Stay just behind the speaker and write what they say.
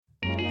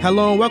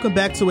Hello and welcome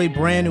back to a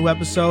brand new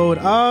episode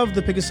of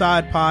the Pick a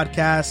Side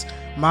podcast.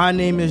 My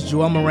name is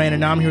Joel Moran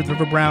and I'm here with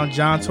River Brown,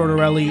 John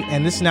Tortorelli,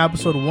 and this is now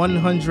episode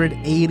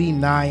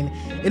 189.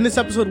 In this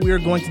episode, we are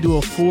going to do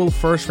a full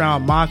first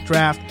round mock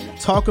draft,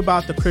 talk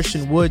about the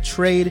Christian Wood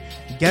trade,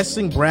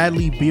 guessing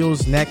Bradley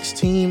Beal's next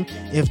team,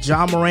 if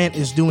Ja Morant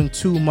is doing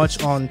too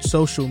much on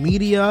social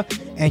media,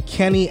 and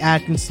Kenny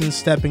Atkinson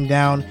stepping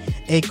down.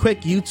 A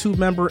quick YouTube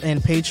member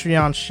and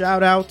Patreon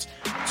shout out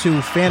to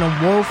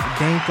Phantom Wolf,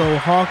 Danko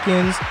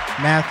Hawkins,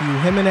 Matthew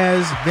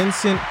Jimenez,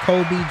 Vincent,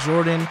 Kobe,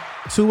 Jordan,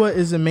 Tua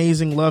is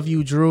amazing, love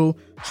you, Drew,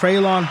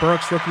 Traylon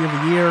Burks, Rookie of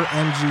the Year,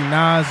 MG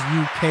Nas,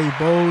 UK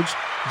Boge,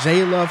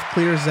 J Love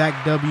Clear,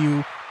 Zach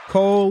W,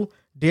 Cole,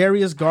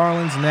 Darius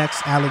Garland's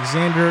next,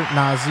 Alexander,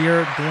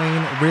 Nazir,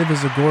 Dwayne, Riv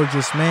is a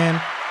gorgeous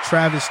man,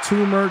 Travis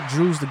Toomer,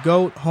 Drew's the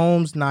GOAT,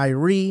 Holmes,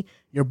 Nairi,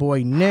 your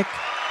boy Nick,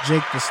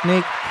 Jake the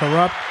Snake,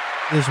 Corrupt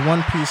is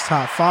One Piece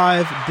Top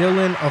 5,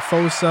 Dylan,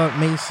 Afosa,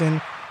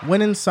 Mason,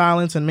 Win in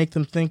Silence and Make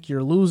Them Think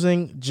You're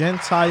Losing,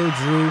 Gentile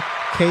Drew,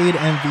 Cade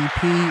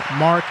MVP,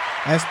 Mark,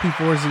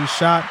 SP4Z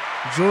Shot,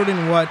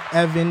 Jordan Watt,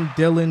 Evan,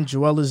 Dylan,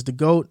 Joel is the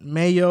GOAT,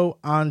 Mayo,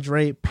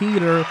 Andre,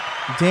 Peter,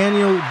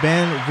 Daniel,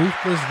 Ben,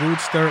 Ruthless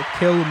Rootster,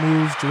 Kill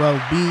Moves, Joel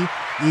B,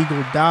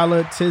 Eagle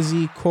Dollar,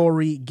 Tizzy,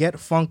 Corey, Get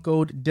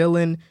Funkoed,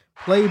 Dylan,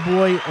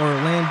 Playboy,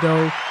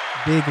 Orlando,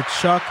 Big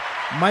Chuck,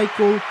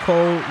 Michael,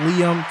 Cole,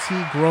 Liam,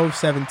 T Grove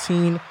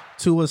 17,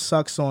 Tua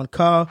Sucks on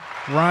Ka,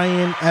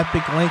 Ryan,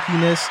 Epic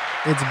Lankiness,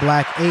 It's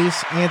Black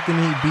Ace,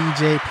 Anthony,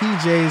 BJ,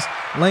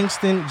 PJs,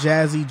 Langston,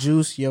 Jazzy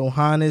Juice,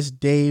 Johannes,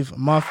 Dave,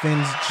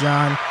 Muffins,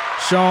 John,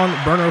 Sean,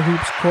 Burner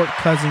Hoops, Court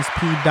Cousins,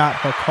 P.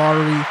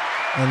 Hikari,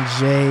 and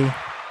Jay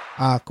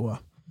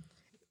Aqua.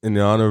 In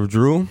the honor of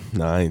Drew?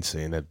 Nah, I ain't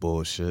saying that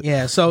bullshit.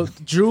 Yeah, so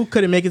Drew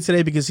couldn't make it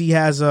today because he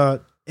has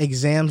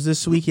exams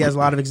this week. He has a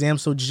lot of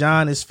exams, so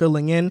John is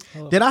filling in.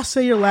 Did I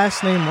say your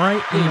last name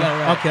right?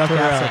 Yeah, you got it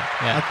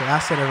right. Okay, I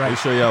said it right. Make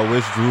sure y'all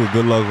wish Drew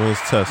good luck on his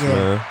test,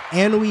 man.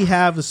 And we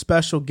have a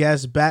special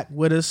guest back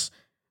with us,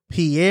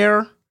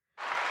 Pierre.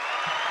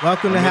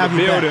 Welcome to have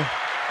you back.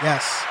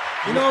 Yes.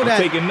 You know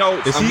that. I'm taking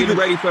notes. I'm getting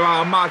ready for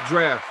our mock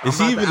draft. Is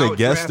he even a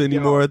guest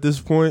anymore at this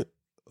point?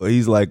 Or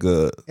he's like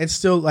a... It's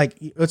still like,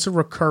 it's a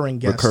recurring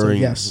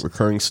guest.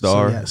 Recurring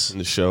star in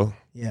the show.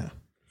 Yeah.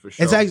 For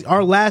sure. It's actually,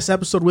 our last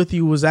episode with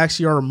you was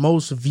actually our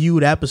most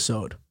viewed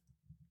episode.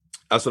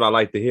 That's what I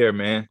like to hear,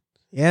 man.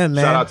 Yeah,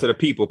 man. Shout out to the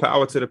people.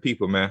 Power to the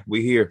people, man.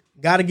 We here.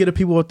 Got to give the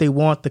people what they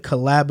want. The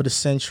collab of the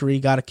century.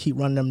 Got to keep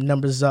running them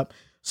numbers up.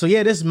 So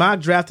yeah, this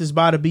mock draft is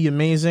about to be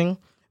amazing.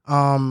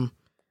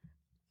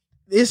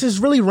 This is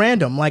really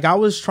random. Like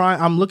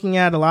I'm looking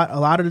at a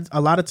lot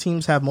of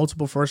teams have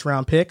multiple first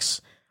round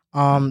picks.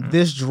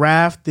 This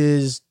draft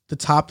is the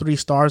top 3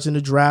 stars in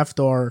the draft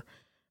are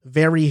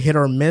very hit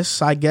or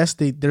miss. I guess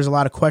there's a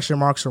lot of question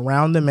marks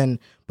around them,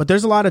 but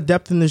there's a lot of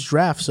depth in this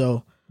draft.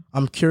 So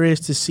I'm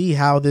curious to see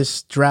how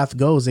this draft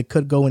goes. It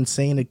could go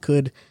insane. It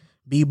could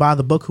be by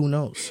the book. Who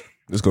knows?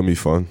 It's gonna be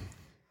fun.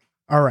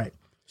 All right.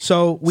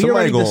 So we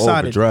already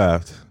decided.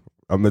 Overdraft.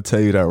 I'm gonna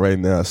tell you that right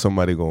now.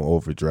 Somebody gonna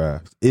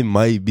overdraft. It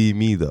might be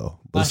me though,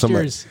 but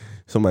somebody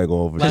gonna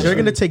overdraft. They're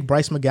gonna take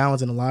Bryce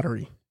McGowan's in the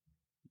lottery.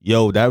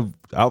 Yo,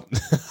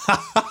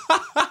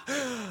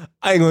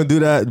 I ain't gonna do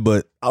that,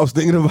 but I was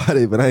thinking about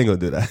it, but I ain't gonna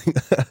do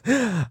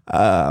that.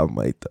 I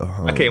might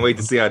though. I can't wait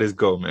to see how this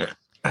go, man.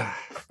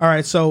 All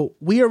right, so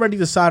we already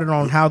decided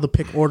on how the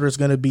pick order is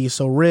gonna be.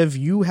 So Riv,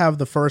 you have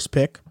the first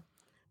pick.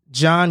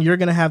 John, you're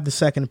gonna have the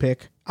second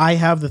pick. I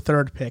have the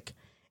third pick,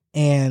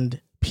 and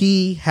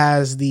P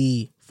has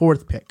the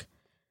fourth pick.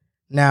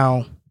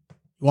 Now,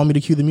 you want me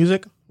to cue the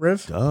music,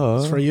 Riv?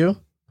 It's for you.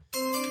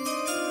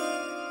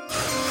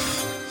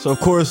 So of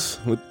course,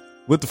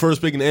 with the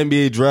first pick in the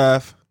NBA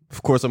draft,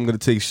 of course I'm going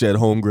to take Chet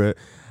Holmgren.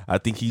 I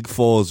think he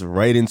falls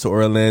right into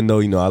Orlando.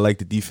 You know, I like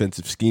the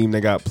defensive scheme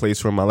they got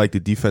placed for him. I like the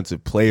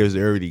defensive players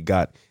they already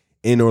got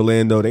in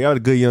Orlando. They got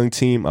a good young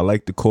team. I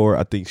like the core.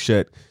 I think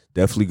Chet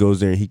definitely goes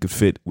there and he could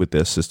fit with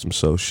that system.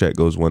 So Chet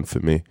goes 1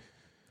 for me.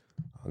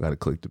 I got to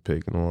click the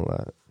pick and all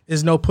that.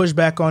 There's no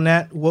pushback on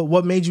that.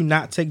 What made you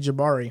not take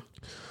Jabari?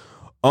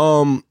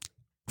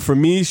 For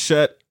me,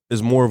 Chet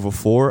is more of a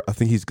 4. I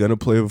think he's going to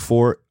play a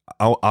 4.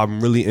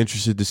 I'm really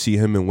interested to see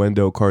him and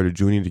Wendell Carter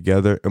Jr.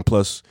 together. And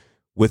plus,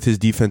 with his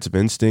defensive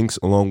instincts,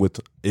 along with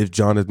if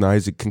Jonathan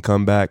Isaac can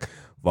come back,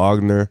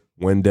 Wagner,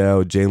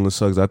 Wendell, Jalen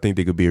Suggs, I think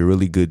they could be a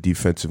really good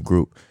defensive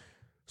group.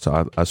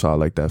 So that's why I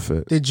like that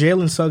fit. Did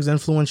Jalen Suggs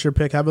influence your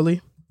pick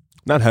heavily?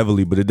 Not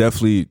heavily, but it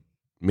definitely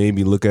made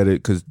me look at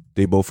it because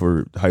they both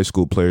were high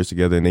school players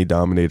together and they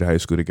dominated high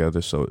school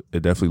together. So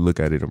it definitely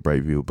look at it in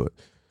bright view, but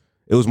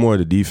it was more of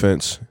the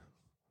defense.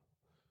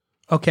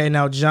 Okay,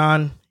 now,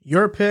 John,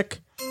 your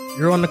pick.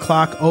 You're on the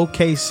clock.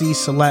 OKC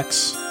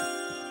selects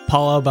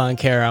Paolo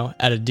Banchero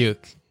out of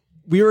Duke.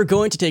 We were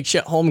going to take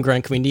Chet Holmgren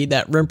because we need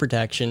that rim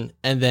protection,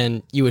 and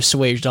then you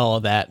assuaged all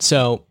of that.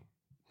 So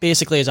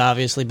basically, it's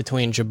obviously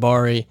between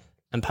Jabari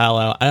and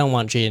Paolo. I don't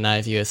want Jaden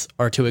Ivey with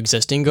our 2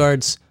 existing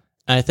guards.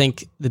 And I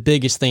think the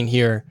biggest thing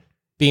here,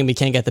 being we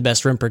can't get the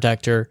best rim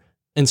protector,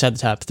 inside the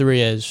top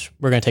three is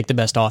we're going to take the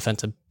best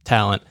offensive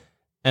talent.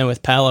 And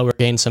with Paolo, we're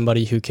getting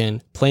somebody who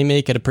can play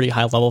make at a pretty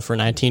high level for a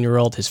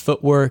 19-year-old. His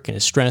footwork and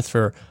his strength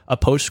for a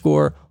post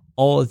score,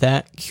 all of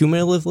that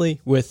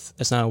cumulatively with,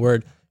 that's not a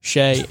word,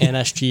 Shea and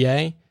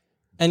SGA,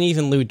 and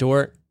even Lou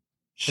Dort.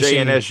 Shea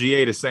and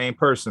SGA, the same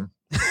person.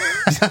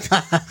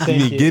 You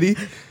mean Giddy?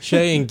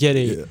 Shea and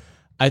Giddy. Yeah.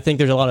 I think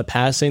there's a lot of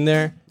passing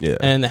there. Yeah.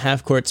 And the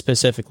half court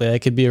specifically, that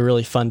could be a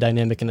really fun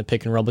dynamic in the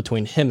pick and roll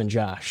between him and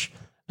Josh.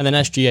 And then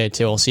SGA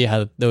too. We'll see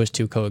how those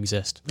two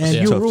coexist.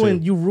 And So, yeah.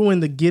 you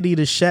ruined the Giddy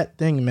to Shet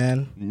thing,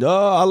 man. No,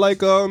 I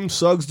like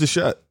Suggs to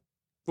Shet.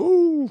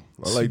 Ooh,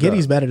 I like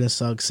Giddy's that. better than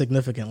Suggs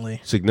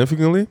significantly.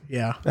 Significantly?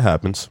 Yeah. It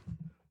happens.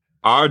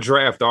 Our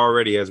draft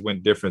already has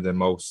went different than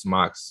most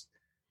mocks.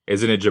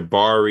 Isn't it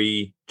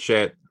Jabari,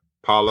 Chet,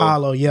 Paolo?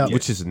 Paolo, yeah.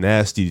 Which is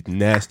nasty,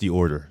 nasty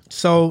order.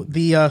 So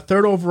the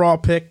third overall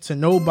pick, to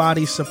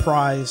nobody's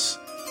surprise,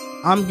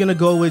 I'm gonna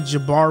go with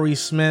Jabari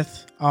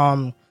Smith.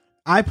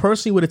 I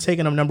personally would have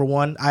taken him number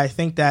one. I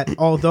think that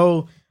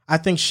although I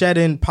think Shed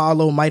and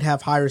Paolo might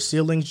have higher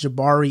ceilings,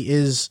 Jabari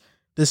is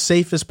the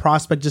safest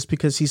prospect just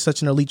because he's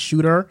such an elite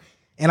shooter.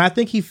 And I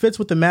think he fits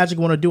what the Magic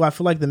want to do. I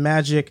feel like the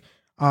Magic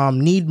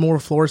need more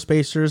floor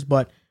spacers,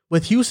 but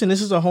with Houston,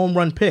 this is a home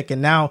run pick.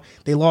 And now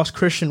they lost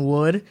Christian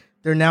Wood.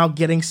 They're now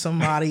getting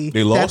somebody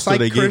They lost that's or like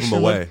they gave Christian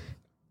him Wood. away?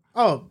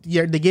 Oh,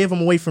 yeah, they gave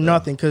him away for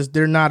nothing because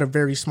they're not a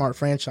very smart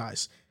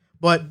franchise.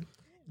 But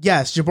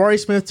yes, Jabari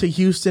Smith to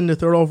Houston, the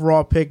third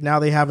overall pick. Now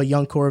they have a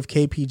young core of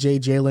KPJ,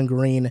 Jalen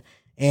Green,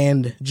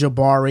 and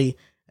Jabari.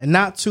 And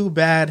not too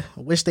bad. I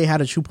wish they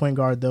had a true point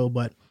guard, though,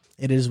 but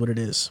it is what it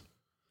is.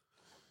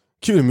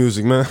 Cue the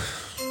music, man.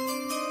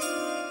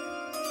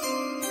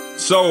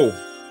 So,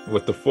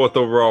 with the fourth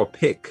overall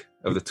pick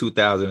of the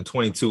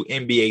 2022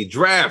 NBA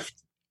draft,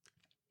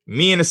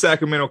 me and the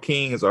Sacramento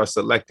Kings are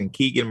selecting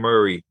Keegan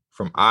Murray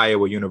from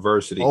Iowa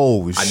University.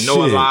 Oh, I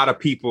know shit. a lot of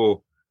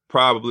people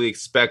probably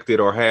expected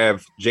or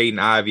have Jaden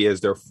Ivey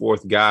as their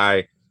fourth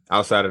guy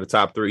outside of the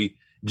top three.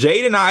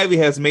 Jaden Ivey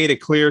has made it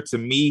clear to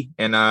me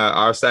and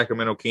our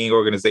Sacramento King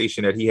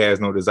organization that he has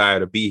no desire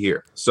to be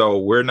here. So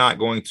we're not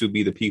going to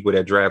be the people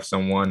that draft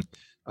someone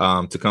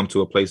to come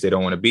to a place they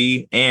don't want to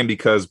be. And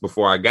because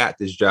before I got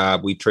this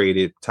job, we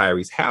traded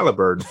Tyrese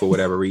Halliburton for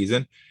whatever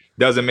reason.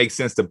 Doesn't make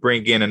sense to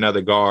bring in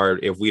another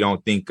guard if we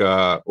don't think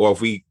or if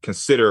we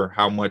consider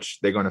how much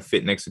they're going to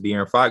fit next to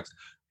De'Aaron Fox.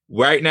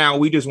 Right now,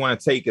 we just want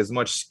to take as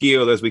much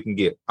skill as we can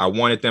get. I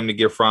wanted them to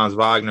get Franz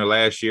Wagner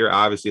last year.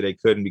 Obviously, they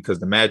couldn't because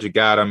the Magic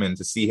got him. And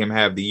to see him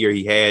have the year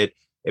he had,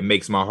 it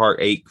makes my heart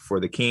ache for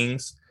the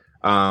Kings.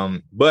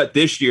 But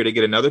this year, they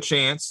get another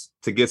chance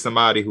to get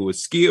somebody who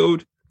is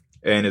skilled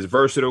and is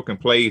versatile, can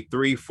play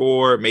 3,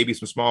 4, maybe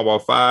some small ball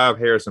 5,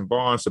 Harrison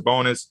Barnes,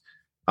 Sabonis.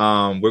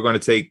 We're going to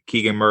take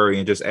Keegan Murray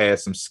and just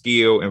add some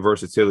skill and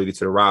versatility to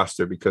the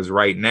roster because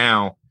right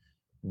now,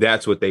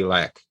 that's what they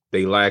lack.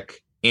 They lack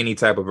any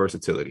type of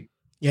versatility.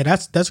 Yeah,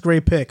 that's a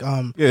great pick. Yeah,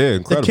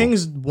 incredible. The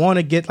Kings want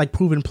to get like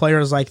proven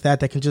players like that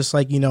can just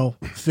like,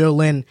 fill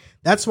in.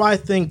 That's why I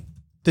think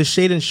the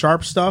Shaedon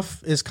Sharpe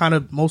stuff is kind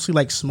of mostly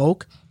like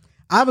smoke.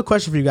 I have a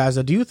question for you guys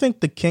though. Do you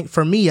think the King,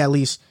 for me at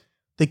least,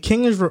 the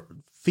Kings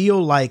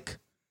feel like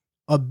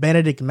a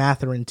Benedict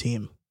Mathurin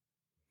team?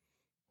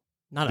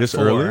 Not This at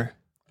 4. early?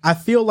 I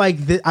feel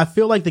like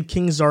the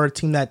Kings are a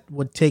team that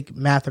would take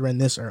Mathurin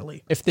this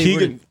early. If they were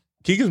to,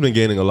 Keegan's been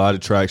gaining a lot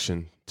of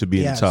traction to be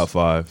in Yes. the top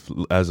 5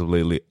 as of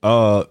lately.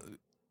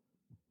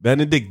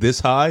 Benedict this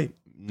high?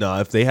 No,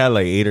 if they had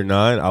like 8 or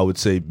 9, I would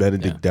say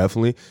Benedict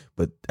definitely.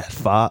 But at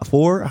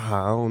 4, I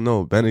don't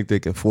know.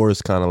 Benedict at 4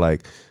 is kind of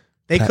like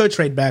They could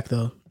trade back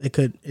though. They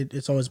could.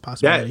 It's always a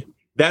possibility.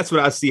 That's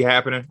what I see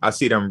happening. I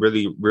see them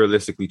really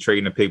realistically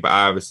trading a pick, but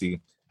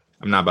obviously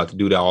I'm not about to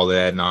do all of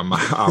that in our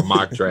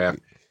mock draft.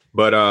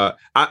 But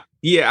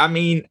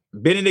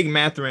Benedict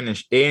Mathurin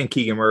and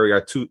Keegan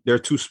Murray they're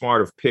too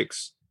smart of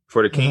picks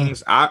for the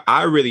Kings.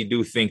 I really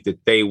do think that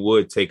they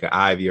would take an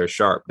Ivy or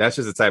Sharp. That's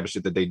just the type of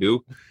shit that they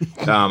do.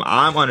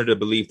 I'm under the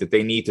belief that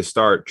they need to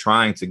start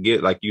trying to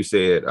get, like you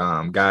said,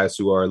 guys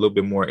who are a little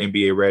bit more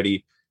NBA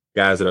ready,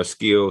 guys that are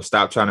skilled.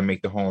 Stop trying to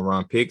make the home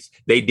run picks.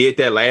 They did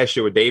that last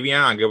year with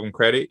Davion. I give them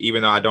credit,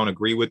 even though I don't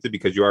agree with it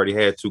because you already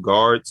had 2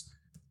 guards.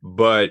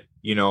 But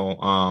he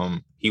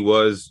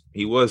was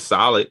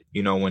solid,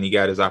 when he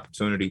got his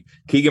opportunity.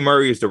 Keegan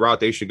Murray is the route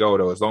they should go,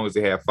 though, as long as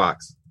they have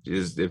Fox.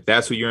 If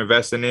that's who you're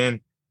investing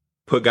in,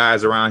 put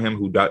guys around him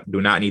who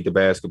do not need the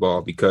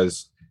basketball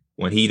because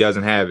when he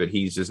doesn't have it,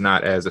 he's just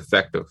not as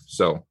effective.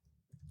 So,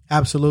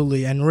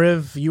 Absolutely. And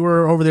Riv, you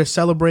were over there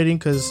celebrating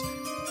because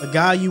the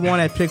guy you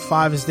want at pick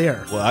 5 is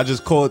there. well, I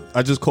just called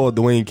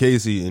Dwayne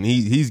Casey, and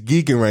he's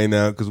geeking right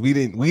now because we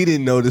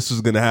didn't know this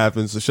was gonna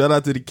happen. So shout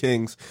out to the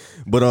Kings.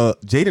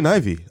 But Jaden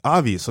Ivey,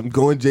 obvious. I'm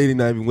going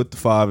Jaden Ivey with the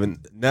 5, and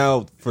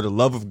now for the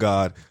love of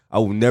God, I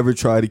will never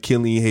try the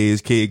Killian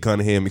Hayes, Cade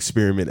Cunningham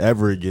experiment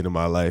ever again in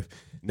my life.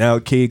 Now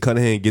Cade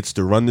Cunningham gets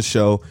to run the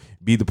show,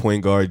 be the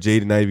point guard.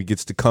 Jaden Ivey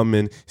gets to come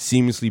in,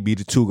 seamlessly be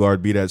the 2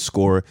 guard, be that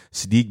scorer.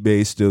 Sadiq Bey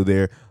is still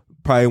there.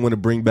 Probably want to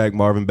bring back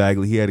Marvin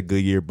Bagley. He had a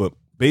good year, but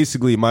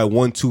basically my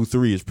 1, 2,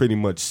 3 is pretty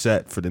much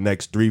set for the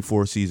next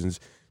 3-4 seasons,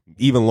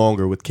 even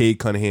longer with Cade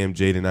Cunningham,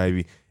 Jaden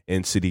Ivey,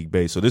 and Sadiq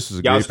Bey. So this is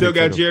a Y'all great still pick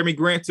for got them. Jeremy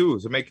Grant too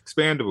to make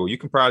expandable. You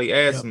can probably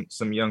add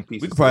some young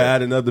pieces. We could probably to that.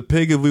 add another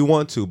pick if we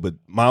want to, but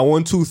my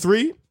 1, 2,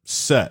 3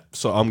 set.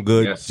 So I'm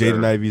good. Yes, sir.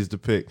 Jaden Ivey is the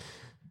pick,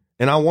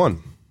 and I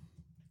won.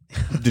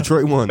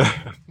 Detroit won.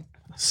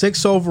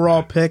 6th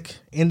overall pick.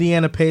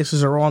 Indiana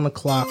Pacers are on the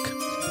clock.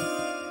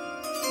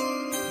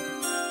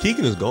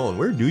 Keegan is gone.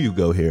 Where do you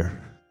go here?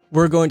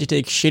 We're going to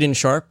take Shaden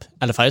Sharp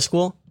out of high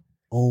school.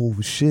 Oh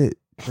shit!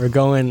 We're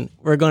going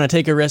to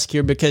take a risk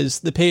here because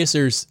the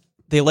Pacers,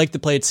 they like to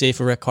play it safe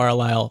with Rick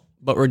Carlisle,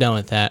 but we're done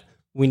with that.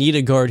 We need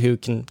a guard who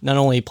can not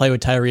only play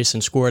with Tyrese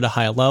and score at a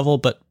high level,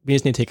 but we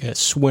just need to take a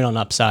swing on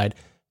upside.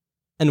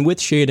 And with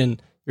Shaden,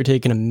 you're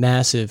taking a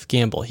massive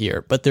gamble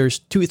here. But there's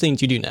two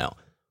things you do now.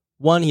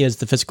 One, he has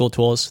the physical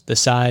tools, the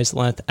size,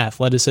 length,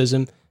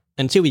 athleticism,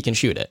 and two, he can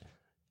shoot it.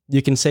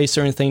 You can say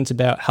certain things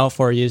about how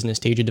far he is in his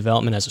stage of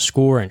development as a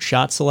scorer and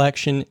shot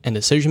selection and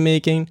decision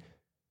making,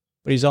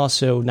 but he's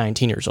also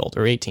 19 years old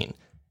or 18.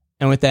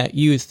 And with that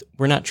youth,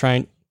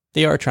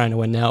 they are trying to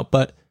win now,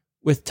 but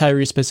with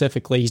Tyrese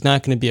specifically, he's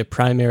not going to be a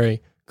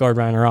primary guard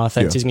on our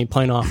offense. Yeah. He's going to be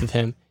playing off of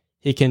him.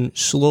 He can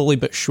slowly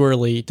but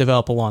surely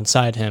develop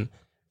alongside him.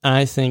 And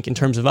I think in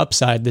terms of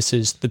upside, this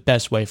is the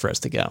best way for us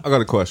to go. I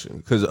got a question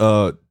because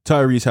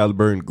Tyrese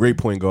Halliburton, great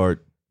point guard,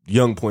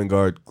 young point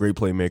guard, great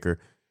playmaker.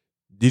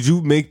 Did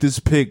you make this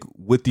pick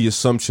with the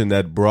assumption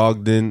that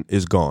Brogdon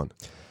is gone?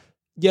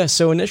 Yeah,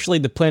 so initially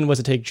the plan was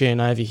to take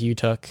Jaden Ivey, who you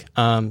took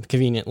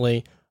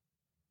conveniently.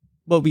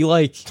 What we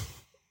like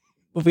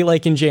in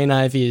Jaden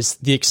Ivey is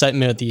the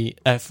excitement of the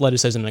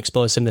athleticism and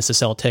explosiveness to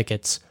sell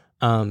tickets.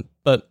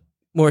 But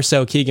more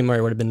so, Keegan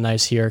Murray would have been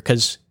nice here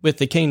because with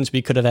the Kings,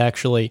 we could have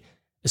actually,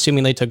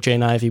 assuming they took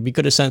Jaden Ivey, we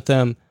could have sent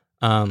them,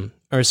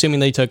 assuming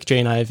they took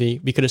Jaden Ivey,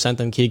 we could have sent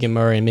them Keegan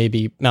Murray and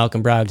maybe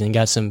Malcolm Brogdon and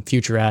got some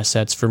future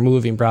assets for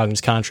moving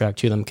Brogdon's contract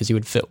to them because he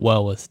would fit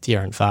well with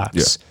De'Aaron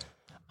Fox.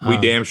 Yeah. We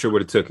damn sure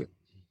would have took it.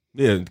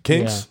 Yeah,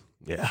 Kings.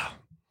 Yeah.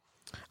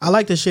 I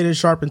like the Shaden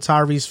Sharp and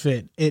Tyrese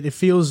fit. It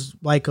feels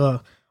like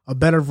a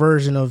better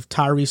version of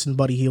Tyrese and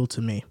Buddy Hield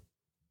to me.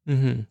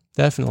 Mm-hmm.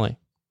 Definitely.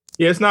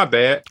 Yeah, it's not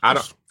bad. I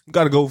don't.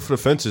 Got to go for the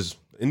fences.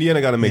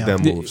 Indiana got to make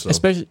that move. So.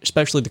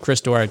 Especially the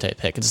Chris Duarte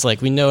pick. It's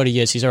like, we know what he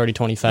is. He's already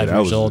 25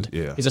 years old.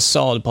 Yeah. He's a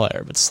solid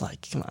player, but it's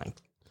like, come on.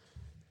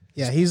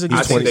 Yeah, he's a I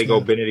good think they go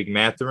man. Benedict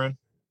Mathurin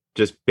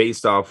just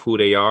based off who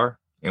they are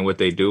and what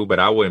they do. But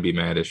I wouldn't be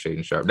mad at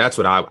Shaden Sharp. That's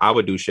what I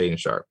would do. Shaden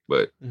Sharp,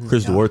 but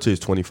Chris Duarte is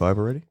 25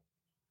 already.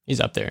 He's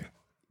up there.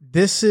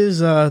 This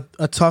is a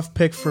tough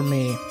pick for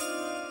me.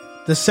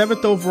 The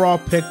 7th overall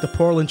pick, the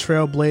Portland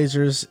Trail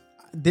Blazers.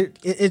 They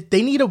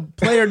need a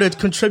player to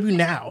contribute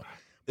now.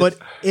 But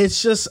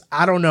it's just,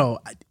 I don't know.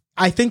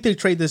 I think they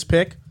trade this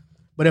pick.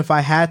 But if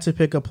I had to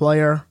pick a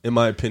player, In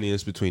my opinion,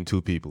 it's between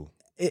two people.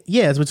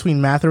 it's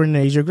between Mathurin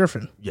and Asia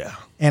Griffin. Yeah.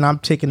 And I'm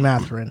taking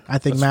Mathurin. I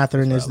think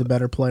Mathurin is the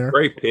better player.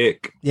 great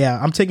pick. Yeah,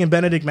 I'm taking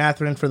Benedict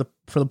Mathurin for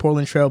the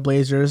Portland Trail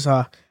Blazers.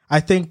 I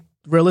think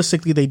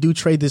realistically they do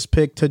trade this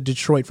pick to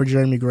Detroit for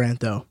Jeremy Grant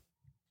though.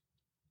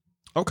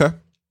 Okay.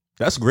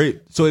 That's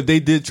great. So if they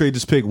did trade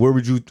this pick, who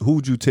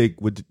would you take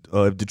with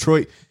if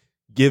Detroit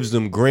gives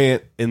them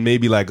Grant and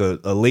maybe like a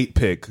late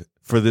pick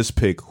for this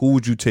pick, who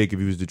would you take if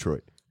he was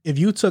Detroit? If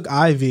you took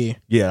Ivy,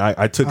 Yeah,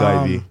 I took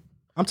Ivy.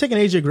 I'm taking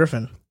AJ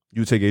Griffin.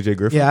 You take AJ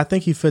Griffin? Yeah, I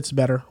think he fits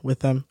better with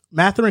them.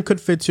 Mathurin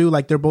could fit too,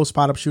 like they're both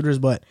spot up shooters,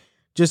 but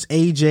just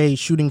AJ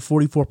shooting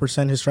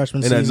 44% his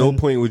freshman And season. at no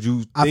point would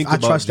you think I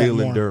about trust that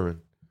Jalen more. Duren.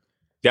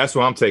 That's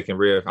what I'm taking,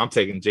 Riv. I'm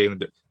taking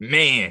Jalen.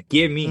 Man,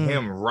 give me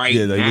him right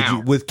Yeah, like,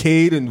 now. with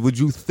Cade, and would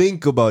you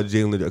think about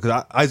Jalen Duren?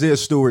 Because Isaiah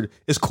Stewart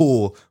is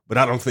cool, but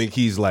I don't think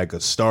he's like a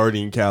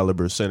starting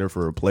caliber center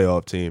for a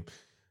playoff team.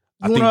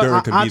 I think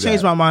Duren could I be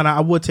changed that. my mind.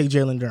 I would take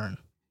Jalen Duren.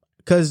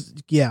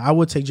 I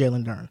would take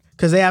Jalen Duren.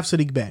 Because they have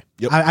Sadiq Bey.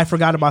 Yep. I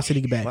forgot about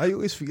Sadiq Bey. Why you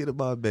always forget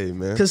about Bay,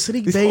 man? Because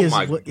Sadiq Bey Oh is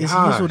my what he is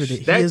gosh, what it is.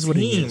 He that is what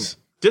he team. is.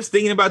 Just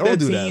thinking about Don't that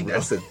do that, team,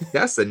 bro.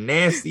 that's a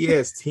nasty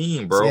ass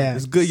team, bro. Yeah.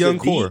 It's a good young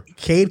Sadiq. core.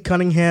 Cade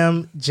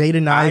Cunningham,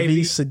 Jaden Ivey,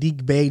 Ivy.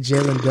 Sadiq Bey,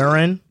 Jalen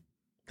Duren.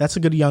 That's a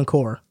good young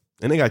core.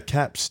 And they got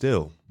Cap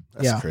still.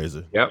 That's Yeah.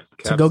 crazy. Yep.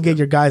 So go get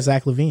your guy,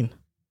 Zach LaVine.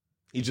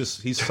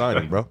 He's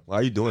signing, bro. Why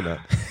are you doing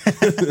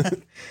that?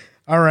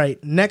 All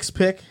right, next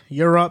pick.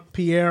 You're up,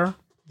 Pierre.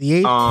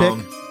 The 8th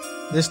pick.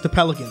 This the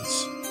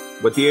Pelicans.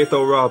 With the 8th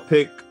overall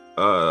pick,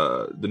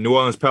 the New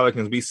Orleans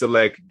Pelicans, we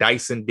select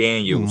Dyson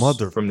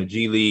Daniels from the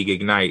G League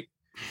Ignite.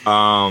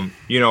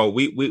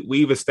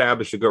 We've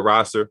established a good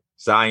roster.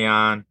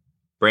 Zion,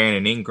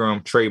 Brandon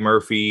Ingram, Trey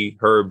Murphy,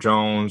 Herb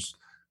Jones,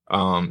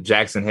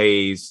 Jackson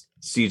Hayes,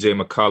 CJ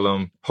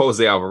McCollum,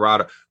 Jose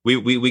Alvarado.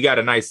 We got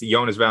a nice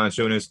Jonas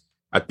Valanciunas.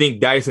 I think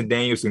Dyson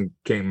Daniels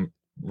can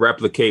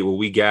replicate what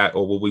we got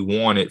or what we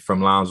wanted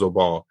from Lonzo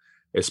Ball,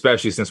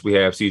 especially since we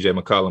have CJ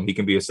McCollum. He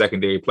can be a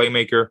secondary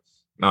playmaker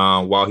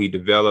while he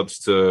develops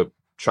to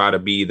try to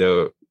be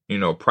the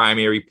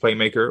primary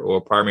playmaker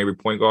or primary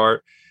point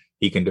guard.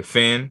 He can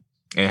defend,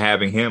 and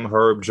having him,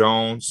 Herb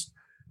Jones,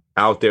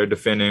 out there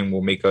defending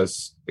will make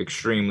us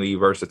extremely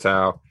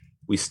versatile.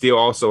 We still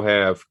also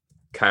have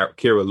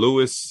Kira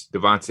Lewis,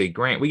 Devontae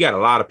Grant. We got a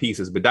lot of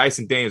pieces, but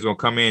Dyson Daniels is going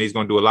to come in. He's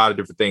going to do a lot of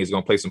different things. He's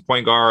going to play some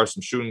point guards,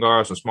 some shooting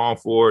guards, some small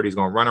forward. He's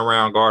going to run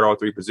around, guard all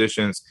three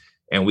positions,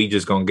 and we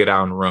just going to get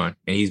out and run.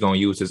 And he's going to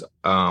use his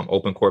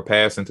open court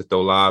passing to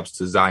throw lobs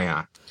to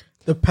Zion.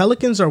 The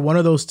Pelicans are one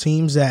of those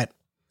teams that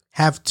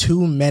have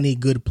too many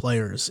good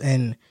players,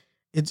 and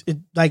it's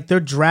like their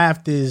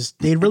draft is,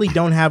 they really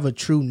don't have a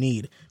true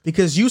need,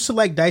 because you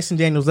select Dyson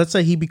Daniels. Let's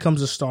say he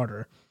becomes a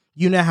starter.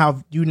 You now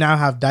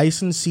have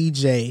Dyson,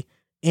 CJ,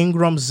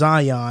 Ingram,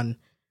 Zion,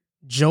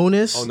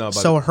 Jonas.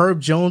 So Herb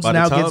Jones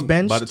now gets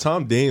benched. By the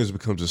time Daniels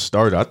becomes a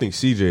starter, I think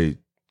CJ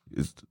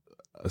is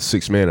a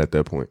sixth man at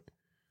that point,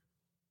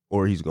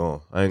 or he's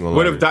gone. I ain't gonna.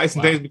 What if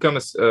Dyson Daniels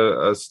becomes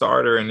a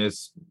starter and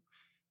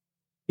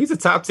he's a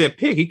top 10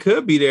 pick? He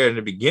could be there in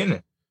the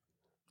beginning.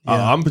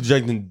 Yeah. I'm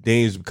projecting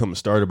Daniels to become a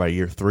starter by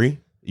year 3.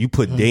 You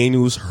put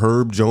Daniels,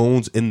 Herb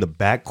Jones in the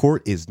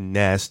backcourt is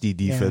nasty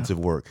defensive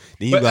work.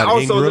 Then you got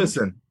also Ingram.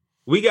 Listen.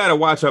 We got to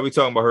watch how we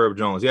talking about Herb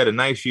Jones. He had a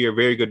nice year,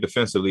 very good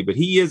defensively, but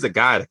he is a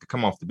guy that could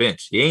come off the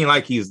bench. He ain't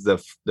like he's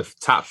the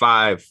top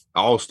 5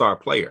 all-star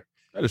player.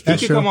 That is true.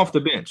 He can come off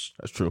the bench.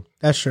 That's true.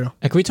 That's true.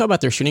 And can we talk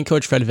about their shooting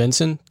coach, Fred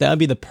Vinson? That would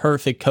be the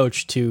perfect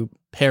coach to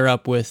pair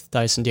up with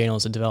Dyson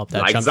Daniels to develop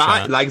that jump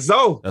shot. Like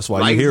Zoe. That's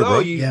why you're here,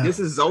 bro. This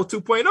is Zoe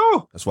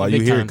 2.0. That's why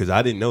you're here, because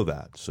I didn't know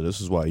that. So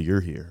this is why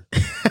you're here.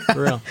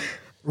 For real.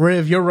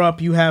 Riv, you're up.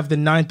 You have the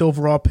 9th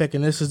overall pick,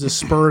 and this is the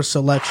Spurs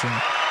selection.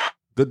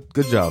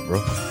 Good job, bro.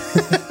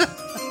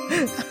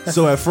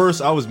 So at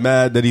first I was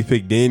mad that he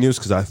picked Daniels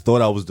because I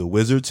thought I was the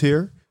Wizards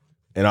here,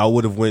 and I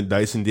would have went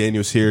Dyson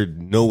Daniels here,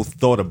 no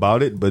thought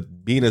about it.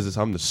 But being as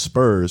I'm the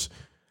Spurs,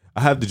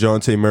 I have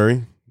DeJounte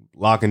Murray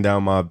locking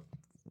down my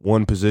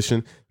one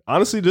position.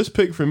 Honestly, this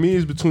pick for me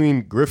is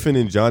between Griffin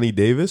and Johnny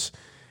Davis,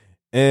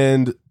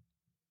 and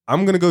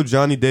I'm gonna go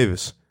Johnny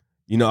Davis.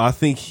 You know, I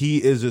think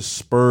he is a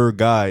Spur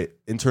guy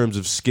in terms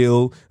of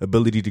skill,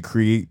 ability to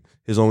create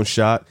his own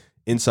shot,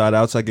 inside,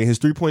 outside game. His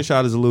 3-point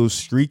shot is a little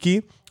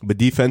streaky, but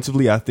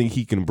defensively, I think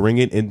he can bring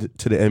it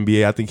into the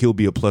NBA. I think he'll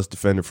be a plus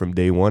defender from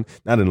day one.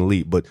 Not an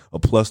elite, but a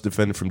plus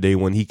defender from day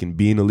one. He can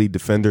be an elite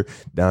defender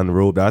down the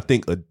road. But I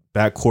think a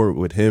backcourt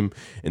with him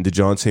and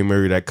DeJounte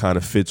Murray, that kind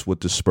of fits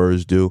what the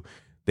Spurs do.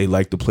 They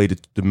like to play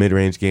the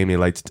mid-range game. They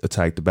like to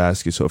attack the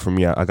basket. So for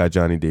me, I got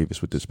Johnny Davis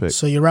with this pick.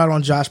 So you're out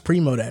on Josh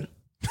Primo then?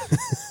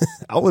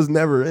 I was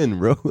never in,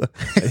 bro.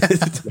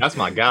 That's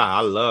my guy.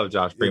 I love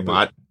Josh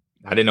Primo.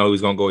 I didn't know he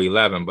was going to go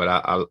 11, but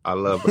I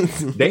love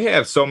him. They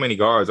have so many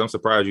guards. I'm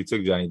surprised you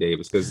took Johnny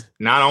Davis, because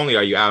not only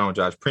are you out on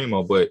Josh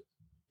Primo, but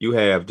you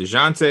have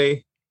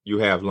DeJounte, you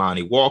have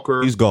Lonnie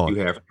Walker. He's gone.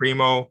 You have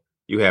Primo.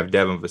 You have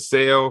Devin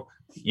Vassell.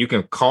 You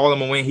can call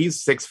him a win.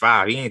 He's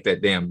 6'5". He ain't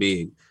that damn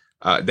big.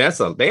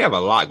 They have a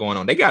lot going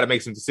on. They got to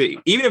make some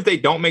decisions. Even if they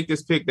don't make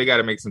this pick, they got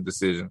to make some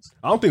decisions.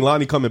 I don't think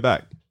Lonnie coming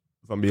back,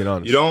 if I'm being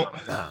honest. You don't?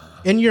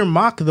 In your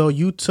mock, though,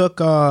 you took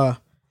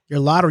your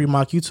lottery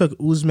mock, you took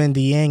Ousmane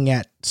Dieng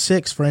at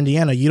 6 for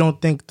Indiana. You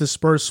don't think the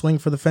Spurs swing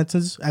for the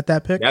fences at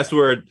that pick? That's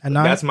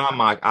my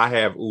mock. I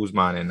have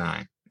Ousmane at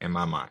 9 in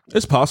my mock.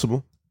 It's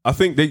possible. I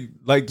think the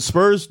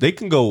Spurs, they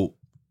can go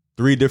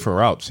 3 different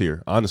routes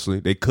here. Honestly,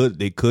 they could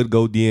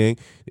go Dieng,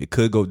 they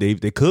could go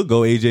Dave, they could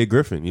go AJ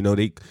Griffin. You know,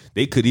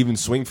 they could even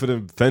swing for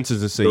the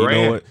fences and say, Durant.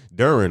 You know what,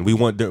 Duren, we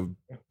want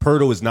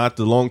Pirtle is not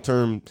the long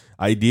term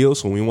ideal,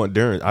 so we want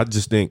Duren. I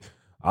just think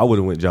I would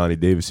have went Johnny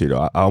Davis here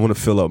though. I want to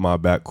fill up my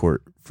backcourt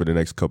for the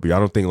next couple years. I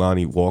don't think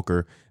Lonnie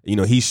Walker, you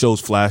know, he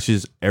shows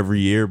flashes every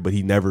year, but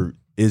he never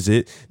is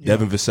it. Yeah.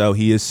 Devin Vassell,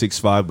 he is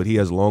 6'5", but he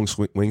has long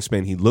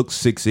wingspan. He looks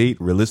 6'8",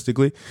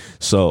 realistically.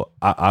 So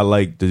I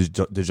like the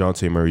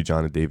DeJounte Murray,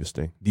 Johnny Davis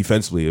thing.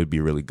 Defensively, it would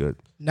be really good.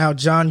 Now,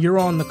 John, you're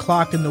on the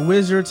clock, and the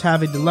Wizards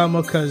have a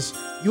dilemma because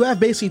you have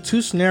basically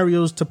 2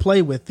 scenarios to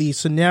play with. The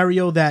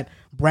scenario that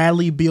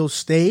Bradley Beal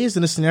stays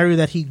and the scenario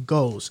that he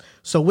goes.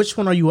 So which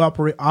one are you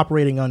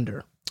operating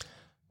under?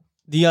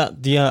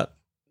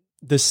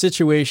 The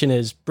situation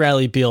is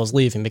Bradley Beal's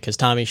leaving because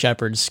Tommy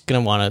Shepard's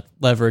going to want to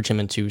leverage him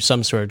into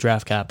some sort of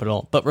draft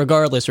capital. But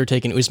regardless, we're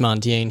taking Ousmane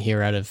Dieng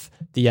here out of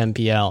the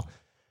NBL.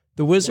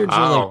 The Wizards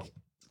are like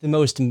the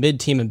most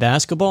mid-team in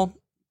basketball,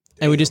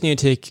 and we just need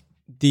to take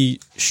the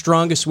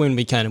strongest win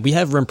we can. We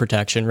have rim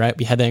protection, right?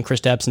 We had that in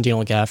Kristaps and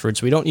Daniel Gafford,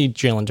 so we don't need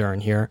Jalen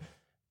Duren here.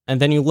 And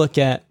then you look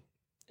at,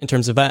 in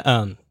terms of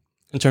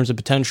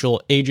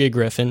potential, AJ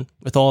Griffin,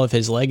 with all of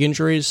his leg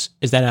injuries,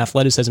 is that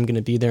athleticism going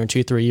to be there in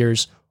 2-3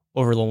 years?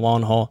 Over the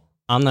long haul?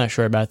 I'm not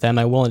sure about that. Am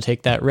I willing to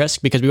take that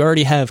risk? Because we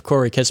already have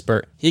Corey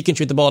Kispert. He can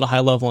shoot the ball at a high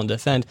level and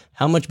defend.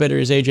 How much better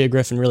is AJ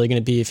Griffin really going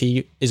to be if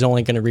he is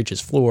only going to reach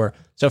his floor?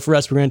 So for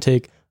us, we're going to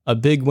take a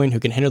big win who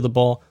can handle the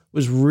ball.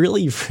 Was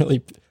really,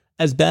 really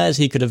as bad as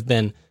he could have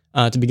been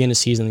to begin the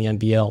season in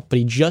the NBL. But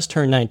he just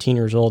turned 19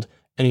 years old,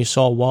 and you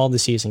saw while the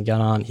season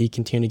got on, he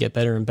continued to get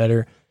better and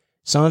better.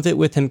 Some of it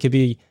with him could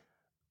be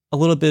a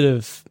little bit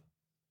of...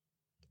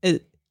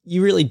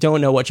 you really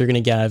don't know what you're going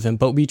to get out of him,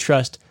 but we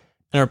trust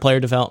in our player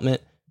development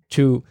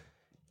to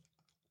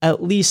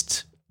at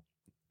least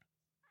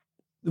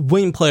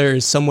wing player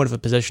is somewhat of a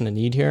position of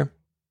need here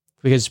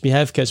because we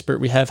have Kispert,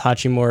 we have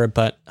Hachimura,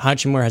 but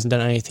Hachimura hasn't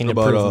done anything to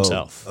prove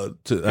himself.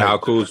 Kyle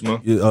Kuzma.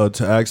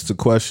 To ask the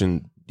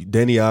question,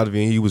 Danny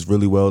Advian, he was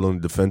really well on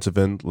the defensive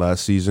end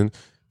last season.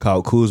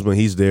 Kyle Kuzma,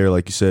 he's there,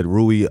 like you said.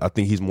 Rui, I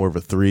think he's more of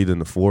a 3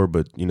 than a 4,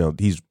 but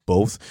he's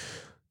both.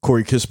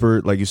 Corey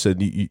Kispert, like you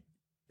said,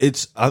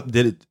 is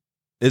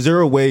there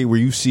a way where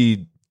you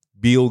see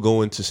Beal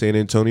going to San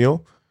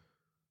Antonio?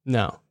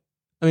 No.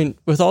 I mean,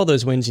 with all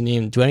those wins you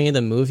named, do any of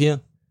them move you?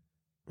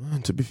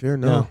 To be fair,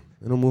 no.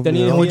 They don't move Then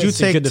me. he- Would you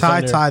He's a good take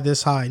Ty defender.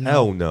 this high? No.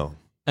 Hell no.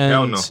 And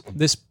Hell no.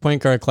 this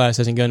point guard class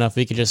isn't good enough.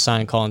 We could just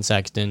sign Colin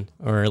Sexton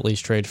or at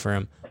least trade for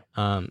him.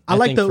 I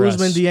like think the for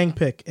Usman us- Dieng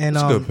pick. And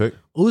It's a good pick.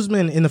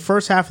 Usman, in the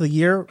first half of the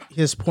year,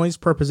 his points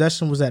per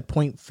possession was at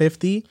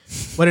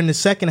 .50, but in the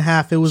second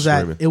half, it was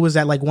Screaming.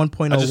 at like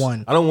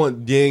 1.01. I don't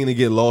want Dieng to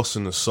get lost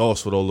in the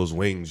sauce with all those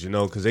wings,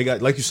 because they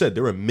got, like you said,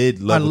 they're a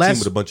mid-level team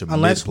with a bunch of mid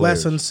Unless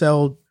players.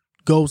 Unseld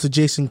goes the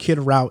Jason Kidd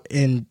route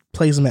and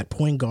plays him at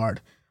point guard,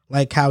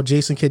 like how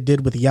Jason Kidd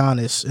did with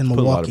Giannis in Put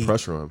a lot of Milwaukee,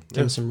 pressure on him.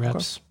 Give him some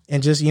reps.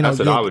 and just That's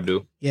what I would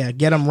do.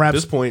 get him At reps.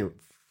 this point,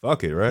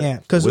 fuck it, right? Yeah,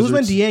 because Usman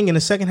Wizards? Dieng in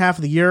the second half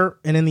of the year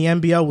and in the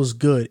NBL was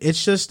good.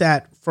 It's just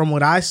that from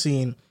what I've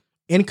seen,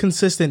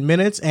 inconsistent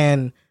minutes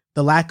and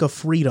the lack of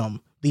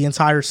freedom the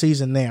entire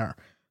season there.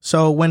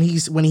 So when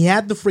he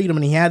had the freedom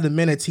and he had the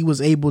minutes, he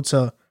was able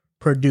to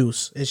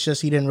produce. It's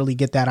just he didn't really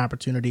get that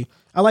opportunity.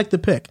 I like the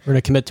pick. We're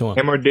going to commit to him.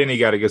 Him or Denny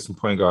got to get some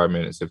point guard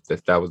minutes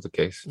if that was the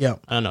case. Yeah.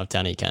 I don't know if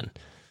Danny can.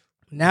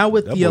 Now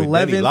with That the boy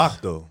Benny 11th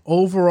locked, though.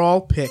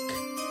 overall pick,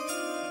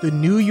 the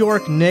New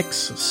York Knicks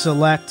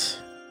select.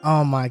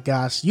 Oh my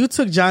gosh, you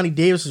took Johnny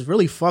Davis. Has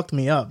really fucked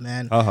me up,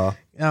 man. Uh-huh.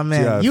 Oh See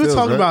man, how it you feels,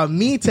 talking right? about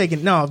me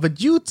taking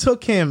but you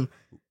took him.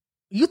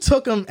 You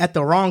took him at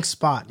the wrong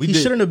spot. He did.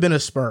 shouldn't have been a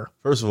Spur.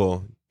 First of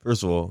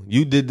all,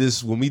 you did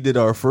this when we did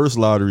our first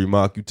lottery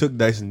mock. You took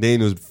Dyson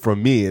Daniels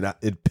from me, and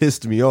it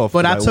pissed me off.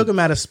 But I took him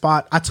at a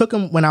spot. I took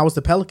him when I was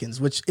the Pelicans,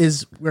 which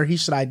is where he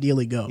should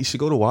ideally go. He should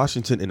go to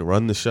Washington and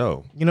run the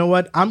show. You know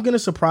what? I'm gonna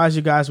surprise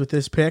you guys with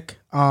this pick.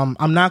 I'm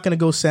not gonna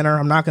go center.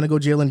 I'm not gonna go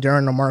Jalen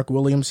Duren or Mark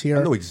Williams here.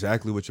 I know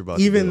exactly what you're about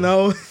to do. Even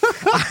though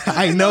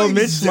I know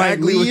Mitch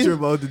exactly might what leave. you're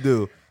about to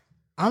do.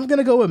 I'm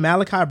gonna go with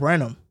Malachi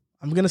Branham.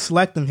 I'm gonna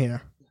select him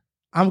here.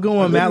 I'm going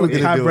with I know you're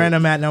Malachi gonna do it.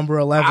 Branham at number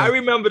 11. I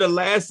remember the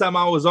last time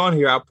I was on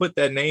here, I put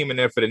that name in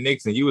there for the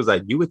Knicks, and you was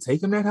like, "You would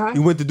take him that high?" He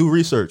went to do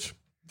research.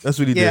 That's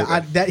what he yeah,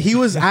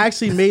 did. I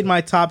actually made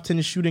my top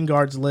 10 shooting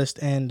guards list,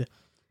 and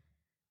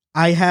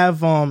I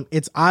have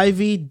it's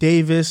Ivy,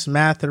 Davis,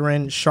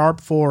 Mathurin, Sharp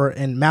 4,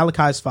 and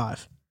Malachi's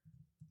 5.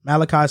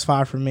 Malachi's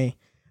 5 for me.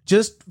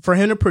 Just for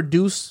him to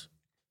produce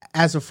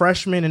as a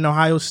freshman in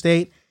Ohio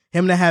State,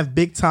 him to have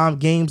big time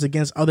games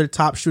against other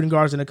top shooting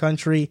guards in the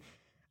country.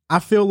 I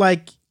feel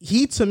like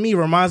he, to me,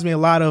 reminds me a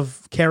lot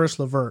of Karis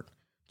LeVert.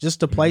 Just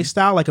the play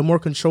style, like a more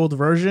controlled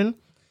version.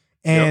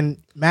 And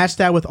match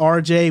that with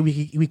RJ,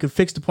 we could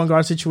fix the point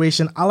guard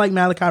situation. I like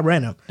Malachi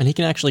Branham. And he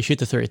can actually shoot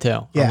the 3 too,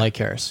 Yeah. unlike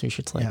Harris, who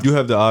shoots like. Yeah.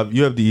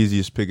 You have the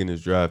easiest pick in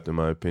this draft, in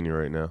my opinion,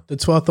 right now. The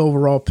 12th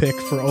overall pick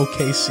for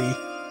OKC.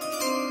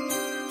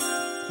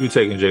 You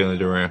taking Jalen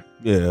Duren?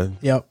 Yeah,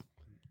 Yep.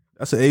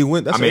 that's an A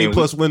win. That's I mean, an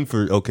A+ win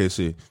for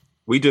OKC.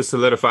 We just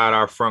solidified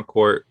our front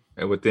court,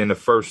 and within the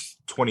first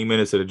 20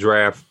 minutes of the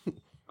draft,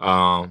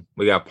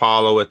 we got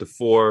Paulo at the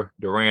 4,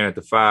 Durant at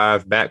the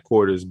 5.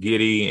 Backcourt is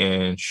Giddey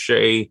and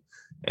Shea,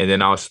 and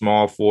then our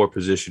small forward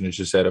position is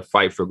just at a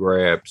fight for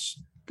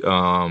grabs.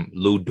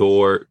 Lou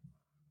Dort,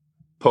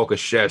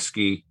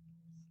 Pokashevsky,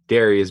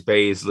 Darius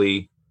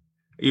Baisley.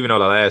 Even though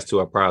the last two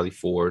are probably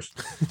 4s,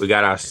 we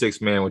got our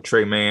 6th man with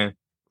Trey Mann.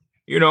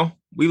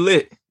 We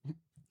lit.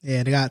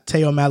 Yeah, they got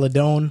Teo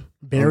Maladone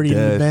buried in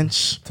the dead.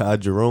 bench. Todd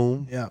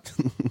Jerome. Yeah.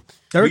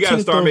 We got to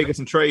 13th start making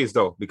some trades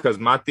though, because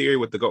my theory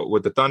with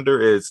the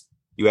Thunder is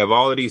you have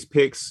all of these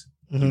picks,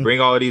 you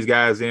bring all of these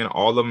guys in,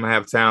 all of them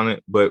have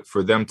talent, but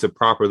for them to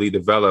properly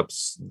develop,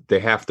 they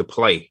have to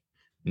play.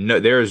 No,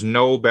 there is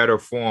no better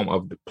form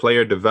of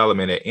player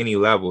development at any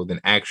level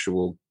than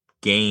actual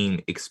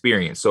game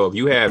experience. So if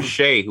you have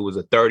Shea, who was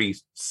a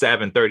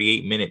 37,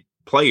 38 minute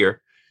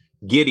player,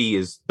 Giddey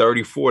is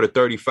 34 to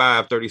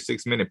 35,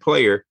 36 minute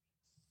player.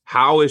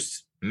 How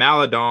is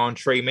Maladon,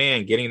 Trey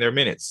Mann getting their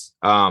minutes?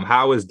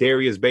 How is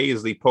Darius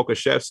Baisley,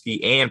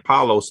 Pokashevsky, and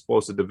Paulo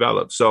supposed to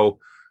develop? So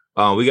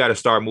we got to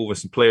start moving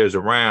some players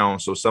around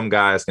so some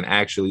guys can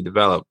actually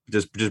develop.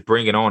 Just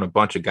bringing on a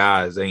bunch of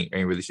guys ain't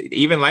really.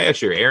 Even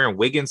last year, Aaron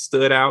Wiggins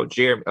stood out.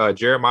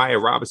 Jeremiah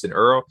Robinson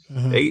Earl.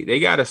 They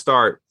got to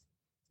start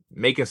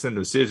making some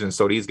decisions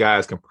so these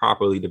guys can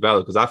properly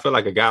develop. Because I feel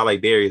like a guy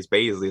like Darius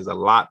Baisley is a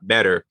lot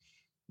better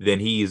than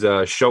he's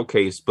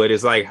showcased. But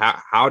it's like,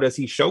 how does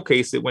he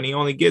showcase it when he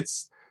only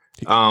gets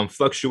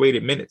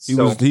fluctuated minutes?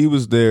 He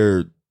was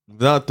their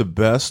not the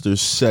best or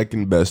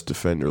second best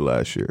defender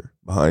last year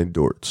behind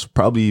Dortz.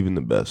 Probably even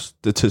the best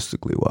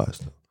statistically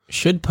wise.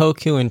 Should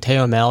Poku and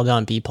Teo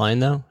Maladon be playing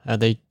though?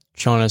 Have they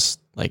shown us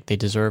like they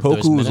deserve those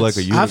Poku was minutes? like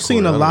a unicorn. I've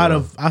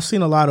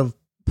seen a lot of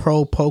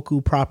pro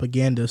Poku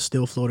propaganda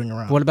still floating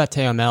around. What about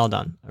Teo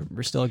Maladon?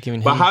 We're still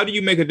giving him. But how do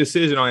you make a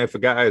decision on if a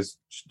guy is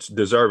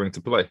deserving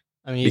to play?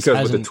 I mean,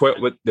 Because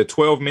with the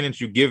 12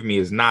 minutes you give me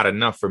is not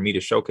enough for me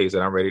to showcase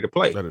that I'm ready to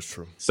play. That is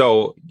true.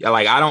 So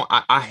like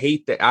I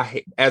hate that. I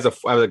hate as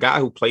a guy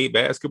who played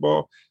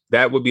basketball,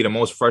 that would be the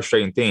most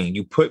frustrating thing.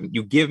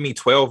 You give me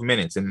 12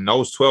 minutes, and in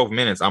those 12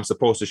 minutes, I'm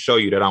supposed to show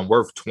you that I'm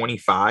worth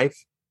 25.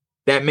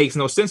 That makes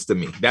no sense to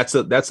me. That's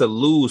a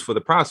lose for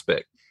the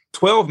prospect.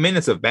 12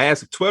 minutes of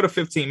 12 to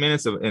 15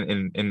 minutes of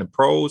in the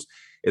pros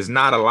is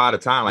not a lot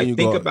of time. Like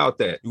think about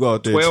that. You go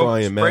out there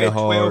trying mad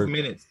hard. 12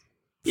 minutes.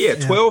 Yeah,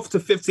 12 to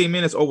 15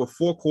 minutes over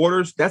 4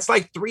 quarters. That's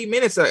like 3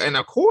 minutes and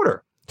a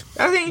quarter.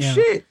 That ain't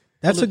shit.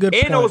 That's a good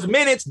point. In those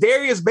minutes,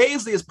 Darius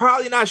Baisley is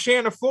probably not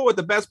sharing the floor with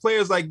the best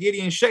players like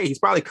Gideon Shea. He's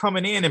probably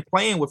coming in and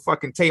playing with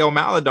fucking Teo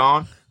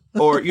Maladon,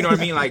 or you know what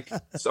I mean. Like,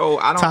 so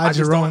I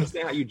just don't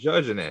understand how you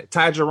judging that.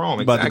 Ty Jerome,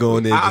 about to go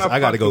in there. I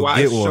got to go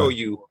get one. Show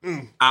you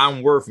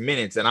I'm worth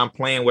minutes, and I'm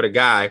playing with a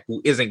guy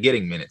who isn't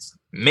getting minutes.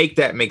 Make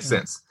that make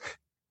sense.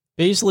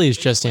 Baisley is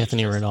just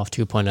Anthony Randolph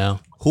 2.0.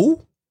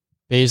 Who?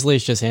 Baisley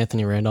is just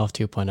Anthony Randolph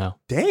 2.0.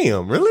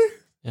 That's really?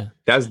 Yeah.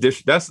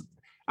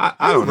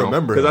 I don't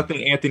remember because I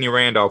think Anthony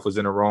Randolph was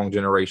in the wrong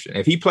generation.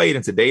 If he played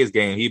in today's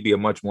game, he'd be a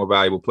much more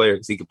valuable player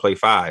because he could play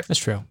 5. That's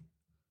true.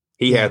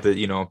 He had to,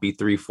 be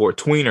 3-4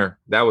 tweener.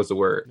 That was the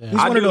word. Yeah. He's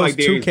one of those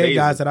 2K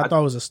guys that I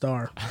thought was a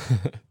star.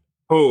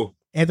 Who?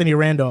 Anthony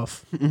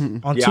Randolph.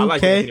 On 2K, I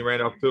like Anthony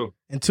Randolph too.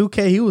 In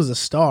 2K, he was a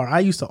star. I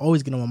used to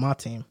always get him on my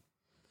team.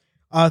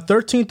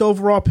 13th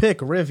overall pick,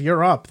 Riv,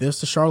 you're up. This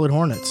is the Charlotte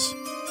Hornets.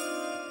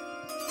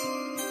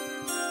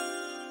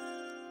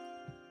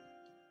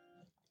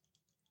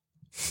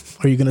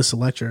 Are you going to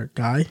select your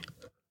guy?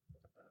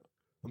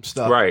 I'm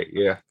stopped. Right,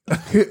 yeah.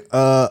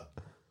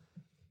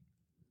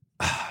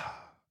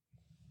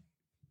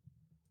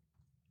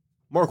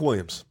 Mark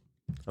Williams.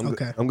 I'm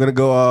Okay. I'm gonna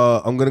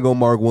go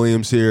Mark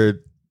Williams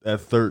here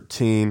at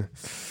 13.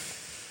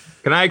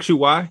 Can I ask you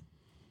why?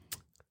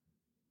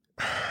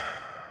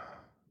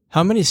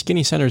 How many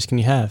skinny centers can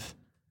you have?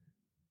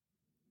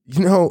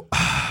 You know,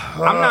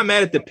 I'm not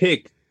mad at the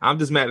pick. I'm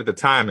just mad at the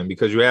timing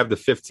because you have the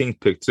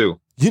 15th pick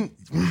too.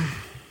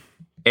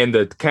 And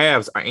the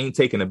Cavs ain't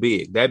taking a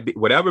big.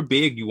 Whatever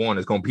big you want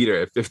is going to be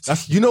there at 15.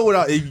 You know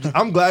what?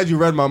 I'm glad you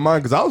read my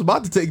mind because I was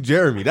about to take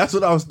Jeremy. That's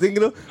what I was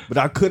thinking of, but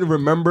I couldn't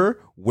remember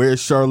where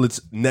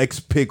Charlotte's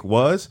next pick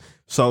was.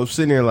 So I was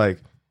sitting there like,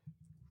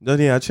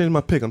 yeah, I changed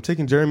my pick. I'm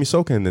taking Jeremy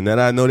Sokin. And then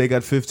I know they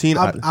got 15.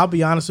 I'll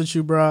be honest with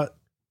you, bro.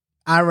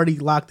 I already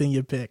locked in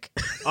your pick.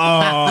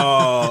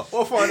 Oh,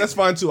 well, fine. That's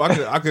fine too.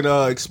 I could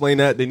explain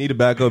that. They need a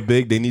backup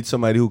big. They need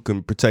somebody who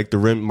can protect the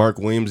rim. Mark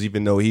Williams,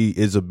 even though he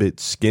is a bit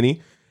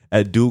skinny.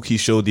 At Duke, he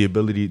showed the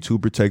ability to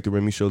protect the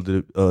rim. He showed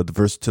the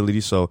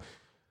versatility. So,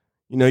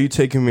 you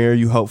take him here.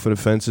 You help for the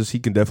fences. He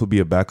can definitely be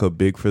a backup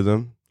big for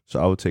them. So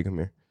I would take him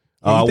here.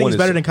 You think he's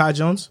better than Kai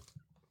Jones?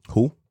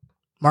 Who?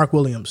 Mark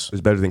Williams.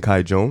 Is better than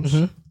Kai Jones?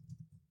 Mm-hmm.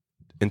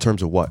 In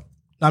terms of what?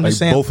 I'm just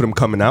saying. Both of them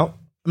coming out?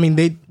 I mean,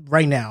 they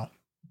right now.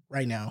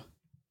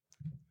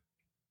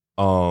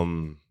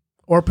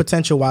 Or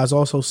potential-wise,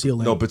 also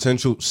ceiling. No,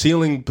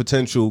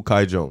 potential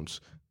Kai Jones.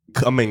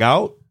 Coming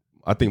out,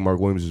 I think Mark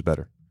Williams is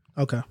better.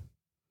 Okay.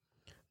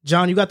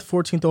 John, you got the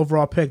 14th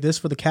overall pick. This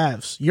for the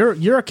Cavs.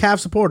 You're a Cavs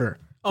supporter.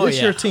 This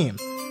is your team.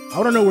 I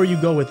want to know where you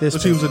go with this.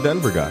 But he was a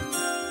Denver guy.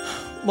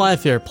 My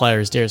favorite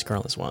players, Darius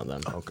Garland's one of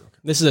them. Okay.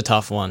 This is a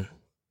tough one.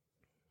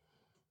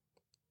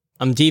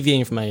 I'm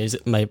deviating from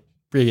my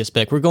previous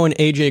pick. We're going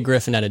AJ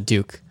Griffin out of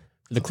Duke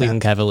for the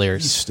Cleveland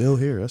Cavaliers. He's still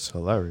here. That's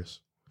hilarious.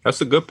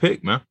 That's a good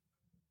pick, man.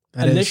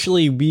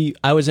 Initially,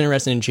 I was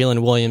interested in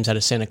Jalen Williams out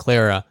of Santa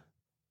Clara,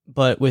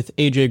 but with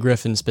AJ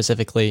Griffin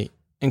specifically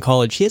in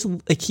college,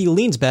 he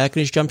leans back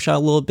in his jump shot a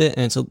little bit,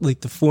 and it's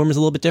the form is a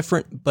little bit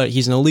different. But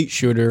he's an elite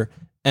shooter,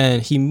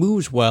 and he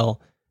moves well.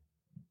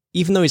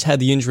 Even though he's had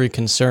the injury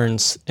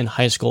concerns in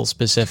high school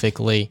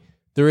specifically,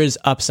 there is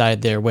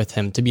upside there with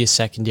him to be a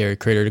secondary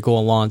creator to go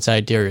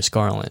alongside Darius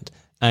Garland.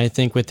 And I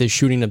think with his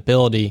shooting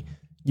ability,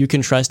 you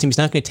can trust him. He's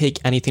not going to take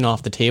anything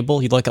off the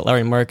table. You look at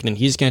Larry Markkinen,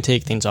 he's going to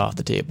take things off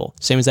the table.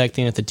 Same exact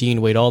thing at the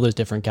Dean Wade, all those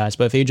different guys.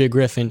 But if AJ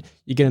Griffin,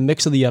 you get a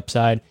mix of the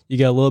upside, you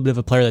get a little bit of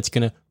a player that's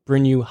going to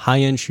bring you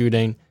high-end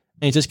shooting,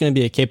 and he's just going to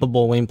be a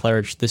capable wing player,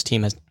 which this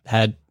team has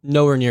had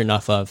nowhere near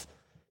enough of.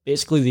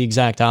 Basically the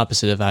exact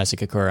opposite of Isaac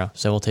Okoro,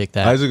 so we'll take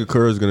that. Isaac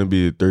Okoro is going to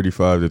be a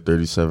 35 to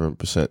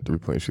 37%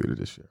 three-point shooter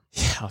this year.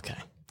 Yeah, okay.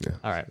 Yeah.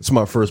 All right. It's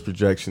my first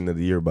projection of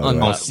the year, by the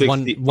way.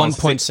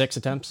 1.6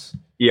 attempts?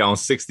 Yeah, on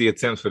 60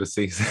 attempts for the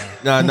season.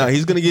 No,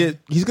 he's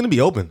gonna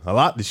be open a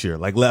lot this year,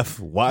 like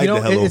left wide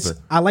the hell open.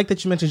 I like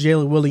that you mentioned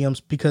Jalen Williams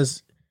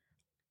because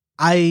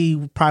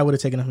I probably would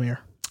have taken him here.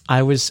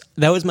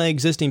 That was my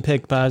existing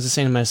pick, but I was just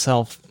saying to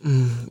myself,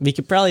 we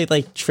could probably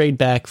trade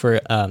back for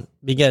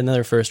we get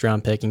another first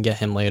round pick and get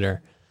him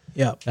later.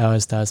 Yeah, that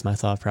was my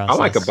thought process. I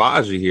like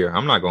Abaji here.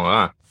 I'm not gonna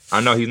lie.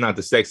 I know he's not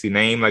the sexy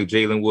name like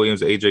Jalen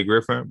Williams or AJ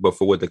Griffin, but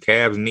for what the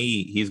Cavs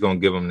need, he's gonna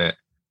give them that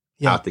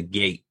out the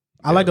gate.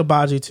 I like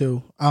Abaji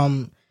too.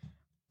 I'm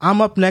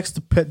up next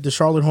to pick the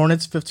Charlotte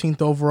Hornets,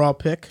 15th overall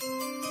pick.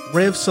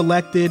 Riv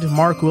selected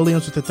Mark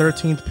Williams with the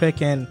 13th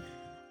pick, and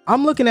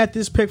I'm looking at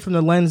this pick from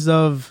the lens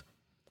of,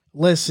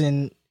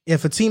 listen,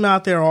 if a team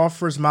out there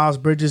offers Miles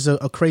Bridges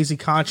a crazy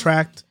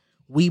contract,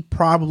 we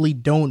probably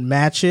don't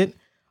match it.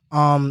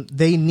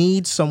 They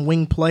need some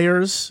wing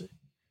players.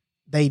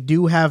 They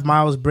do have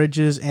Miles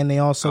Bridges, and they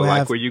also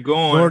have where you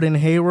going. Gordon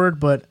Hayward,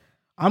 but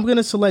I'm going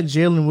to select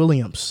Jalen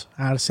Williams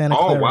out of Santa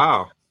Clara. Oh,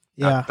 wow.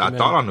 Yeah. I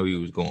thought I knew he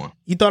was going.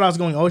 You thought I was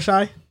going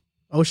O'Shea?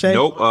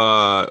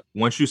 Nope.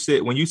 When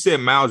you said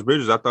Miles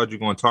Bridges, I thought you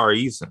were going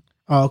Tari Eason.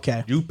 Oh,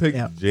 okay. You picked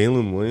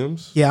Jalen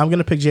Williams? Yeah, I'm going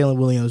to pick Jalen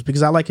Williams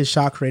because I like his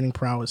shot creating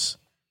prowess.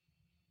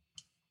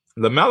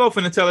 LaMelo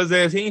finna tell his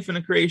ass he ain't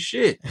finna create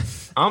shit.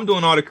 I'm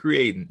doing all the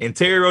creating. And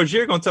Terry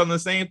Rozier gonna tell him the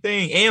same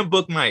thing, and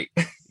Book Knight.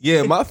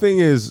 Yeah, my thing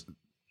is,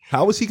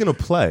 how is he going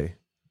to play?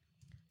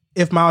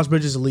 If Miles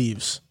Bridges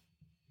leaves.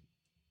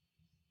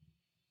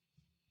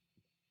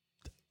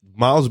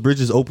 Miles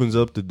Bridges opens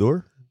up the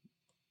door?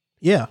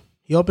 Yeah,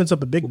 he opens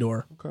up a big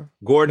door. Okay.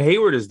 Gordon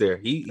Hayward is there.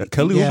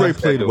 Kelly Yeah. Oubre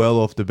played well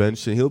off the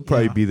bench, and he'll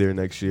probably be there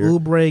next year.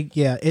 Oubre,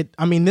 yeah.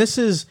 This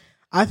is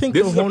the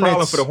This is Hornets, a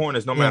problem for the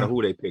Hornets, no matter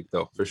who they pick,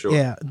 though, for sure.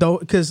 Yeah, though,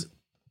 because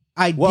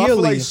ideally, Well, I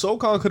feel like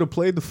SoCon could have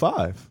played the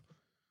 5.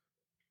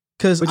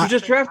 But you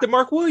just drafted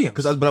Mark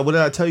Williams. But what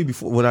did I tell you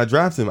before? When I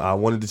drafted him, I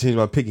wanted to change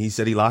my pick, and he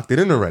said he locked it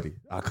in already.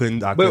 I couldn't.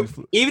 But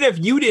even if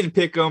you didn't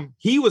pick him,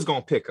 he was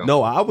gonna pick him.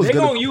 No, I was They're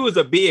gonna gonna use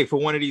a big for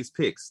one of these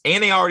picks,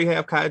 and they already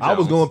have Kai Jones. I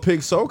was going to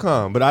pick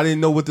SoCon, but I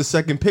didn't know what the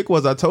second pick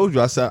was. I told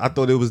you. I said I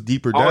thought it was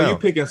deeper down. Oh, you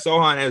picking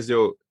Sohan as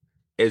your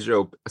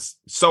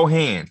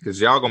Sohan, because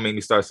y'all gonna make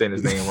me start saying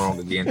his name wrong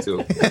again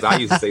too. Because I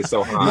used to say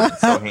Sohan.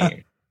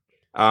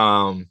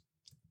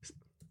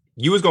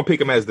 You was gonna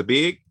pick him as the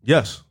big?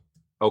 Yes.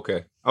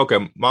 Okay,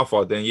 my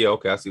fault then. Yeah,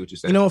 okay, I see what you're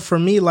saying. for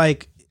me,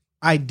 like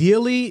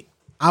ideally,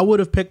 I would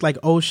have picked like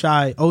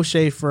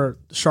O'Shea for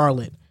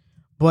Charlotte,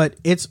 but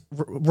it's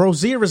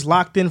Rozier is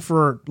locked in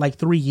for like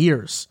 3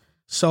 years.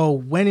 So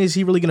when is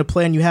he really going to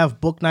play? And you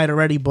have Book Knight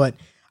already, but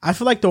I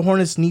feel like the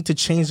Hornets need to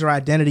change their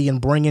identity and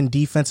bring in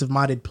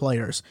defensive-minded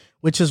players,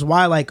 which is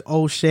why like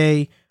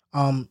O'Shea,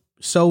 Sohan,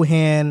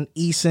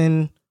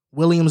 Eason,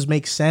 Williams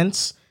makes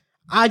sense.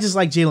 I just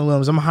like Jalen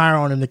Williams. I'm higher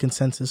on him than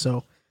consensus,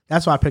 so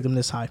that's why I picked him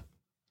this high.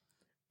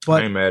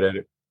 But I ain't mad at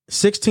it.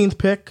 16th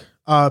pick,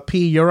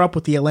 P. Europe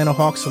with the Atlanta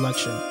Hawks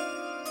selection.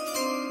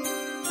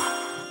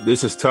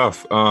 This is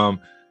tough.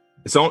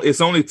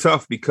 It's only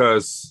tough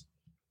because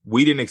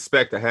we didn't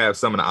expect to have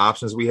some of the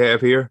options we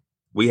have here.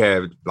 We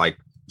have like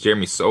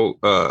Jeremy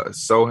Sohan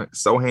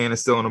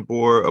is still on the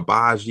board,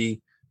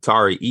 Abaji,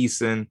 Tari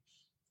Eason.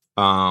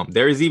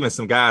 There is even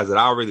some guys that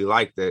I really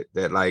like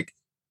that like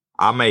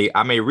I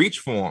may reach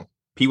for them.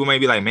 People may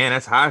be like, man,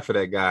 that's high for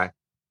that guy.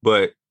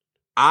 But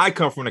I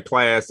come from the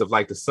class of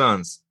like the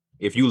Suns.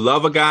 If you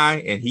love a guy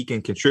and he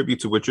can contribute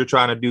to what you're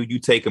trying to do, you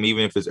take him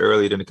even if it's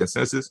earlier than the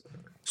consensus.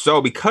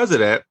 So because of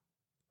that,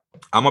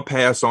 I'm going to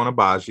pass on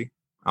Abaji.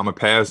 I'm going to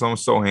pass on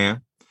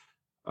Sohan.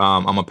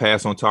 I'm going to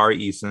pass on Tari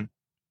Eason.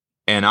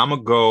 And I'm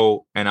going to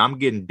go and I'm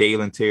getting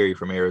Dalen Terry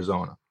from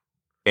Arizona.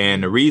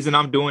 And the reason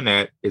I'm doing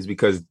that is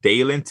because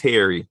Dalen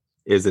Terry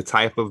is the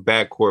type of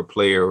backcourt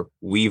player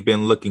we've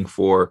been looking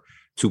for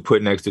to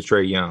put next to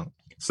Trae Young.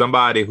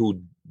 Somebody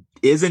who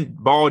isn't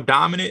ball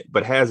dominant,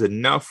 but has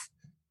enough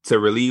to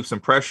relieve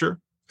some pressure.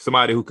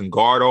 Somebody who can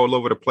guard all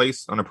over the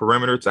place on the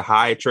perimeter to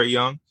hide Trae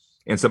Young,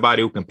 and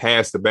somebody who can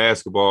pass the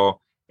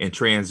basketball in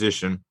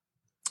transition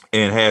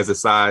and has a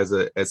size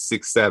at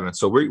 6'7".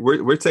 So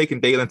we're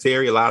taking Dalen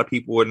Terry. A lot of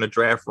people in the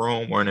draft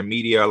room or in the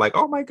media are like,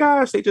 "Oh my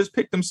gosh, they just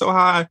picked him so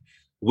high."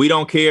 We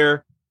don't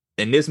care.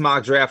 In this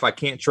mock draft, I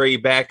can't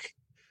trade back.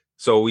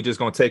 So we just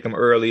gonna take him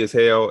early as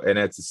hell. And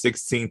at the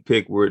 16th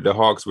pick, the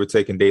Hawks were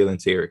taking Dalen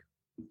Terry.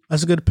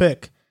 That's a good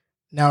pick.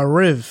 Now,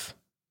 Riv,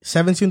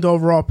 17th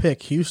overall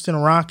pick, Houston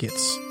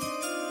Rockets.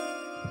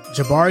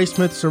 Jabari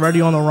Smith's already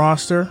on the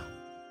roster.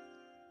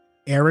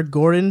 Eric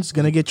Gordon's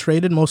going to get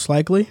traded, most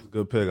likely.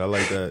 Good pick. I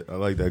like that. I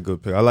like that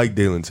good pick. I like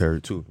Dalen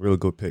Terry, too. Real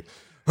good pick.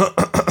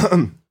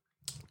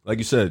 Like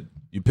you said,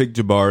 you picked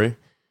Jabari.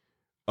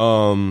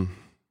 I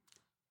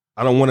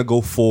don't want to go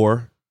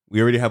 4.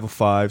 We already have a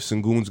 5.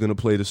 Sengun's going to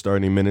play the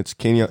starting minutes.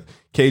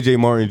 KJ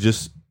Martin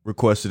just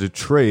requested a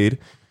trade.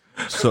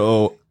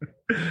 So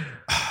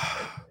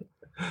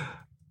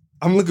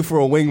I'm looking for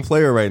a wing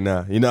player right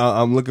now.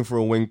 I'm looking for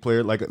a wing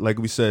player. Like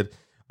we said,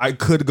 I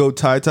could go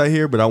Ty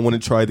here, but I want to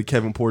try the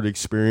Kevin Porter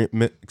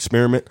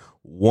experiment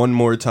one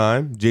more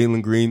time.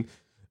 Jalen Green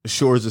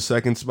assures the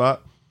second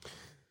spot.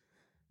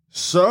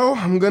 So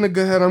I'm going to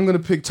go ahead. I'm going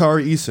to pick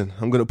Tari Eason.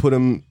 I'm going to put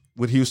him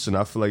with Houston.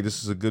 I feel like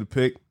this is a good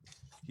pick.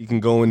 He can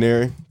go in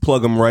there,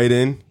 plug him right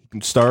in. He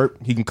can start.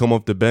 He can come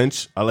off the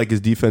bench. I like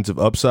his defensive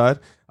upside.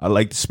 I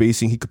like the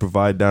spacing he could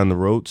provide down the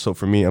road. So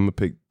for me, I'm going to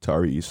pick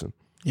Tari Eason.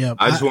 Yeah,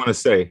 I just want to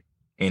say,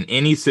 in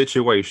any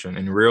situation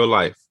in real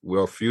life,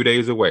 we're a few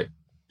days away.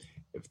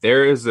 If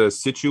there is a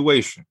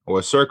situation or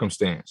a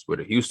circumstance where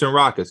the Houston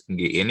Rockets can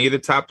get any of the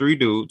top 3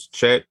 dudes,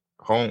 Chet,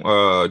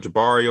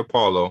 Jabari, or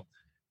Paulo,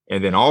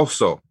 and then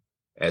also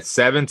at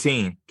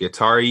 17, get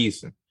Tari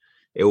Eason,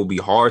 it will be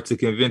hard to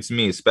convince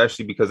me,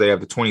 especially because they have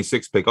the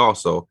 26th pick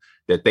also,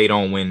 that they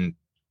don't win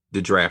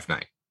the draft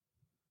night.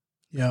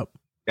 Yep.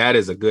 That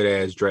is a good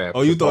ass draft.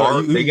 Oh, you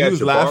thought Jabari, you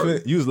was laughing?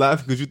 You was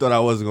laughing because you thought I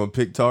wasn't gonna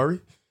pick Tari?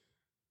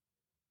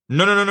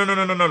 No.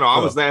 I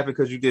was laughing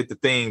because you did the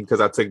thing because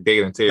I took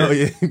Dalen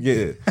Terry.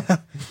 Oh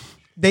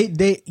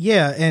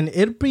yeah. And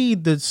it'd be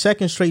the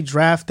second straight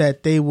draft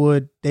that they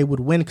would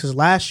win, because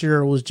last year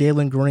it was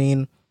Jalen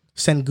Green,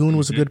 Sengun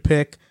was a good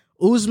pick.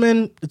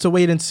 Usman, it's a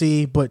wait and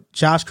see, but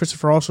Josh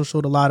Christopher also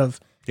showed a lot of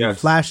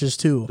flashes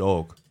too.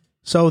 Dog.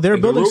 So they're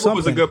building Garuba something.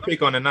 Was a good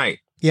pick on the night.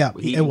 Yeah,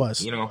 it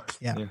was.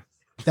 Yeah.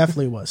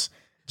 Definitely was.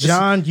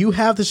 John, you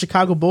have the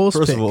Chicago Bulls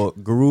First pick. of all,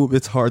 Garuba,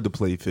 it's hard to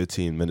play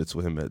 15 minutes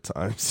with him at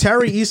times.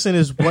 Terry Eason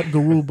is what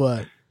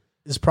Garuba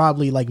is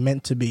probably like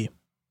meant to be.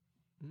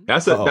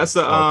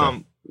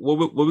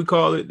 What we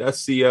call it?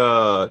 That's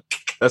a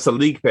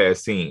league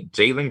pass team.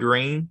 Jalen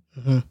Green,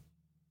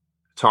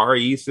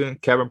 Tari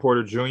Eason, Kevin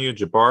Porter Jr.,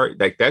 Jabari.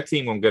 Like that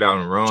team gonna get out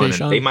and run. And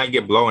they might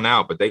get blown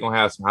out, but they gonna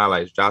have some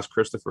highlights. Josh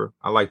Christopher,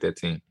 I like that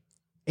team.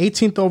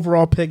 18th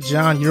overall pick,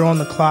 John. You're on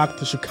the clock.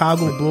 The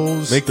Chicago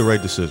Bulls Make the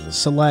right decision.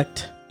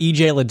 select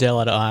EJ Liddell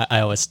at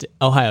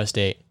Ohio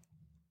State.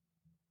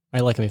 Are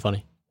you liking me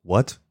funny?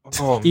 What?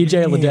 Oh,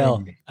 EJ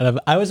Liddell.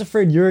 I was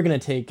afraid you were going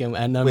to take him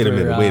at number Wait a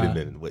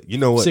minute. Wait. You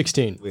know what?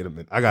 16. Wait a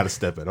minute. I got to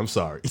step in. I'm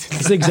sorry.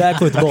 That's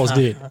exactly what the Bulls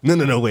did.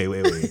 No. Wait.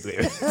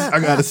 I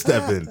got to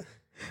step in.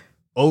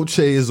 Oche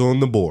is on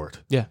the board.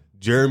 Yeah.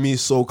 Jeremy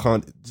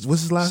Sohan.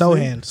 What's his last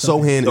name?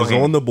 Sohan is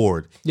on the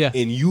board. Yeah.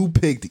 And you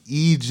picked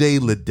EJ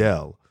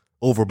Liddell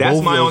over both.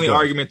 That's my of those only guys.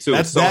 argument too.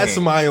 That's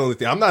my only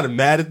thing. I'm not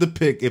mad at the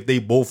pick if they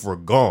both were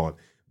gone,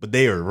 but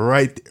they are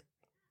right there.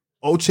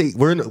 Oche,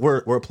 we're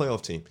a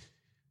playoff team.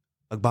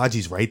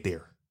 Agbaji's right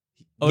there.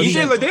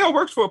 EJ Liddell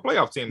works for a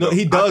playoff team. No, though.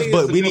 he does,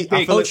 but we need.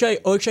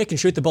 Oche can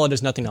shoot the ball and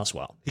does nothing else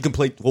well. He can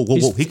play.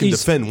 Whoa! He can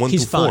defend 1 through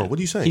 4. What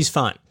are you saying? He's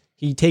fine.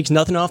 He takes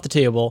nothing off the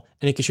table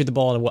and he can shoot the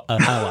ball at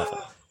a high level.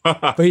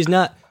 But he's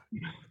not.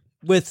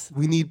 With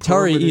we need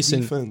Tari perimeter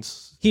Eason.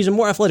 Defense. He's a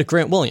more athletic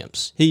Grant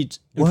Williams. He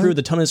improved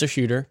a ton as a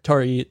shooter.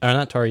 You talking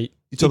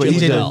about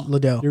EJ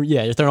Liddell.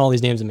 You're throwing all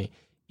these names at me.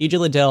 EJ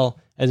Liddell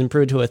has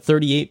improved to a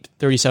 37%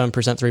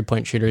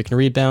 3-point shooter. He can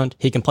rebound.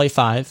 He can play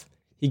 5.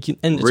 He can,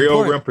 and it's real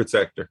important. rim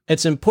protector.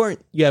 It's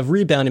important you have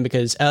rebounding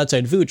because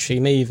outside Vooch, he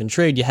may even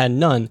trade, you had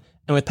none.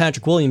 And with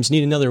Patrick Williams, you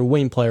need another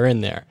wing player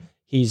in there.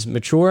 He's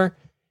mature.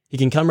 He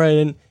can come right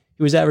in.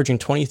 He was averaging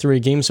 23 a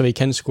game, so he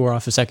can score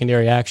off of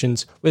secondary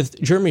actions. With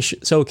Jeremy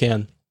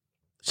Sohan,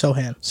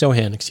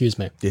 excuse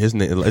me. Yeah, his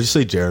name. Let's just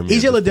say Jeremy.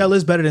 EJ Liddell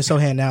is better than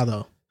Sohan now,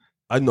 though.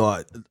 I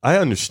know. I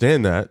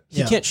understand that.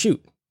 He can't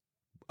shoot.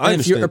 I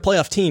And if you're a understand.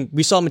 playoff team,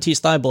 we saw Matisse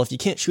Thybulle. If you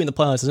can't shoot in the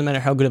playoffs, it doesn't matter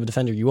how good of a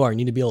defender you are. You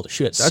need to be able to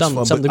shoot at some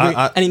fine, but degree.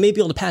 And he may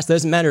be able to pass. It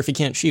doesn't matter if he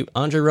can't shoot.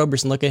 Andre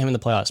Roberson, look at him in the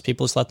playoffs.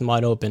 People just left him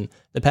wide open.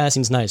 The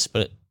passing's nice,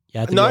 but you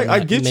have to be able to I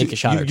get make you. a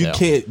shot or two. You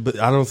can't, but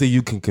I don't think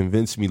you can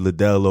convince me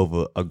Liddell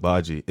over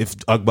Agbaji. If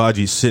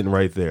Agbaji's sitting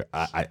right there,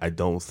 I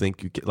don't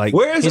think you can. Like,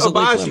 Where is He's a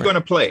late Agbaji bloomer. going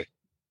to play?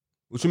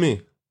 what you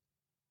mean?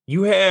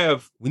 You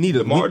have We need a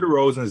DeMar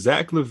DeRozan,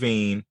 Zach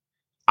LaVine.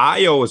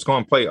 Io is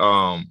going to play.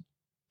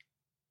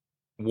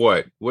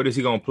 What is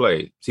he going to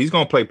play? He's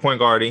going to play point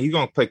guard, and he's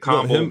going to play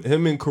combo.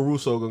 him and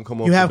Caruso going to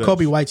come off. You have the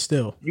Kobe bench. White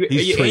still.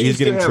 He's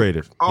getting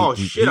traded. Oh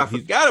He- shit! I he-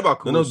 forgot about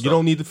Caruso. No, you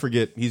don't need to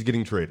forget. He's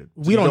getting traded.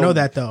 We don't know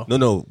that, though.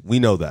 No, we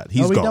know that.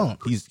 He's No, we gone. don't.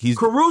 He's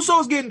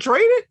Caruso's getting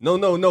traded.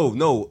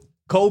 no.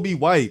 Kobe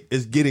White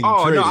is getting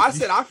Oh traded. no! I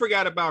said I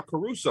forgot about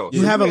Caruso.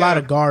 You have a lot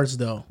of guards,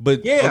 though.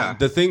 But Yeah.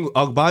 the thing,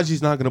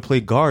 Agbaji's not going to play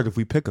guard if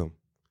we pick him.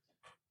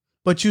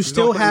 But you He's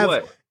still gonna play have,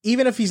 what?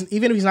 even if he's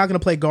not going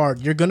to play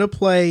guard, you're going to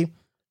play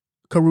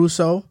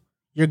Caruso.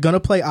 You're going to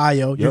play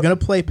Io. You're Yep. going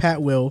to play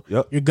Pat Will.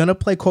 Yep. You're going to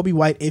play Kobe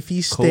White if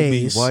he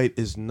stays. Kobe White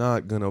is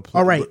not going to play.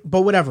 All right,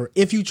 but whatever.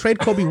 If you trade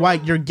Kobe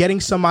White, you're getting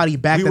somebody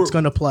back We that's were-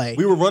 going to play.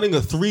 We were running a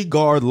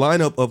 3-guard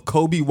lineup of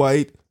Kobe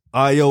White,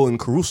 Io, and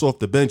Caruso off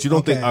the bench. You don't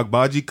Okay. think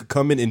Agbaji could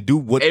come in and do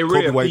what Hey, Kobe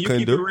Real, White can you couldn't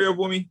keep it do? real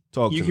with me?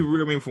 Talk You to keep it me.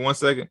 real with me for 1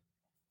 second.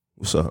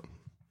 What's up?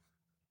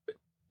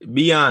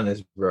 Be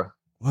honest, bro.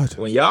 What?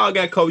 When y'all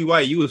got Kobe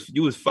White, you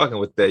was fucking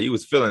with that. You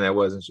was feeling that,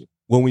 wasn't you?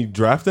 When we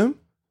draft him,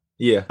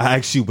 Yeah. I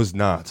actually was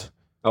not.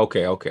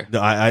 Okay. No,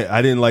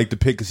 I didn't like the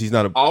pick because he's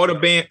not a. All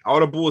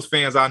the Bulls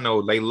fans I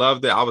know, they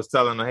loved it. I was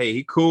telling them, hey,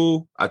 he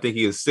cool. I think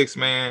he is 6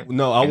 man.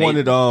 No, I And they-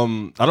 wanted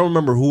I don't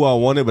remember who I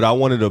wanted, but I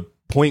wanted a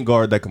point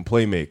guard that can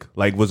play make.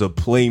 Like was a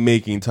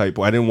playmaking type.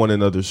 I didn't want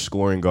another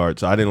scoring guard,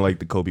 so I didn't like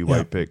the Kobe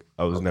White pick.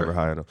 I was Okay. never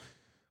high enough.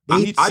 I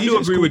do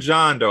CJ's agree cool. with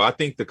John though. I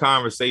think the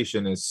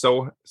conversation is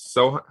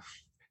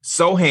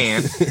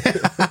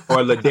Sohan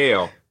or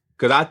Liddell,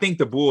 because I think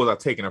the Bulls are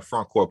taking a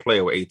front court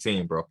player with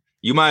 18, bro.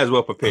 You might as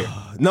well prepare.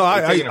 No,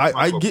 They're taking a I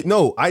front get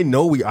no. I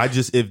know we. I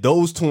just if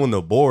those two on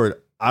the board,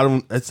 I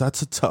don't.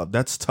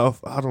 That's tough.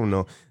 I don't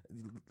know.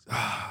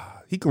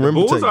 He can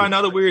remember. Bulls are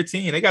another weird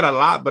team. They got a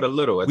lot, but a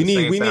little. At We the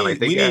need same we time, need like,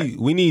 they we got- need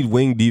we need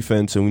wing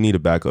defense and we need a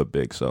backup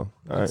big. So all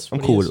right, That's I'm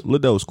what cool he with is. it.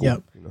 Liddell's cool.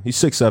 Yep. You know, he's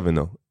 6'7"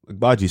 though.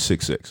 Agbaji's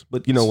 6'6",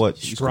 but you know what?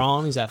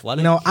 Strong, he's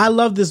athletic. I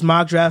love this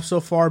mock draft so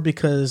far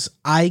because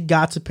I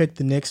got to pick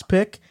the Knicks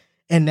pick,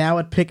 and now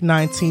at pick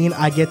 19,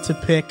 I get to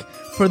pick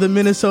for the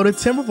Minnesota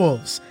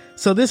Timberwolves.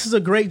 So this is a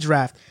great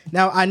draft.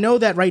 Now, I know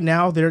that right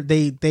now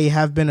they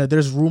have been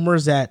there's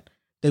rumors that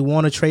they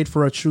want to trade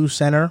for a true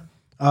center.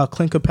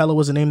 Clint Capella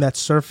was a name that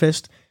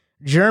surfaced.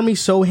 Jeremy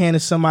Sohan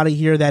is somebody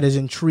here that is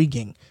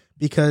intriguing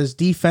because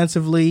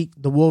defensively,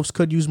 the Wolves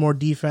could use more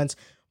defense.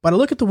 But I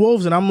look at the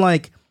Wolves and I'm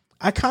like,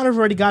 I kind of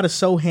already got a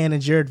Sohan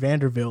and Jared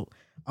Vanderbilt.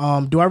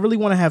 Do I really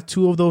want to have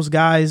two of those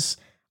guys?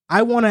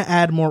 I want to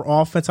add more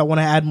offense. I want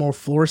to add more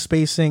floor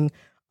spacing.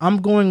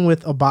 I'm going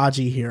with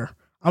Agbaji here.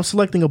 I'm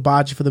selecting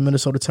Agbaji for the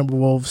Minnesota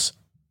Timberwolves.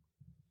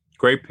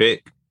 Great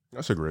pick.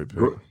 That's a great pick.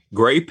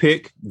 Great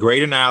pick.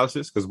 Great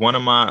analysis, because one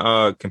of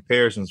my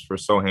comparisons for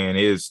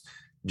Sohan is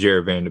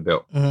Jared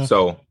Vanderbilt. Mm-hmm.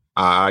 So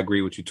I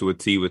agree with you to a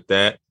T with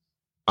that.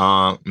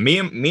 Me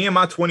and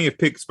my 20th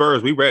pick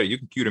Spurs, we ready. You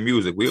can cue the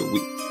music. We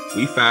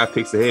 5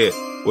 picks ahead.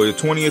 With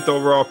the 20th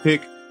overall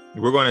pick,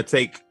 we're going to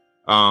take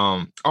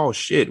oh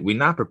shit, we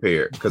not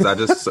prepared because I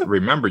just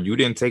remember you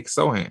didn't take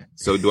Sohan.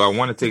 So do I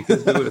want to take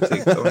this dude or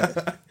take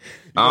Sohan?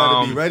 You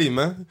gotta be ready,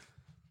 man.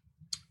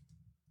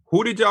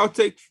 Who did y'all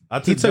take? I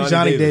took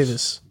Johnny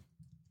Davis.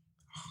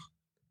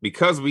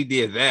 Because we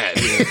did that.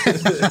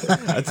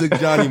 I took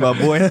Johnny, my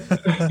boy.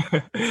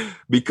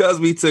 Because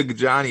we took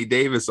Johnny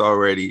Davis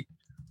already,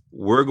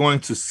 we're going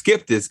to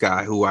skip this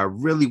guy who I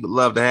really would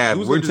love to have.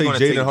 We're just going to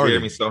take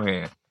Jeremy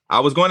Sohan. I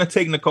was going to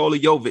take Nikola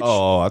Jovic.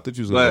 Oh, I thought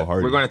you was going to go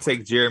Harden. We're going to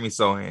take Jeremy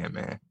Sohan,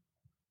 man.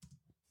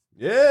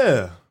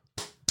 Yeah.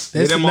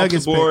 Get him off the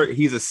board. Pick.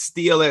 He's a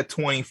steal at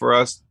 20 for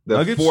us. The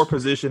Nuggets? 4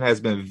 position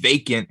has been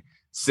vacant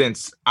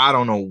since I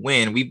don't know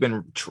when.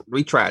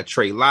 We tried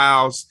Trey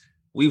Lyles.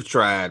 We've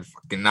tried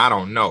fucking I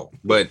don't know,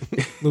 but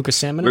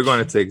Lucas Samanich. We're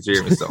going to take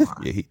Jeremy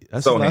Sohan. Yeah,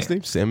 that's his last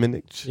name,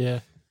 Samanich. Yeah.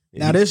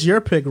 Now this is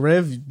your pick,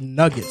 Riv.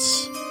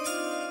 Nuggets.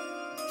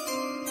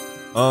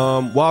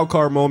 Wild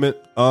card moment.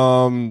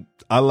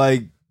 I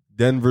like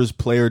Denver's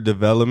player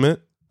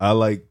development. I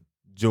like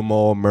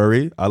Jamal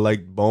Murray. I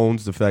like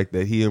Bones, the fact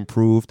that he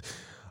improved.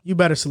 You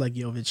better select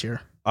Jovic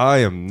here. I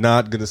am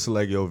not going to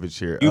select Jovic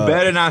here. You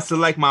better not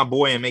select my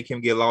boy and make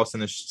him get lost in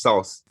the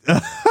sauce.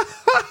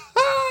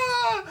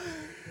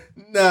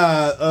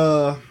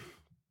 Nah,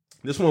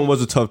 this one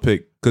was a tough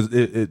pick because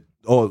it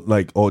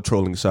all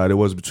trolling aside, it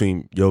was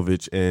between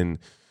Jovic and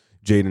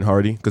Jaden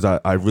Hardy because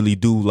I really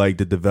do like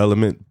the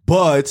development.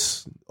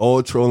 But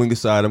all trolling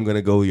aside, I'm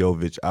gonna go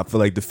Jovic. I feel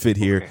like the fit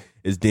here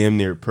is damn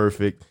near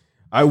perfect.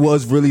 I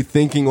was really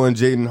thinking on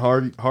Jaden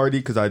Hardy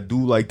because I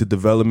do like the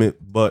development,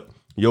 but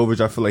Jovic,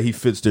 I feel like he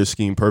fits their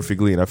scheme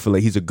perfectly, and I feel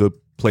like he's a good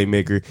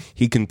playmaker.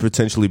 He can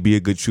potentially be a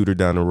good shooter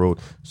down the road,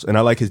 and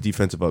I like his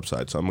defensive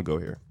upside, so I'm gonna go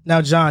here.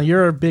 Now, John,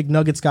 you're a big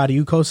Nuggets guy. Do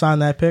you co-sign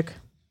that pick?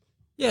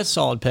 Yeah,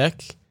 solid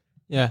pick.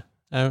 Yeah.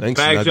 Thanks,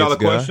 can I ask y'all a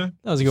question?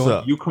 That was a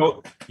good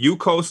one. You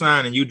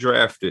co-sign and you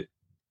drafted.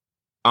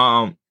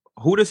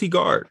 Who does he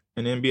guard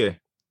in the NBA?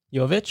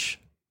 Jovic.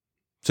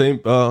 Same.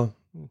 Let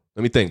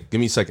me think. Give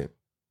me a second.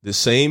 The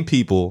same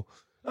people.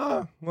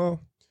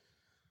 Well,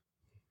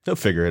 he'll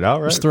figure it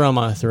out, right? Just throw him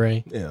on a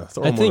 3. Yeah,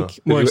 I think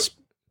more.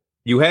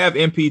 You have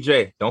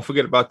MPJ. Don't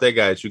forget about that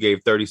guy that you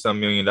gave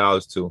 $30-some million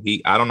to.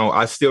 I don't know.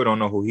 I still don't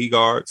know who he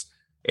guards.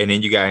 And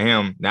then you got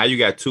him. Now you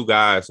got 2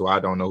 guys who I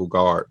don't know who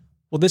guard.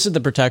 Well, this is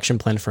the protection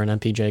plan for an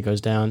MPJ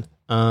goes down.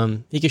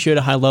 He can shoot at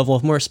a high level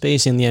with more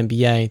space in the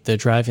NBA. The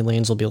driving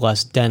lanes will be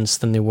less dense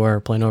than they were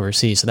playing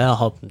overseas, so that'll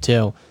help him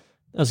too.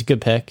 That was a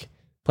good pick.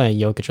 Playing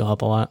Jokic will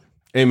help a lot.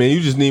 Hey, man,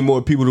 you just need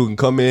more people who can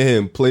come in here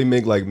and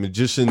make like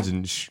magicians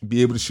and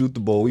be able to shoot the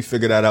ball. We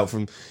figured that out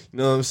from, you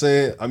know what I'm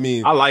saying? I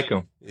mean, I like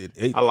him.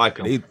 I like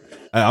him.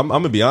 I'm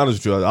going to be honest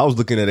with you. I was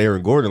looking at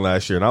Aaron Gordon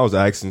last year, and I was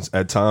asking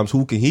at times,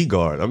 who can he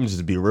guard? I'm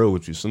just be real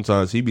with you.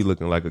 Sometimes he be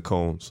looking like a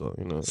cone, so,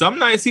 you know. Some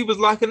nights he was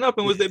locking up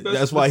and was their best.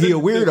 That's why he a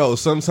weirdo.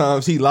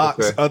 Sometimes he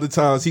locks. Okay. Other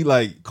times he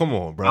like, come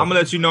on, bro. I'm going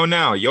to let you know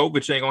now.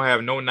 Jovic ain't going to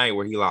have no night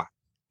where he locked.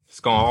 It's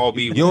going to all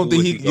be. You don't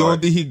think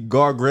he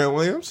guard Grant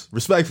Williams?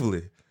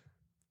 Respectfully.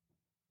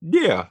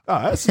 Yeah,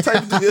 that's the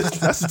type.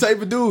 That's the type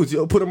of dudes.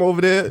 You put him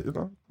over there,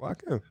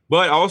 lock him.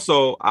 But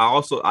also, I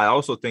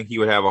also think he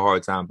would have a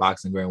hard time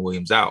boxing Grant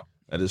Williams out.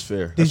 That is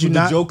fair. Did you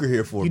not? The Joker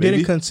here for you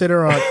didn't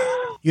consider.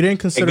 You didn't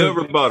consider a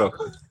good rebuttal.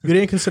 You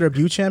didn't consider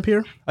Beauchamp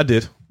here. I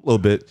did a little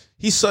bit.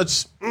 He's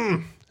such.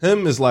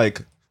 Him is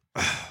like.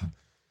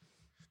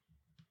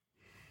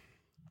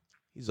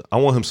 I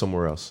want him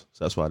somewhere else.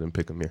 So that's why I didn't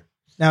pick him here.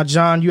 Now,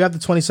 John, you have the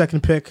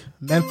 22nd pick.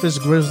 Memphis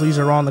Grizzlies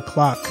are on the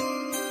clock.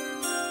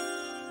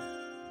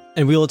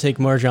 And we will take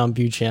Marjon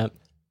Beauchamp.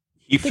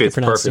 He fits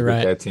perfect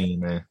with that team,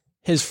 man.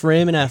 His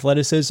frame and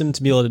athleticism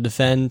to be able to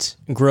defend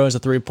and grow as a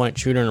 3-point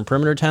shooter and a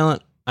perimeter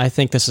talent, I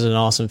think this is an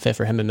awesome fit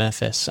for him in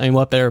Memphis. I mean,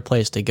 what better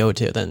place to go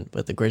to than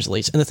with the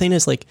Grizzlies? And the thing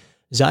is, like,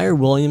 Zaire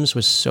Williams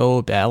was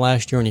so bad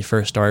last year when he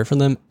first started for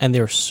them, and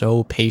they were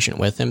so patient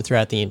with him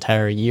throughout the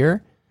entire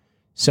year.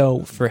 So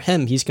for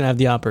him, he's going to have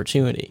the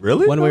opportunity.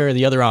 Really? One way or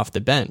the other off the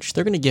bench.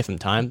 They're going to give him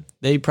time.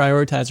 They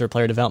prioritize their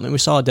player development. We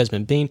saw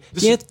Desmond Bain.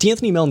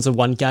 D'Anthony Melton's the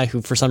one guy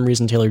who, for some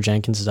reason, Taylor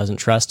Jenkins doesn't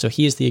trust. So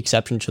he is the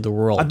exception to the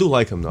rule. I do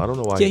like him, though. I don't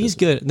know why. Yeah, he's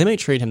good. They might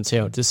trade him,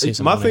 too. Just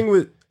see My thing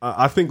with,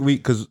 I think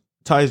because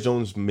Tyus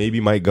Jones maybe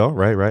might go,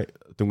 right?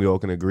 I think we all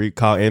can agree.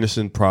 Kyle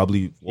Anderson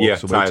probably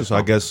walks away too. So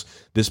I guess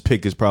this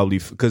pick is probably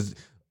because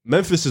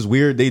Memphis is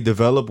weird. They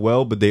develop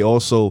well, but they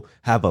also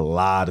have a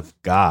lot of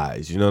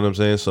guys. You know what I'm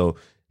saying? So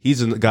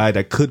he's a guy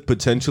that could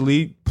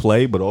potentially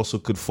play, but also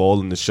could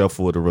fall in the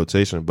shuffle of the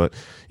rotation. But,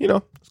 it's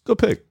a good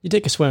pick. You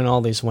take a swing on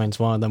all these wins.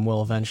 One of them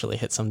will eventually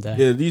hit someday.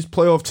 Yeah, these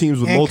playoff teams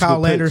with and multiple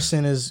Kyle picks.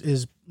 Anderson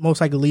is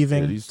most likely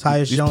leaving. These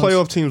Tyus Jones.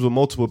 playoff teams with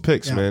multiple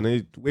picks, man.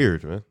 They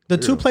weird, man. The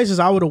two places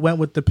I would have went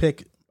with the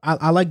pick,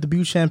 I like the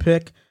Buchanan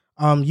pick.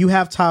 You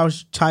have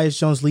Tyus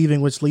Jones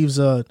leaving, which leaves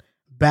a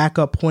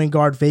backup point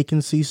guard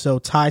vacancy. So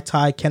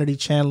Ty Kennedy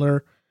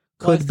Chandler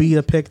could be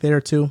a pick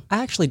there too.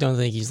 I actually don't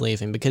think he's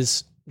leaving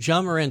because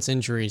John Morant's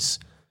injuries,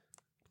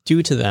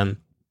 due to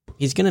them,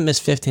 he's going to miss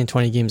 15,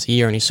 20 games a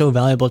year, and he's so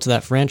valuable to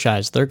that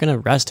franchise. They're going to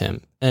rest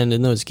him. And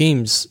in those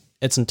games,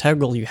 it's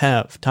integral you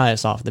have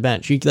Tyus off the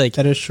bench.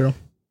 That is true.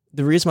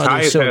 The reason why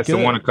they're Tyus so has good,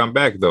 to want to come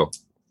back, though.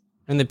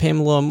 and they pay him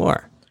a little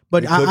more.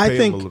 But I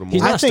think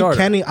He's not a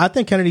starter. I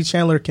think Kennedy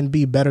Chandler can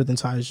be better than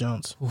Tyus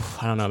Jones.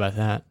 Oof, I don't know about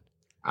that.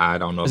 I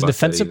don't know As a about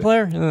defensive that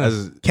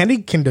player?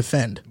 Kennedy can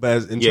defend.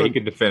 But Yeah, he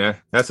can defend it.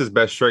 That's his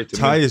best trait to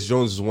me. Tyus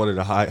Jones is one of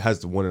the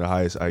highest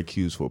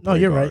IQs for a point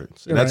you're guard.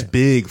 right. And that's right.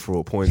 big for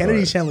a point Kennedy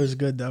guard. Chandler is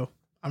good though.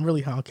 I'm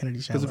really high on Kennedy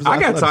Chandler. I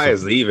got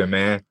Tyus leaving,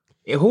 man.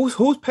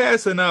 Who's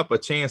passing up a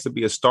chance to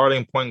be a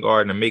starting point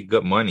guard and make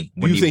good money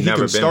Do when you he's think he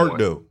never can been start one?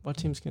 though? What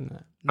team's getting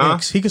that?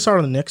 Knicks. He can start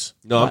on the Knicks.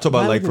 No, I'm talking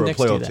about Why like would for the a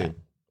Knicks do playoff that? team.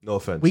 No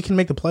offense. We can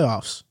make the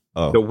playoffs.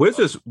 Oh. The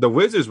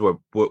Wizards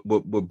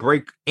would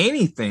break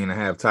anything to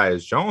have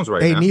Tyus Jones right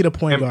They now. need a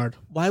point And guard.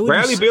 Why would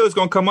Bradley Beal is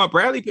gonna come up.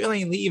 Bradley Beal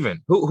ain't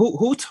leaving.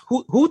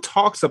 Who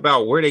talks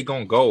about where they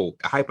gonna go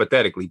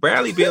hypothetically?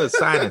 Bradley Beal is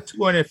signing a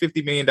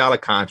 $250 million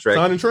contract.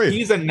 Sign and trade.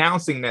 He's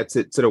announcing that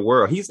to the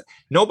world.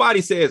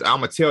 Nobody says I'm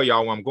gonna tell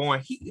y'all where I'm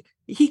going.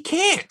 He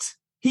can't.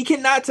 He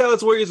cannot tell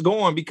us where he's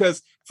going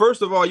because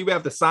first of all, you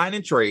have to sign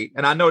and trade.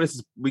 And I know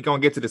we're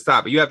gonna get to this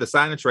topic. You have to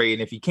sign and trade.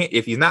 And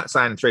if he's not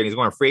signing and trading, he's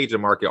going to free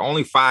agent market.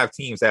 Only 5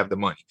 teams have the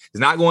money.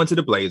 He's not going to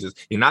the Blazers.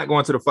 He's not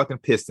going to the fucking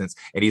Pistons,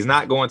 and he's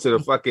not going to the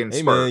fucking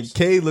Hey man, Spurs.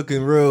 K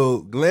looking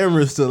real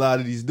glamorous to a lot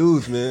of these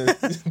dudes, man.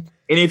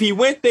 And if he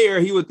went there,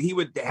 he would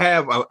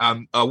have a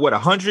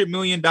 $100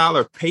 million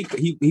pay.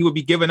 He would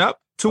be giving up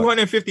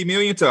 $250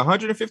 million to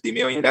 $150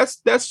 million.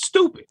 That's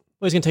stupid.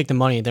 Well, he's going to take the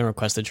money and then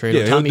request the trade.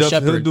 Yeah, Tommy he'll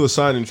Shepard. do a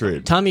sign and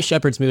trade. Tommy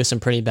Shepard's moved some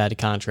pretty bad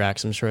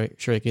contracts. I'm sure he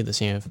could do the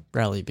same with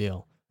Bradley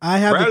Beal. I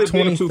have Bradley the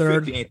Beal 23rd.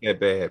 250 ain't that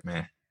bad,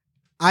 man.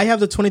 I have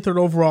the 23rd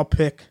overall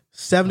pick.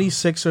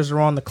 76ers are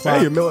on the clock.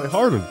 Hey, you're Miller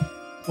Harden.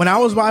 When I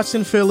was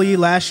watching Philly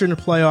last year in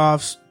the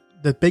playoffs,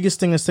 the biggest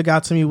thing that stuck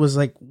out to me was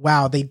like,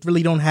 wow, they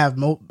really don't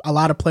have a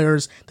lot of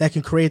players that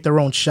can create their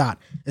own shot,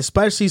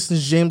 especially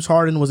since James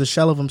Harden was a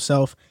shell of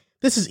himself.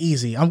 This is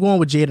easy. I'm going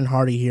with Jaden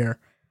Hardy here.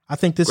 I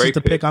think this is Great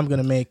the pick I'm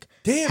going to make.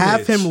 Damn have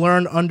it. him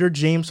learn under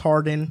James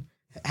Harden.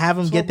 Have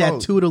him get that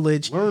about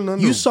tutelage. learn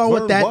You saw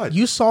what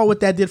what?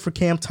 that did for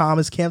Cam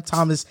Thomas. Cam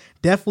Thomas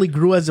definitely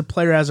grew as a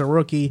player as a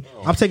rookie.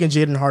 I'm taking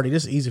Jaden Hardy.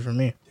 This is easy for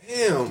me.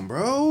 Damn,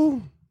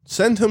 bro.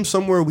 Send him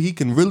somewhere where he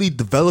can really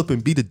develop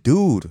and be the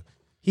dude.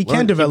 He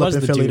can develop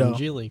in Philly though.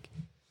 G League.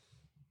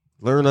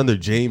 Learn under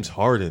James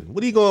Harden.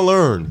 What are you gonna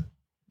learn?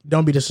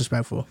 Don't be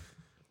disrespectful.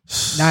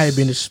 Now you're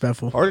being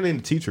disrespectful. Harden ain't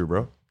a teacher,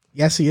 bro.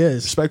 Yes, he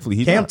is. Respectfully,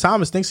 he's Cam not.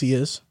 Thomas thinks he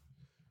is.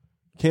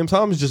 Cam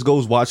Thomas just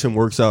goes watch him,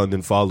 works out, and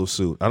then follows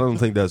suit. I don't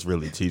think that's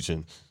really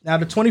teaching. Now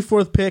the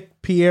 24th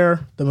pick,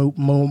 Pierre. The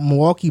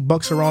Milwaukee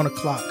Bucks are on the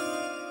clock.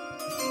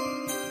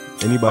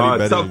 Anybody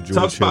better than George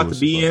tough spot Hill to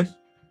be in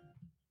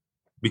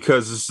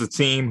because it's a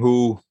team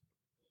who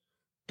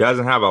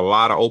doesn't have a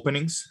lot of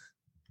openings,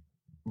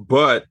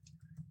 but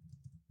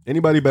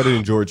Anybody better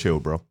than George Hill,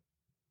 bro?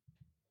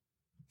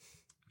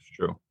 it's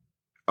true.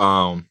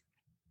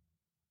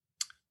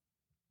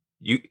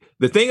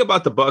 The thing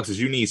about the Bucks is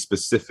you need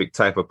specific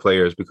type of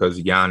players because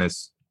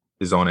Giannis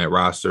is on that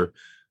roster.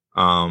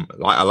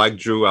 I like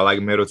Drew. I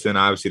like Middleton.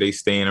 Obviously, they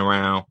staying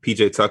around.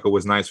 PJ Tucker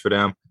was nice for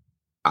them.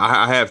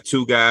 I have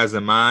 2 guys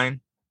in mind.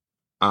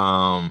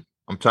 I'm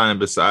trying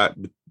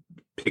to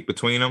pick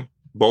between them.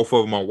 Both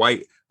of them are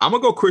white. I'm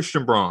gonna go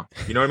Christian Braun.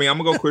 You know what I mean? I'm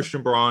gonna go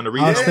Christian Braun. The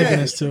reason I was I'm thinking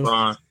going this too.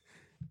 Braun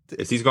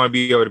is he's going to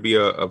be able to be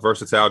a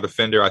versatile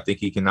defender. I think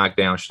he can knock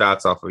down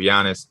shots off of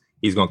Giannis.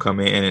 He's going to come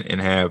in and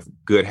have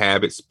good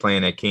habits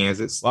playing at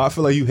Kansas. Well, I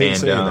feel like you hate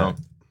saying that.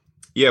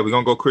 Yeah, we're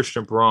going to go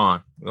Christian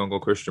Braun.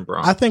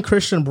 I think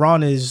Christian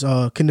Braun is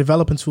can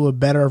develop into a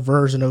better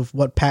version of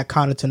what Pat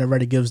Connaughton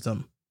already gives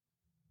them.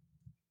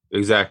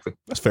 Exactly.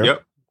 That's fair.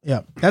 Yep.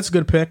 Yeah, that's a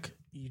good pick.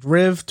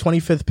 Riv,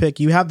 25th pick.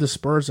 You have the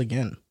Spurs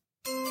again.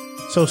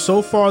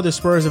 So far the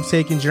Spurs have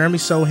taken Jeremy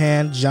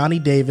Sohan, Johnny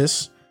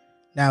Davis.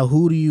 Now,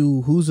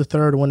 who's the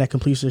third one that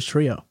completes this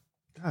trio?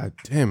 God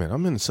damn it.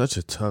 I'm in such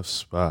a tough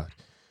spot.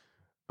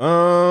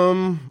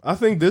 I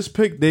think this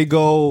pick they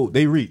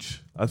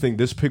reach. I think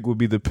this pick would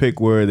be the pick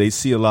where they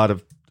see a lot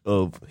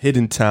of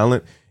hidden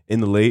talent in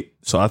the late.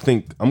 So I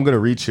think I'm gonna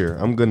reach here.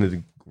 I'm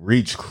gonna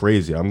reach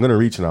crazy. I'm gonna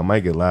reach and I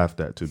might get laughed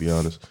at, to be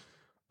honest.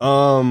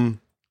 I'm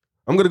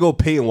gonna go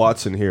Peyton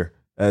Watson here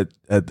at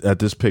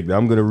this pick.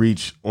 I'm gonna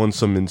reach on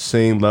some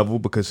insane level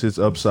because his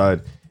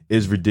upside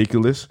is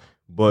ridiculous.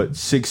 But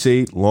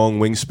 6'8", long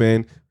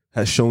wingspan,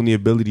 has shown the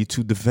ability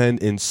to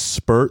defend in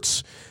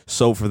spurts.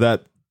 So for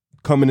that,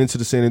 coming into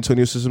the San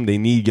Antonio system, they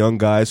need young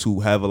guys who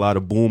have a lot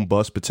of boom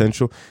bust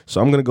potential. So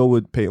I'm gonna go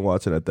with Peyton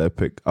Watson at that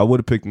pick. I would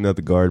have picked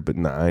another guard, but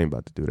I ain't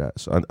about to do that.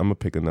 So I'm gonna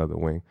pick another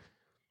wing.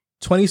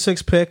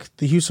 26th pick.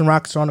 The Houston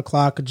Rockets are on the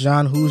clock.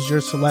 John, who's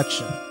your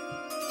selection?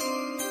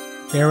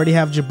 They already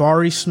have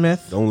Jabari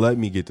Smith. Don't let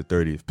me get the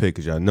 30th pick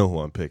because y'all know who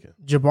I'm picking.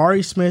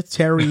 Jabari Smith,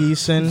 Terry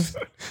Eason.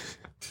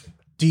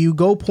 Do you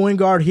go point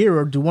guard here,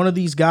 or do one of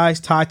these guys,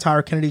 Ty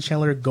or Kennedy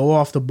Chandler, go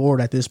off the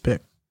board at this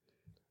pick?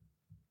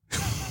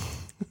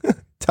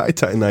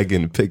 Ty not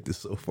getting picked is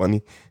so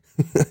funny.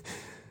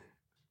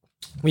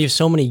 We have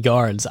so many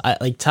guards.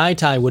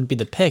 Ty would be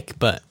the pick,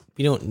 but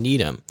we don't need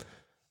him.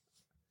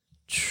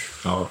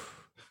 Oh,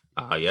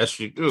 yes,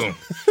 you do.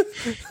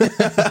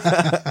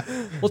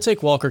 We'll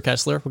take Walker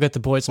Kessler. We'll get the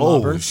boys from Oh,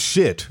 Auburn.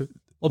 shit.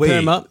 We'll pair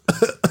him up.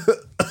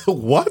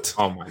 What?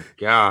 Oh my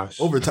gosh.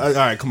 Over Ty? All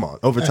right, come on.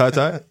 Over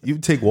Ty? You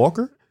take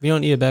Walker? We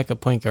don't need a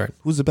backup point guard.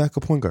 Who's the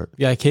backup point guard?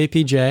 Yeah,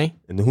 KPJ.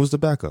 And then who's the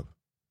backup?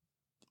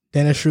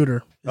 Dennis Schroeder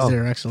is Oh.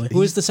 there, actually. Who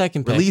was the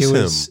second pick? Release It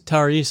was him.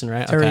 Tari Eason,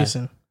 right? Terry Okay.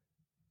 Eason.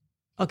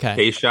 Okay.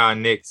 Kayshawn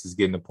Nix is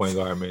getting the point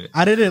guard minute.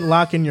 I didn't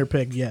lock in your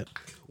pick yet.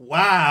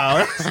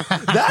 Wow.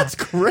 That's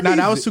crazy. No,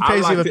 that was too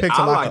crazy of a pick to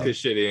I lock like in. this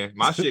shit in.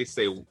 My shit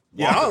say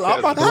Yeah, I'm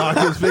about to lock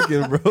this pick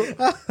in, bro.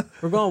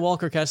 We're going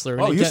Walker Kessler.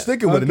 We're Oh, gonna you're get-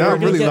 sticking with it. okay, Now we're I'm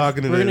gonna really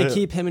locking it in. We're going to Yeah.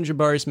 keep him and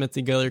Jabari Smith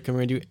together. We're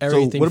going to do So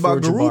everything what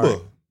about for Garuba?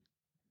 Jabari.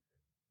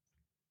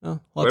 Oh,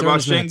 well, What throw in about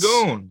his minutes.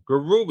 Shangoon?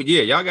 Garuba?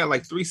 Yeah, y'all got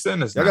like 3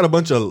 centers. Y'all now.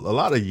 got a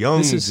lot of young,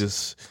 This is-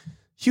 just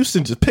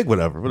Houston, just pick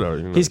whatever. You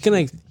know. He's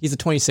a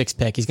 26th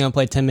pick. He's gonna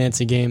play 10 minutes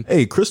a game.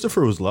 Hey,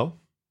 Christopher was low.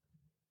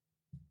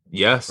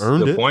 Yes,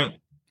 Earned good it. point.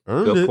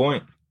 Earned Good it.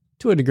 point.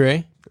 To a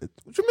degree.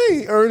 What you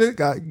mean? Earned it.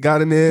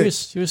 Got in He there.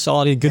 was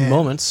solid. He had good Yeah.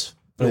 moments,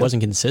 but it Yeah.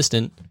 wasn't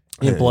consistent.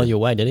 He didn't Yeah. blow you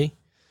away, did he?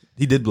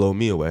 He did blow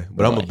me away,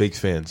 but I'm a Really? big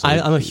fan. So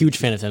I'm a huge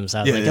fan of him, so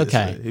I was Yeah, like, that's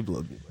okay. right. He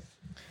blew me away.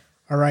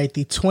 All right,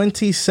 the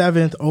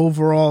 27th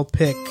overall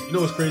pick. You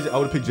know what's crazy? I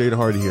would have picked Jaden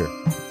Hardy here.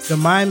 The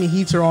Miami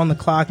Heat are on the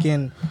clock,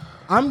 and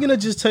I'm going to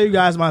just tell you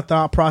guys my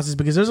thought process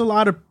because there's a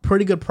lot of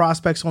pretty good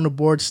prospects on the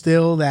board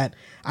still that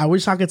I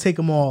wish I could take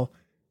them all.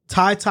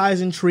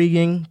 Ty's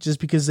intriguing just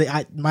because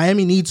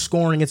Miami needs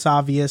scoring, it's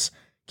obvious.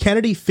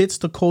 Kennedy fits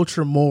the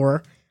culture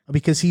more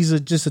because he's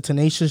just a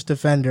tenacious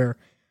defender.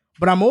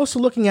 But I'm also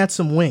looking at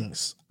some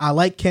wings. I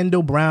like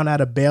Kendall Brown out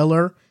of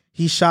Baylor.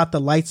 He shot the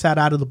lights out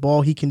of the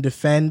ball. He can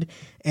defend,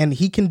 and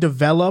he can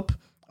develop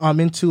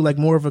into like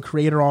more of a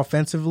creator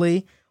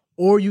offensively.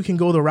 Or you can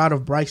go the route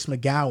of Bryce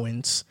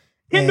McGowan's.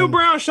 Kendall and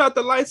Brown shot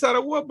the lights out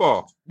of what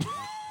ball?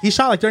 He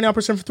shot like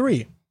 39% for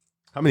three.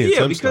 How many Yeah,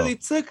 attempts? because though? he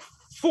took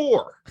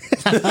 4.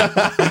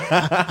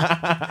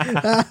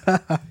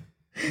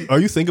 Are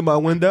you thinking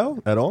about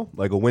Wendell at all?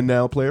 Like a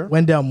Wendell player?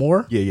 Wendell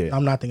Moore? Yeah.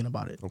 I'm not thinking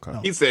about it. Okay. No.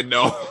 He said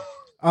no.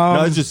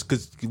 No, it's just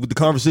because with the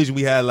conversation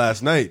we had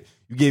last night,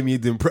 you gave me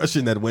the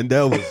impression that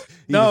Wendell was.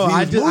 No,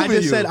 I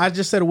moving you.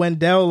 just said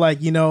Wendell. Like,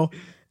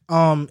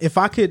 if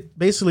I could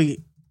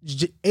basically,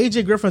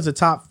 AJ Griffin's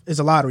is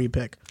a lottery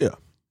pick. Yeah.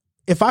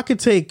 If I could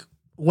take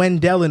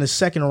Wendell in the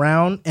second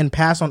round and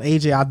pass on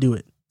AJ, I'll do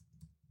it.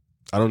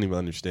 I don't even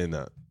understand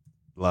that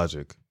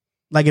logic.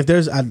 Like if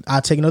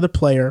I'll take another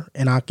player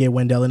and I'll get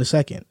Wendell in the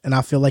second, and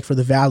I feel like for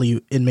the value,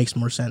 it makes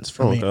more sense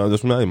for me. Okay,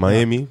 that's right.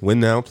 Miami win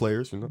now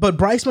players. But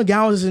Bryce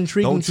McGowan is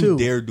intriguing Don't you too.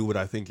 dare do what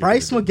I think. You're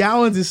Bryce gonna do.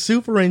 McGowan is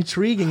super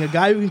intriguing. A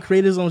guy who can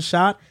create his own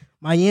shot.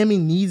 Miami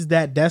needs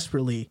that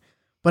desperately.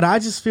 But I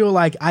just feel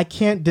like I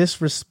can't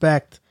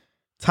disrespect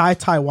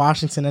Ty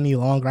Washington any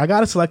longer. I got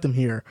to select him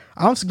here.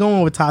 I'm just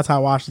going with Ty I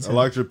Washington.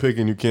 like your pick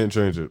and you can't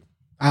change it.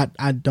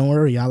 I don't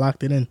worry. I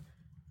locked it in.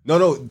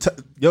 No.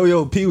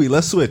 Yo, Pee Wee,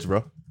 let's switch,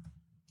 bro.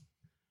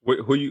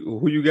 Who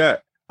you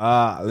got?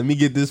 Let me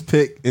get this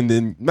pick, and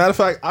then matter of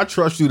fact, I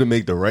trust you to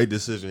make the right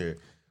decision here.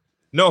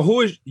 No,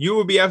 you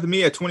would be after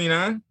me at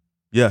 29?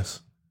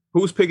 Yes.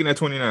 Who's picking at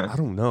 29? I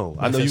don't know.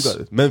 I know Memphis. you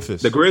got it.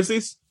 Memphis. The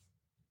Grizzlies?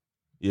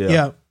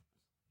 Yeah.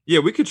 Yeah,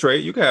 we could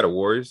trade. You could have the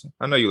Warriors.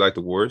 I know you like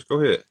the Warriors. Go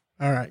ahead.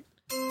 All right.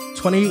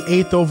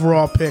 28th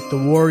overall pick. The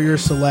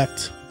Warriors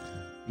select.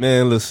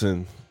 Man,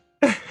 listen.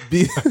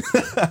 B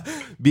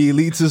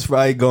Elites is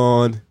probably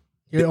gone.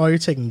 You're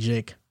taking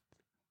Jake.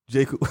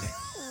 Jacob.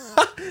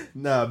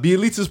 Nah, B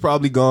Elites is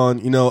probably gone.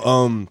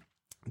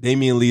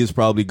 Damian Lee is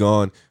probably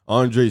gone.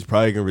 Andre's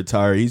probably gonna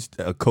retire. He's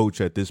a coach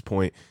at this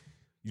point.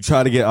 You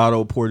try to get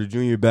Otto Porter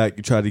Jr. back.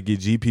 You try to get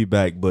GP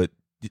back, but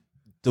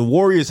the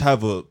Warriors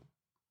have a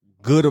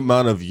good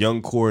amount of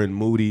young core in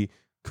Moody,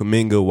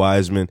 Kuminga,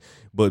 Wiseman.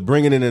 But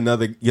bringing in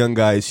another young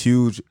guy is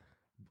huge.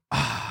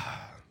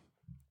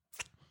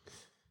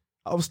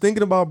 I was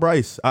thinking about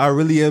Bryce. I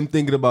really am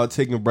thinking about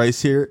taking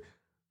Bryce here.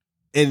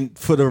 And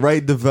for the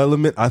right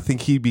development, I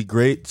think he'd be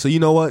great. So you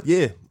know what?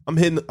 Yeah, I'm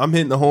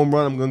hitting the home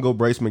run. I'm gonna go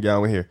Bryce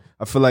McGowan here.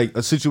 I feel like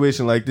a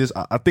situation like this.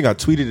 I think I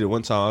tweeted it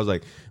one time. I was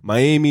like,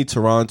 Miami,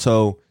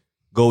 Toronto,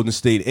 Golden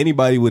State,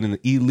 anybody with an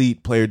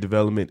elite player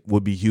development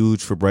would be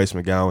huge for Bryce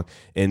McGowan.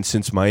 And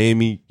since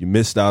Miami, you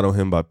missed out on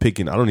him by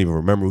picking. I don't even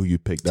remember who you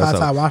picked.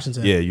 Ty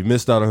Washington. Yeah, you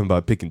missed out on him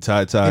by picking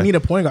Ty. They need a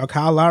point guard.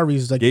 Kyle Lowry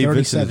is like Gabe 37.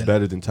 Vincent is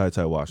better than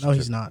Ty Washington. No,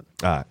 he's not.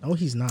 All right. No,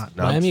 he's not.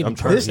 No, Miami I'm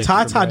perfect. This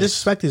trying to Ty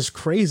disrespect is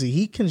crazy.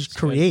 He can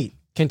create.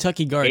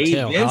 Kentucky guard Gabe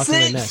too. How can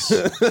they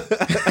Vincent? miss?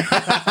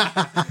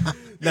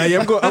 Now, yeah,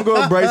 I'm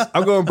going Bryce.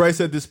 I'm going Bryce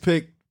at this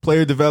pick.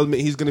 Player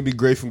development. He's going to be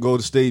great from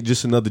Golden State.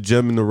 Just another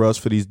gem in the rust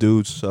for these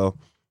dudes. So,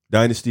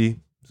 Dynasty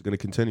is going to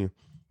continue.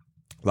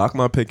 Lock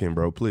my pick in,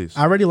 bro, please.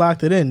 I already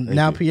locked it in. Thank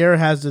Now you. Pierre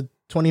has the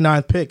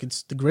 29th pick.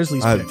 It's the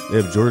Grizzlies pick.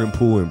 They have Jordan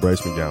Poole and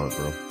Bryce McGowan,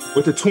 bro.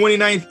 With the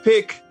 29th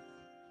pick,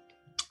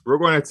 we're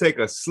going to take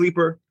a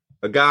sleeper,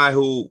 a guy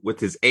who, with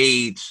his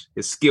age,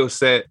 his skill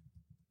set,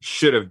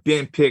 should have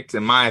been picked,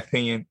 in my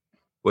opinion,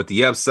 with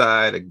the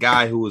upside, a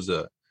guy who was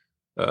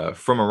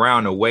from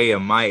around the way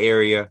of my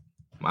area.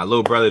 My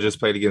little brother just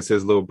played against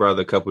his little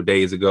brother a couple of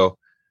days ago.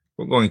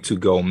 We're going to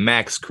go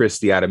Max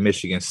Christie out of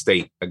Michigan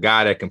State, a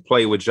guy that can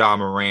play with Ja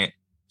Morant.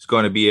 He's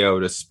going to be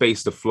able to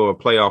space the floor,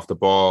 play off the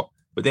ball,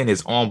 but then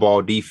his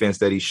on-ball defense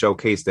that he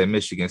showcased at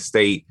Michigan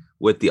State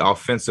with the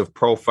offensive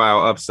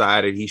profile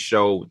upside that he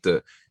showed,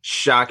 the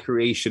shot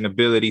creation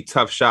ability,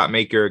 tough shot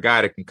maker, a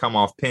guy that can come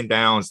off pin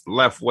downs,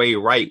 left way,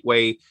 right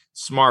way,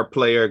 smart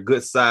player,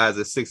 good size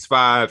at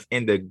 6'5",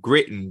 in the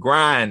grit and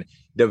grind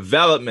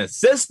development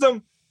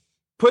system.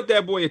 Put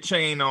that boy a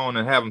chain on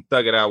and have him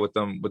thug it out with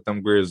them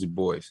Grizzly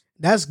boys.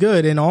 That's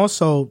good. And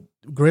also,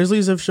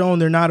 Grizzlies have shown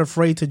they're not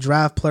afraid to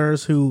draft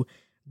players who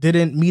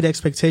didn't meet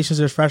expectations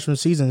their freshman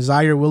season.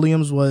 Zaire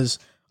Williams was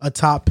a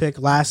top pick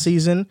last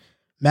season.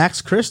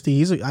 Max Christie,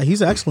 he's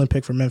an excellent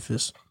pick for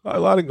Memphis. A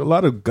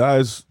lot of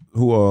guys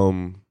who are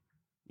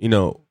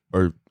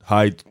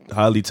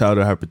highly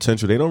touted, have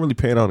potential. They don't really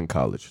pan out in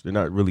college. They're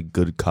not really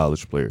good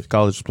college players.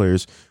 College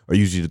players are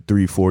usually the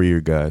 3-4 year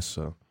guys.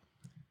 So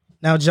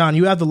Now, John,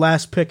 you have the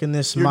last pick in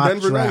this your mock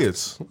Denver draft.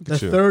 Nuggets. Look The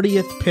at you.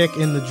 30th pick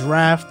in the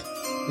draft.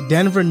 The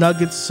Denver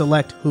Nuggets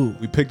select who?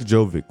 We picked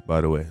Jovic,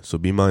 by the way, so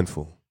be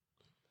mindful.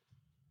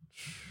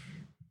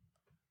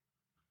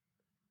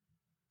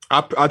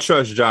 I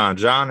trust John.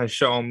 John has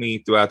shown me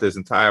throughout this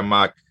entire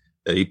mock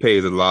that he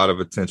pays a lot of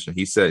attention.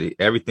 He said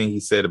everything he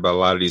said about a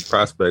lot of these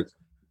prospects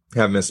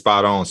have been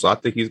spot on. So I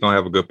think he's going to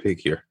have a good pick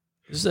here.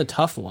 This is a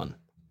tough one.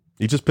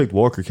 He just picked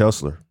Walker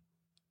Kessler.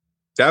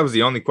 That was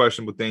the only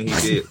questionable thing he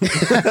did.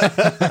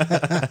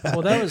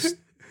 Well,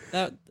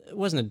 that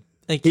wasn't a.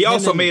 Like, He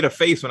also made a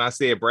face when I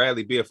said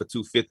Bradley Beal for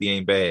 250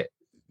 ain't bad.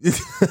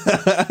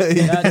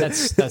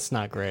 that's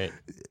not great.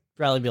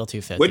 Bradley Beal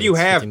 250. What do you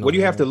it's have? $50 What do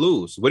you have to million.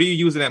 lose? What are you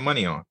using that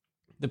money on?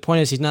 The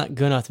point is, he's not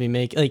good enough to be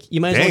making. Like, you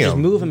might as well just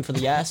Damn. move him for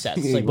the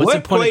assets. Like, what's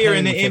What the point player of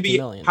in paying the him $50 NBA?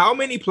 million? How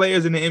many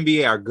players in the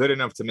NBA are good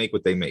enough to make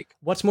what they make?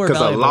 What's more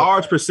Because a valuable?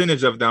 large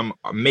percentage of them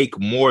make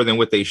more than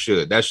what they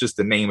should. That's just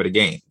the name of the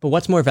game. But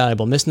what's more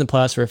valuable? Missing the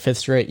playoffs for a fifth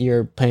straight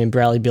year, paying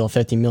Bradley Beal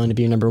 $50 million to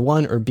be your number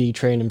one, or B,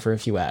 trading him for a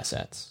few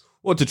assets?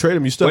 Well, to trade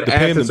him, you still have What to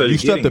pay him. assets are you You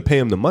still have to getting? pay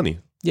him the money.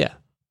 Yeah.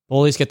 We'll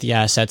always get the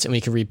assets, and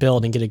we can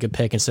rebuild and get a good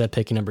pick instead of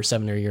picking number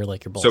 7 every year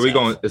like your Bulls. So we're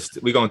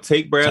have. going to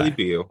take Bradley Sorry.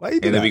 Beal, Why you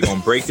and do then that? we're going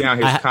to break down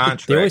his They always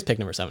contract, pick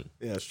number 7.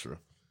 Yeah, that's true.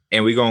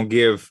 and we're going to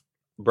give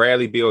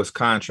Bradley Beal's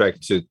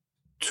contract to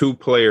two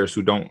players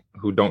who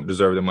don't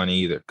deserve the money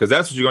either. Because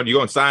that's what you're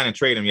going to sign and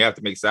trade him. You have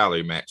to make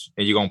salary match,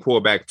 and you're going to pull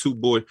back two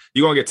boys.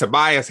 You're going to get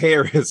Tobias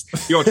Harris.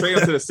 You're going to trade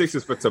him to the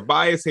Sixers for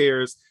Tobias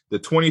Harris, the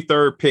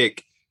 23rd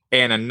pick,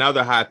 and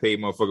another high paid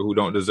motherfucker who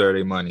don't deserve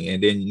their money.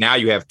 And then now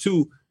you have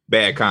two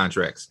bad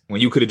contracts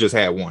when you could have just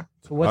had one.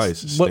 So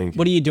Nice, what stinky.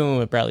 are you doing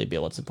with Bradley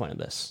Beal? What's the point of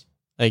this?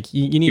 Like,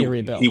 you need to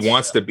rebuild. He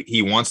wants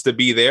to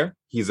be there.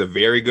 He's a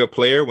very good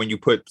player. When you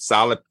put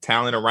solid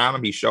talent around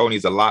him, he's shown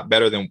he's a lot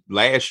better than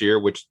last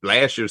year, which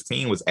last year's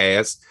team was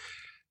ass.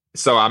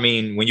 So I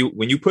mean, when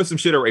you put some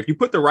shit, if you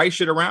put the right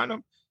shit around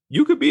him,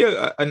 you could be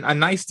a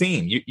nice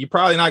team. You're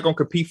probably not going to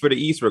compete for the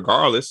East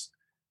regardless.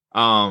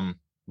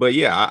 But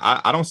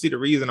yeah, I don't see the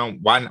reason on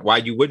why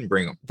you wouldn't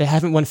bring him. They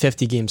haven't won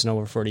 50 games in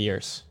over 40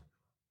 years.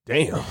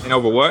 Damn. And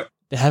over what?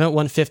 They haven't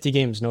won 50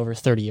 games in over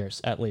 30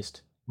 years, at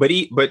least. But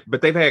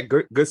they've had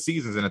good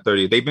seasons in the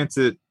 30. They've been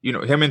to,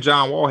 him and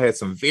John Wall had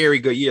some very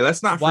good years.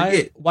 Let's not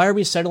forget. Why are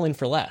we settling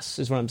for less?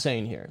 Is what I'm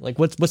saying here. Like,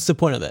 what's the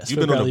point of this? You've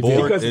for been on the Bradley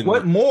Beal? board. Because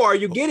what more are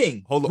you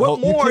getting? Hold on, what hold-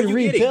 You more are could you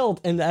getting?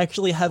 rebuild and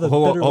actually have a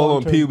Hold better on,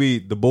 long-term. Pee-wee.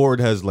 The board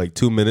has like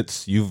 2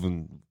 minutes. You've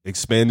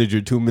expanded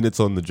your 2 minutes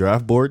on the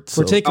draft board.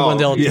 So. We're taking Oh,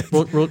 Wendell. yeah.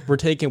 We're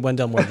taking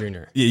Wendell Moore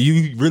Jr. Yeah,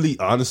 you really,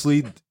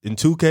 honestly, in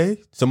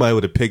 2K, somebody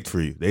would have picked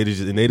for you. They'd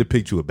have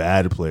picked you a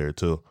bad player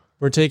too.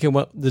 We're taking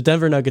the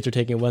Denver Nuggets are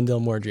taking Wendell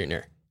Moore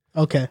Jr.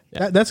 Okay,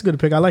 that's a good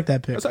pick. I like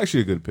that pick. That's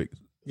actually a good pick.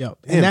 Yep.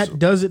 Damn, And that so-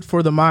 does it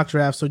for the mock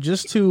draft. So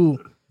just to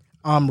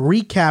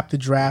recap the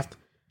draft,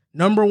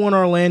 Number 1,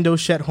 Orlando,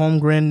 Chet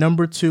Holmgren.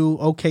 Number 2,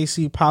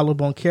 OKC, Paolo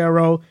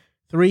Banchero.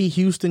 3,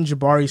 Houston,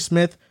 Jabari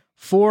Smith.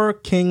 4,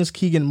 Kings,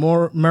 Keegan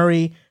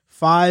Murray.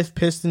 5,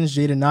 Pistons,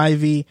 Jaden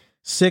Ivey.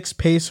 6,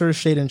 Pacers,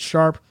 Shaedon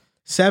Sharpe.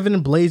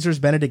 7, Blazers,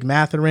 Benedict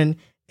Mathurin.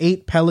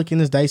 8,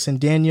 Pelicans, Dyson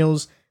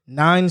Daniels.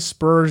 9,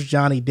 Spurs,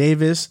 Johnny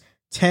Davis.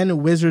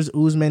 10, Wizards,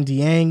 Ousmane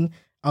Dieng.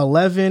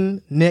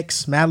 11,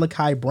 Knicks,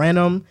 Malachi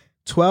Branham.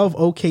 12,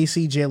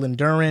 OKC, Jalen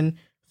Duren.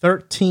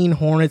 13,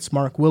 Hornets,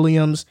 Mark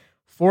Williams.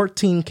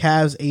 14,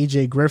 Cavs,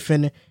 AJ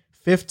Griffin.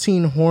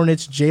 15,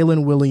 Hornets,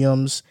 Jalen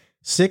Williams.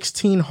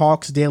 16,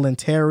 Hawks, Dalen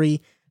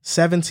Terry.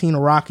 17,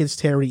 Rockets,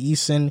 Terry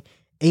Eason.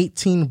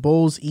 18,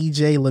 Bulls,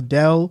 EJ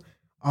Liddell.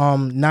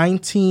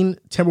 19,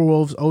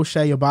 Timberwolves,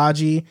 Ochai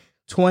Agbaji.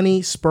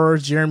 20,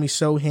 Spurs, Jeremy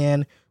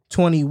Sohan.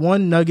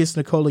 21, Nuggets,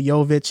 Nikola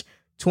Jovic.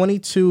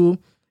 22,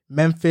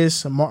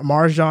 Memphis,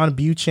 Marjan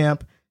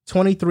Beauchamp.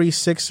 23,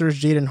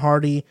 Sixers, Jaden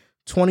Hardy.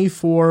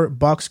 24,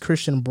 Bucks,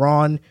 Christian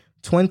Braun.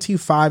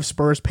 25,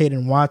 Spurs,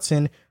 Peyton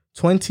Watson.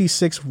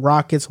 26,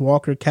 Rockets,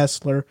 Walker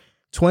Kessler.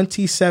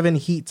 27,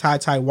 Heat,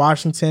 Ty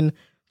Washington.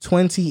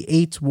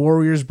 28,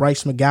 Warriors,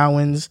 Bryce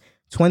McGowens.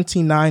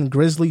 29,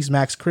 Grizzlies,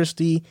 Max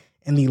Christie.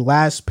 And the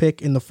last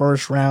pick in the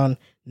first round,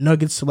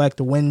 Nuggets select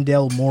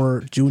Wendell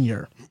Moore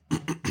Jr.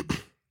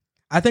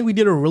 I think we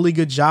did a really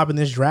good job in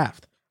this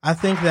draft. I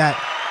think that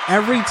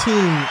every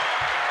team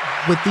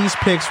with these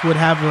picks would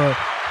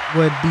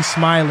be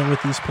smiling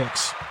with these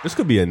picks. This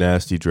could be a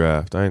nasty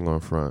draft. I ain't going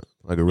front.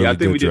 Like a really I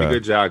think we did draft. a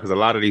good job because a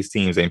lot of these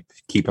teams ain't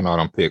keeping out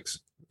on picks.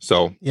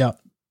 So yeah.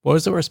 What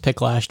was the worst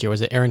pick last year?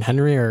 Was it Aaron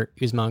Henry or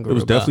Usman Garuba? It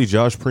was definitely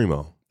Josh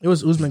Primo. It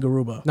was Usman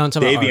Garuba. No, I'm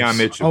talking about Davion ours.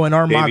 Mitchell. Oh, and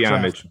our mock Davion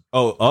draft. Mitchell.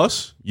 Oh,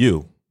 us?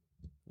 You.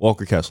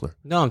 Walker Kessler.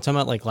 No, I'm talking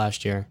about like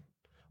last year.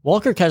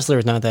 Walker Kessler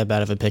is not that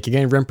bad of a pick. You're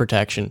getting rim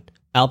protection.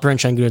 Alperen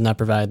Sengun does not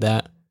provide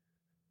that.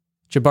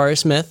 Jabari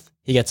Smith,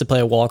 he gets to play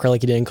a Walker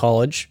like he did in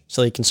college,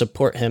 so he can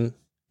support him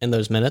in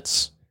those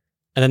minutes.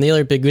 And then the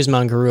other big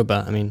Usman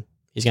Garuba. I mean,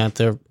 he's going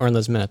to have to earn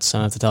those minutes, I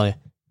don't have to tell you.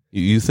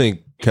 You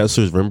think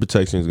Kessler's rim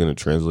protection is going to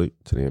translate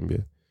to the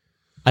NBA?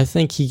 I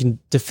think he can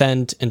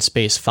defend in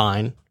space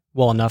fine,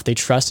 well enough. They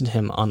trusted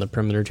him on the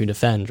perimeter to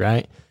defend,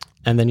 right?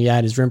 And then you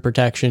add his rim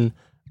protection.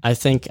 I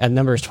think at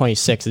number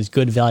 26 is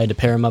good value to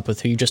pair him up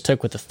with who you just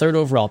took with the 3rd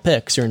overall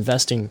pick. So you're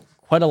investing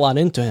quite a lot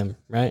into him,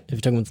 right? If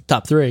you took him with the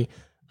top 3.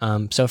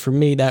 So for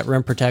me, that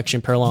rim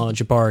protection parallel with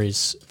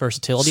Jabari's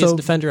versatility as a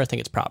defender, I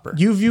think it's proper.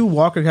 You view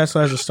Walker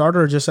Kessler as a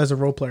starter or just as a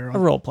role player? A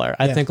role player.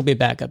 I think will be a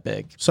backup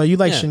big. So you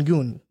like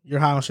Sengun. You're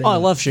high on Sengun. Oh, I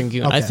love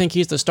Sengun. Okay. I think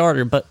he's the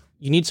starter, but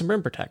you need some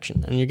rim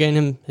protection. And you're getting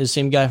him his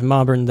same guy from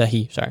Auburn that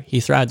he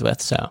thrived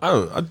with. So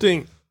I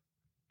think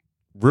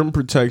rim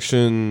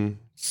protection.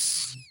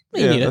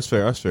 Yeah, that's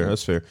fair.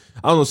 That's fair.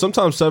 I don't know.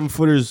 Sometimes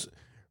 7-footers,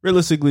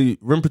 realistically,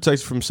 rim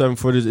protection from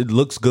 7-footers, it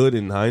looks good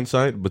in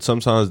hindsight, but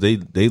sometimes they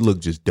look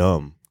just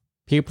dumb.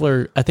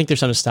 I think there's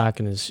some stock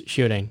in his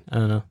shooting. I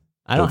don't know.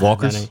 I don't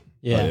have any.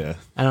 Yeah.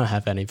 I don't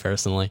have any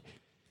personally.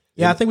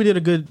 Yeah, I think we did a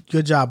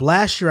good job.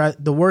 Last year,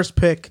 the worst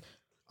pick,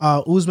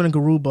 Usman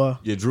Garuba.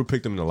 Yeah, Drew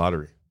picked him in the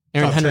lottery.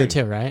 Aaron Top Henry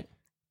 10. too, right?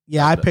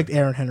 Yeah, I picked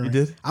Aaron Henry. You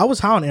did? I was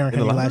high on Aaron In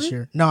the Henry lottery? last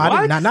year. No,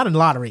 I did not in the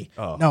lottery.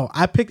 Oh. No,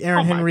 I picked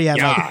Aaron Henry at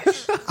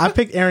I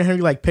picked Aaron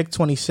Henry like pick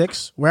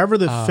 26, wherever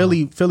the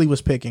Philly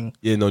was picking.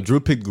 Yeah, no, Drew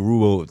picked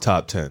Garuba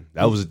top 10.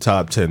 That was a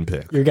top 10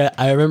 pick.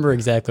 I remember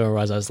exactly where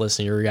I was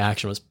listening. Your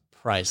reaction was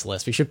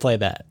priceless. We should play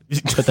that.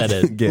 Put that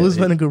in. Yeah,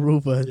 Usman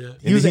Garuba. Yeah.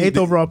 He was the 8th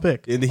overall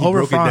pick. And he over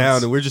broke Franz. it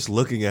down, and we're just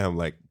looking at him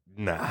like,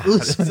 nah.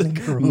 Usman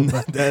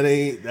Garuba. that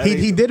ain't.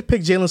 He did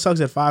pick Jalen Suggs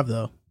at 5,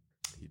 though.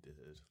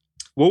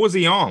 What was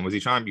he on? Was he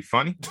trying to be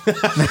funny?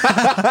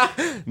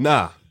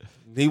 Nah,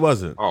 he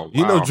wasn't. Oh,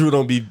 You know wow. Drew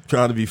don't be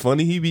trying to be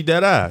funny. He be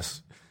dead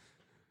ass.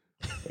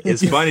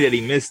 It's funny that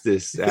he missed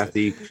this after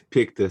he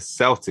picked the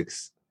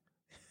Celtics.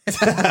 It's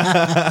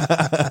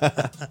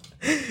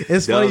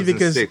funny Dubs and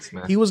because six,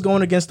 man. he was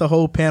going against the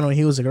whole panel. And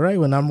he was like, all right,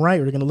 when I'm right,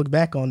 we're going to look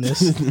back on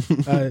this.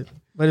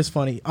 But it's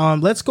funny.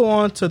 Let's go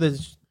on to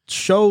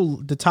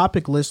the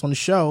topic list on the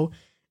show.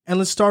 And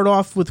let's start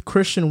off with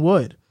Christian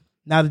Wood.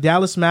 Now, the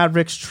Dallas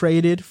Mavericks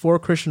traded for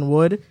Christian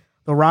Wood.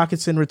 The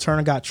Rockets in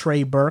return got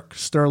Trey Burke,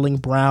 Sterling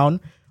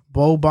Brown,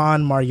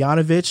 Boban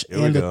Marjanovic,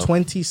 and the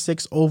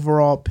 26th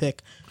overall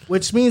pick,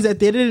 which means that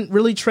they didn't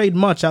really trade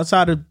much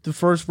outside of the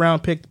first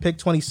round pick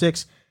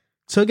 26,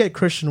 to get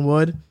Christian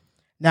Wood.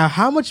 Now,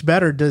 how much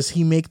better does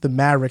he make the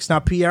Mavericks? Now,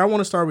 Pierre, I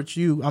want to start with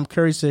you. I'm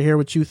curious to hear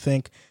what you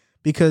think,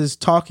 because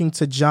talking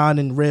to John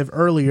and Riv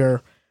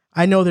earlier,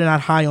 I know they're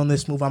not high on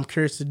this move. I'm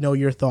curious to know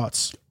your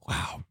thoughts.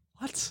 Wow.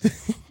 What?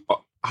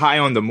 High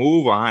on the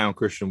move or high on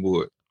Christian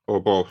Wood?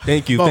 Or both?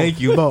 Thank you. Both, Thank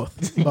you.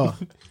 Both.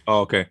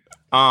 Oh, okay.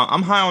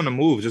 I'm high on the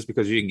move just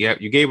because you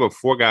gave up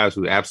 4 guys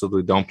who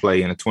absolutely don't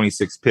play and a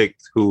 26 pick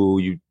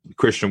who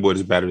Christian Wood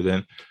is better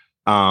than.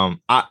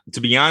 To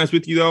be honest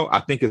with you though, I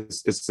think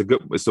it's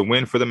a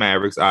win for the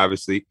Mavericks.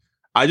 Obviously,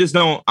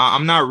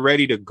 I'm not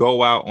ready to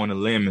go out on a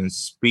limb and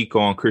speak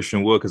on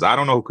Christian Wood because I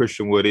don't know who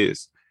Christian Wood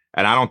is,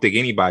 and I don't think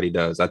anybody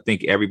does. I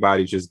think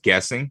everybody's just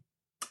guessing.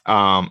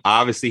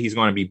 Obviously, he's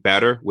going to be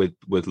better with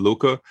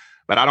Luka.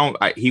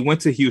 But he went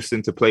to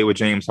Houston to play with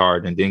James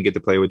Harden and didn't get to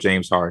play with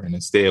James Harden.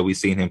 Instead, we've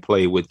seen him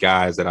play with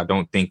guys that I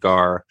don't think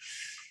are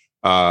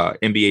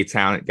NBA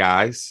talent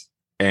guys.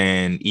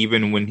 And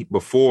even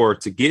before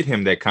to get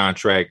him that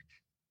contract,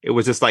 it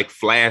was just like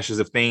flashes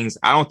of things.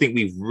 I don't think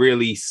we've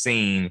really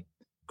seen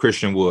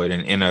Christian Wood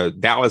in a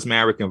Dallas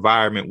Maverick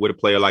environment with a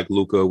player like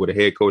Luka, with a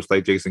head coach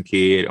like Jason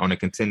Kidd on a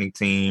contending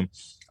team.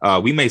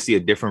 We may see a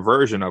different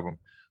version of him,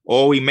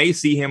 or we may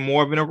see him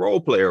more of in a role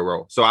player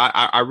role. So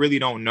I really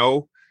don't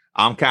know.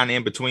 I'm kind of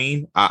in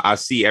between. I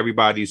see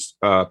everybody's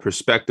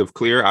perspective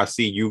clear. I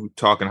see you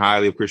talking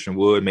highly of Christian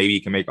Wood. Maybe he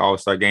can make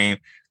All-Star game.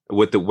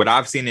 With what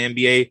I've seen in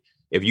the NBA,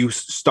 if you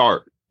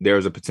start,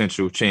 there's a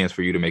potential chance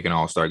for you to make an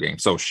All-Star game.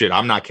 So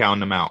I'm not counting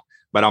them out,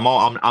 but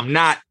I'm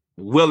not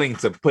willing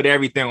to put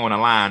everything on the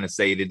line and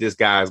say that this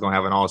guy is going to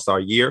have an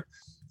All-Star year.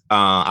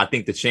 I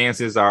think the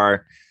chances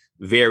are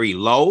very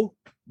low,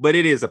 but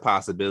it is a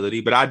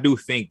possibility. But I do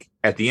think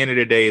at the end of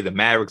the day, the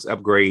Mavericks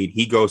upgrade,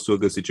 he goes to a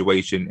good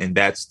situation, and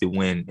that's the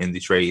win in the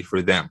trade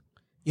for them.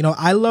 You know,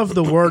 I love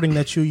the wording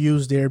that you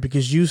used there,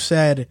 because you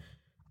said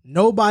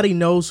nobody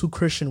knows who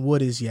Christian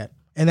Wood is yet.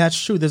 And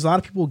that's true. There's a lot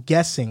of people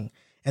guessing,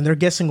 and they're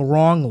guessing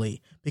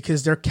wrongly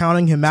because they're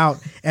counting him out,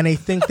 and they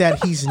think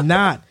that he's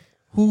not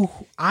who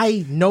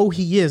I know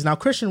he is. Now,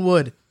 Christian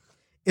Wood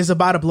is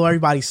about to blow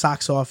everybody's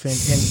socks off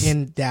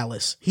in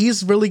Dallas.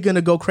 He's really going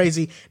to go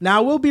crazy. Now,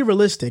 I will be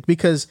realistic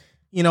because,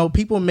 you know,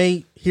 people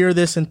may hear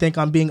this and think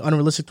I'm being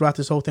unrealistic throughout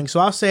this whole thing. So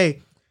I'll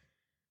say,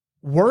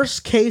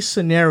 worst case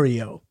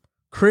scenario,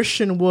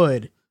 Christian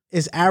Wood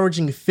is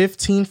averaging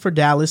 15 for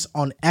Dallas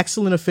on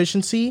excellent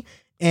efficiency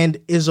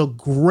and is a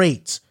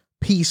great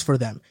piece for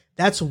them.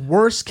 That's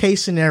worst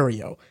case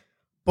scenario.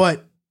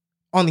 But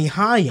on the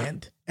high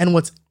end, and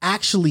what's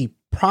actually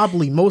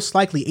probably most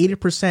likely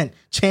 80%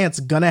 chance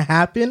gonna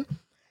happen,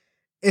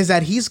 is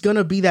that he's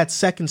gonna be that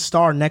second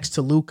star next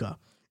to Luka.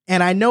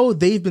 And I know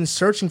they've been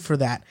searching for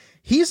that.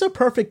 He's a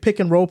perfect pick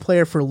and roll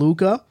player for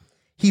Luka.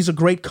 He's a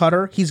great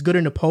cutter. He's good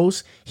in the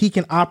post. He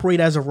can operate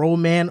as a roll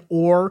man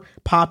or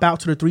pop out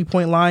to the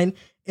 3-point line.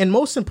 And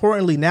most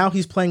importantly, now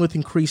he's playing with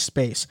increased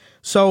space.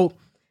 So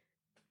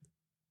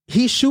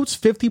he shoots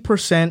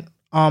 50%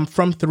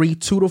 from 3,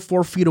 2 to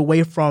 4 feet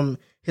away from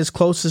his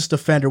closest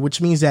defender, which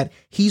means that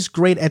he's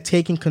great at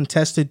taking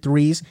contested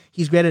threes.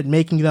 He's great at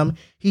making them.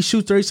 He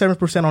shoots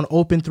 37% on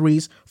open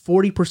threes,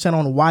 40%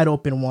 on wide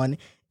open one.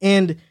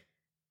 And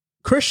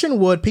Christian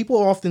Wood, people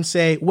often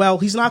say, well,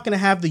 he's not going to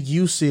have the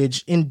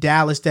usage in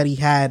Dallas that he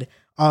had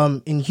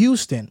in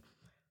Houston.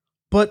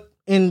 But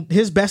in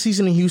his best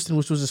season in Houston,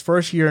 which was his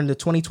first year in the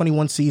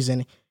 2021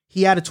 season,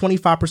 he had a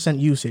 25%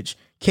 usage.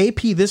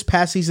 KP this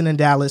past season in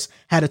Dallas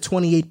had a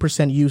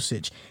 28%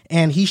 usage,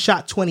 and he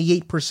shot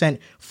 28%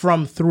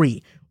 from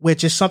 3,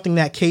 which is something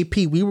that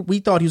KP, we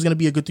thought he was going to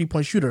be a good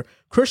 3-point shooter.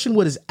 Christian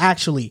Wood is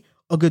actually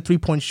a good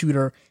 3-point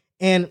shooter,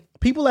 and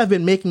people have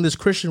been making this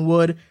Christian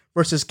Wood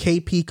versus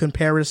KP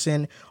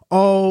comparison.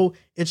 Oh,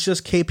 it's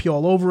just KP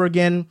all over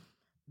again.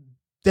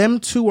 Them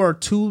two are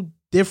two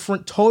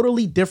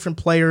totally different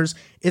players.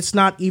 It's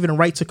not even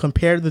right to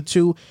compare the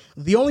two.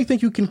 The only thing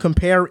you can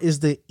compare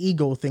is the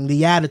ego thing,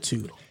 the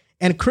attitude.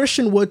 And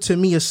Christian Wood, to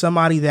me, is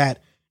somebody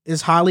that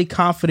is highly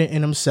confident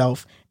in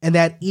himself, and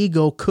that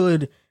ego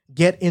could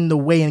get in the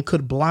way and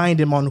could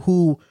blind him on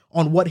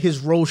what his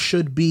role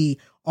should be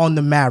on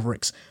the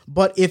Mavericks.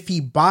 But if he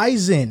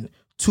buys in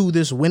to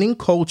this winning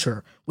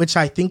culture, which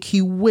I think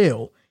he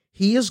will,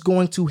 he is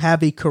going to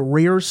have a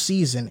career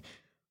season.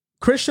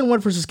 Christian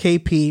Wood versus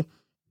KP.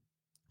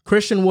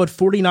 Christian Wood,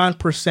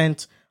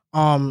 49%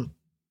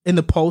 in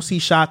the post he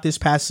shot this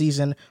past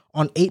season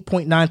on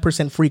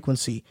 8.9%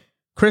 frequency.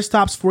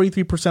 Kristaps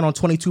 43% on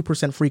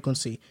 22%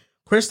 frequency.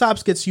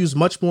 Kristaps gets used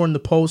much more in the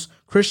post.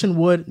 Christian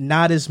Wood,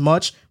 not as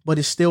much, but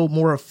is still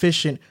more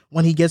efficient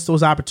when he gets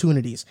those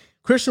opportunities.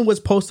 Christian Wood's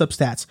post-up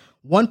stats,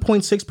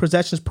 1.6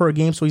 possessions per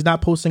game, so he's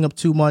not posting up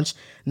too much.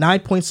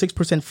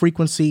 9.6%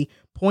 frequency,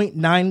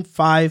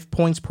 0.95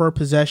 points per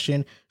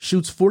possession,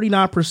 shoots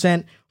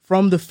 49%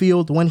 from the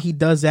field when he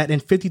does that,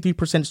 and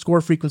 53% score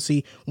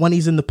frequency when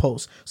he's in the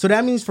post. So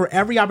that means for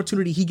every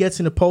opportunity he gets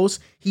in the post,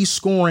 he's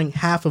scoring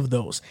half of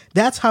those.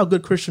 That's how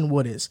good Christian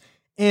Wood is.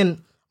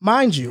 And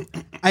mind you,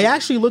 I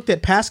actually looked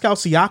at Pascal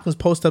Siakam's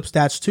post-up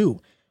stats too.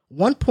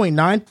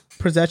 1.9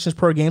 possessions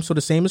per game, so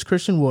the same as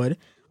Christian Wood.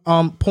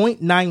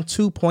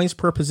 0.92 points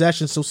per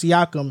possession, so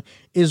Siakam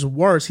is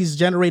worse. He's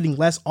generating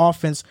less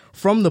offense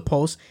from the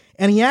post,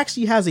 and he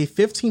actually has a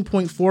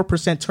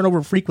 15.4%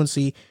 turnover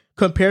frequency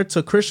compared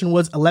to Christian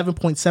Wood's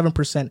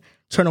 11.7%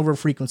 turnover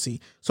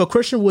frequency. So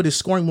Christian Wood is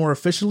scoring more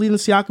efficiently than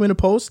Siakam in the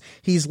post.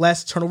 He's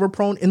less turnover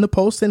prone in the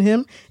post than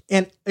him,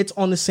 and it's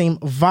on the same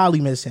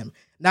volume as him.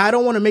 Now, I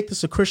don't want to make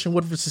this a Christian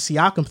Wood versus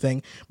Siakam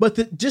thing, but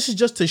this is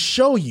just to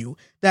show you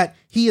that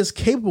he is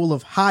capable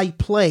of high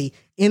play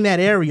in that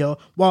area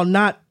while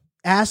not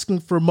asking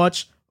for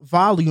much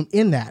volume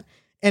in that.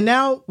 And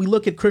now we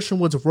look at Christian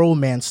Wood's roll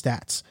man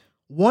stats.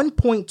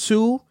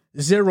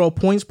 1.20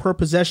 points per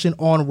possession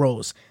on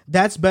rolls.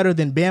 That's better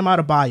than Bam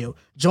Adebayo,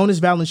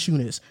 Jonas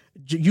Valanciunas,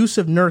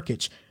 Jusuf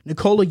Nurkic,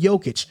 Nikola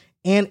Jokic,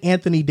 and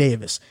Anthony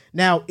Davis.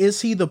 Now,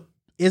 is he the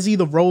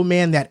role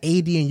man that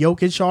AD and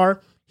Jokic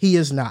are? He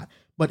is not.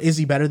 But is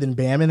he better than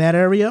Bam in that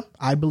area?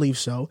 I believe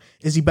so.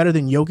 Is he better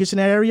than Jokic in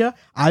that area?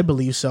 I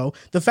believe so.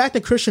 The fact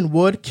that Christian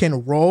Wood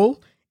can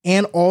roll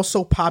and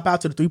also pop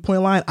out to the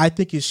three-point line, I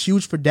think is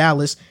huge for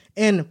Dallas.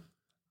 And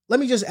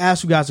let me just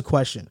ask you guys a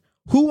question.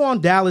 Who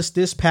on Dallas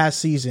this past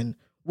season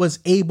was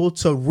able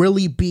to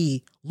really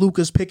be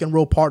Luka's pick and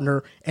roll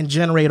partner and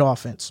generate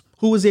offense?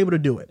 Who was able to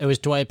do it? It was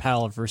Dwight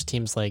Powell versus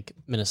teams like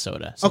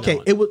Minnesota. So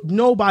Okay,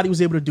 nobody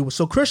was able to do it.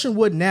 So Christian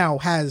Wood now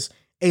has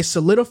a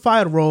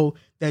solidified role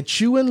that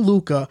you and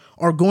Luka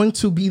are going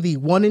to be the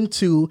 1 and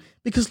 2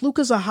 because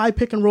Luka's a high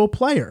pick and roll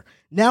player.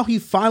 Now he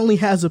finally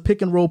has a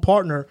pick and roll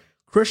partner.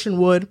 Christian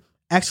Wood,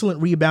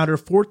 excellent rebounder,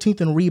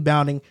 14th in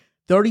rebounding.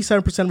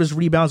 37% of his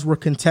rebounds were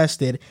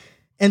contested.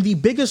 And the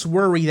biggest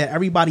worry that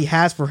everybody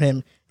has for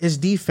him is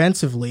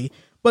defensively.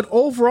 But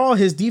overall,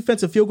 his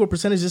defensive field goal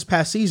percentage this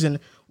past season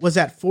was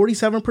at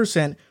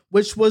 47%,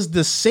 which was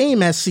the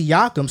same as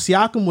Siakam.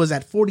 Siakam was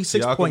at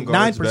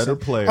 46.9%. Better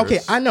players. Okay,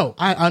 I know.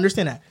 I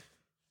understand that.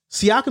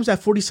 Siakam's at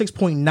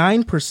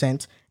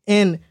 46.9%,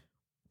 and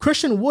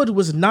Christian Wood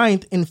was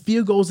 9th in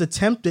field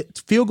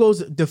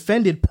goals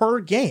defended per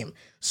game.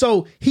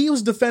 So he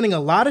was defending a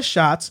lot of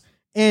shots,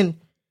 and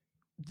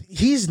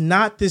he's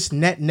not this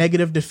net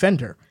negative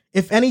defender.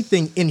 If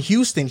anything, in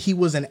Houston, he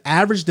was an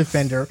average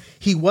defender.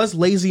 He was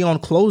lazy on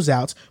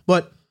closeouts,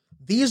 but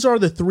these are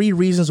the 3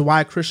 reasons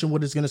why Christian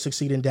Wood is going to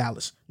succeed in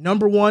Dallas.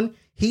 Number 1,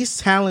 he's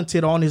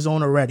talented on his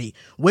own already.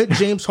 With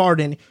James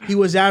Harden, he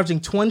was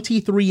averaging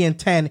 23 and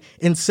 10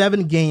 in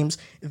 7 games.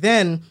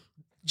 Then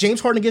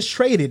James Harden gets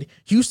traded.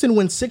 Houston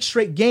wins 6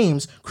 straight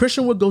games.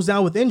 Christian Wood goes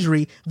down with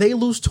injury. They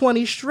lose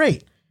 20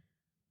 straight.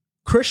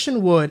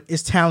 Christian Wood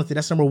is talented.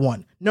 That's number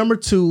 1. Number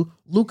 2,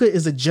 Luka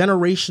is a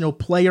generational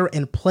player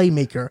and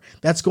playmaker.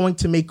 That's going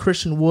to make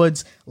Christian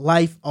Wood's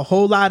life a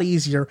whole lot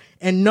easier.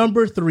 And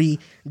number 3,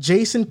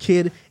 Jason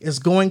Kidd is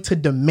going to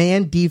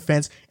demand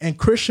defense, and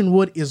Christian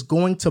Wood is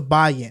going to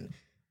buy in.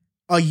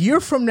 A year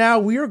from now,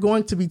 we are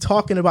going to be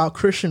talking about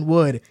Christian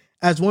Wood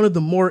as one of the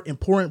more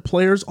important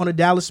players on the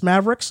Dallas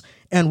Mavericks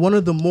and one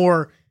of the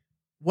more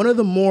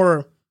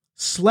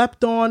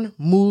slept on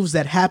moves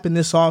that happened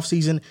this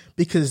offseason,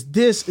 because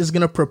this is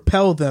going to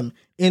propel them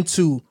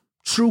into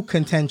true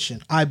contention,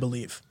 I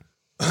believe.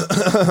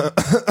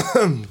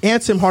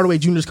 And Tim Hardaway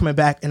Jr. is coming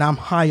back, and I'm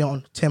high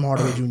on Tim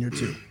Hardaway Jr.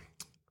 too.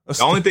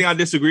 The only thing I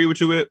disagree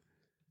with you with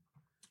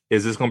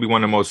is this going to be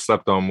one of the most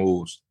slept on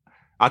moves.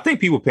 I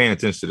think people paying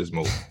attention to this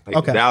move. Like,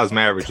 Okay. the Dallas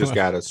Mavericks just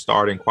got a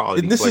starting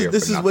quality And this player.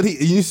 is what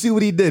you see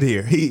what he did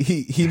here.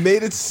 He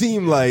made it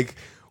seem like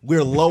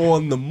we're low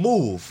on the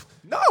move.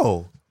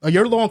 No. Oh,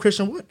 you're low on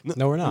Christian Wood.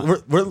 No, we're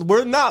not.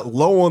 We're not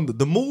low on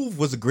the move.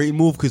 Was a great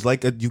move because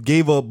you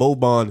gave up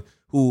Boban,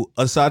 who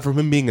aside from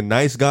him being a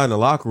nice guy in the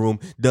locker room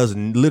does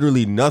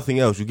literally nothing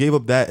else. You gave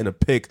up that and a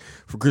pick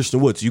for Christian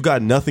Wood, so you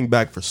got nothing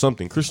back for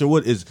something. Christian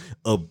Wood is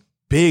a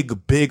big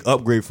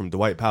upgrade from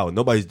Dwight Powell.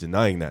 Nobody's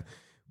denying that,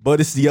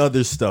 but it's the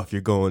other stuff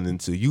you're going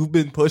into. You've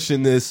been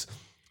pushing this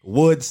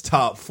Woods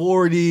top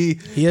 40.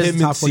 He is him a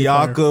top and 40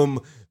 player.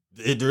 Siakam.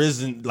 There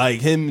isn't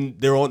like him.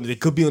 They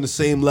could be on the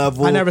same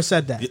level. I never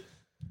said that.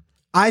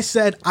 I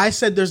said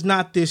there's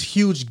not this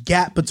huge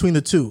gap between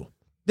the two.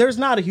 There's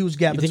not a huge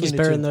gap You think between he's the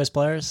better two. than those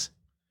players?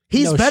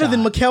 He's No better shot.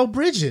 than Mikal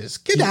Bridges.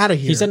 Get out of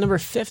here. He's at number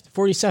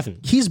 47.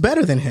 He's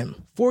better than him.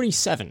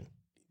 47.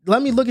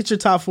 Let me look at your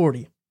top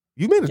 40.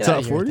 You made the Get top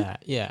outta here with 40.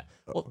 that. Yeah.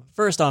 Well,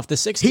 first off, the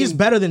 16. He's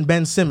better than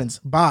Ben Simmons.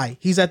 Bye.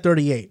 He's at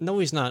 38. No,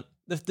 he's not.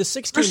 The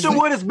 16. Christian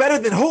Wood is better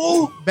than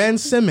who? Ben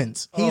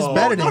Simmons. He's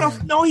better than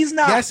him. No, he's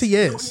not. Yes, he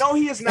is. No,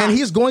 he is not. And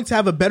he's going to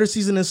have a better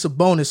season than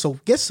Sabonis. So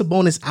get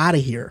Sabonis out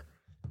of here.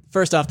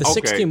 First off, the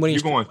 16 winning.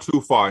 You're going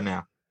too far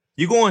now.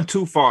 You're going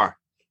too far.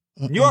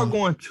 You are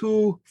going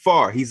too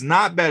far. He's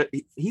not better.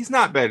 He's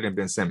not better than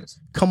Ben Simmons.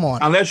 Come on.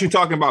 Unless you're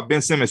talking about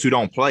Ben Simmons who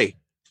don't play,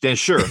 then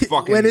sure.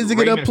 Fucking When is he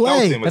gonna Raymond play?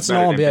 Felton was That's an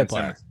better than All-NBA Ben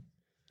player.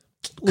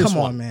 Simmons. Come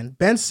on, man.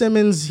 Ben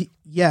Simmons,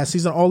 yes,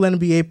 he's an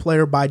All-NBA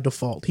player by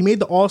default. He made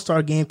the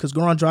All-Star game because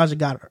Goran Dragic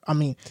got hurt.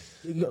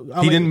 He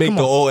didn't make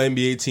the All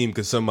NBA team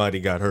because somebody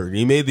got hurt.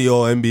 He made the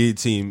All NBA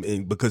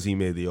team because he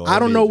made the All. I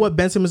don't NBA know team. what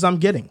Ben Simmons I'm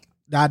getting.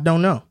 I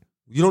don't know.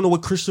 You don't know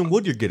what Christian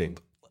Wood you're getting.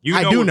 You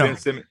I know do what know. Ben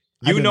Simmons.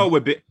 I You do know know.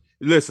 what?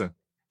 Listen,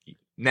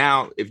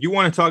 now if you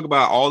want to talk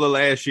about all the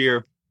last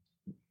year,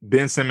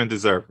 Ben Simmons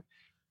deserved it.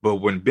 But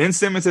when Ben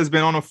Simmons has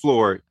been on the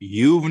floor,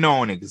 you've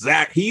known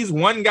he's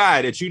one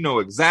guy that you know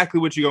exactly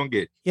what you're gonna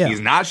get. Yeah. He's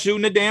not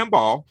shooting the damn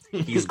ball.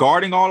 He's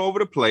guarding all over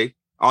the place.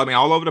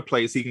 All over the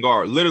place. He can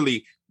guard.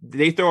 Literally,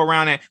 they throw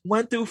around at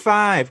 1 through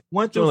 5,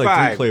 1 through Only like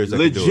 3 5. players that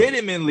can do it.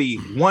 Legitimately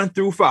 1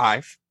 through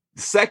 5.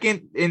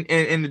 Second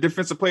in the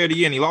defensive player of the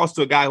year, and he lost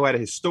to a guy who had a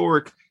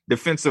historic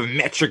defensive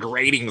metric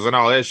ratings and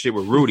all that shit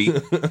with Rudy.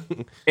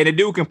 And the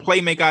dude can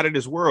play make out of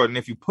this world. And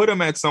if you put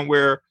him at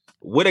somewhere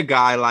with a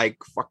guy like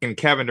fucking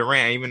Kevin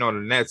Durant, even though the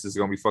Nets is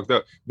gonna be fucked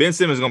up, Ben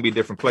Simmons is gonna be a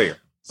different player.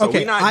 So Okay,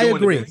 we're not I doing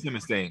agree. the Ben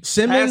Simmons thing.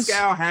 Simmons-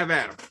 Pascal, have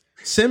at him.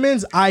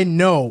 Simmons, I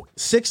know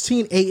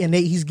 16, 8, and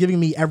 8 he's giving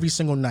me every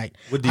single night.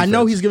 I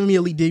know he's giving me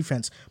elite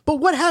defense. But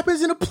what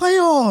happens in the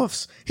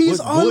playoffs? He's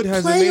unplayable. Wood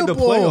hasn't made the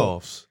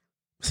playoffs.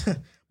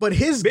 But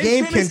his Ben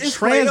game Simmons can is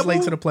translate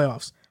playable? to the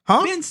playoffs.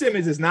 Huh? Ben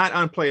Simmons is not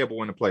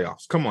unplayable in the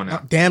playoffs. Come on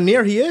now. Damn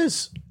near he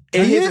is.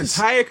 In He his is.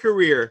 entire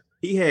career,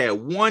 he had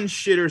one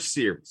shitter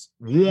series.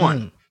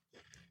 One.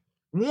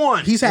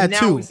 He's had and now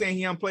two. We're saying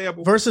he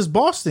unplayable. Versus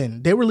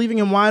Boston. They were leaving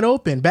him wide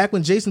open back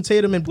when Jason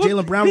Tatum and Well,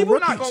 Jaylen Brown were people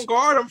rookies. not going to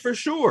guard him for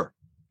sure.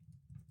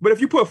 But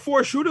if you put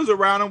 4 shooters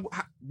around him,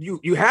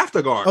 you have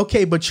to guard him.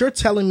 Okay, but you're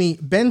telling me,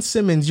 Ben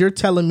Simmons, you're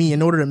telling me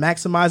in order to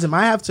maximize him,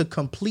 I have to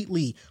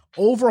completely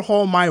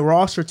overhaul my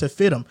roster to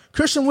fit him.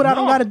 Christian Wood, I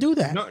don't got to do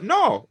that.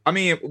 No. I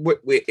mean,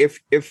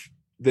 if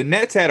the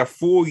Nets had a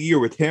full year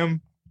with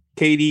him,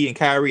 KD and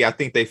Kyrie, I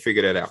think they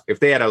figured it out. If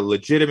they had a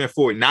legitimate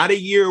full, not a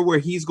year where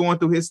he's going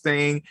through his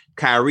thing,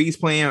 Kyrie's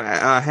playing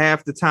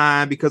half the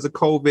time because of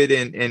COVID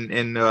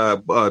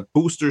and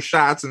booster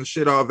shots and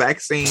shit, all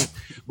vaccine,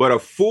 but a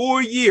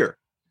full year.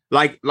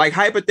 Like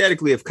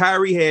hypothetically, if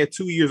Kyrie had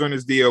 2 years on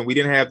his deal and we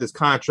didn't have this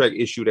contract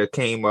issue that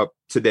came up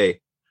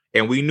today,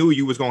 and we knew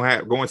you was going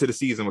to go into the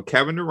season with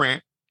Kevin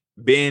Durant,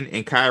 Ben,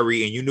 and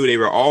Kyrie, and you knew they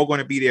were all going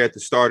to be there at the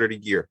start of the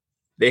year.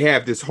 They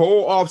have this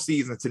whole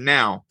offseason to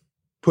now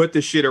put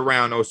the shit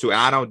around those two.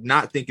 I don't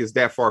not think it's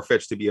that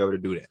far-fetched to be able to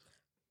do that.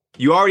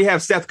 You already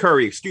have Seth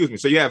Curry, excuse me.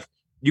 So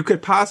you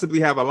could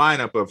possibly have a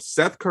lineup of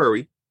Seth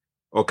Curry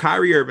or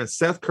Kyrie Irving,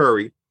 Seth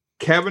Curry,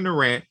 Kevin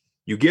Durant.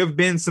 You give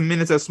Ben some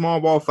minutes at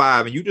small ball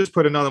 5, and you just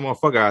put another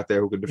motherfucker out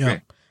there who can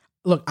defend. Yeah.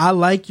 Look, I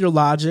like your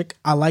logic.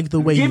 I like the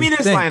way you Give me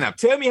this think. lineup.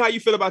 Tell me how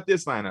you feel about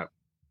this lineup.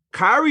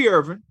 Kyrie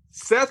Irving,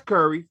 Seth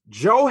Curry,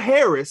 Joe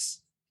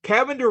Harris,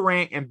 Kevin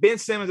Durant, and Ben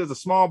Simmons as a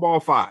small ball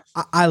 5.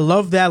 I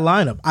love that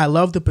lineup. I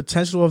love the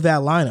potential of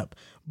that lineup.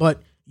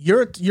 But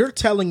you're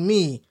telling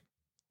me,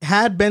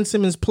 had Ben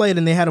Simmons played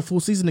and they had a full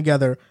season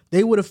together,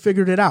 they would have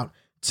figured it out.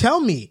 Tell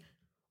me,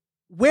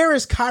 where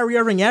has Kyrie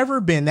Irving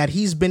ever been that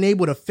he's been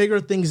able to figure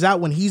things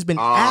out when he's been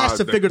asked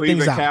to figure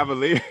things out?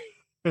 Cavaliers.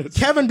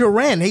 Kevin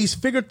Durant, he's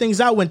figured things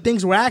out when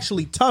things were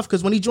actually tough,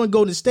 because when he joined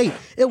Golden State,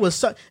 it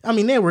was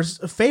they were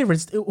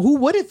favorites. Who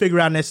wouldn't figure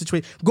out in that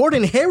situation?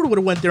 Gordon Hayward would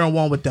have went there and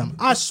won with them.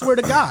 I swear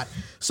to God.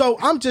 So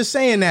I'm just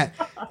saying that.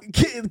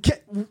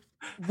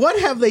 What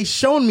have they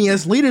shown me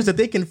as leaders that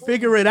they can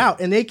figure it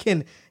out and they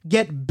can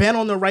get Ben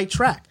on the right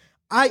track?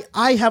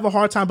 I have a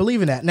hard time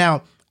believing that.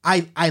 Now,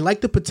 I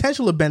like the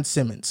potential of Ben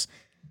Simmons,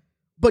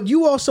 but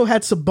you also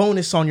had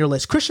Sabonis on your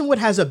list. Christian Wood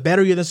has a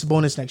better year than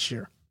Sabonis next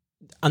year.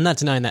 I'm not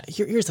denying that.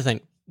 Here's the thing.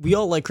 We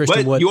all like Christian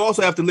But Wood. you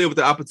also have to live with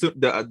the opportunity.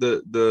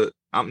 The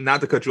I'm not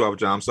to cut you off,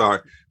 John. I'm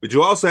sorry, but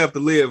you also have to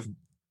live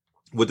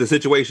with the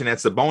situation that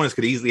Sabonis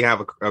could easily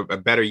have a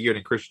better year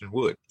than Christian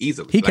Wood.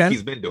 Easily, He can.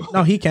 He's been doing.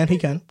 No, he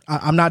can.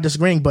 I'm not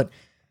disagreeing, but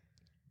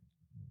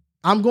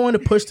I'm going to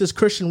push this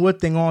Christian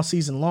Wood thing all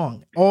season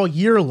long, all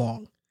year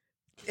long,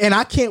 and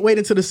I can't wait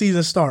until the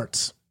season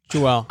starts.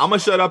 Joel. I'm gonna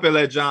shut up and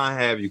let John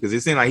have you because it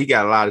seemed like he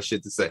got a lot of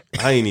shit to say.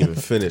 I ain't even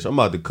finished. I'm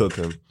about to cook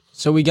him.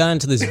 So we got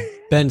into this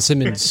Ben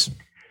Simmons,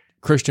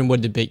 Christian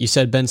Wood debate. You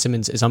said Ben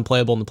Simmons is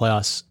unplayable in the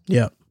playoffs.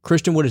 Yeah.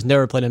 Christian Wood has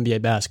never played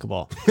NBA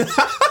basketball.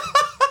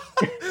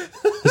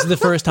 This is the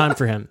first time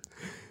for him.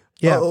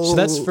 Yeah. So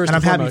that's first And and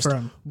I'm happy foremost. for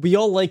him. We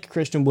all like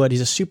Christian Wood. He's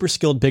a super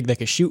skilled big that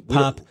can shoot,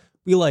 pop.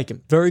 We like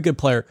him. Very good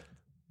player.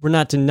 We're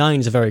not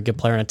denying he's a very good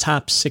player. In a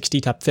top 60,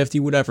 top 50,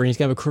 whatever. And he's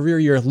going to have a career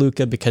year at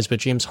Luka because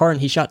with James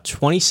Harden, he shot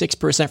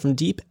 26% from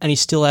deep and he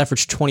still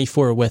averaged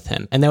 24 with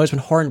him. And that was when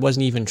Harden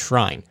wasn't even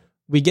trying.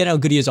 We get how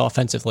good he is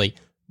offensively,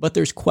 but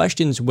there's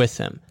questions with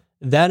him.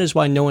 That is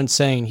why no one's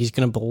saying he's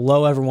going to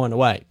blow everyone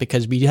away,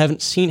 because we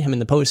haven't seen him in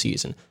the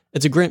postseason.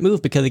 It's a great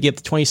move because they gave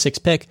the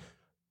 26th pick,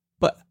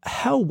 but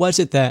how was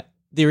it that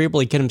they were able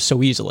to get him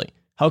so easily?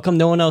 How come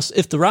no one else,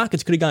 if the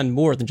Rockets could have gotten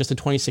more than just a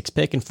 26th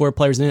pick and 4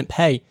 players didn't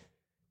pay,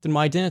 then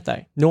why didn't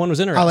they? No one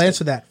was interested. I'll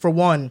answer that. For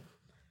one,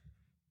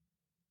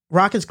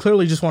 Rockets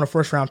clearly just want a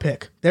first-round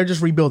pick. They're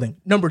just rebuilding.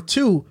 Number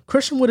 2,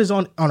 Christian Wood is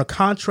on a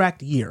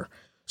contract year.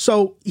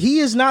 So he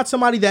is not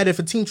somebody that if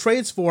a team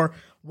trades for,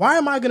 why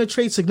am I going to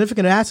trade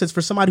significant assets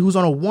for somebody who's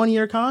on a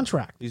 1-year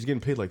contract? He's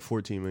getting paid like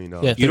 $14 million.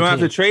 Yeah, You don't have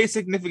to 13. trade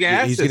significant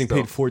assets. He's getting though.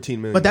 paid $14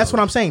 million. But that's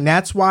what I'm saying.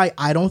 That's why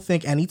I don't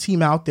think any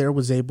team out there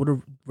was able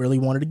to really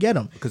wanted to get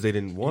him. because they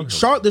didn't want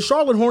him. The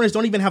Charlotte Hornets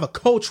don't even have a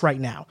coach right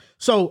now.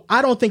 So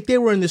I don't think they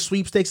were in the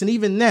sweepstakes. And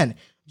even then,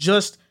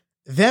 just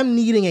them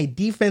needing a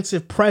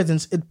defensive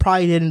presence, it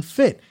probably didn't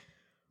fit.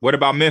 What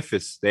about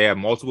Memphis? They have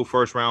multiple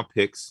first-round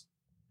picks.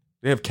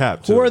 They have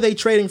cap Who too. are they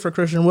trading for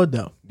Christian Wood,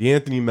 though?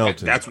 D'Anthony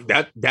Melton.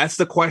 That's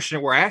the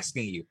question we're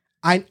asking you.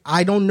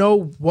 I don't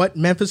know what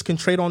Memphis can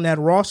trade on that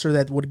roster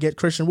that would get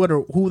Christian Wood,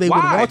 or who they would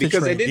Why? want to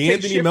Because they trade. didn't take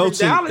D'Anthony shit from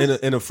Melton Dallas.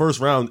 in a first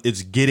round,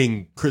 it's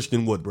getting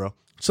Christian Wood, bro.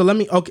 So let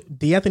me,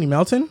 D'Anthony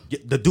Melton?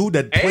 The dude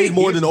that Hey, played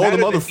more he's than all better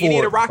them other than any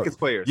of four. the Rockets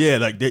players. Yeah,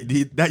 like that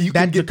you That can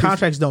the get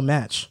contracts don't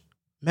match.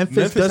 Memphis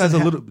Memphis doesn't has a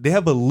have, little. They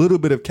have a little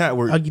bit of cap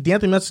where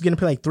D'Anthony Melton's getting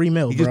paid like $3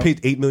 million. he just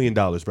paid $8 million,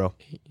 bro.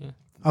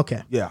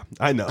 Okay. Yeah,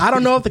 I know. I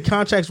don't know if the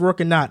contract's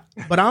work or not,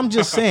 but I'm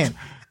just saying,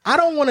 I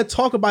don't want to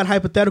talk about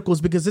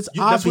hypotheticals because it's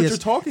obvious. That's what you're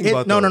talking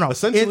about. No.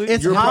 Essentially,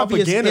 it's your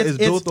obvious. propaganda is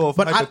built off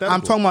but hypotheticals.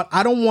 I'm talking about.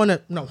 I don't want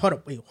to. No,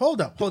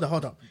 hold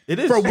up. It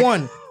is. For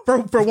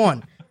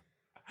one.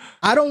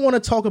 I don't want to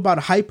talk about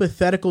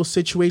hypothetical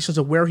situations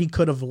of where he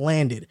could have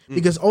landed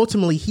because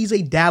ultimately he's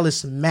a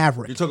Dallas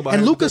Maverick. You're talking about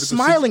and Luka's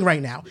hypothetical smiling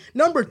right now.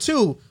 Number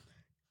two,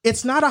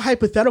 it's not a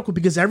hypothetical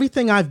because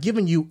everything I've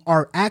given you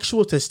are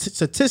actual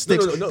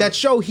statistics that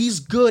show he's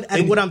good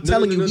at what I'm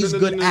telling you he's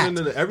good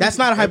at. That's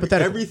not a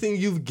hypothetical. Everything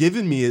you've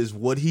given me is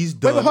what he's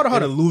done hold on.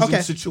 in a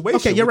losing situation.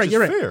 Okay, you're right.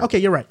 Fair. Okay,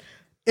 you're right.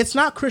 It's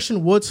not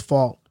Christian Wood's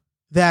fault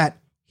that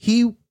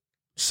he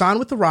signed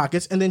with the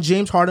Rockets and then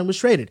James Harden was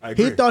traded.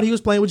 He thought he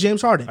was playing with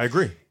James Harden. I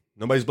agree.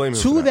 Nobody's blaming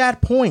him. To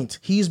that point,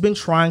 he's been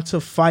trying to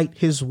fight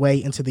his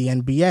way into the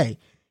NBA.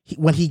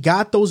 When he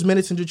got those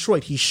minutes in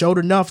Detroit, he showed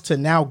enough to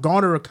now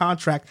garner a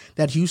contract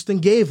that Houston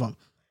gave him.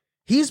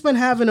 He's been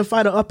having to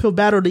fight an uphill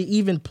battle to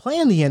even play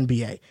in the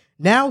NBA.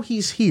 Now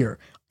he's here.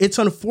 It's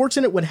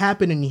unfortunate what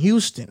happened in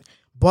Houston,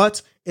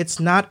 but it's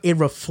not a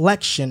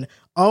reflection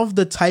of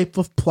the type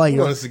of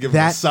player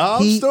that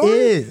he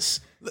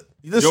is.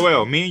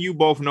 Joel, me and you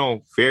both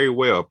know very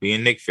well,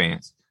 being Knicks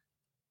fans,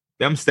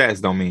 them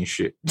stats don't mean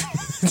shit.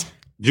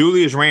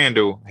 Julius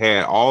Randle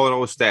had all of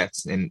those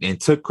stats and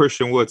took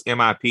Christian Wood's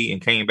MIP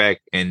and came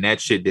back, and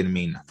that shit didn't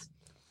mean nothing.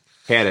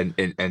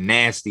 Had a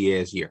nasty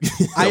ass year.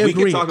 I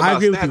agree. I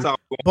agree with you.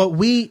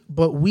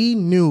 But we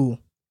knew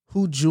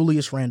who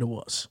Julius Randle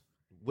was.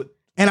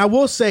 And I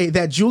will say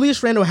that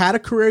Julius Randle had a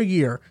career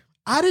year.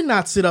 I did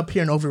not sit up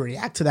here and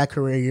overreact to that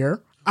career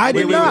year. I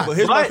did not. But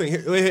here's my thing.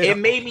 It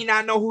made me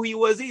not know who he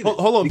was either.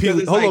 Hold on,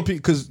 Pete.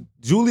 Because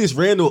Julius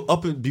Randle,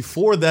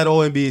 before that All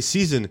NBA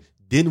season,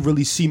 didn't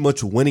really see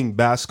much winning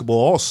basketball.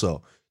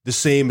 Also, the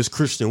same as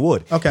Christian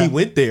Wood. Okay, he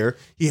went there.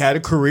 He had a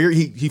career.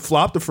 He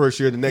flopped the first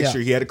year. The next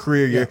year, he had a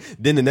career year.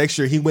 Then the next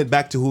year, he went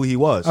back to who he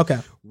was. Okay.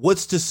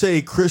 What's to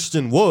say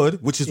Christian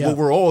Wood, which is what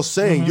we're all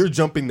saying, you're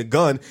jumping the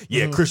gun.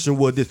 Yeah, Christian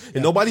Wood did.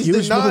 And nobody's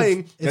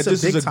denying that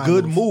this is a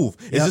good move.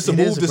 Is this a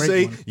move to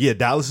say,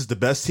 Dallas is the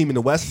best team in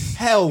the West?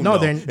 Hell no.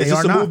 Is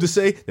this a move to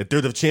say that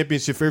they're the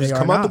championship favorites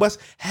come out the West?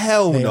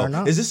 Hell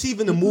no. Is this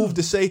even a move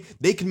to say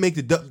they can make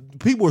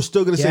people are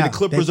still going to say the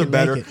Clippers are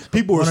better.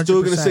 People are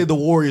still going to say the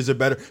Warriors are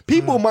better.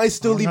 People might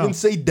still even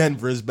say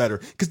Denver is better.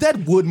 Because that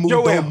Wood move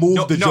don't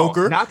move the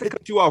Joker. Not to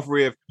cut you off,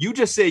 Riv. You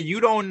just said you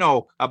don't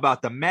know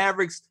about the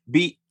Mavericks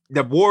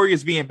the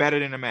Warriors being better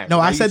than the Mavericks. No,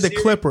 I said the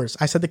Clippers.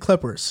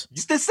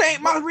 It's the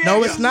same.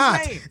 No, it's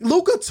not.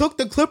 Luka took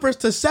the Clippers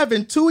to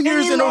 7 2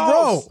 years in a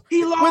row.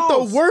 He lost. With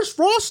the worst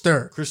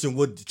roster. Christian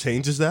Wood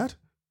changes that?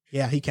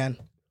 Yeah, he can.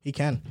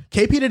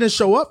 KP didn't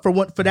show up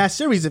for that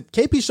series. If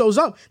KP shows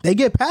up, they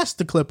get past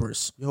the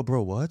Clippers. Yo,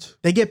 bro, what?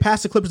 They get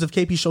past the Clippers if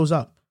KP shows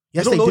up.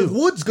 Yes, they do. do. If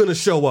Wood's going to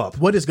show up.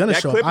 Wood is going to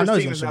show up. I know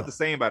Clippers team is not the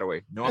same, by the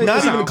way. No,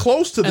 not even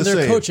close to the same.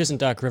 And their coach isn't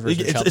Doc Rivers.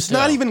 It's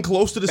not even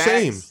close to the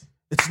same.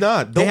 It's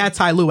not. They had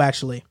Ty Lue,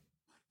 actually.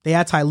 The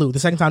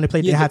second time they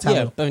played, they had Ty Lue.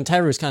 Yeah, but Ty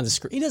Lue's kind of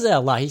he does that a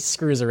lot. He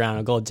screws around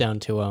and goes down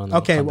 2-0.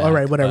 Okay, all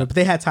right, whatever. But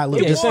they had Ty Lue.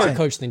 Yeah, he's better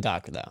coach than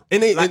Doc, though.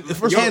 And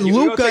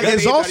Luka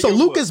is also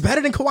Luka's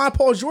better than Kawhi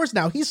Paul George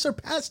now. He's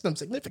surpassed them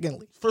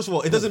significantly. First of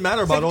all, it doesn't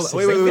matter about all that.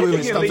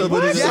 Wait. Stop.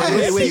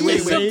 Wait.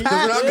 We're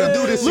not gonna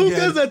do this.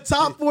 Luka's a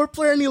top 4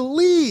 player in the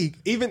league.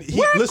 Even wait.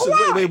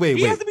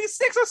 He has to be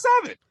 6 or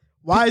 7.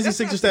 Why is he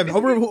 6 or 7?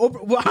 Over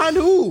behind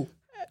who?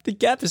 The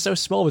gap is so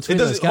small between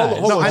those guys.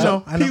 Hold on. I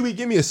know. Pee-wee,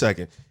 give me a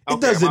second. It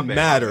doesn't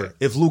matter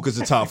if Luka's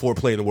a top 4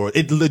 player in the world.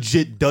 It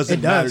legit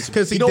doesn't matter.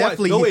 Because he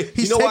definitely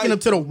he's taking him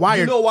to the wire.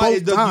 You know why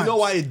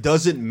it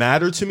doesn't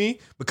matter to me?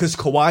 Because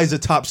Kawhi is a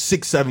top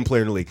 6-7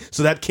 player in the league.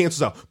 So that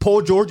cancels out.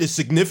 Paul George is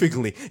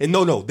significantly, and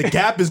the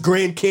gap is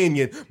Grand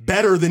Canyon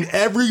better than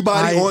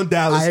everybody on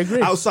Dallas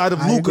outside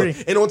of Luka.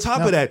 And on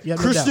top of that,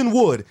 Christian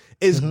Wood,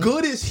 as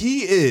good as he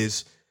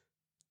is,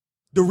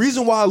 the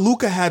reason why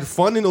Luka had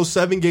fun in those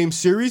 7-game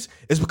series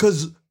is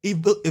because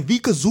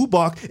Ivica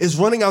Zubac is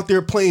running out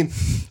there playing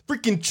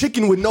freaking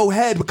chicken with no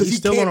head because he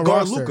can't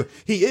guard Luka.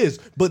 He is.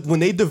 But when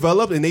they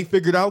developed and they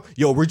figured out,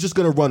 we're just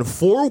going to run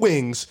 4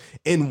 wings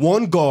and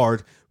 1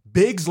 guard,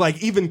 bigs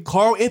like even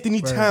Karl Anthony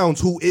Towns,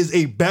 who is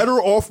a better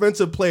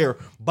offensive player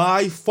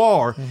by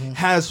far,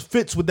 has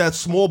fits with that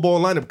small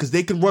ball lineup because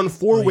they can run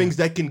 4 wings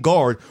that can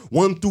guard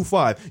 1 through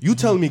 5. You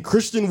telling me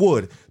Christian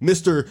Wood,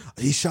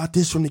 he shot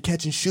this from the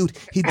catch and shoot.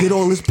 He did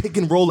all this pick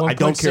and roll. I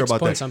don't care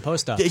about that. On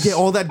post-ups. Yeah,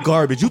 all that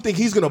garbage. You think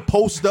he's going to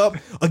post up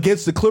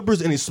against the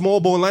Clippers in a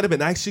small ball lineup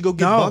and actually go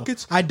get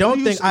buckets? I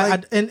don't think.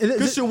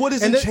 Christian Wood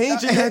isn't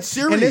changing that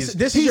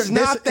series. He's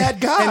not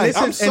that guy.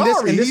 I'm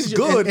sorry. He's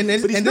good,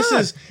 but he's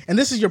not. And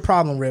this is your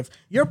problem, Riv.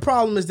 Your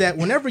problem is that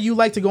whenever you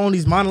like to go on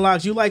these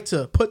monologues, you like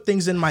to put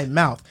things in my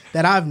mouth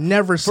that I've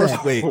never said.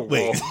 Wait.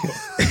 This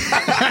is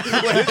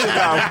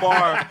how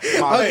far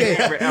my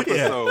favorite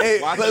episode.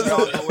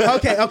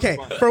 Okay.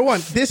 For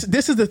one, this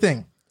is the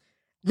thing.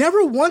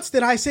 Never once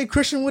did I say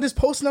Christian Wood is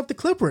posting up the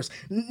Clippers.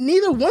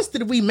 Neither once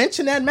did we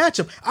mention that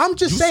matchup. I'm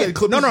just saying. Said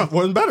Clippers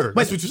wasn't better.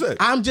 That's what you said.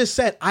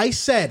 I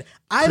said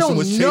I don't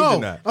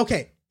know.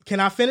 Okay. Can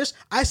I finish?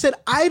 I said,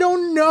 I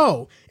don't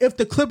know if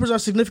the Clippers are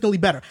significantly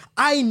better.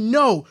 I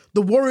know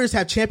the Warriors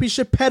have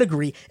championship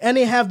pedigree and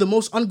they have the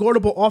most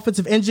unguardable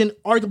offensive engine,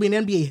 arguably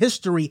in NBA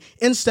history,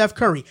 in Steph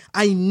Curry.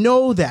 I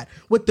know that.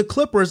 With the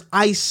Clippers,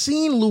 I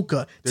seen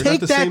Luka take not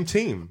the that same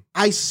team.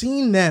 I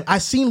seen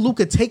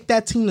Luka take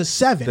that team to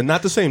 7. They're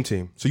not the same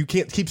team. So you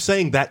can't keep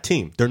saying that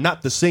team. They're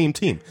not the same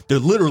team. They're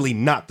literally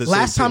not the same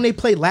team. Last time they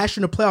played last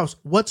year in the playoffs,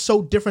 what's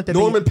so different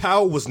than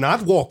Powell was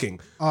not walking.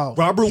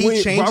 Robert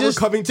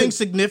Covington things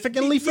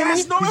significantly for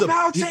me? Norman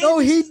Powell changes. No,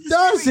 he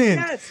doesn't.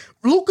 Yes.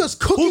 Luka's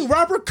cooking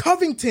Robert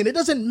Covington. It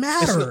doesn't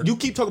matter. You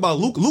keep talking about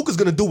Luka. Luka's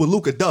going to do what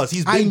Luka does.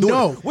 He's been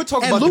doing it. We're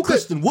talking about the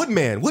Christian Wood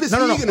man. What is he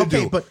going to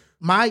do? But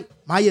my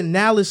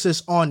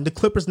analysis on the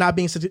Clippers not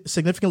being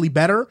significantly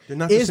better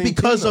is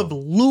because of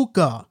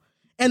Luka.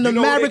 And the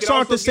Mavericks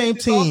aren't the same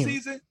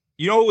team.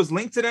 You know who was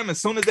linked to them as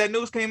soon as that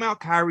news came out?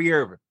 Kyrie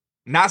Irving.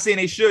 Not saying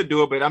they should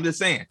do it, but I'm just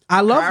saying.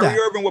 I love Kyrie that.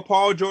 Irving with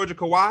Paul George and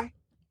Kawhi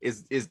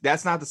is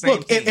that's not the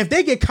same team. If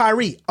they get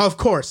Kyrie, of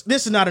course,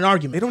 this is not an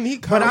argument. They don't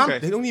need Kyrie.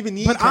 They don't even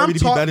need Kyrie to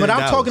be better than But I'm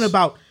Dallas. talking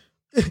about,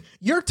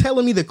 you're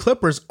telling me the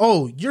Clippers,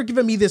 you're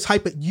giving me this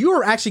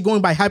you're actually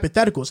going by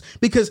hypotheticals,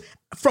 because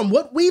from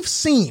what we've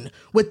seen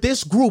with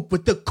this group,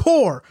 with the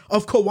core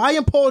of Kawhi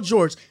and Paul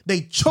George,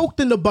 they choked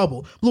in the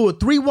bubble, blew a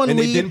 3-1 lead. And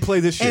they didn't play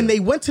this year. And they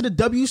went to the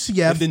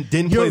WCF. And then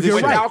didn't play this year.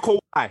 Without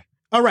Kawhi.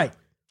 All right.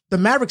 The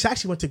Mavericks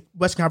actually went to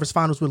Western Conference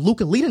Finals with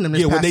Luka leading them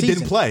this past when they season.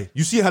 didn't play.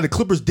 You see how the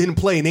Clippers didn't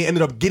play and they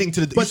ended up getting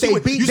to the... But they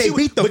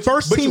beat the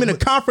first team in the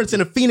conference in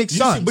the Phoenix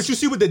Suns. But you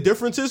see what the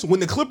difference is? When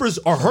the Clippers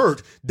are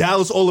hurt,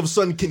 Dallas all of a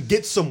sudden can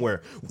get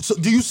somewhere. So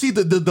do you see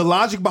the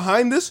logic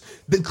behind this?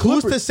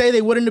 Who's to say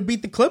they wouldn't have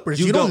beat the Clippers?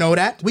 You don't know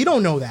that. We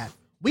don't know that.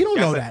 We don't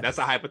know that. That's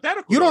a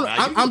hypothetical. You don't.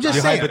 I'm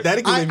just saying.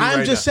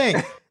 I'm just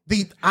saying.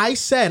 I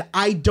said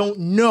I don't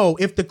know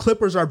if the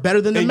Clippers are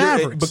better than the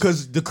Mavericks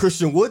because the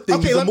Christian Wood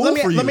thing is a move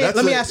for you.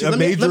 Let me ask you. A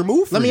major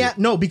move for you.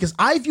 No, because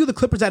I view the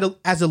Clippers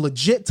as a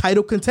legit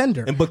title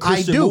contender.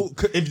 I do.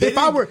 If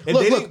I were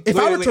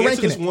to rank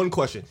this one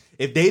question,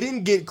 if they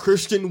didn't get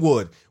Christian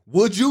Wood,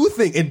 would you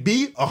think, and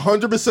be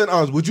 100%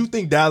 honest, would you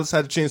think Dallas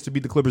had a chance to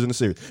beat the Clippers in the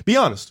series? Be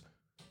honest.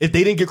 If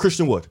they didn't get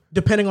Christian Wood.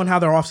 Depending on how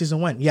their offseason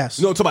went, yes.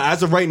 No, talk about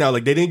as of right now,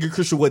 like they didn't get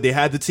Christian Wood. They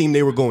had the team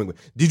they were going with.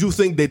 Did you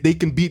think that they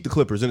can beat the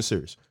Clippers in a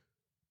series?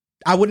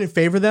 I wouldn't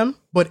favor them,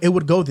 but it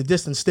would go the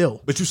distance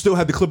still. But you still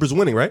had the Clippers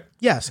winning, right?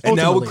 Yes. And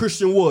now with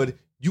Christian Wood,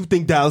 you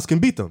think Dallas can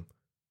beat them?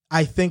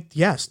 I think,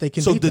 yes, they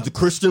can beat them. So the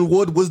Christian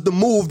Wood was the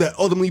move that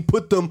ultimately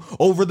put them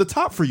over the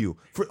top for you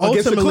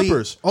against the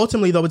Clippers.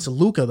 Ultimately, though, it's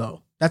Luka,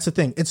 though. That's the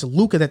thing. It's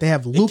Luka that they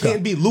have Luka. It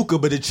can't be Luka,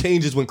 but it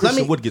changes when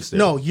Christian Wood gets there.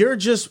 No, you're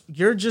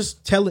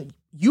just telling...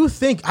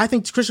 I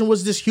think Christian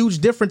was this huge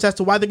difference as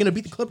to why they're going to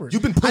beat the Clippers.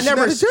 You've been pushing that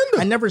agenda.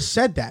 I never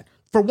said that.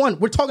 For one,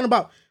 we're talking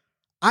about...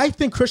 I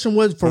think Christian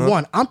Wood, for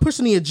one, I'm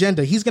pushing the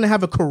agenda. He's going to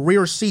have a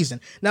career season.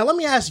 Now, let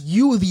me ask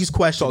you these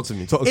questions. Talk to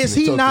me. Is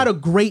he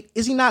not great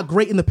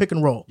in the pick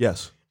and roll?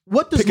 Yes.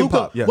 What does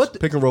Luka? Yes.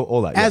 Pick and roll,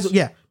 all that.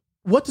 Yes.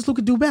 What does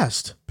Luka do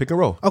best? Pick and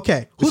roll.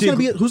 Okay. Who's going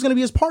to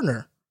be his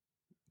partner?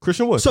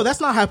 Christian Wood. So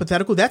that's not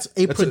hypothetical. That's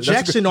a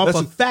projection off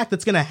a fact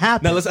that's going to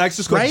happen. Now let's ask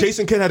this question. Right?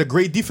 Jason Kidd had a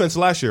great defense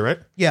last year, right?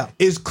 Yeah.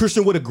 Is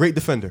Christian Wood a great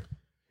defender?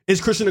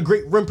 Is Christian a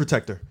great rim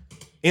protector?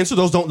 Answer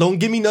those. Don't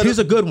give me none. He's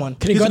a good one.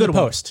 Can he guard the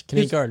post? Can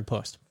he guard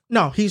post?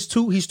 No, he's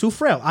too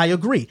frail. I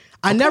agree.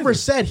 I never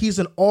said he's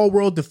an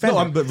all-world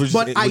defender. No,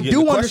 but I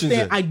do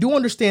understand. I do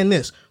understand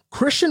this.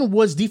 Christian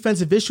Wood's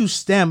defensive issues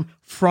stem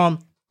from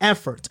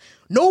effort.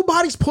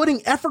 Nobody's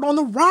putting effort on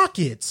the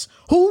Rockets.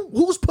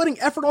 Who's putting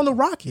effort on the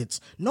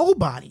Rockets?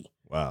 Nobody.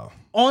 Wow.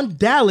 On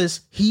Dallas,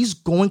 he's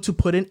going to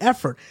put in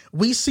effort.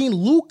 We've seen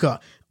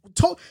Luka.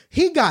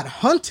 He got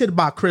hunted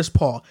by Chris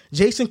Paul.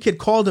 Jason Kidd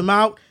called him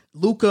out.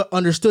 Luka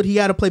understood he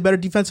had to play better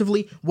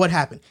defensively. What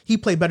happened? He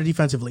played better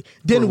defensively.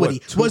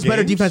 Dinwiddie was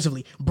better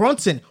defensively.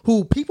 Brunson,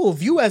 who people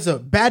view as a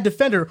bad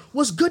defender,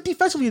 was good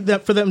defensively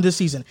for them this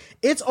season.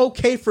 It's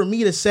okay for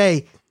me to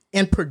say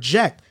and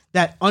project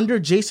that under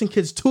Jason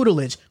Kidd's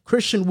tutelage,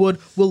 Christian Wood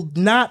will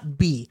not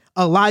be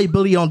a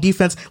liability on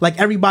defense like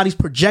everybody's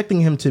projecting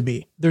him to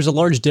be. There's a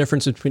large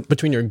difference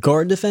between your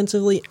guard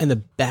defensively and the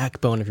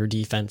backbone of your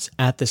defense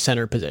at the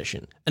center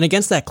position. And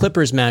against that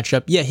Clippers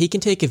matchup, yeah, he can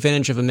take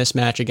advantage of a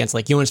mismatch against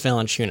like Jonas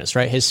Valanciunas,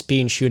 right? His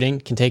speed and shooting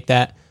can take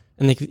that,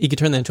 and he can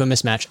turn that into a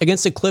mismatch.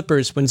 Against the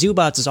Clippers, when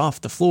Zubac is off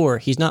the floor,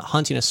 he's not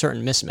hunting a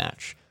certain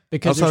mismatch.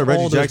 Because there's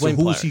all those wing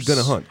players. Who's he going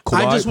to hunt?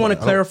 I just want to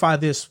clarify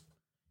this.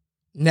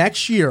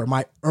 Next year,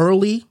 my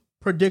early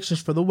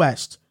predictions for the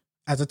West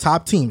as a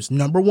top teams,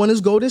 number 1 is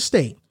Golden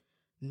State.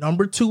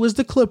 Number 2 is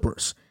the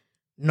Clippers.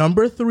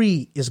 Number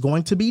 3 is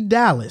going to be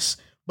Dallas.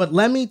 But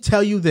let me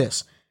tell you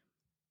this.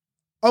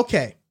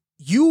 Okay,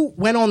 you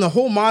went on the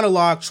whole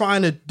monologue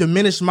trying to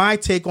diminish my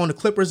take on the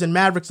Clippers and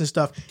Mavericks and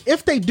stuff.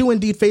 If they do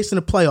indeed face in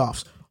the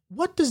playoffs,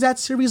 what does that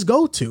series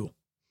go to?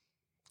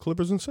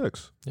 Clippers in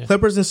 6. Yeah.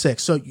 Clippers in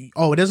 6. So,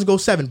 it doesn't go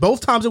 7.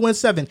 Both times it went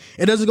 7.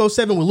 It doesn't go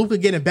 7 with Luka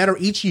getting better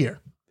each year.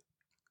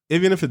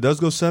 Even if it does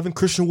go 7,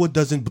 Christian Wood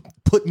doesn't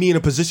put me in a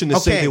position to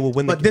say they will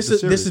win the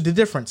series. This is the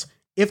difference.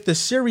 If the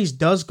series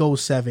does go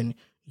 7,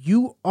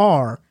 you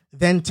are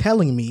then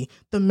telling me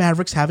the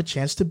Mavericks have a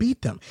chance to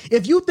beat them.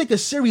 If you think a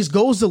series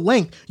goes the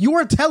length, you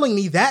are telling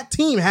me that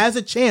team has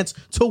a chance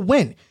to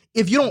win.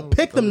 If you don't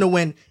pick them to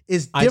win,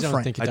 is different. I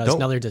don't think it does.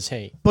 Neither does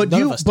he. But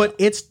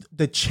it's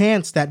the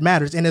chance that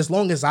matters. And as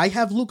long as I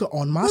have Luka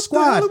on my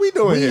squad, we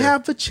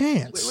have a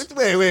chance.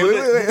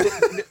 Wait.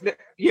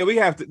 Yeah, we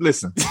have to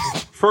listen.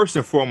 First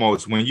and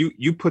foremost, when you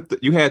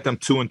had them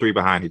 2 and 3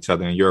 behind each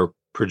other in your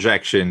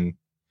projection,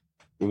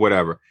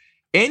 whatever.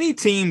 Any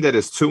team that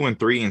is 2 and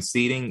 3 in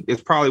seeding,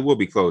 it probably will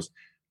be close.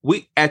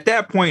 At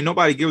that point,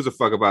 nobody gives a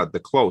fuck about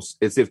the close.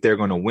 It's if they're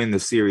going to win the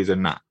series or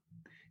not.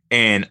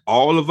 And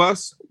all of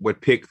us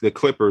would pick the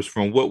Clippers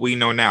from what we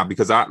know now,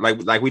 because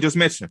like we just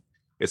mentioned,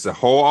 it's a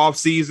whole off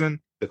season.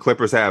 The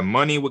Clippers have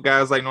money with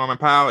guys like Norman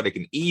Powell. They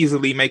can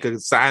easily make a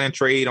sign and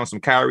trade on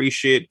some Kyrie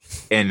shit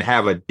and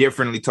have a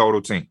differently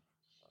total team.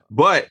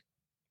 But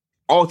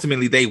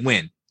ultimately, they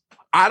win.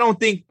 I don't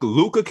think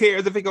Luka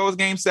cares if it goes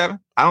game 7.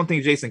 I don't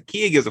think Jason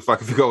Kidd gives a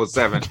fuck if it goes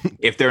 7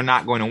 if they're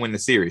not going to win the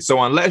series.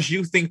 So unless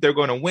you think they're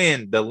going to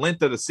win, the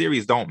length of the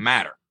series don't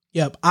matter.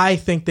 Yep, I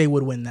think they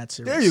would win that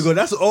series. There you go.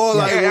 That's all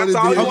I want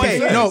to do. Okay,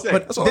 no,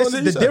 but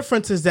the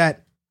difference is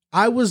that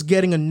I was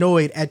getting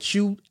annoyed at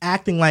you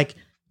acting like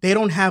they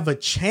don't have a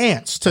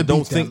chance to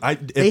beat them.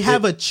 They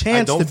have a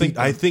chance to beat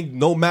them. I think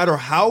no matter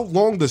how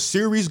long the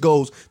series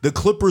goes, the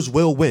Clippers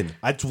will win.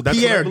 That's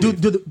Pierre, do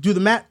the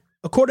math.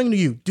 According to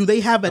you, do they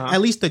have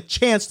at least a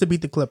chance to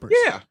beat the Clippers?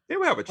 Yeah, they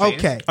will have a chance.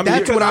 Okay,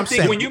 that's what I'm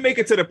saying. When you make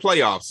it to the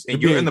playoffs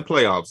and you're in the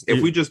playoffs,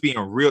 if we just being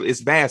real, it's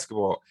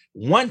basketball.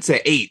 1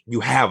 to 8, you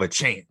have a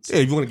chance. Yeah,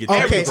 you want to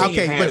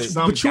get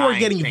but you are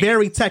getting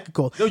very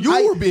technical. No,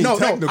 you were being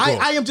technical.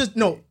 I am just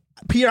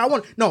Pierre,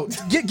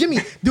 give me.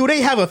 Do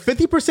they have a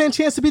 50%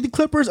 chance to beat the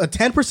Clippers? A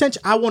 10%?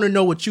 I want to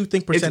know what you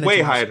think percentage. It's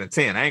way higher than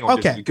 10. I ain't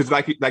gonna because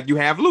like you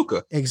have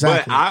Luka.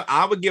 Exactly. But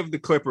I would give the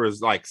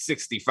Clippers like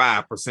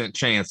 65%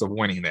 chance of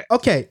winning that.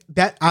 Okay,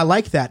 I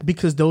like that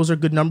because those are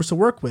good numbers to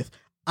work with.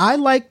 I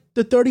like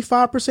the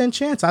 35%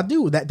 chance. I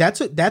do.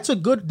 That's a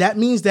good. That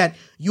means that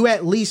you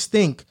at least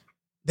think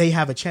they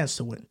have a chance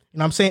to win. You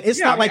know what I'm saying? It's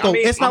not like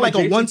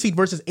a 1 seed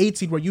versus 8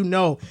 seed where there's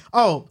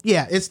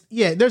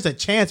a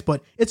chance,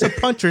 but it's a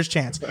puncher's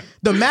chance.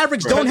 The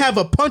Mavericks don't have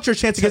a puncher's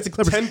chance against the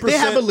Clippers. They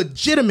have a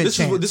legitimate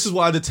chance. This is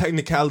why the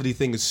technicality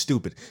thing is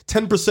stupid.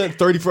 10%,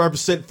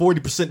 35%,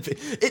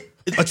 40%.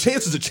 A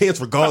chance is a chance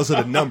regardless of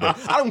the number.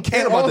 I don't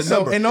care about the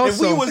number. And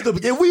also,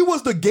 if we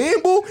was to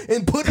gamble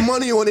and put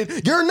money on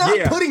it, you're not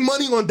putting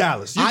money on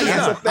Dallas. I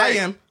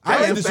am.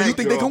 So you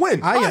think they can win?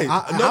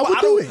 I would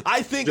do it.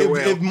 I think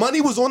if money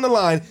was on the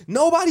line,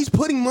 nobody's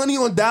putting money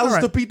on Dallas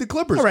to beat the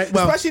Clippers.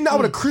 Especially not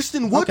with a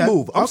Christian Wood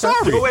move. I'm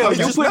sorry. Joel,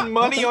 you putting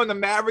money on the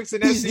Mavericks in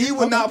that season? He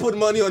would not put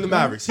money on the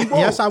Mavericks. He won't.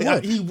 Yes, I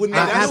would. He would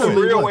not. That's a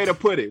real way to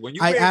put it. When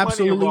you I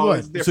absolutely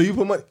would. So you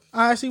put money.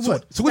 I actually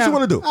would. So what you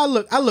want to do?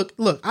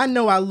 Look. I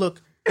know I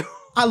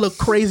look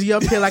crazy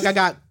up here like I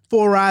got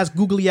 4 eyes,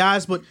 googly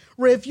eyes, but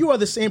Ray, if you are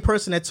the same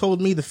person that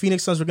told me the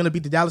Phoenix Suns were going to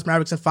beat the Dallas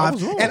Mavericks in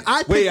 5, and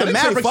I picked the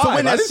Mavericks to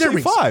win that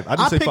series. I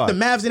picked the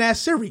Mavs in that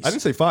series. I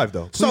didn't say 5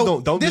 though. Please so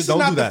don't this do is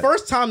not that. the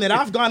first time that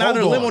I've gone out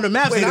on a limb on the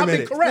Mavs, and I've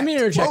been correct. Let me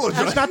interject.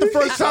 That's not the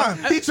first time.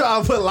 He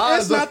trying to put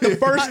lies. It's not the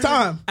first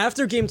time.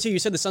 After game 2, you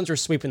said the Suns were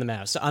sweeping the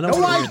Mavs. So I don't No,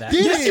 want to I hear that.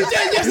 didn't. Yes, you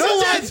did. No,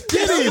 I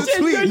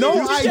didn't. No,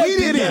 I tweeted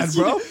didn't. that,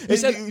 bro. You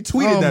said- You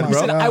tweeted that, my bro.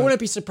 said, God. I wouldn't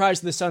be surprised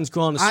if the Suns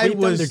go on to sweep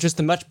them. They're just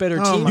a much better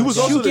team. my You was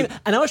God. also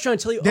and I was trying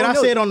to tell you. Did I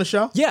say it on the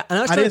show? Yeah, and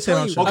I was I trying didn't to say it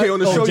tell on you. the show. Okay, on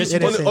the show, just-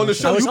 on the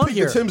show, I was you on picked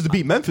here. the Timbs to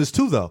beat Memphis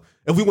too, though.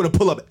 If we want to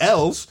pull up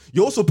L's,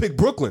 you also picked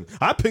Brooklyn.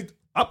 I picked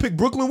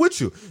Brooklyn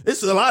with you.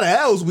 It's a lot of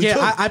L's we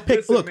took. I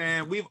picked. Listen, Look,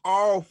 man, we've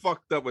all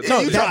fucked up with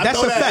no, that.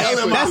 that's a fact.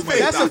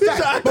 That's a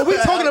fact. But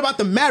we're talking about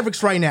the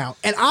Mavericks right now,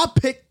 and I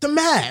picked the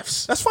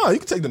Mavs. That's fine. You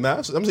can take the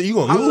Mavs. I'm saying you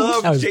gonna I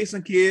lose. love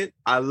Jason Kidd.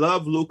 I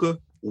love Luka.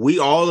 We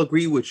all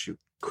agree with you.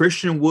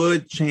 Christian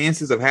Wood,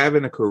 chances of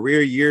having a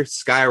career year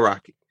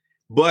skyrocket.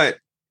 But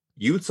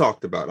you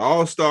talked about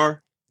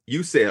All-Star.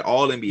 You said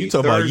All-NBA. You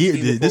talking about year?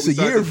 This is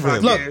a year for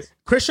him. Look,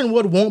 Christian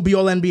Wood won't be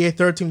All-NBA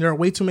third team. There are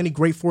way too many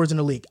great fours in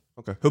the league.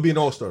 Okay, he'll be an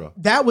All-Star though.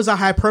 That was a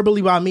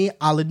hyperbole by me.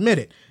 I'll admit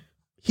it.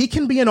 He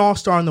can be an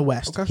all-star in the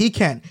West. Okay. He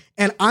can.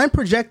 And I'm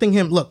projecting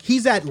him. Look,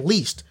 he's at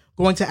least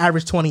going to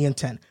average 20 and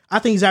 10. I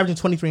think he's averaging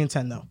 23 and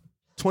 10, though.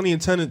 20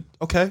 and 10.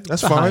 Okay, that's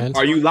That's a high fine. end.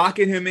 Are you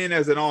locking him in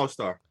as an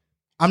all-star?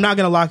 I'm not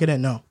going to lock it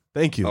in, no.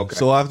 Thank you. Okay.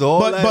 So after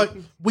all But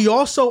we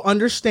also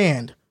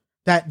understand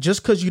that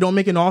just because you don't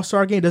make an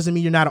all-star game doesn't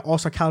mean you're not an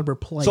all-star caliber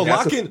player. so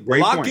That's lock a in,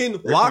 great lock point. in,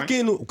 Great lock point.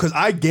 in, because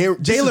I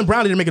guarantee Jalen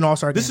Brown didn't make an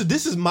all-star game.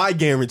 This is my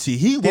guarantee.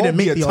 He Didn't won't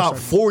be make a the top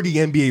All-Star 40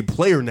 NBA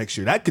player next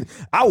year.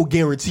 I will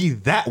guarantee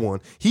that one.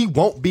 He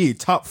won't be a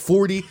top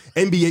 40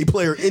 NBA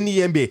player in the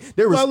NBA.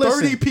 There was Well,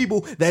 listen. 30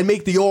 people that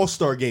make the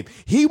All-Star game.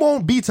 He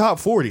won't be top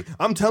 40.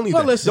 I'm telling you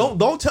Well, that. listen.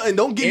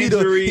 Don't give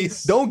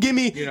Injuries, me don't give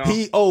me you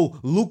know.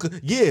 Luka.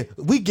 Yeah,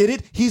 we get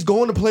it. He's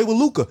going to play with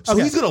Luka. So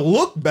Okay. he's going to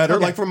look better.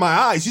 Okay. Like for my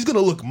eyes, he's going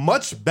to look much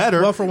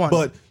better. Well, for one.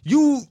 But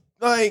you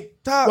Like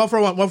top One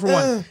for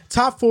one.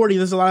 Top 40,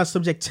 there's a lot of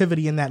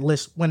subjectivity in that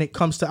list when it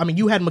comes to, I mean,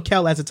 you had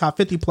Mikel as a top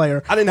 50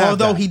 player. I didn't have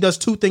although that. he does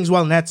two things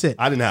well, and that's it.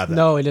 I didn't have that.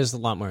 No, it is a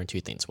lot more than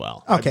two things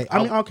well. Okay.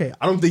 I mean, okay.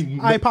 I don't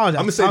think. I apologize.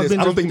 I'm gonna say I've this. been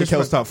I don't think dis-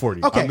 Mikel's top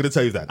 40. Okay. I'm gonna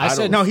tell you that. I don't-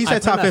 said No, he I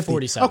said put him top at 50.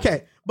 47.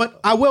 Okay. But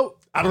I will.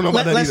 I don't know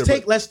about that let's either,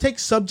 take let's take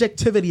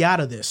subjectivity out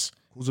of this.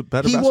 Who's a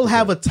better? He will basketball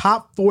have player? a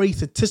top 40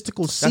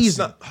 statistical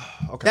season.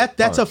 Okay.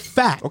 That's all a right.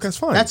 fact. Okay, that's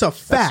fine. That's a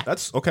fact.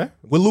 That's okay.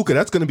 With Luka,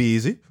 that's gonna be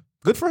easy.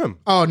 Good for him.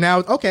 Oh, now,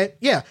 okay,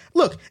 yeah.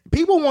 Look,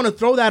 people want to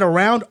throw that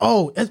around.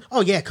 Oh,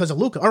 yeah, because of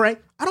Luka. All right,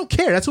 I don't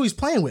care. That's who he's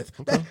playing with.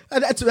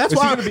 That's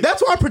why.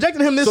 That's why I'm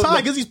projecting him this So,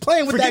 high because he's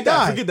playing with that Forget that.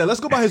 guy. Forget that. Let's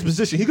go by his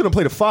position. He's gonna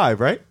play the 5,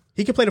 right?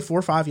 He can play the 4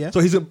 or 5. Yeah, So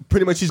he's gonna,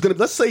 pretty much. He's gonna.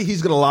 Let's say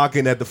he's gonna lock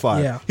in at the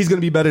 5. Yeah. He's gonna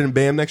be better than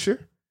Bam next year.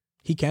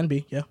 he can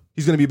be. Yeah,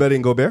 He's gonna be better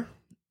than Gobert.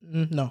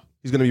 no.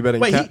 He's gonna be better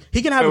than Wait, Cat.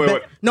 he can have Wait, a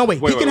wait, better. No,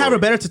 wait, wait, he can wait, have a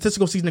wait. better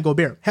statistical season than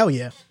Gobert. Hell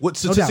yeah. What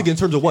statistic doubt. in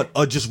terms of what?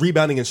 Just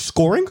rebounding and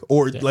scoring,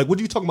 or like what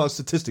are you talking about?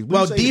 Statistics? What are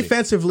Well, you saying to me?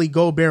 defensively,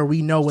 Gobert,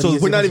 we know what So he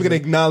is. we're not even gonna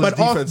acknowledge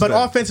but defense but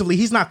then. offensively,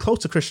 he's not close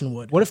to Christian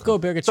Wood. What if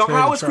Gobert gets So traded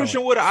how to is Charlotte?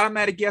 Christian Wood an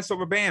automatic guess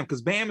over Bam?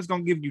 Because Bam is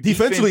going to give you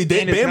Defensively,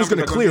 defense, and his Bam is gonna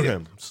numbers are clear be-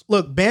 him.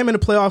 Look, Bam in the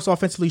playoffs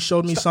offensively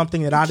showed me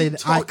something that I did.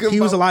 talking He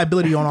was a about-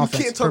 liability on You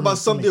offense. can't talk about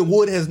for me. something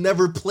Wood has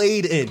never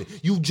played in.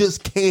 You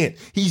just can't.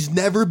 He's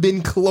never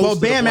been close. Well, to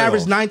the Bam playoffs.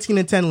 averaged 19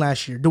 and 10 last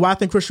year. Do I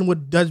think Christian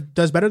Wood does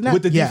better than that?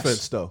 with the Yes.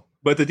 defense though.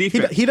 But the He,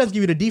 defense, he doesn't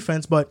give you the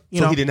defense, but you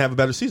So know. he didn't have a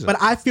better season. But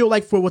I feel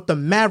like for what the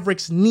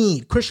Mavericks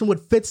need, Christian Wood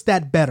fits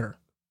that better.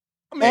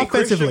 I mean,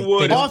 Offensively, Christian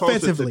Wood is closer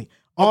offensively,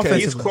 Okay.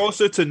 offensively. He's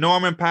closer to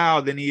Norman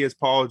Powell than he is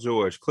Paul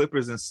George.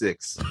 Clippers in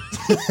 6.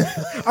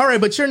 All right,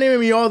 but you're naming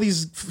me all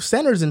these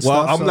centers and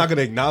well, stuff. I'm so- not going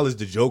to acknowledge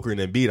the Joker and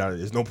Embiid.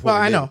 There's no point. Well,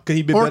 in I that. know. Could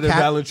he be Or better than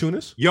Cat-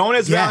 Valanciunas?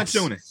 Jonas Yes,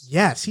 Valanciunas.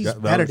 yes, he's Yeah,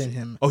 better Valanciunas. than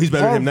him. Oh, he's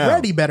better than him now.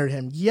 Already better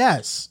than him.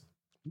 Yes,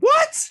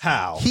 What?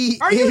 How? he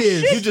Are you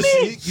is. shitting You just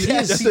me?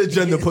 Yes, that's he the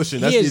agenda is. pushing.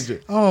 He That's is- the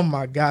agenda. Oh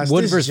my gosh,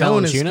 Wood this versus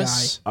Jonas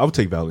Valanciunas? I would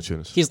take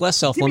Valanciunas. He's less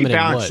Give me self-limited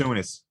than Wood.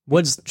 Valanciunas.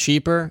 Wood's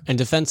cheaper and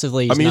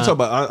defensively. I He's mean, not, you're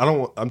talking about. I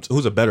don't.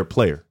 Who's a better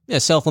player? yeah,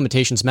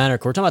 self-limitations matter.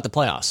 We're talking about the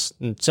playoffs,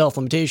 and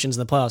self-limitations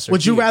in the playoffs. Are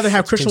Would you huge. rather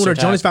have Christian Teams Wood or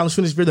are Jonas attacked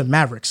Valanciunas if you're the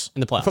Mavericks? in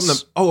the playoffs? From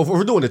the if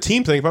we're doing a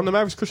team thing, if I'm the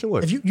Mavericks, Christian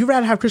Wood. If you'd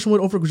rather have Christian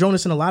Wood over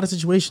Jonas in a lot of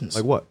situations.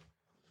 Like what?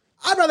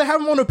 I'd rather have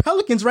him on the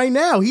Pelicans right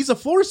now. He's a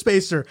floor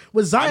spacer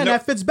with I Zion. know-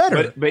 That fits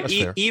better. But That's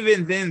fair.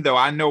 even then, though,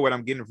 I know what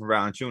I'm getting from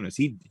Valanciunas.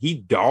 He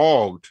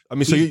dogged. I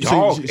mean, so He you're dogged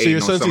Aiden on some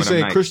essentially of them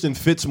saying nights. Christian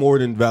fits more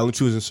than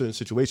Valanciunas in certain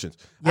situations.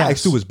 Yes. I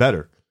actually was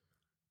better.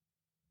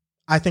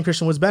 I think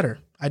Christian Wood's better.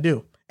 I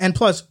do. And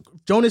plus,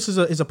 Jonas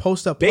is a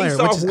post up player, Based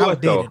which off is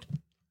what, though? outdated.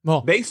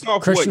 Well, Based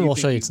off Christian what will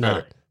think show you he's it's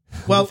not. better?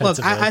 Well, look,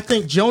 Defensively. I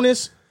think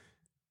Jonas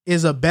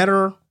is a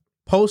better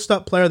post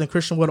up player than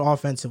Christian Wood He's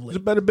offensively. a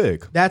better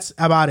big. That's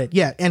about it.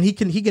 Yeah, and he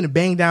can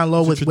bang down low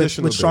He's a with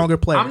traditional big. stronger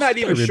players. I'm not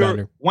even Better sure.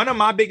 rebounder. One of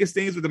my biggest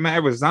things with the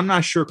Mavericks is I'm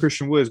not sure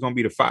Christian Wood is going to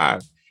be the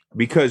 5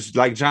 because,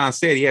 like John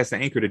said, he has to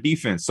anchor the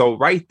defense. So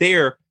right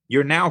there,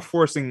 you're now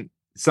forcing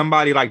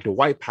somebody like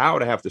Dwight Powell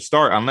to have to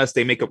start unless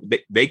they make a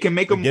they can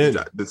make a move.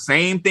 Again. The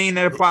same thing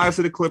that applies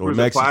to the Clippers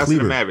Maxi applies to the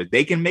Kleber. Mavericks.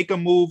 They can make a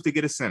move to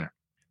get a center.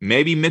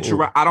 Maybe Mitchell.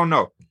 Ooh. I don't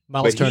know,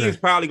 Miles but he Turner. is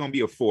probably going to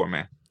be a 4,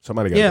 man.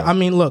 Somebody got Yeah, that. I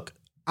mean, look,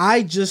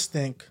 I just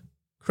think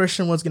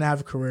Christian Wood's gonna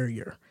have a career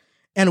year.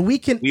 And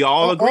We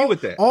all agree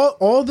with that.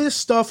 All this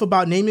stuff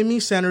about naming me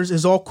centers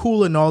is all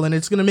cool and all, and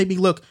it's gonna make me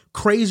look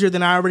crazier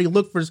than I already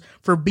look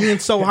for being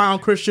so high on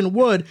Christian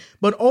Wood.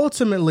 But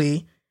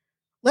ultimately,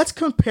 let's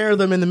compare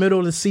them in the middle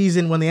of the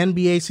season when the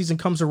NBA season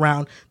comes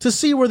around to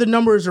see where the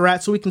numbers are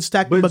at, so we can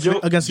stack them But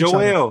against each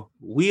other. Joel,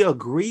 we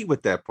agree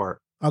with that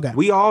part. Okay,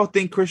 We all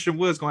think Christian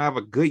Wood's going to have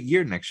a good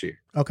year next year.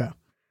 okay,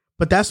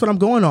 but that's what I'm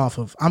going off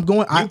of. I'm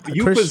going.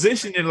 You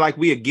position it like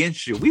we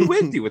against you. We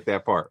with you with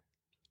that part.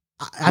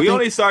 I We think-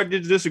 only started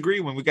to disagree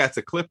when we got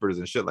to Clippers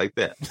and shit like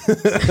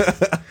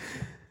that.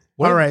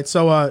 All right,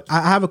 so I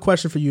have a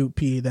question for you,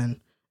 P. Then,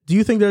 do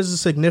you think there's a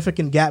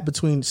significant gap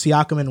between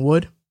Siakam and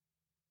Wood?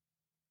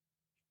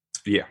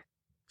 Yeah.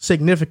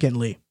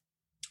 Significantly.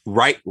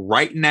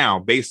 Right now,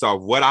 based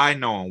off what I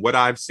know and what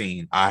I've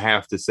seen, I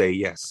have to say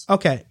yes.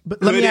 Okay,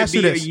 but let me ask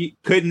you this.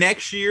 Could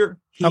next year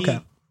he Okay.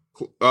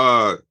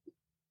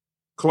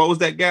 close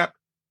that gap?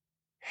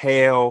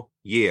 Hell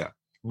yeah.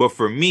 But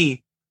for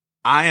me,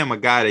 I am a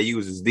guy that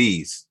uses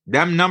these.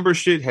 Them number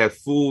shit have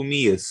fooled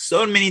me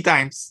so many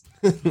times.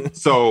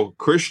 So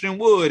Christian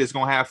Wood is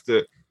gonna have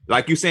to,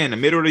 like you say, in the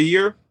middle of the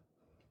year,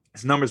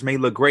 his numbers may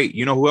look great.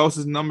 You know who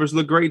else's numbers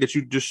look great that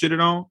you just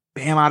shitted on?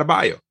 Bam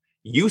Adebayo.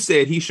 You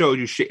said he showed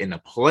you shit in the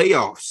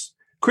playoffs.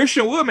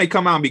 Christian Wood may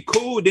come out and be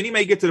cool. Then he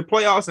may get to the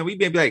playoffs and we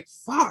may be like,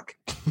 fuck,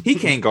 he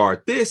can't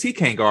guard this. He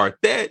can't guard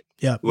that.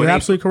 Yeah, Well, you're they-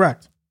 absolutely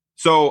correct.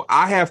 So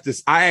I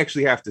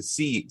actually have to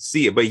see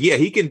it. But yeah,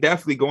 he can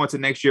definitely go into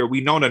next year. We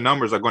know the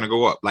numbers are going to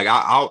go up. Like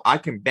I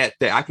can bet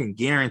that. I can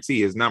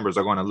guarantee his numbers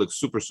are going to look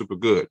super, super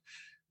good.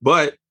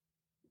 But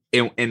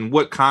in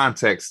what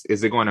context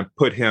is it going to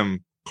put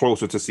him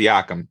closer to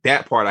Siakam?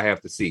 That part I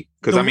have to see.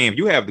 Because I mean, if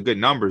you have the good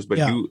numbers, but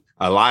Yeah. you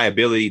a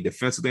liability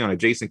defensively on a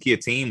Jason Kidd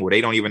team where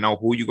they don't even know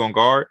who you're going to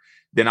guard,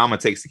 then I'm going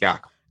to take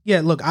Siakam.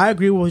 Yeah, look, I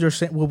agree with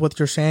what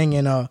you're saying,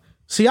 and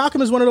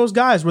Siakam is one of those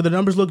guys where the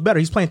numbers look better.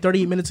 He's playing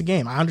 38 minutes a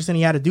game. I understand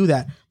he had to do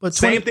that, but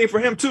same thing for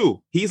him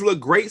too. He's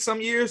looked great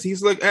some years.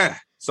 He's looked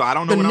So I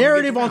don't know. The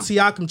narrative on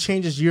Siakam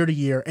changes year to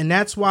year, and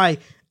that's why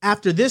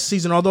after this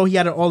season, although he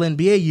had an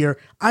All-NBA year,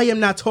 I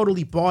am not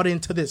totally bought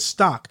into this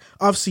stock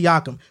of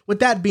Siakam. With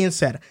that being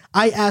said,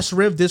 I asked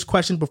Riv this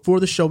question before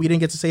the show. We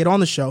didn't get to say it on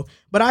the show,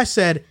 but I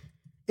said,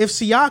 if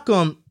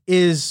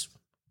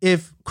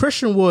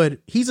Christian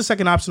Wood, he's the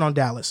second option on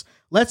Dallas.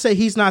 Let's say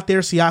he's not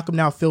there, Siakam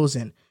now fills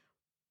in.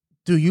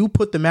 Do you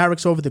put the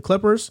Mavericks over the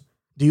Clippers?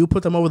 Do you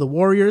put them over the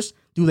Warriors?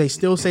 Do they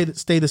still stay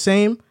the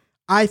same?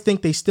 I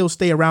think they still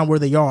stay around where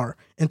they are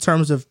in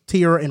terms of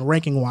tier and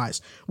ranking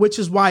wise, which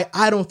is why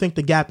I don't think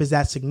the gap is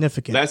that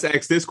significant. Let's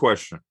ask this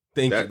question.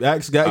 A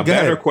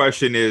better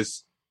question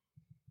is,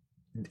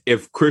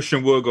 if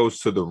Christian Wood goes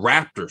to the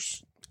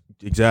Raptors,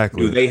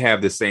 exactly, do they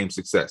have the same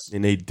success?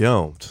 And they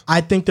don't. I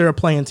think they're a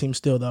playing team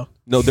still, though.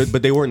 No,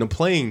 but they weren't a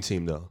playing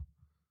team, though.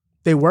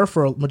 They were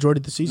for a majority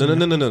of the season.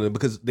 No,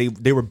 because they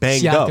were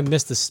banged up. Siakam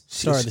missed the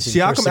start of the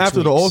season. Siakam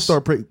after the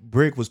All-Star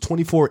break was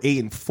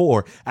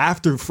 24-8-4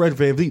 after Fred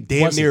VanVleet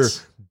damn near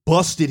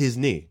busted his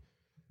knee.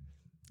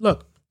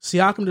 Look,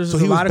 Siakam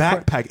deserves a lot of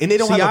backpack, and they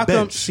don't have a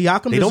bench.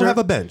 They don't have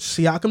a bench.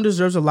 Siakam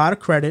deserves a lot of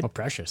credit. Oh,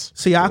 precious.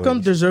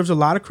 Siakam deserves a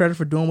lot of credit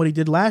for doing what he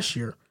did last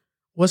year.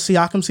 Was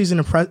Siakam's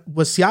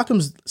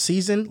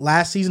season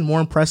last season more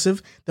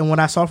impressive than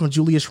what I saw from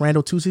Julius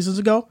Randle 2 seasons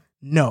ago?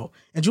 No.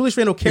 And Julius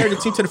Randle carried the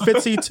team to the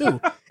 5th seed too.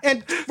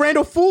 And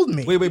Randle fooled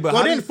me.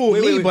 But didn't fool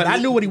me, but I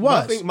knew what he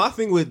was. My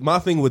thing with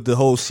the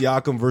whole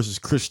Siakam versus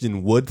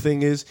Christian Wood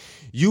thing is,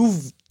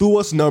 you've threw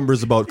us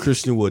numbers about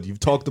Christian Wood. You've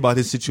talked about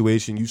his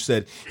situation. You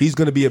said he's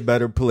going to be a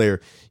better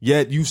player.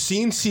 Yet you've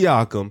seen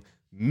Siakam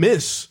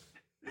miss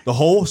the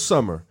whole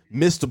summer,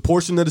 miss the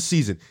portion of the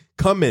season.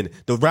 Come in.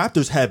 The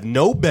Raptors have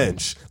no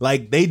bench.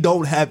 Like, they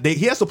don't have.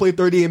 He has to play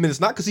 38 minutes,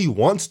 not because he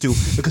wants to,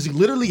 because he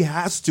literally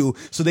has to,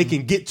 so they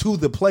can get to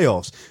the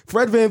playoffs.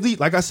 Fred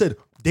VanVleet, like I said,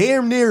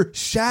 damn near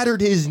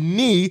shattered his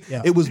knee.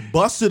 Yeah. It was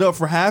busted up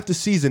for half the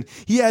season.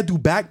 He had to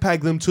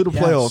backpack them to the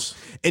playoffs.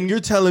 And you're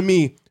telling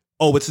me,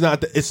 oh, it's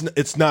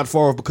not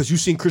far off, because you've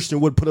seen Christian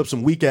Wood put up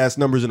some weak ass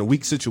numbers in a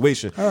weak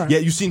situation. Right.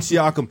 Yet you've seen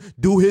Siakam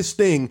do his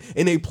thing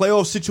in a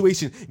playoff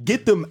situation,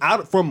 get them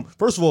out from.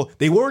 First of all,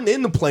 they weren't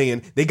in the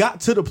play-in. They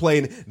got to the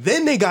play-in,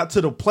 then they got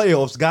to the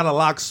playoffs, got a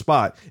locked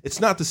spot. It's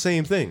not the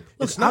same thing.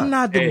 Look, it's not. I'm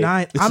not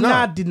denying.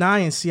 Not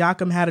denying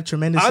Siakam had a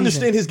tremendous. I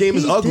understand season. His game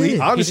is ugly.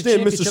 I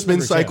understand Mr.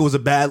 Spin Cycle is a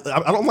bad.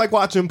 I don't like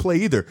watching him play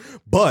either.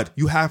 But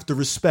you have to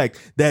respect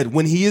that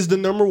when he is the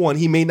number one,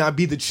 he may not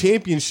be the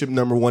championship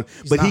number one,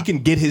 but he can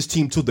get his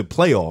team to the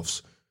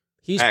playoffs.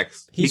 He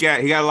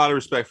got a lot of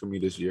respect from me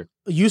this year.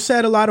 You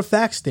said a lot of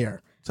facts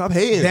there. Stop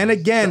hating. Then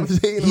again,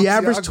 he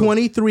averaged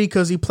 23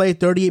 because he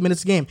played 38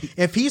 minutes a game.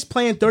 If he's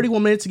playing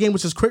 31 minutes a game,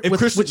 which is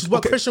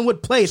what Christian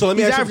Wood played, so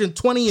he's averaging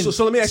 20 and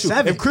so let me ask you,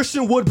 if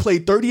Christian Wood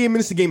played 38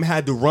 minutes a game,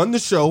 had to run the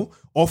show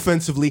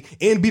offensively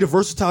and be the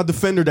versatile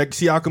defender that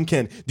Siakam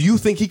can, do you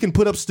think he can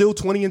put up still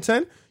 20 and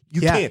 10? You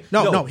can't.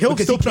 No, he'll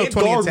still put up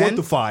 20 and 10. 1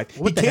 to 5.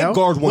 What he can't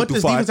guard 1 to 5. What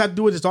does defense have to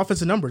do with his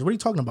offensive numbers? What are you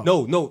talking about?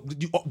 No.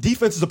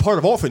 Defense is a part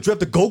of offense. You have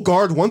to go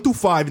guard 1 through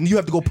 5, and you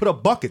have to go put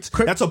up buckets.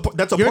 That's a part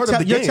of the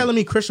game. You're telling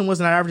me Christian was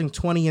not averaging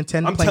 20 and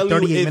 10 playing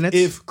 38 minutes?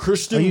 If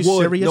Christian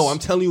Wood, serious? No, I'm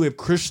telling you, if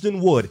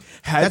Christian Wood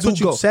had That's to what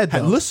go, you said,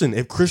 though. Listen,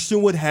 if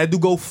Christian Wood had to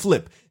go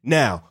flip.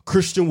 Now,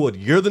 Christian Wood,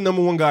 you're the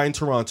number one guy in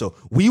Toronto.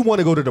 We want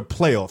to go to the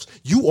playoffs.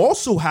 You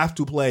also have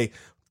to play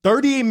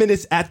 38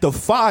 minutes at the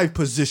 5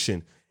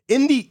 position.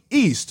 In the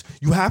East,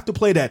 you have to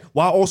play that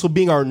while also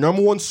being our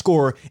number one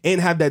scorer and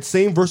have that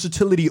same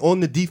versatility on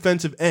the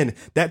defensive end.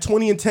 That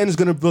 20 and 10 is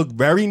going to look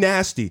very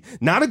nasty.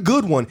 Not a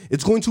good one.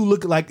 It's going to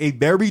look like a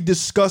very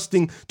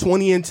disgusting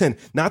 20 and 10.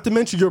 Not to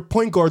mention your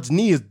point guard's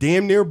knee is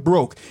damn near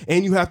broke,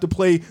 and you have to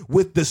play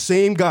with the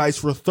same guys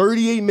for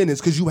 38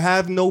 minutes because you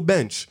have no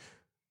bench.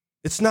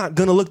 It's not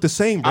going to look the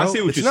same, bro. I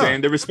see what you're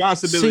saying. The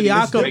responsibility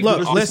Siakam,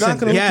 look, listen, not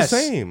going to look the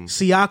same.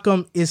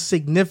 Siakam is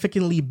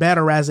significantly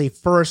better as a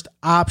first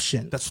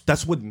option.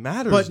 That's what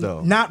matters, but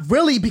though. Not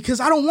really, because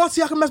I don't want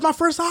Siakam as my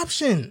first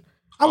option.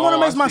 I want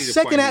him as my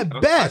second at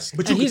best.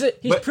 But he's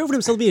proven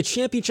himself to be a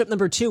championship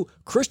number 2.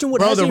 Christian Wood.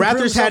 Bro, the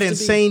Raptors had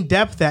insane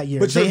depth that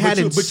year. They had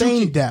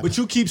insane depth. But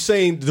you keep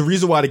saying the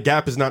reason why the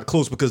gap is not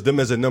close because them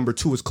as a number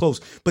 2 is close.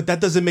 But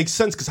that doesn't make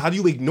sense because how do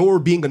you ignore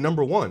being a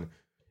number 1?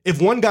 If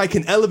one guy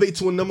can elevate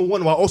to a number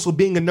 1 while also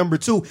being a number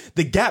 2,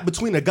 the gap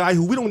between a guy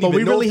who we don't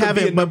even know really have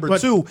a number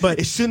 2, but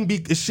it shouldn't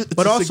be.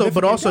 But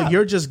also,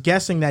 you're just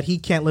guessing that he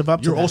can't live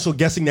up to. You're also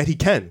guessing that he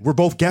can. We're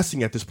both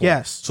guessing at this point.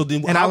 Yes. So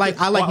then, and I like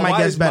my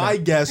guess better.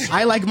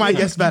 I like my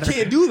guess better. You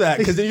can't do that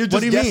because then you're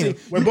just guessing. What do you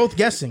mean? We're both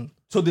guessing.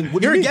 So then,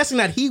 you're guessing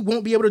that he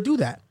won't be able to do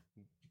that.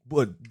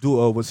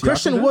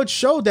 Christian Wood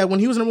showed that when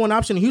he was number 1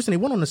 option in Houston, he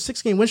went on a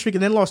 6-game win streak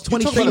and then lost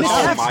 20 straight.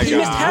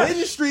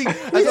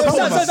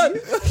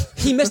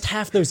 He missed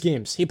half those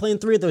games. He played in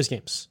 3 of those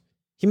games.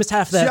 He missed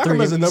half that.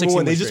 Siakam as a number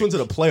 1. They just went to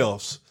the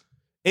playoffs.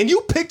 And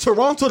you picked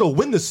Toronto to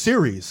win the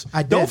series.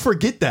 I did. Don't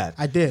forget that.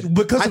 I did.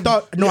 Because I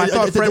thought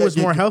Fred was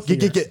more healthy.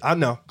 I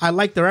know. I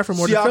like their effort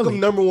more than Philly. Siakam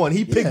number one.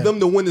 He picked them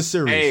to win the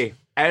series. Hey,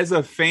 as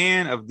a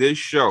fan of this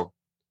show,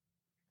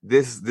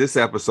 this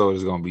episode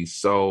is going to be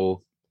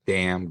so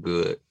damn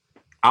good.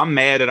 I'm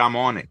mad that I'm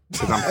on it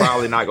because I'm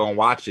probably not going to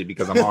watch it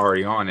because I'm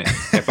already on it.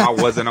 If I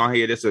wasn't on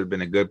here, this would have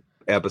been a good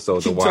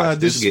episode to watch. Trying to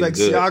This is getting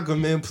disrespect good.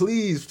 Siakam, man.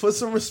 Please put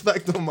some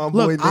respect on my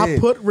boy. Look, I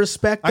put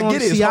respect on Siakam. I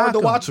get it. It's hard to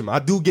watch him. I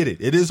do get it.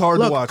 It is hard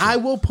to watch him. I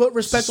will put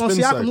respect on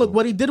Spin Siakam. cycle. Look,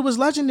 what he did was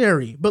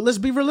legendary. But let's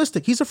be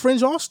realistic. He's a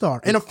fringe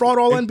all-star and a fraud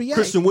all-NBA.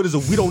 Christian Wood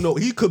we don't know.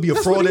 He could be a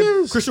That's fraud. what he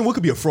is. Christian Wood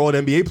could be a fraud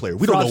NBA player.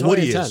 We don't know what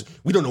he is.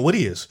 We don't know what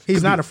he is.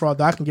 He's not a fraud,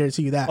 though. I can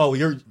guarantee you that. Oh,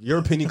 your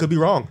opinion could be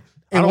wrong.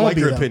 It I don't won't like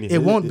be, your though. opinion.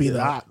 It won't be,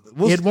 though.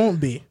 It won't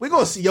be. We're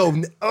gonna see.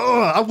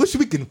 I wish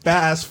we can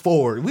fast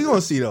forward. We're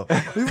gonna see though.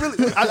 We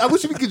really. I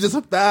wish we could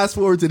just fast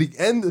forward to the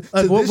end to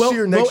this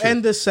year. Next we'll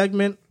end this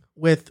segment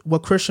with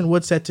what Christian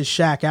Wood said to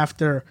Shaq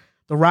after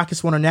the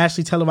Rockets won a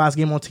nationally televised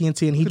game on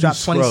TNT, and he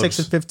dropped 26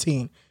 and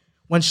 15.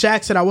 When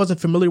Shaq said, "I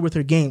wasn't familiar with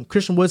your game,"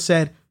 Christian Wood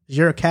said,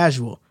 "You're a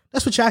casual."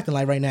 That's what you're acting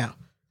like right now.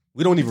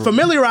 We don't even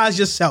familiarize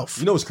yourself.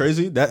 You know what's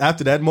crazy? That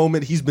after that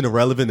moment, he's been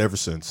irrelevant ever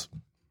since.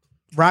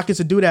 Rockets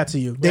would do that to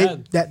you. They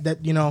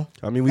you know.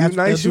 I mean, we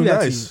nice. You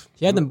nice.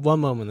 He had them one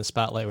moment in the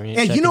spotlight where he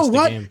and you know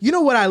what? You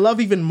know what I love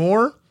even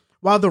more?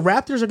 While the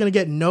Raptors are going to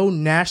get no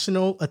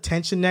national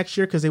attention next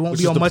year because they won't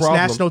be on much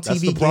national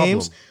TV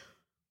games,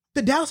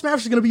 the Dallas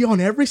Mavericks are going to be on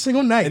every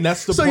single night. And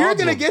that's the so problem.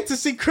 You're going to get to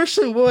see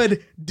Christian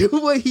Wood do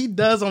what he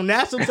does on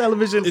national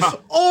television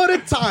all the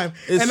time.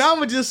 And I'm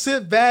going to just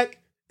sit back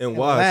and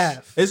watch.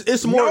 Laugh.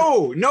 It's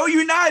more. No,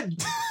 you're not,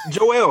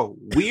 Joel.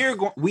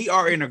 We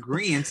are in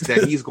agreement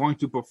that he's going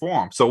to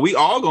perform. So we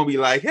all going to be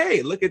like,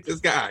 hey, look at this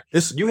guy.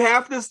 You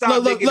have to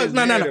stop. Look.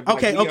 No.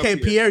 Okay,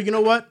 Pierre. You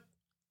know what?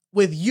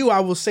 With you,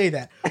 I will say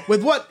that.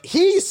 With what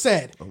he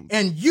said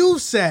and you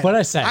said, what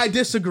I said, I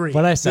disagree.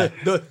 What I said,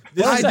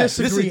 I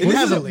disagree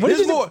heavily.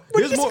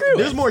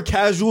 There's more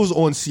casuals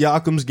on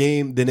Siakam's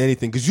game than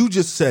anything because you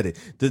just said it.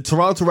 The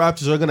Toronto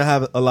Raptors are going to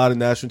have a lot of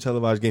national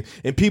televised games,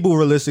 and people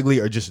realistically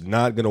are just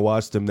not going to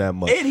watch them that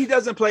much. And he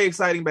doesn't play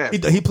exciting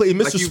basketball. He played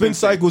Mr. Spin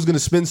Cycle is going to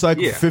spin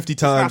cycle 50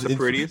 times. It's not the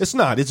prettiest. It's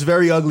not. It's a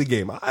very ugly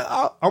game.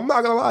 I'm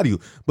not going to lie to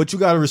you, but you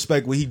got to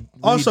respect what he.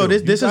 Also,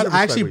 this is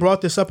I actually brought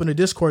this up in the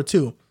Discord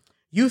too.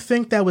 You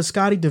think that with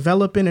Scotty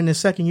developing in his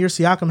second year,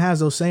 Siakam has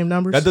those same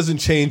numbers? That doesn't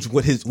change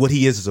what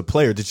he is as a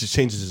player. That just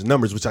changes his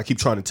numbers, which I keep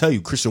trying to tell you.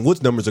 Christian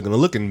Wood's numbers are going to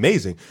look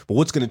amazing, but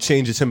what's going to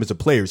change is him as a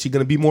player. Is he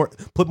going to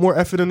put more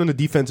effort in on the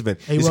defensive end?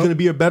 Is he going to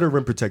be a better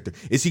rim protector?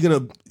 Is he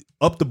going to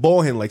up the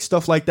ball hand, like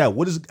stuff like that?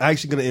 What is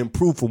actually going to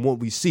improve from what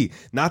we see?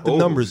 Not the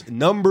numbers.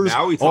 Numbers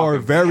are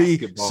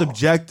very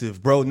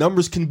subjective, bro.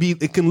 Numbers can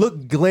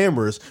look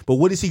glamorous, but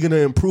what is he going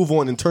to improve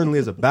on internally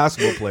as a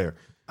basketball player?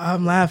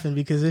 I'm laughing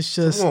because it's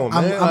just Come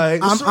on, man.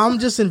 I'm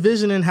just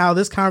envisioning how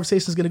this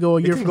conversation is going to go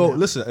a year from now.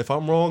 Listen, if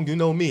I'm wrong, you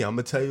know me. I'm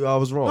going to tell you I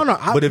was wrong. No,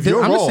 but if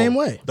you're I'm wrong, the same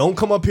way. Don't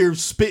come up here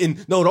spitting.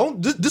 No,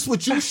 don't. This is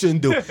what you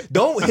shouldn't do.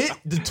 Don't hit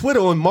the Twitter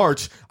on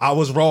March. I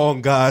was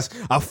wrong, guys.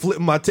 I flipped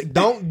my tick.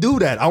 Don't do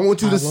that. I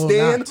want you to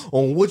stand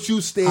on what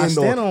you stand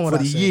on for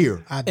the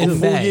year.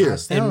 In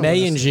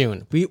May and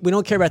June. We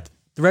don't care about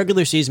the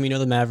regular season. We know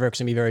the Mavericks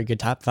going to be very good,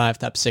 top 5,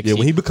 top 6. Yeah,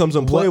 when he becomes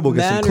unplayable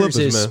against some Clippers,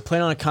 is man.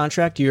 Playing on a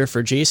contract year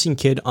for Jason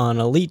Kidd on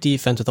elite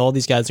defense with all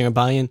these guys that are going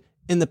to buy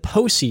in the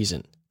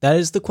postseason. That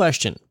is the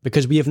question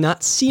because we have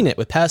not seen it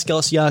with Pascal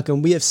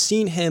Siakam. We have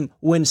seen him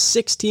win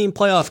 16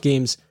 playoff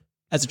games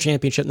as a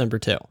championship number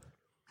 2.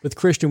 With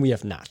Christian, we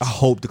have not. I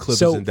hope the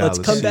Clippers and Dallas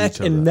let's come back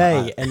in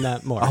May and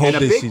not more. And a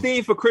big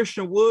thing for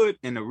Christian Wood,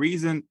 and the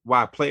reason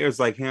why players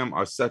like him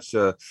are such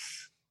a,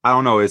 I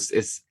don't know,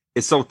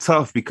 it's so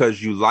tough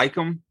because you like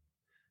them,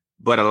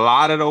 but a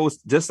lot of those,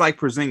 just like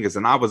Porzingis,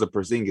 and I was a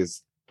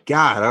Porzingis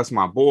guy, that's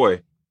my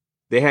boy.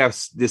 They have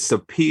this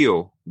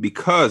appeal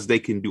because they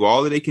can do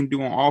all that they can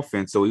do on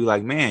offense. So you're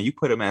like, man, you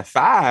put him at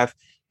 5,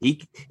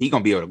 he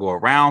gonna be able to go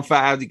around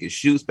 5. He can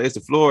shoot, space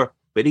the floor,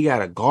 but he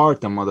gotta guard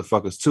them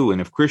motherfuckers too.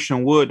 And if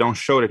Christian Wood don't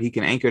show that he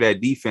can anchor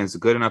that defense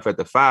good enough at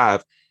the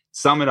 5,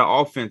 some of the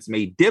offense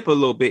may dip a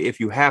little bit if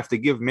you have to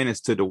give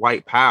minutes to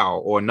Dwight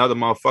Powell or another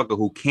motherfucker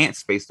who can't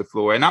space the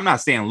floor. And I'm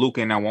not saying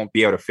Luka and I won't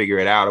be able to figure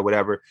it out or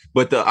whatever,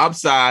 but the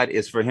upside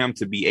is for him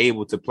to be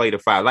able to play the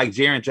 5. Like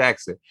Jaren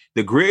Jackson.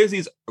 The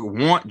Grizzlies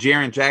want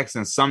Jaren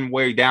Jackson some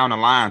way down the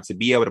line to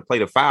be able to play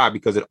the 5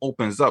 because it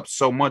opens up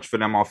so much for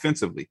them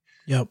offensively.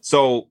 Yep.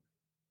 So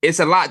it's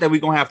a lot that we're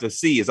going to have to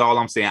see is all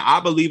I'm saying. I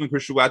believe in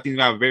Christian Wood. I think he's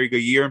going to have a very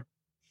good year,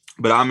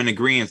 but I'm in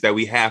agreement that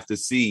we have to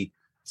see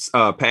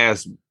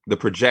past the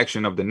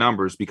projection of the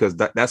numbers because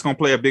that's going to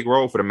play a big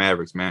role for the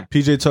Mavericks, man.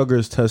 PJ Tucker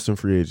is testing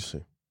free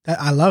agency.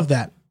 I love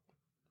that.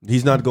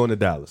 He's not going to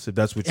Dallas, if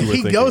that's what you were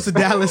thinking. He goes to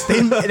Dallas.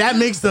 That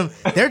makes them,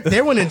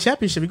 they're winning a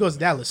championship. He goes to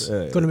Dallas.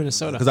 Go to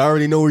Minnesota. Because I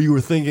already know where you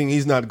were thinking.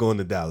 He's not going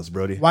to Dallas,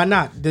 Brody. Why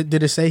not? Did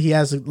it say he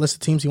has a list of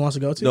teams he wants to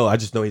go to? No, I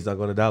just know he's not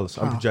going to Dallas.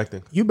 I'm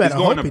projecting. You better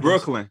He's going hope to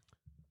Brooklyn.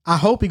 I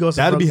hope he goes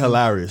to That'd Brooklyn. be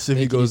hilarious if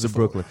he goes to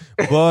Brooklyn.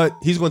 But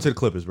he's going to the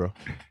Clippers, bro.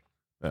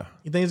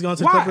 You think he's going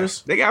to the Why?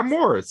 Clippers? They got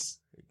Morris.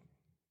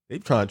 They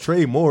trying to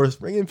trade Morris.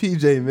 Bring in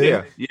PJ,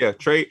 man. Yeah.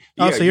 Trade.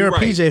 Oh, Yeah, so you're a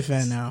right. PJ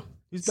fan now.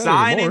 He's better than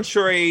Sign and Morris.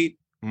 trade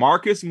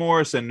Marcus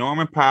Morris and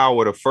Norman Powell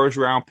with a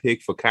first-round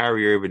pick for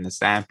Kyrie Irving to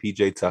sign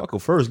PJ Tucker. Fuck 'em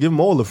first. Give them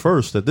all the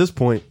first at this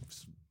point.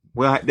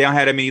 Well, they don't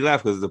have that many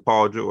left because of the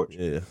Paul George.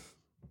 Yeah.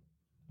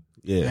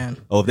 Yeah. Man.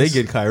 Oh, if they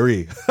get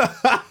Kyrie,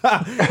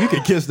 you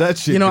can kiss that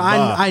shit. You know,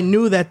 goodbye. I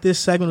knew that this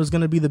segment was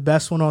going to be the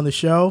best one on the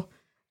show.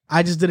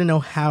 I just didn't know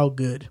how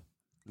good.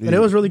 But it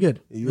was really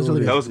good. It was really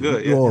That good. was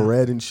good. You Yeah. all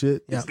red and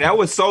shit. Yeah. That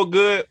was so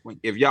good.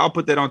 If y'all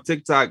put that on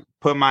TikTok,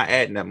 put my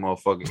ad in that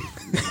motherfucker.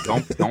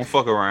 don't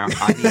fuck around.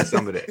 I need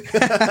some of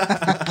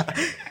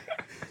that.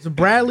 So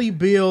Bradley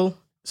Beal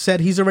said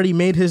he's already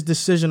made his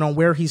decision on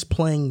where he's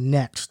playing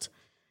next.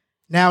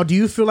 Now, do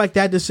you feel like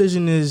that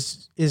decision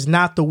is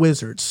not the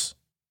Wizards?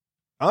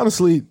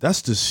 Honestly,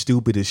 that's the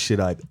stupidest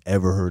shit I've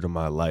ever heard in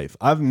my life.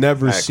 I've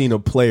never Facts. seen a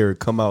player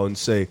come out and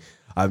say,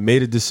 I've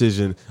made a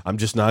decision. I'm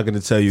just not going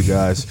to tell you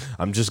guys.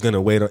 I'm just going to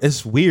wait.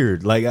 It's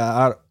weird. Like,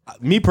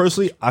 me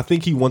personally, I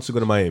think he wants to go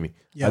to Miami.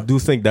 Yeah. I do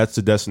think that's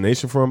the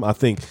destination for him. I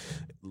think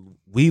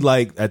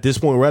at this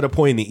point, we're at a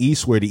point in the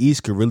East where the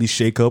East could really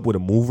shake up with a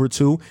move or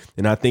two.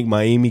 And I think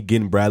Miami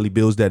getting Bradley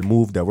Beal's that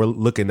move that we're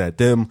looking at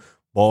them,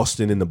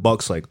 Boston and the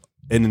Bucks, like,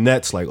 and the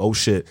Nets, like, oh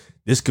shit,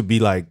 this could be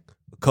like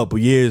a couple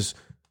years,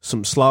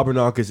 some slobber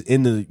knockers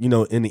in the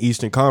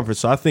Eastern Conference.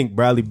 So I think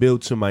Bradley Beal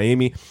to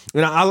Miami.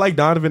 And I like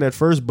Donovan at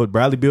first, but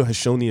Bradley Beal has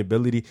shown the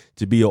ability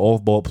to be an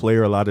off-ball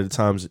player a lot of the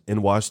times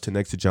in Washington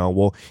next to John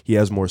Wall. He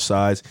has more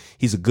size.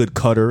 He's a good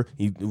cutter.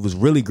 He was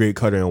really great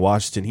cutter in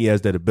Washington. He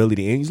has that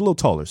ability, and he's a little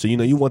taller. So,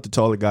 you want the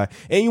taller guy.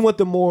 And you want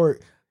the more,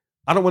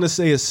 I don't want to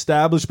say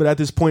established, but at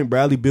this point,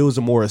 Bradley Beal is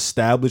a more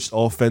established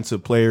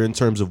offensive player in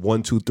terms of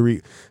 1, 2,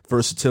 3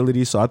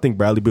 versatility. So I think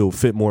Bradley Beal will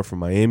fit more for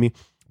Miami.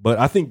 But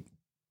I think,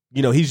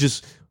 he's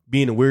just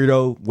being a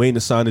weirdo, waiting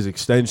to sign his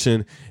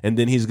extension, and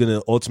then he's going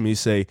to ultimately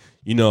say,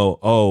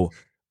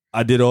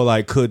 I did all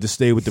I could to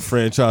stay with the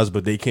franchise,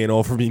 but they can't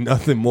offer me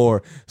nothing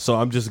more, so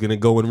I'm just going to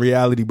go. In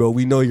reality, bro,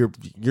 we know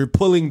you're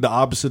pulling the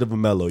opposite of a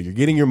Melo. You're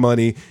getting your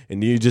money,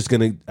 and you're just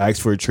going to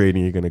ask for a trade,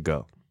 and you're going to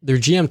go. Their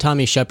GM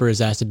Tommy Shepard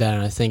has asked about it,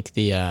 and I think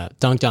the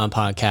Dunked On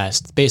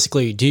podcast.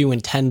 Basically, do you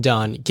intend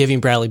on giving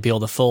Bradley Beal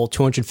the full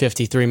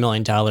 $253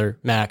 million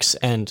max?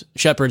 And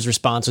Shepard's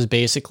response was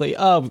basically,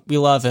 "Oh, we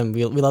love him.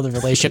 We love the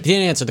relationship." He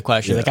didn't answer the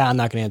question. Yeah. Like, I'm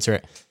not going to answer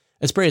it.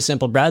 It's pretty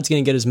simple. Brad's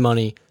going to get his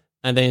money,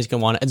 and then he's going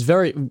to want it. It's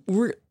very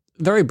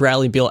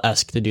Bradley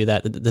Beal-esque to do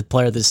that. The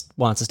player that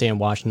wants to stay in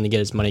Washington to get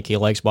his money because he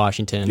likes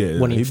Washington,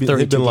 winning he's 32 been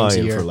games a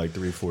lying year. for like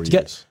 3-4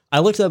 years.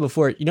 I looked it up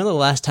before. You know the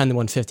last time they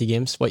won 50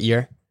 games? What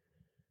year?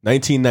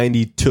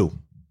 1992,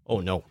 Oh,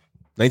 no.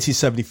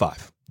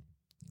 1975.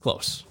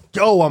 Close.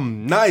 Yo,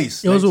 I'm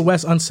nice. It was with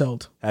Wes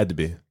Unseld. Had to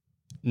be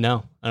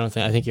No, I don't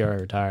think. I think you're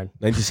already retired.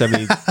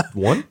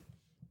 1971. What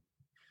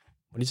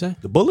do you say?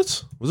 The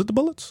Bullets? Was it the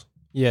Bullets?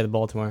 Yeah, the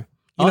Baltimore.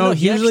 He actually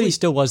usually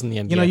still was in the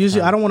NBA.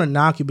 usually I don't want to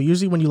knock you, but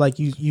usually when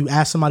you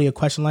ask somebody a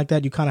question like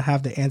that, you kind of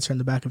have the answer in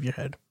the back of your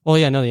head. Well,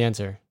 yeah, I know the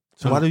answer.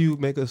 So why do you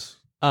make us?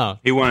 Oh,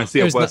 He wanted to see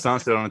if There's Wes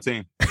Unseld on the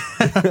team.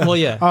 well,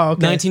 yeah. Oh,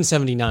 okay.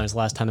 1979 is the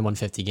last time they won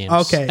 50 games.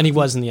 Okay. And he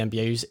was in the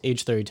NBA. He was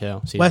age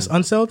 32. season. Wes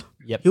Unseld?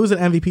 Yep. He was an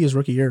MVP his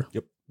rookie year.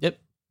 Yep.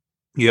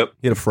 Yep.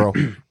 He had a fro.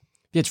 Yeah,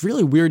 it's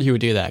really weird he would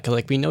do that because,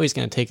 like, we know he's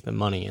going to take the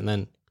money and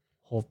then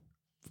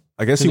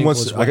I guess Then he he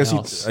wants. goes I guess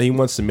somewhere else. he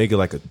wants to make it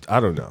like a. I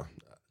don't know.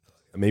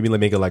 Maybe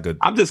make it like a.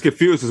 I'm just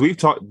confused because we've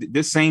talked.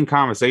 This same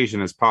conversation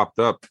has popped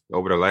up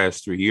over the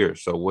last 3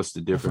 years. So what's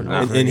the difference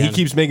now? Over And he again.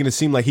 keeps making it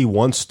seem like he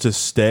wants to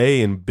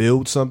stay and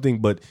build something,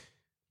 but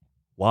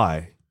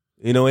why?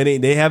 And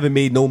they haven't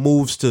made no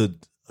moves to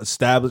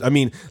establish. I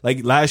mean,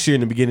 like last year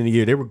in the beginning of the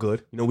year, they were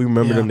good. We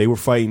remember Yeah. them. They were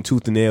fighting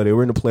tooth and nail. They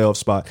were in the playoff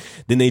spot.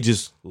 Then they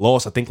just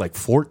lost, I think, like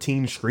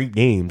 14 straight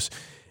games.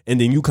 And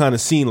then you kind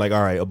of seen like,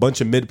 all right, a bunch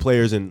of mid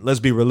players. And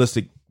let's be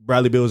realistic,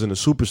 Bradley Beal isn't a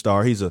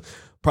superstar. He's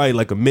probably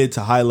like a mid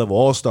to high level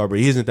all-star, but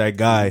he isn't that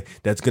guy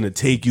that's going to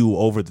take you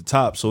over the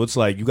top. So it's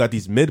like you got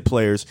these mid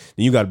players,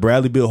 and you got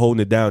Bradley Beal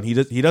holding it down. He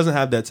doesn't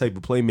have that type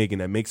of playmaking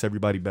that makes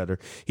everybody better.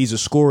 He's a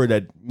scorer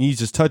that needs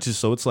his touches.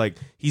 So it's like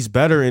he's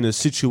better in a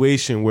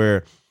situation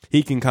where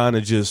he can kind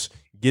of just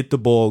get the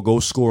ball, go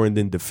score, and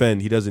then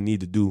defend. He doesn't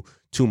need to do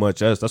too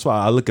much else. That's why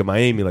I look at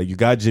Miami like you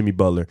got Jimmy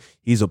Butler.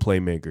 He's a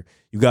playmaker.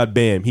 You got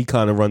Bam. He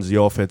kind of runs the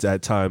offense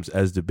at times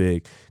as the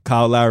big.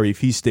 Kyle Lowry,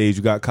 if he stays,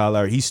 you got Kyle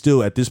Lowry. He's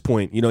still at this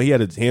point, he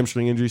had a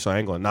hamstring injury, so I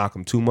ain't going to knock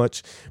him too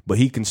much, but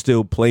he can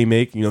still play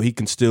make. He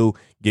can still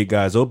get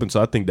guys open.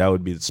 So I think that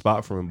would be the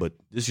spot for him, but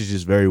this is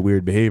just very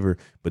weird behavior.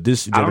 But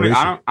this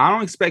generation. I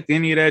don't expect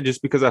any of that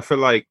just because I feel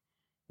like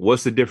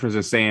what's the difference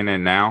in saying that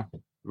now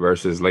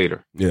versus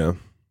later? Yeah.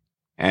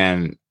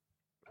 And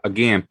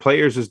again,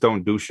 players just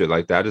don't do shit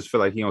like that. I just feel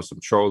like he on some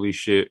trolly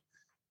shit.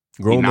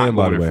 Grown He's not man,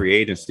 by going the to way. free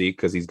agency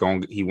because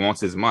he wants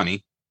his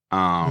money.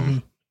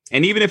 Mhm.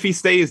 And even if he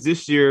stays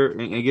this year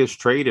and gets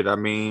traded, I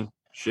mean,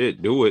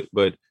 shit, do it.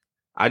 But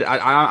I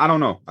don't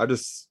know.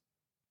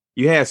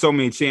 You had so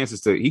many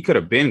chances he could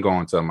have been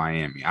going to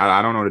Miami.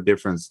 I don't know the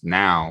difference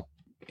now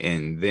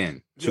and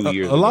then 2 A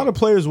years. lot of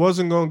players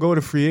wasn't going to go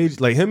to free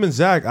agent. Like him and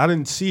Zach, I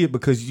didn't see it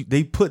because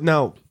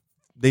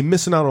they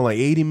missing out on like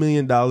 $80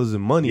 million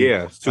in money.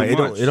 Yeah, it's too like,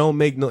 much. It don't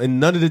make no, and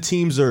none of the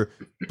teams are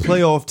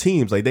playoff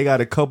teams. Like they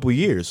got a couple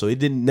years, so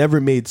it never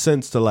made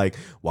sense to like,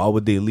 why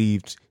would they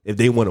leave if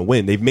they want to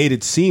win? They've made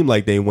it seem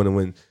like they want to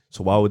win,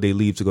 so why would they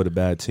leave to go to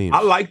bad teams?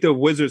 I like the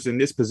Wizards in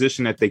this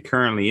position that they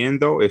currently in,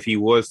 though. If he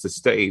was to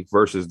stay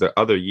versus the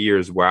other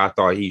years where I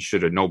thought he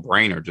should have no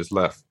brainer just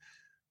left.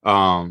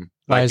 Why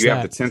Like is you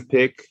that? have the 10th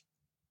pick.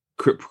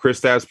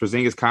 Kristaps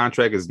Porzingis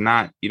contract is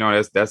not,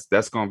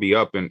 that's going to be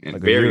up in Like a year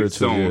very or two,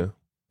 soon. yeah.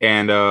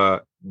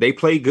 And they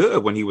played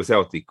good when he was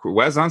healthy.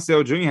 Wes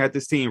Unseld Jr. had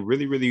this team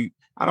really, really.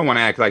 I don't want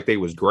to act like they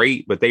was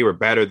great, but they were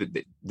better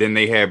than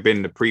they had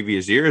been the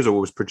previous years or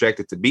was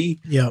projected to be.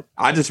 Yep.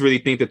 I just really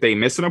think that they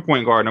missing a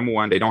point guard. Number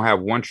one, they don't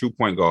have one true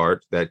point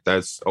guard.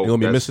 That's They're gonna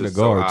be that's missing a just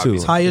so guard, too.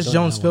 obvious. Tyus don't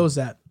Jones have fills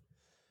that.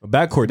 A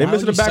backcourt. They're Why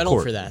missing would a you settle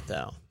backcourt. for that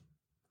though?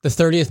 The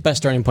 30th best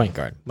starting point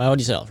guard. Why would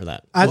you settle for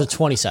that? I- Or the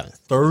 27th,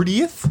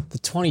 30th. the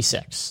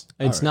 26th.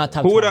 It's not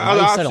top Who are 20. the Why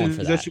other are you settling options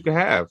for that that? you could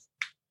have?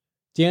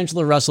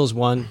 D'Angelo Russell's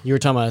one. You were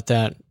talking about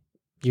that.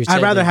 You said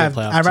I'd rather they'd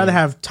be a playoff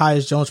have team.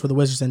 Tyus Jones for the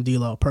Wizards than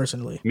D'Lo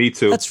personally. Me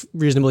too. That's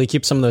reasonable. You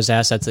keep some of those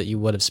assets that you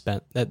would have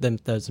spent. That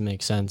doesn't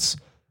make sense.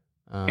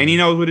 And he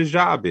knows what his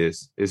job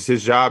is.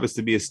 His job is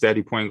to be a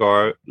steady point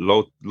guard,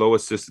 low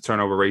assist to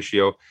turnover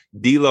ratio.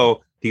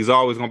 D'Lo, he's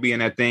always going to be in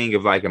that thing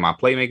of like, am I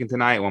playmaking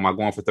tonight or am I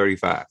going for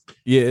 35?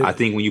 Yeah, I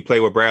think when you play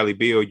with Bradley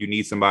Beal, you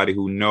need somebody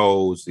who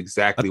knows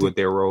exactly what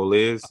their role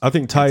is. I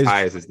think And Tyus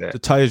Tyus is the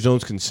that. Tyus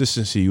Jones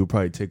consistency, you would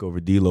probably take over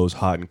D'Lo's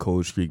hot and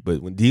cold streak.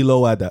 But when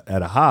D'Lo at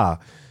a high,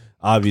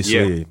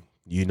 obviously,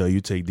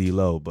 you take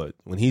D'Lo. But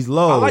when he's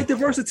low, I like the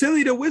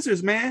versatility of the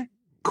Wizards, man.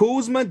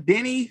 Kuzma,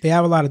 Denny. They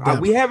have a lot of depth.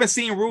 We haven't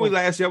seen Rui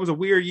last year. It was a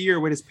weird year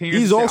with his parents.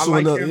 he's also I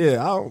like another. him.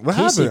 Yeah, what KCP.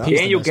 happened? He's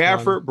Daniel the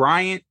best Gafford, one.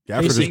 Bryant.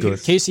 Gafford is good.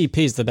 KCP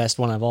is the best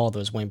one of all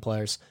those wing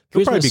players.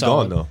 He'll probably Kuzma's be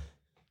solid. gone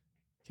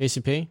though.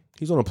 KCP?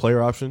 He's on a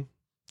player option.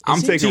 I'm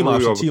Is he? taking Team Rui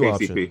option, over team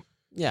KCP. option.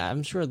 Yeah,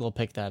 I'm sure they'll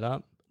pick that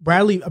up.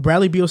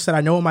 Bradley Beal said, "I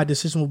know what my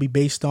decision will be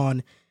based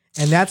on,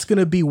 and that's going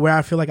to be where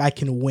I feel like I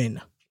can win.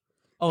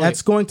 Oh,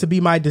 That's going to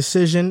be my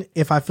decision.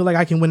 If I feel like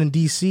I can win in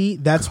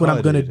DC, that's what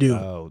I'm going to Cut it do."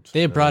 out,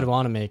 they have man. Brad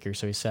Wanamaker,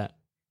 so he's set.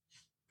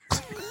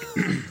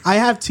 I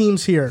have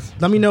teams here.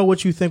 Let me know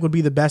what you think would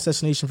be the best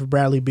destination for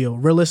Bradley Beal.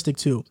 Realistic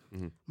too.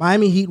 Mm-hmm.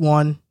 Miami Heat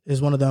one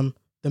is one of them.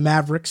 The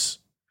Mavericks,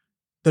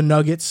 the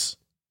Nuggets,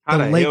 How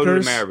The the hell did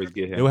Lakers- the Mavericks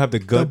get They him? will have to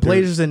the gut their-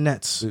 Blazers and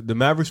Nets. The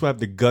Mavericks will have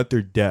to gut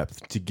their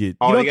depth to get.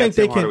 Oh, You don't got think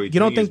they Tim can? Hardaway You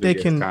don't Jr. think they to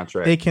get his can?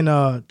 contract. They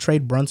can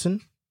trade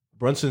Brunson,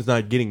 Brunson's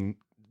not getting.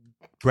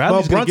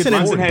 Bradley's Well, gonna get Brunson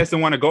and- 40. Brunson has to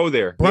want to go there.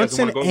 He has to Brunson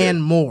wanna go there.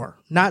 and more,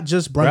 not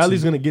just Brunson.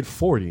 Bradley's going to get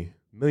 $40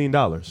 million.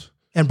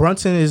 And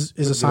Brunson is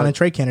a sign and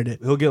trade candidate.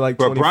 He'll get like.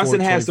 But 24, Brunson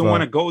has to 25.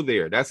 want to go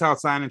there. That's how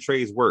sign and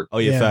trades work. Oh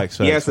yeah, Yeah. facts.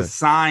 He has facts, to facts.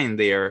 sign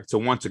there to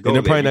want to go And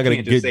they're there. probably not You gonna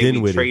can't just get say we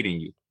Dinwiddie. trading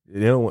you.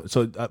 They don't want,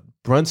 so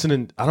Brunson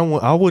and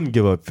I wouldn't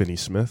give up Finney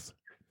Smith.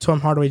 Tim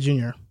Hardaway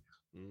Jr.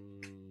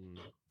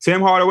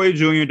 Tim Hardaway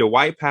Jr.,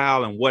 Dwight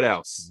Powell, and what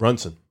else?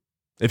 Brunson,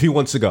 if he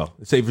wants to go,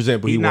 say for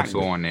example, He's he not wants to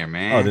go. going there, Oh,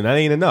 man. then that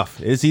ain't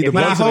enough. It's either If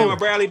But I Brunson Brunson. hope- and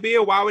Bradley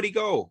Beal, why would he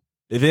go?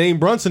 If it ain't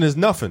Brunson, it's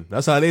nothing.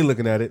 That's how they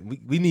looking at it.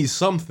 We need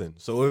something.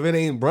 So if it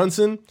ain't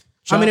Brunson,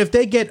 I mean, if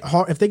they get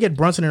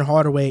Brunson and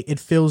Hardaway, it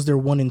fills their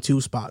 1 and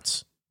 2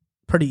 spots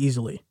pretty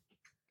easily.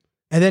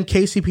 And then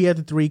KCP at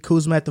the 3,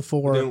 Kuzma at the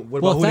 4. then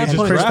what Well, about who at they that just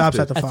point- Kristaps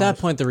drafted? at the At 5. that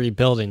point, they're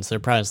rebuilding, so they're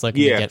probably just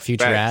looking Yeah, to get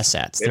future facts.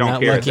 assets. They They're don't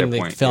not care at looking that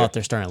to point, fill yeah. out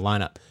their starting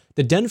lineup.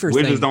 The Denver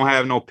Wizards thing, don't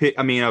have no pick.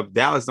 I mean,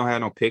 Dallas don't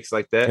have no picks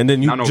like that. And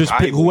then you Not no just pick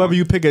valuable whoever ones.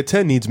 you pick at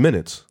 10 needs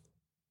minutes,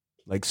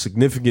 like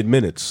significant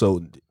minutes.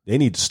 So they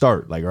need to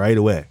start like right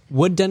away.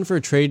 would Denver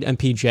trade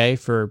MPJ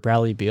for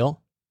Bradley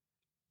Beal?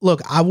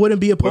 Look, I wouldn't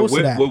be opposed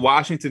to that. Would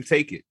Washington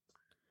take it?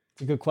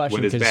 It's a good question.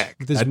 When it's 'cause back.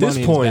 with his At this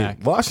money,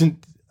 point, Washington.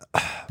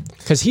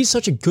 because he's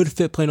such a good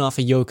fit playing off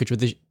of Jokic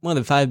with one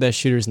of the 5 best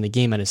shooters in the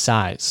game at his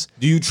size.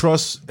 Do you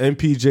trust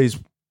MPJ's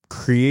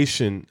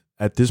creation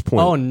at this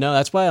point? Oh no,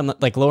 that's why I'm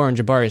not, like Laura and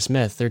Jabari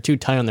Smith. They're too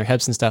tight on their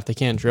hips and stuff. They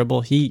can't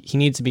dribble. He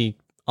needs to be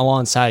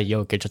alongside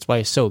Jokic. That's why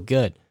he's so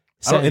good.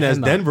 And as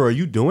him up. Denver, are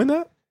you doing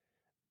that?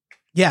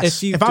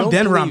 Yes. If I'm don't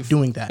Denver, I'm believe-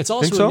 doing that. It's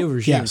also Think so? a new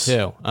regime Yes.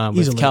 too, with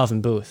Easily.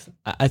 Calvin Booth.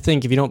 I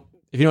think if you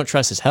don't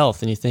trust his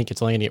health and you think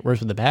it's only going to get worse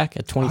with the back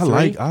at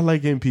 23, I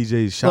like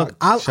MPJ's shot. Look,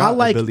 I shot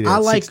like ability I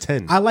at like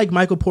 6'10". I like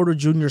Michael Porter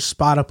Jr.'s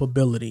spot up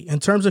ability in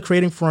terms of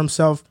creating for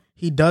himself.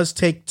 He does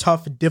take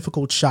tough,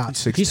 difficult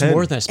shots, 6'10". he's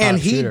more than a spot and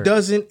up he shooter.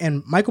 doesn't.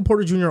 And Michael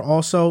Porter Jr.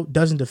 also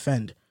doesn't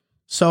defend.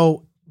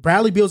 So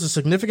Bradley Beal's a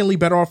significantly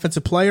better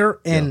offensive player,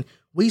 and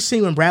we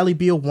see when Bradley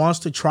Beal wants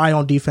to try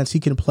on defense, he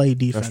can play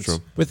defense. That's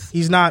true.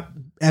 He's not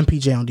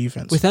MPJ on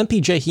defense. With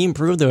MPJ, he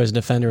improved though as a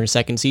defender in his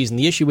second season.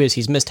 The issue is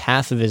he's missed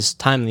half of his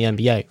time in the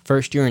NBA.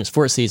 First year in his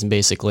fourth season,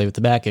 basically, with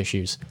the back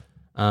issues.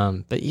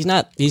 But he's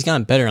not. He's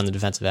gotten better on the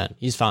defensive end.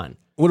 He's fine.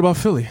 What about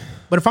Philly?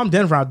 But if I'm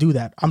Denver, I'll do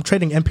that. I'm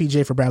trading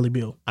MPJ for Bradley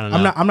Beal. I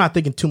don't know. I'm not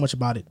thinking too much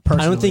about it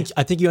personally.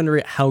 I think you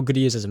underrate how good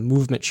he is as a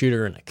movement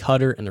shooter and a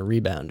cutter and a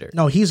rebounder.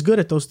 No, he's good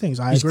at those things.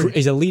 I agree.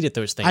 He's elite at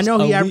those things. I know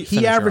he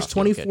Elite averaged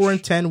finisher off 24 and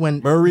Jokic. 10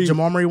 when Murray-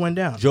 Jamal Murray went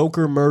down.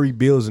 Joker, Murray,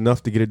 Beal is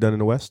enough to get it done in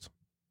the West.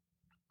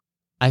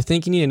 I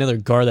think you need another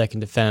guard that can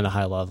defend at a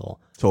high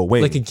level, So a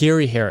wing. like a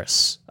Gary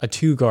Harris, a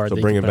 2 guard. So that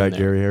you bringing can put in back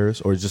there. Gary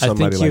Harris, or just I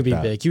somebody think he'll like be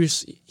that. big. He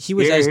was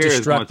Gary as Harris going to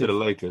destructive. the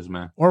Lakers,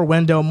 man. Or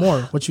Wendell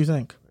Moore. What you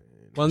think?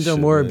 Wendell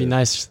Moore would be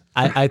nice.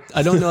 I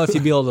don't know if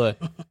he'd be able to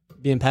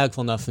be impactful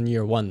enough in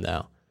year 1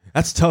 though.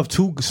 That's tough.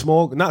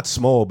 Not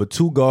small, but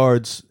 2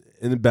 guards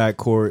in the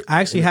backcourt.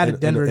 I actually had a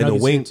Denver and the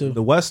Nuggets wing. here, too.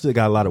 The West they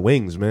got a lot of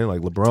wings, man.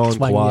 Like LeBron, That's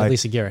why you need at Kawhi,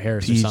 least a Gary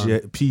Harris or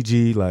something.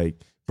 PG, like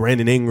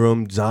Brandon Ingram, I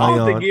don't think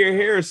Zion. Gary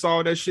Harris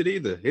saw that shit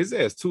either. His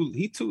ass too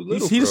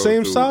little. He the for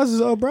same dude. size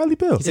as Bradley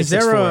Beal. He's Is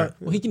like there 6'4". a-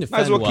 Well, he can Might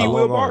defend as well keep well.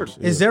 Will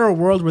Barton. Is there a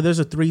world where there's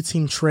a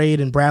 3-team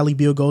trade and Bradley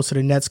Beal goes to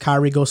the Nets,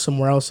 Kyrie goes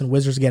somewhere else, and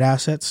Wizards get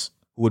assets?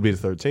 Who would be the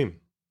third team?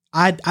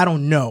 I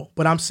don't know,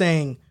 but I'm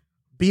saying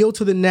Beal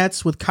to the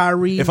Nets with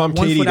Kyrie. If I'm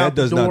 1 KD, foot out that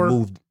the does not door.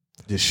 move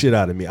the shit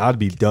out of me. I'd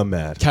be dumb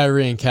mad.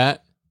 Kyrie and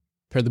Cat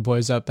pair the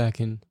boys up back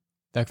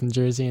from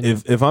Jersey. And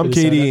If I'm Who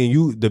said that? KD and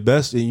you the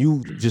best and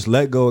you just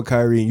let go of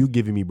Kyrie and you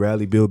giving me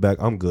Bradley Beal back,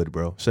 I'm good,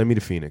 bro. Send me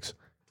to Phoenix.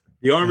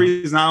 The only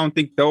reason I don't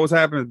think those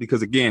happen is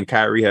because again,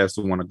 Kyrie has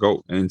to want to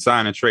go and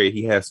sign a trade.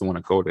 He has to want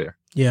to go there.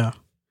 Yeah,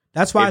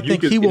 that's why I If you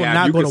think could- he will now,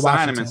 not you go to could sign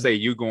Washington. him and say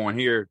you going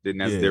here, then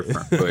that's Yeah.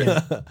 different.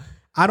 But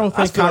I don't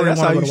I think feel like Kyrie that's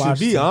want how to go you to should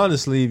Washington. be.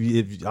 Honestly,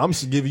 if I'm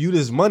giving you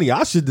this money,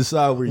 I should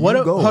decide where you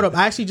go. Hold up.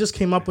 I actually just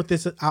came up with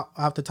this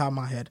off the top of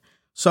my head.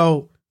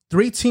 So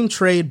 3-team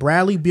trade,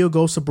 Bradley Beal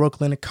goes to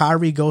Brooklyn,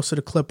 Kyrie goes to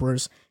the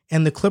Clippers,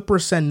 and the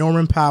Clippers send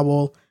Norman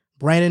Powell,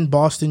 Brandon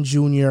Boston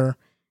Jr.,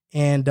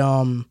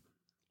 and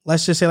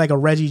let's just say like a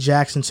Reggie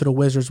Jackson to the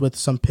Wizards with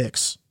some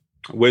picks.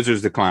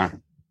 Wizards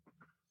decline.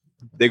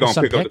 They're gonna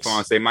Some pick up the picks? phone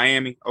and say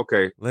Miami.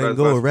 Okay, Let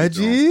go of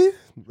Reggie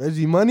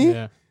money.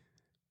 yeah.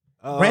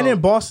 Brandon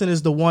Boston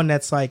is the one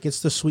that's like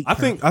it's the sweet. I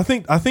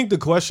think the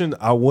question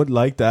I would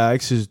like to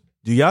ask is,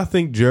 do y'all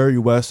think Jerry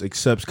West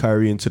accepts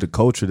Kyrie into the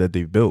culture that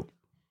they've built?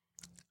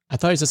 I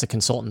thought he's just a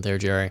consultant there,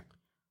 Jerry.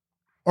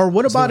 Or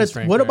what That's about Louis a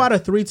Frank, what right? about a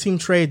 3-team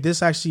trade? This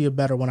is actually a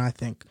better one, I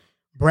think.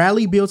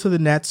 Bradley Beal to the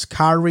Nets,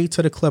 Kyrie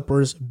to the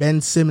Clippers,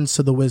 Ben Simmons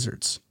to the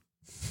Wizards.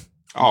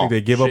 Oh, Think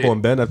they give up shit.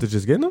 on Ben after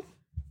just getting him?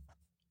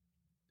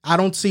 I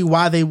don't see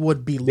why they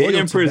would be loyal Ben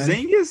and to Ben.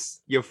 Porzingis,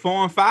 you're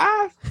 4 and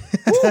 5.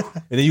 And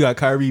then you got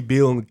Kyrie,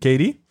 Beal, and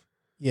KD.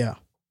 Yeah.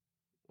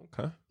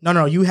 Okay.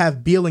 No, you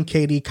have Beal and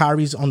KD.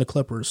 Kyrie's on the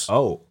Clippers.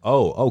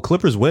 Oh!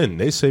 Clippers win.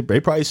 They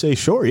probably say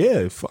sure,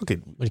 yeah, fuck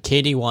it. Would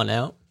KD want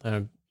out?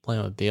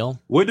 Playing with Beal?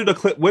 What do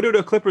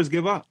the Clippers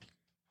give up?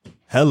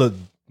 Hella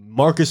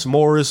Marcus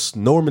Morris,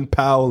 Norman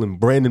Powell, and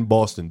Brandon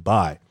Boston.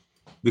 Bye.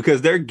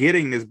 Because they're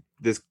getting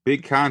this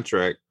big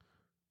contract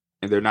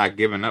and they're not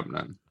giving up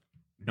nothing.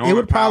 It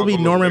would probably be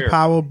goes Norman where?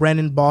 Powell,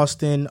 Brandon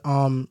Boston,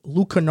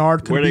 Luke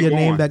Kennard could Where be they a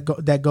name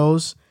going? that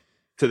goes.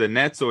 To the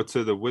Nets or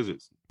to the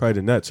Wizards? Probably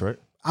the Nets, right?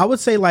 I would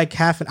say like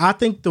half. I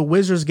think the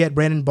Wizards get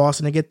Brandon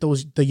Boston. They get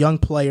the young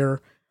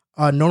player.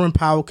 Norman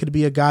Powell could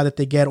be a guy that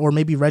they get, or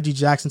maybe Reggie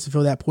Jackson to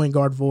fill that point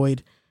guard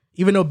void.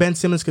 Even though Ben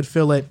Simmons could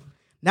fill it.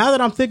 Now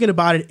that I'm thinking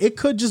about it, it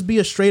could just be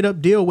a straight up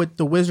deal with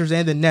the Wizards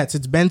and the Nets.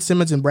 It's Ben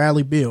Simmons and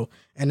Bradley Beal,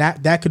 and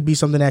that could be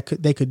something that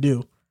they could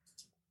do.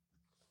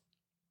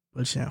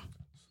 But yeah,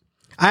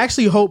 I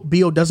actually hope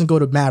Beal doesn't go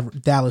to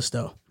Dallas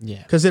though,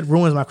 Yeah. because it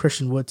ruins my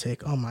Christian Wood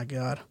take. Oh my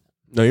god,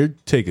 No, your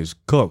take is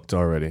cooked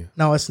already.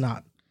 no, it's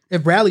not.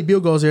 If Bradley Beal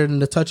goes there, then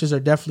the touches are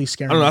definitely I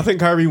scaring don't know. me. I think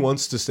Kyrie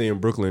wants to stay in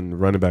Brooklyn,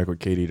 running back with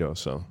KD though.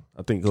 So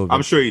I think he'll.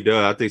 I'm sure he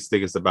does. I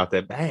think it's about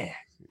that bag.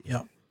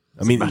 Yep.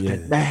 I mean, About yeah.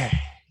 that bag.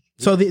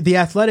 So the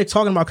Athletic,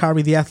 talking about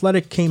Kyrie, the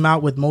Athletic came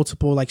out with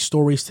multiple like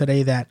stories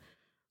today that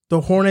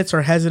the Hornets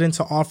are hesitant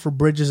to offer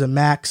Bridges a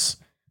max.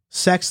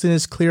 Sexton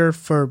is clear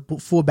for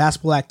full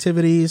basketball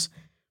activities.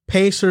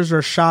 Pacers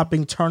are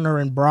shopping Turner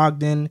and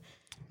Brogdon.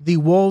 The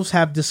Wolves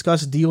have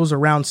discussed deals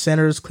around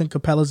centers. Clint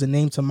Capella's a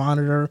name to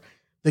monitor.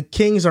 The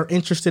Kings are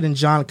interested in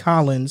John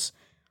Collins.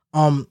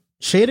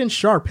 Shaedon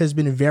Sharpe has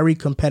been very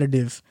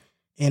competitive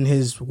in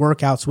his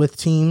workouts with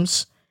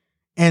teams.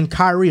 And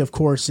Kyrie, of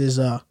course, is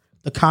the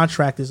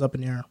contract is up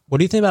in the air. What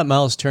do you think about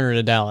Miles Turner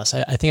to Dallas?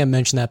 I think I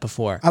mentioned that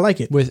before. I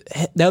like it.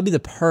 That would be the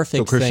perfect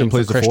So Christian thing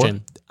plays for the four?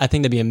 Christian. I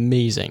think that'd be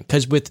amazing.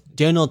 Because with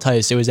Daniel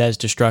Tice, it was as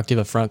destructive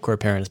a front court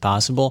parent as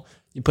possible.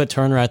 You put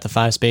Turner at the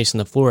 5 space on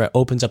the floor, it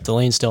opens up the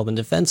lane still. Then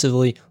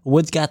defensively,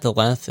 Wood's got the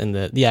length and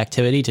the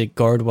activity to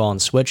guard well on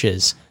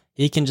switches.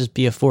 He can just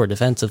be a 4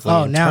 defensively.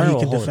 Oh, and now Turner he will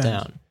can hold it defend.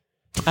 down.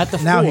 At the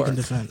Now 4, he can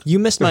defend. You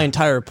missed my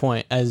entire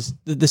point. As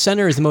the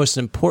center is the most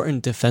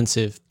important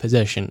defensive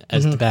position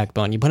as Mm-hmm. the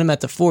backbone. You put him at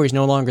the 4, he's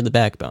no longer the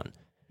backbone.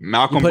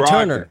 Malcolm You put Brogdon.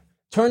 Turner.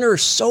 Turner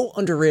is so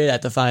underrated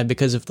at the 5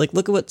 because look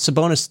at what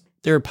Sabonis,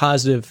 their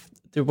positive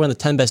they're one of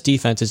the 10 best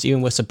defenses,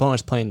 even with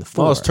Sabonis playing the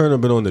 4. Miles Turner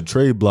been on the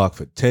trade block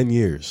for 10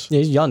 years. Yeah,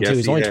 he's young, Yes, too.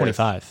 He's he only has.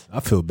 25. I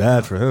feel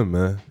bad for him,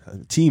 man.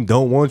 The team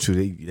don't want you.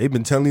 They've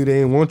been telling you they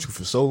didn't want you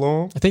for so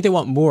long. I think they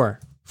want more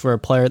for a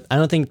player. I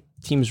don't think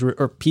teams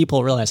or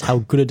people realize how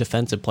good a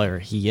defensive player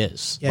he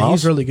is. Yeah,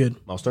 Miles? he's really good.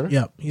 Miles Turner?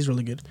 Yeah, he's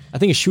really good. I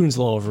think his shooting's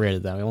a little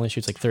overrated, though. He only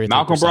shoots like 33%.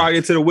 Malcolm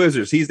Brogdon to the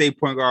Wizards. He's their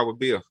point guard with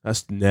Bill.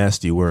 That's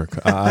nasty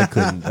work. I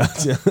couldn't.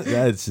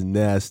 That's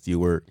nasty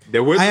work.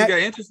 The Wizards I- got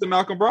interest in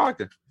Malcolm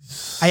Brogdon.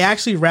 I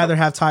actually rather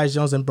have Tyus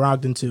Jones than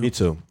Brogdon too. Me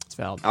too. It's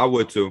valid. I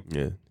would too.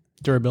 Yeah.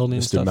 Durability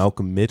and Mr. stuff.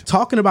 Malcolm Mid.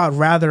 Talking about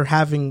rather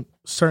having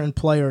certain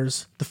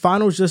players, the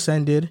finals just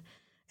ended,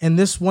 and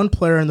this one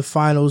player in the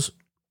finals,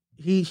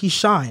 he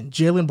shined,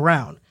 Jaylen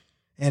Brown,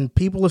 and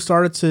people have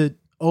started to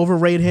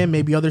overrate him.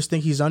 Maybe others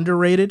think he's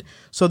underrated.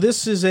 So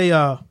this is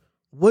a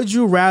would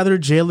you rather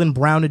Jaylen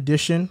Brown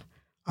edition.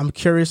 I'm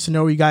curious to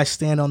know where you guys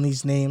stand on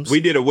these names.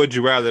 We did a Would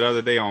You Rather the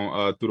other day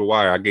on Through the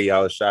Wire. I gave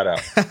y'all a shout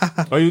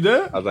out. Are you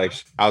there? I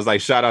was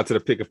like, shout out to the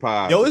Pick a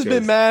Pod. Yo, it's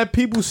been mad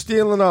people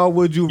stealing our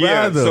Would You Yeah.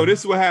 Rather. So this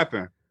is what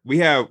happened. We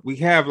have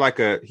like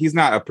he's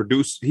not a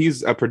producer.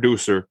 He's a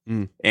producer,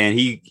 Mm. and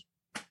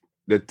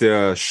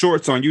the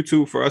shorts on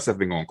YouTube for us have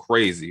been going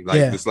crazy. Like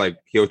Yeah. it's like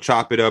he'll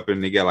chop it up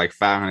and they get like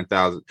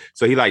 500,000.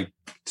 So he like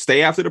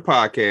stay after the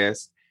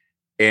podcast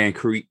and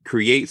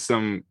create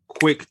some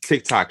quick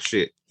TikTok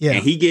shit. Yeah.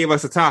 And he gave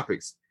us the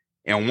topics,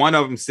 and one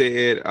of them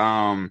said,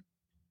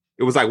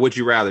 it was like, would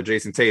you rather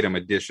Jason Tatum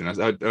edition,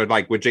 or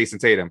like with Jason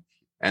Tatum.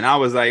 And I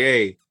was like,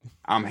 hey,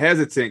 I'm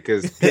hesitant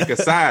because pick a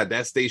side,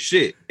 that's they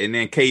shit. And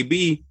then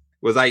KB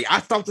was like, I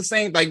thought the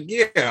same, like,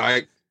 yeah.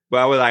 Like, but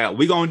I was like,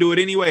 we gonna do it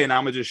anyway. And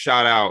I'm gonna just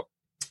shout out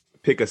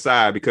pick a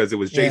side because it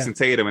was Jason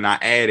Tatum, and I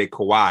added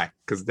Kawhi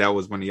because that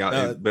was when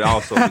y'all, but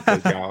also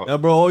because y'all. Now,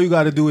 bro, all you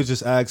got to do is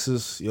just ask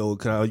us, yo,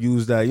 can I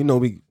use that? You know,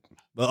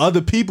 but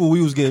other people,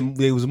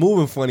 they was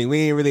moving funny. We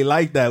ain't really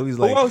like that. We was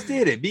like, who else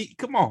did it?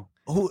 Come on.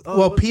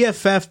 Well,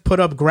 PFF put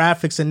up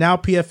graphics, and now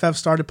PFF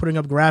started putting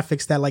up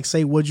graphics that like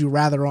say "Would you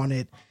rather" on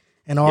it,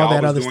 and all Y'all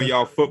that was other doing stuff.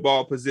 y'all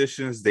football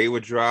positions. They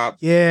would drop.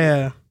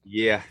 Yeah,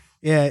 Yeah.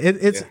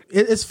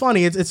 it's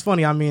funny. It's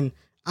funny. I mean,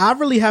 I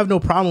really have no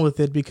problem with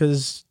it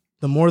because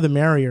the more the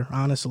merrier.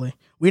 Honestly,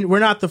 we're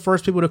not the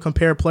first people to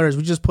compare players.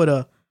 We just put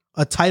a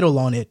title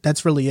on it.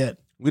 That's really it.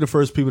 we the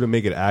first people to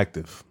make it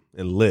active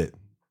and lit.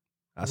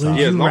 That's Would how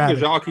Yeah, as you long rather?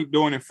 as y'all keep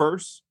doing it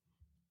first,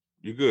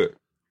 you're good.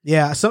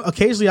 Yeah. So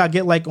occasionally I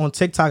get like on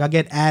TikTok, I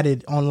get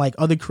added on like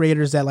other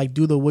creators that like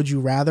do the "Would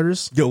you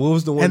rather's." Yo, what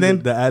was the one And then-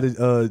 that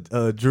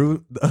added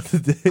Drew the other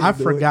day? I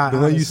The forgot, the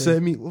one you honestly.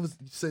 sent me. What was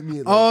you sent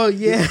me? Oh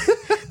yeah,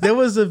 there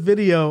was a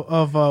video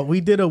of we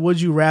did a "Would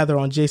you rather"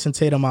 on Jason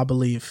Tatum, I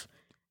believe,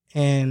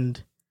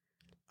 and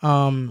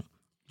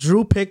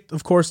Drew picked,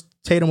 of course,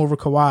 Tatum over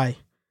Kawhi,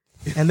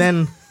 and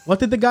then what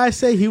did the guy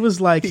say? He was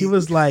like,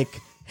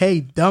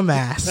 "Hey,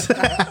 dumbass."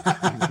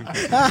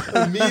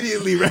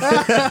 immediately, right?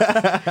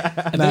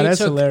 And Nah, they that's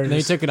took, hilarious.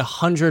 They took it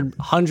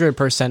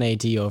 100%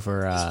 AD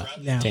over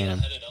Yeah.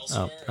 Tatum.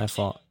 Oh, my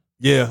fault.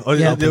 Yeah,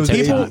 Yeah, there was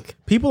people- AD.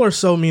 people are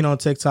so mean on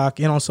TikTok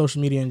and on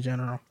social media in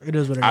general. It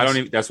is what it is. I don't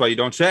even. That's why you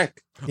don't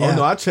check. Yeah. Oh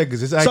no, I check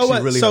because it's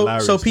actually really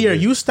hilarious. So to Pierre, me.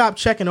 you stop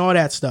checking all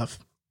that stuff.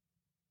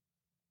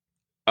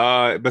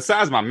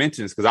 Besides my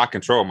mentions, because I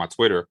control my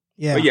Twitter.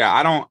 Yeah. But yeah,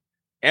 I don't.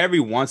 Every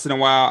once in a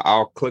while,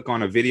 I'll click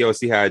on a video,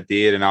 see how it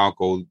did, and I'll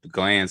go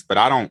glance. But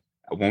I don't.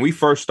 When we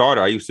first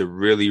started, I used to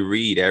really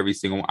read every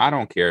single one. I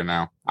don't care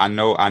now. I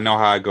know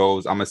how it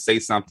goes. I'm gonna say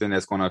something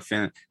that's gonna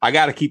offend. I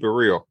gotta keep it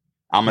real.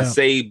 I'm gonna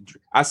say.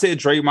 I said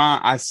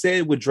Draymond. I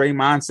said what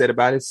Draymond said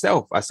about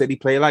himself. I said he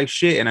played like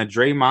shit, and a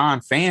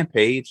Draymond fan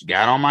page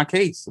got on my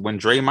case when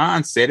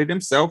Draymond said it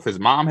himself. His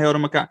mom held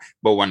him accountable.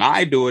 But when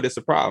I do it, it's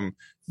a problem.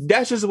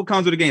 That's just what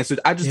comes with the game. So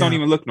I just don't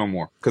even look no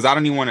more because I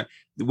don't even want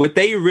to. What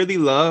they really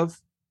love.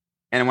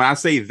 And when I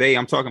say they,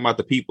 I'm talking about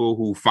the people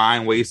who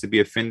find ways to be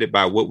offended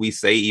by what we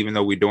say, even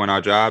though we're doing our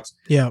jobs.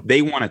 Yeah.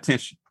 They want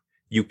attention.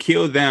 You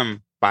kill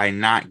them by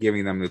not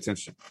giving them the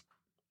attention.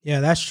 Yeah,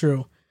 that's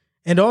true.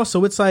 And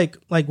also, it's like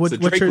It's a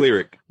Drake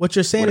lyric. what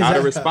you're saying Without is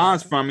a that,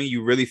 response from me,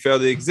 you really fail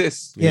to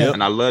exist. Yeah.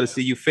 And I love to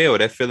see you fail.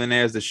 That feeling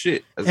there is the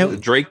shit. And-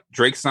 Drake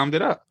summed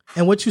it up.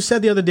 and what you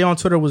said the other day on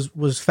Twitter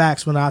was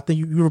facts. When I think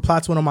you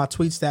replied to one of my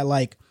tweets that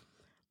like,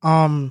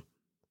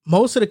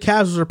 most of the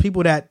casuals are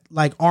people that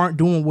like aren't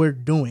doing what we're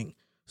doing.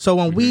 So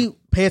when we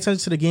pay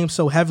attention to the game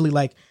so heavily,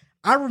 like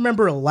I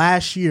remember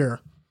last year,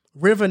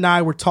 Riv and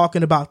I were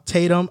talking about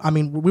Tatum. I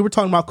mean, we were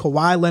talking about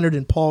Kawhi Leonard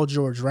and Paul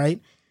George, right?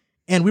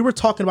 And we were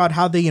talking about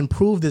how they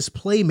improved as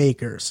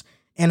playmakers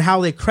and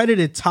how they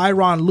credited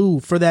Tyronn Lue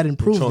for that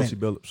improvement. Chauncey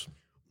Billups.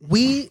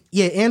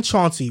 And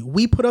Chauncey,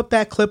 we put up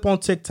that clip on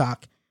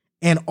TikTok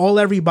and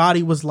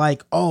everybody was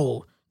like,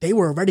 oh, they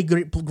were already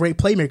great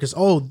playmakers.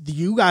 Oh,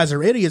 you guys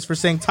are idiots for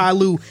saying Ty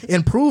Lue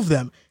improved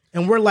them.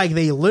 And we're like,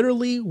 they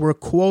literally were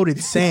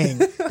quoted saying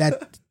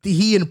that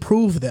he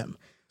improved them.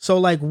 So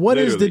like, what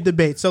is the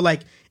debate? So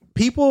like,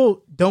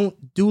 people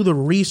don't do the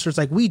research.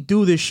 Like we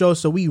do this show,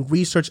 so we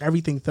research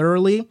everything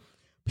thoroughly.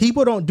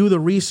 People don't do the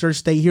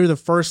research. They hear the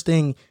first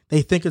thing,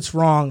 they think it's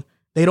wrong.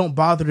 They don't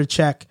bother to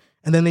check.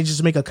 and then they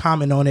just make a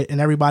comment on it,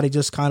 and everybody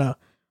just kind of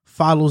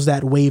follows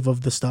that wave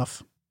of the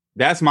stuff.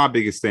 That's my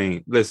biggest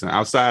thing. Listen,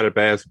 outside of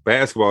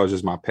basketball is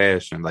just my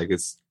passion. Like,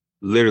 it's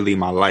literally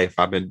my life.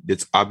 I've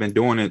been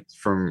doing it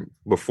from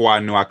before I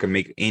knew I could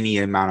make any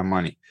amount of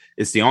money.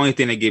 It's the only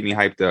thing that get me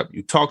hyped up.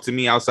 You talk to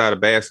me outside of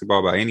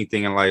basketball about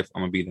anything in life,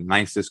 I'm gonna be the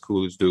nicest,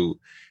 coolest dude.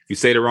 If you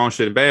say the wrong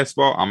shit in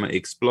basketball, I'm gonna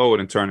explode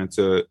and turn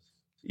into,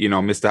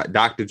 Mr.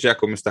 Dr.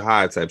 Jekyll, Mr.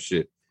 Hyde type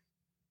shit.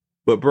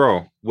 But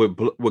bro,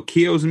 what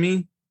kills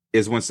me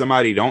is when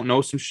somebody don't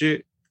know some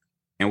shit,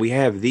 and we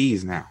have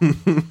these now.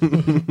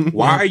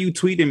 Why are you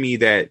tweeting me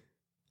that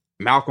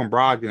Malcolm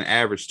Brogdon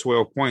averaged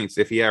 12 points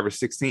if he averaged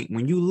 16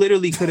 when you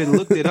literally could have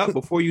looked it up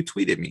before you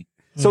tweeted me?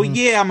 So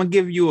yeah, I'm gonna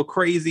give you a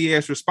crazy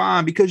ass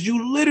response because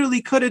you literally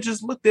could have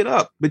just looked it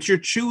up, but you're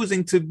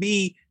choosing to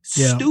be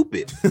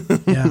stupid.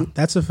 Yeah,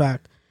 that's a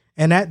fact.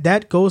 And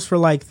that goes for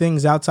like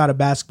things outside of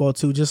basketball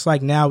too. Just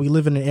like now we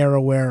live in an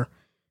era where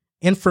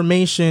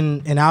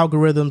information and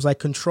algorithms like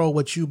control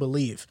what you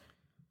believe.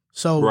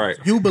 So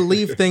you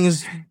believe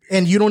things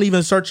and you don't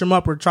even search them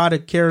up or try to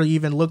care to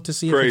even look to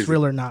see if it's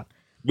real or not.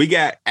 We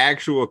got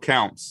actual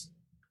accounts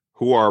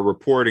who are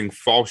reporting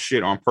false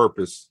shit on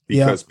purpose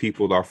because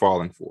people are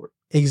falling for it.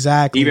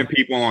 Exactly. Even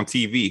people on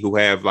TV who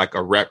have like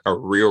a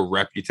real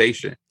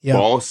reputation.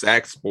 Ball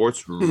Sack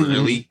Sports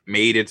really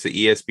made it to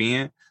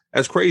ESPN.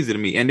 That's crazy to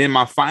me. And then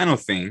my final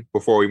thing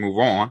before we move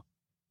on,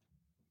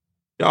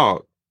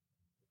 dog,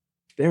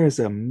 there is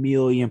a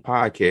million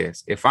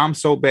podcasts. If I'm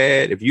so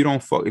bad, if you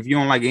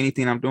don't like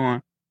anything I'm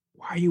doing,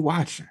 why are you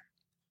watching?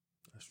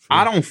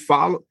 I don't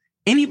follow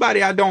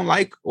anybody I don't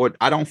like or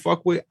I don't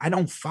fuck with. I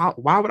don't follow.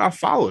 Why would I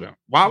follow them?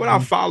 Why would I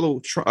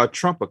follow a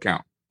Trump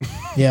account?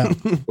 Yeah.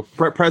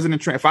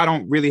 President Trump, if I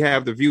don't really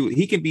have the view,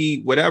 he can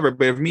be whatever,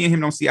 but if me and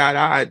him don't see eye to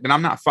eye, then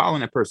I'm not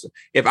following that person.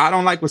 If I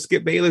don't like what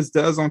Skip Bayless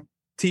does on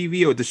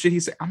TV or the shit he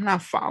said, I'm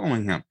not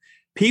following him.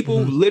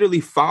 People literally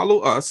follow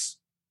us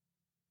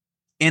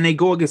and they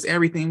go against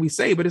everything we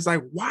say, but it's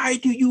like, why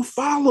do you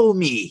follow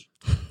me?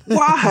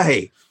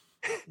 Why?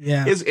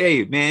 Yeah.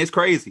 It's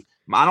crazy.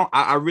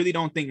 I really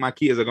don't think my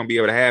kids are gonna be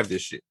able to have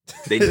this shit.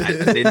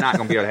 They're not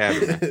gonna be able to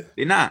have it, man.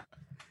 They're not.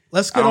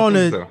 Let's get on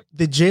to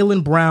the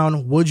Jaylen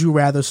Brown would you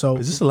rather. So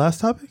is this the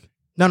last topic?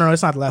 No,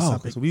 it's not the last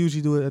topic. So we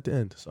usually do it at the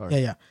end. Sorry.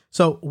 Yeah.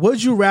 So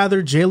would you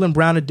rather Jaylen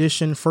Brown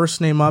edition,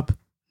 first name up,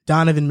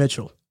 Donovan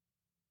Mitchell.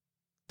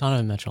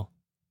 Donovan Mitchell.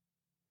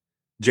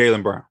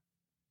 Jaylen Brown.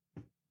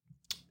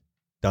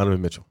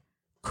 Donovan Mitchell.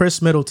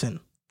 Chris Middleton.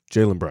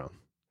 Jaylen Brown.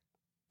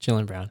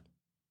 Jaylen Brown.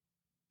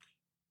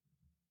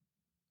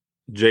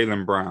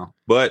 Jaylen Brown.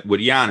 But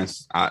with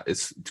Giannis,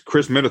 it's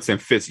Chris Middleton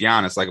fits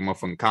Giannis like a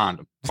motherfucking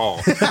condom. Oh.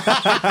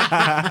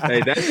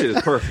 Hey, that shit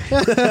is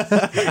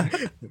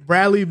perfect.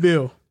 Bradley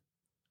Beal.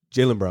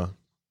 Jaylen Brown.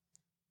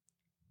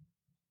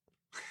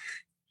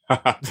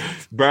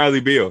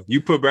 Bradley Beal.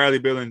 You put Bradley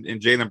Beal in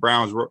Jaylen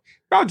Brown's role.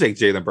 I'll take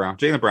Jaylen Brown.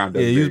 Jaylen Brown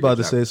does. Yeah, you was about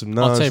to say some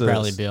nonsense.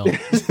 I'll take Bradley Beal.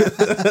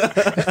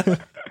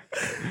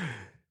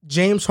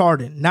 James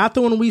Harden. Not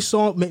the one we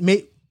saw.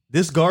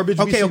 This garbage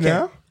we see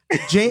now?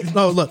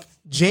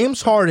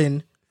 James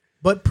Harden,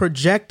 but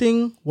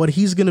projecting what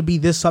he's going to be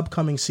this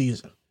upcoming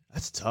season.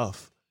 That's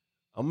tough.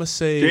 I'm going to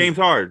say... James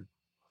Harden.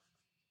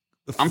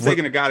 I'm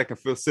taking a guy that can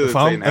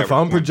facilitate. If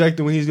I'm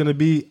projecting what he's going to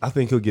be, I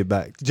think he'll get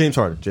back. James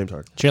Harden.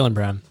 Jaylen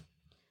Brown.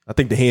 I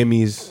think the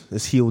hammies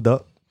is healed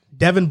up.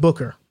 Devin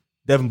Booker.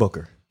 Devin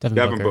Booker.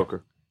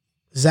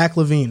 Zach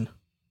LaVine.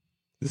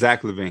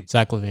 Pascal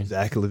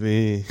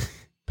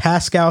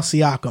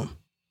Siakam.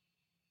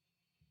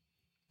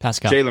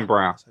 Jaylen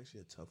Brown. That's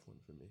actually a tough one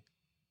for me.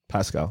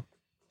 Pascal.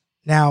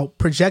 Now,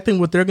 projecting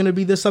what they're going to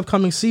be this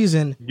upcoming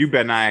season. You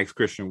better not ask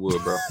Christian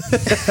Wood, bro.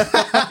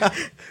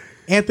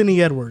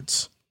 Anthony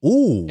Edwards.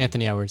 Ooh.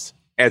 Anthony Edwards.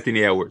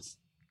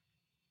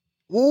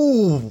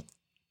 Ooh.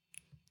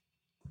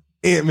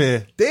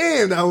 Ant-Man.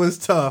 Damn, that was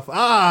tough.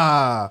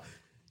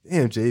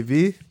 Damn,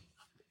 JV.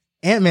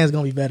 Ant-Man's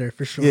going to be better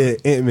for sure. Yeah,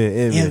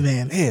 Ant-Man.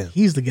 Ant-Man. Damn.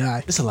 He's the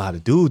guy. There's a lot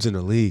of dudes in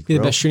the league, He's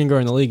bro. the best shooting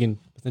guard in the league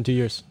within 2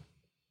 years.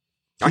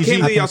 I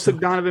can't believe y'all took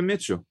Donovan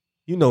Mitchell.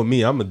 You know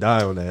me, I'm going to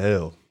die on that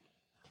hill.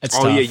 It's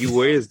tough. Yeah, you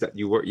were.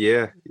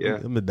 Yeah.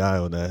 I'm going to die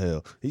on that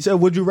hill. He said,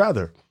 would you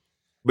rather?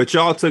 But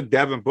y'all took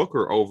Devin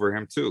Booker over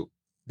him, too.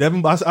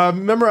 I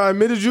remember I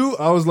admitted you.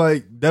 I was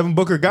like, Devin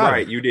Booker got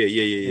right, you did.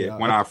 Yeah.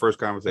 When our first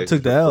conversation. I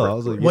took the L. I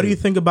was like, what do you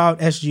think about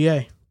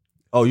SGA?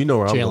 Oh, you know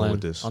where I'm going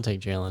with this. I'll take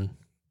Jaylen.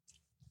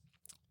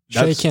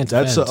 Shea can't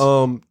defend.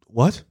 That's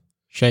what?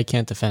 Shea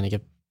can't defend. He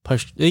get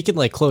pushed. He can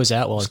like close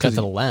out while he's cut to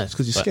the lens.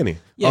 Because he's skinny.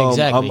 Yeah,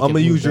 exactly. I'm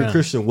gonna use your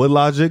Christian Wood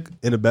logic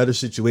in a better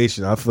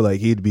situation. I feel like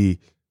he'd be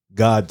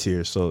God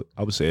tier. So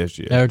I would say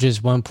SGA. Averages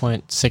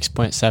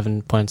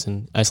 1.6.7 points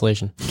in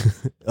isolation.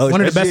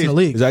 One of the best in the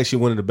league. He's actually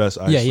one of the best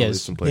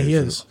isolation players.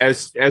 Yeah, he is.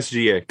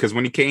 SGA. Because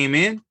when he came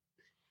in,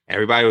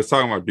 everybody was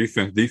talking about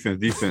defense.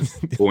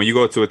 But when you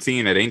go to a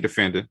team that ain't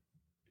defending,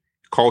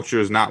 culture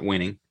is not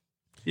winning.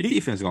 Your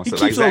defense is going to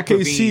keeps like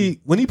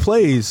OKC when he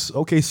plays.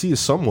 OKC is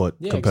somwhat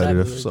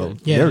competitive, exactly. so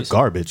Yeah, they're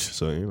garbage.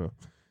 So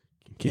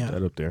keep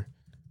that up there.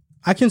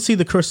 I can see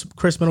the Chris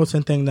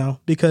Middleton thing though,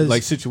 because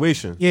Like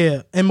situation.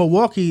 yeah, in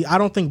Milwaukee, I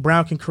don't think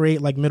Brown can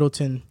create like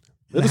Middleton.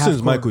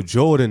 Middleton's Michael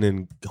Jordan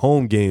in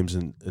home games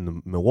in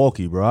the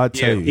Milwaukee, bro. I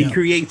tell you. He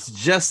creates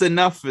just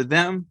enough for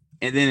them,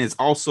 and then it's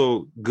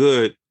also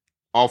good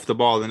off the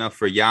ball enough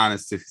for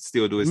Giannis to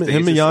still do his thing.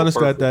 Him and It's just Giannis so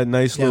got perfect. that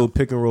nice little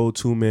pick and roll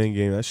 2-man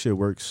game. That shit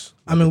works.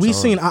 I mean, we've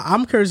seen. charm.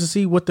 I'm curious to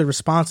see what the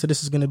response to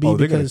this is going to be. Oh,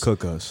 they're gonna because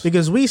cook us.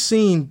 because we've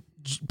seen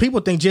people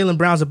think Jaylen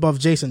Brown's above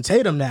Jason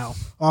Tatum now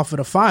off of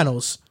the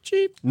finals.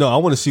 Cheap. No, I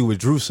want to see what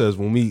Drew says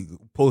when we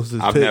post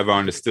this. I've pick. never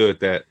understood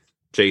that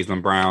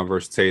Jaylen Brown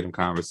versus Tatum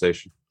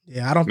conversation.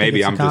 Yeah, I don't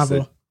Maybe think it's I'm a just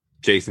combo. a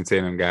Jason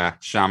Tatum guy.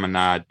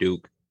 Chaminade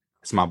Duke.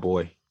 It's my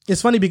boy.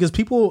 It's funny because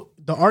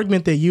the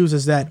argument they use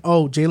is that,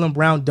 oh, Jaylen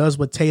Brown does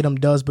what Tatum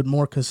does, but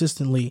more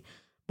consistently.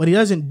 But he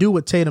doesn't do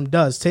what Tatum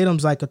does.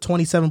 Tatum's like a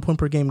 27 point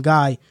per game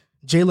guy.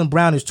 Jaylen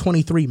Brown is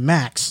 23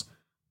 max.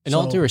 In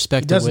all So, due he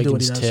respect to doesn't do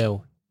what he Wiggins, does.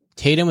 too,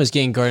 Tatum was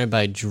getting guarded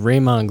by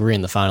Draymond Green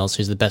in the finals,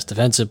 who's the best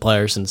defensive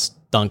player since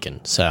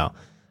Duncan. So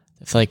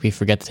I feel like we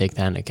forget to take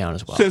that into account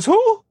as well. Since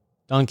who?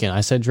 Duncan.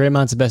 I said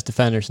Draymond's the best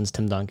defender since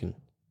Tim Duncan.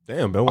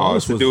 Damn, man. Oh,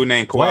 it's a dude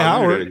named Kawhi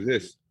Leonard that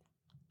exists.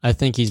 I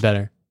think he's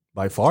better.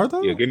 By far,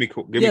 though? Yeah, give me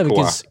Kawhi.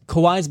 Because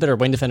Kawhi's better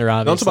wing defender,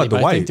 obviously. about but I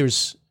Dwight. think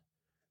there's...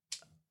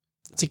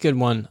 It's a good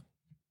one.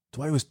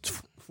 Dwight was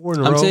 4 in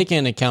a I'm row. taking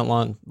into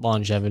account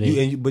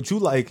longevity. But you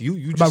like, you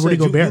about just Rudy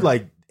said you Gobert?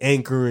 like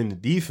anchoring the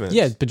defense.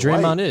 Yeah, but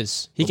Dwight- Draymond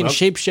is. He can Well,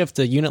 shapeshift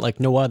the unit like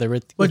no other.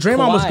 But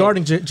Draymond was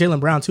guarding Jaylen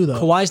Brown too, though.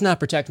 Kawhi's not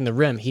protecting the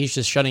rim. He's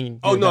just shutting.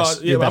 Oh, your no.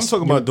 best- Yeah, your but I'm best-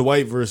 talking about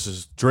Dwight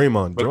versus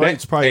Draymond. But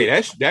Dwight's probably.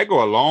 that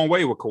go a long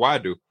way with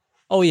Kawhi do.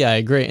 Oh yeah, I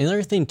agree. And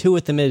another thing too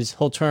with him is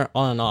he'll turn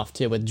on and off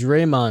too. With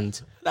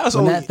Draymond, That's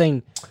when only- that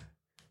thing.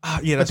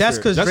 Yeah, But that's fair.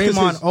 because That's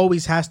Draymond his-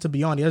 always has to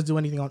be on. He doesn't do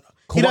anything on.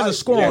 He Kawhi- doesn't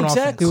score yeah, on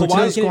Exactly. offense. We're, He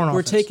doesn't taking, score on we're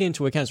offense. taking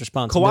into account his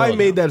responsibility. Kawhi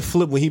made that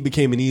flip when he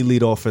became an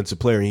elite offensive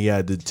player and he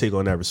had to take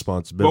on that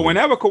responsibility. But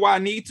whenever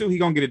Kawhi need to, he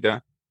gonna get it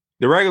done.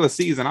 The regular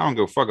season, I don't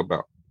give a fuck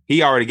about.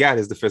 He already got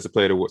his defensive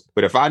player to work.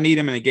 But if I need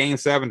him in a game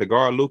 7 to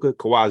guard Luka,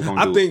 Kawhi's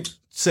gonna do I think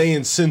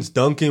saying since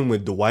Duncan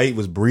with Dwight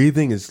was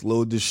breathing is a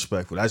little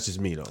disrespectful. That's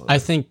just me, though. I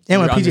think And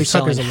when you're PJ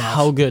Tucker's underselling alive.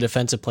 how good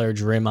defensive player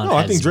Draymond No,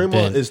 I has think Draymond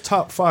been. is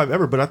top 5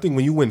 ever, but I think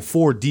when you win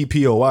 4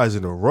 DPOIs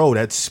in a row,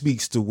 that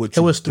speaks to what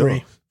you It was 3.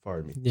 done.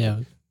 Pardon me. Yeah.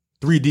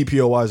 3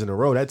 DPOIs in a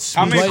row. That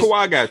How speaks. many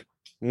Kawhi got?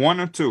 1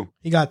 or 2?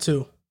 He got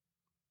 2.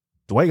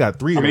 Dwight got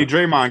 3. How many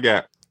Draymond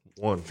got?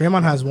 1.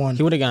 Draymond has 1.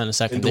 He would have gotten a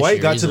second And this Dwight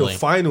year got easily. to the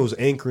finals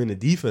anchoring the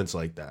defense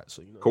like that.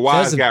 So you know, Kawhi's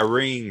That's a- got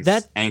rings.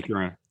 that-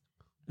 anchoring,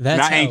 That's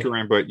not how-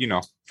 anchoring, but you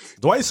know,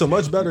 Dwight's a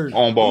much better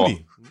On ball.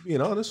 Rudy,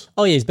 being honest.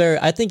 Oh yeah, he's better.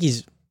 I think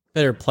he's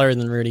better player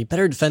than Rudy.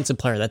 Better defensive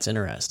player. That's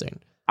interesting.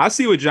 I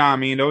see what John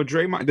mean though.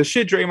 Draymond, the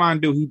shit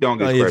Draymond do, he don't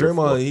get Nah, yeah, credit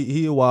for. Draymond,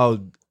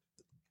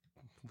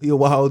 he a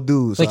wild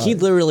dude. So Like he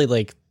literally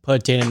like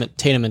put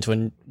Tatum into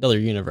another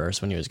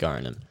universe when he was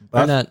guarding him.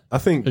 Or not I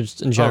think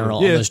just in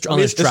general. yeah, on those, I on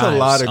mean, those it's drives, a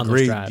lot of on those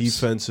great drives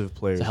defensive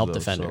players. to help though,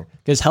 defender. so.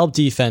 Because help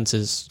defense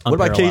is What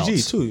about unparalleled.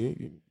 KG too?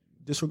 You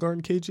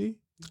disregarding KG?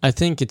 I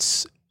think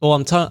it's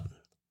I'm talking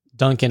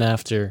Duncan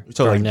after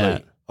So like,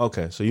 Garnett.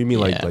 okay, so you mean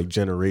like Yeah.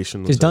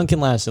 generational? Because Duncan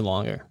lasted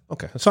longer.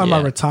 Okay, that's Talking about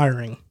Yeah.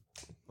 retiring.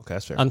 okay,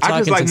 that's fair. I'm I talking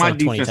just like since my like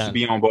defense 2010. to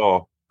be on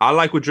ball. I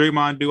like what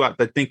Draymond do. I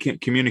think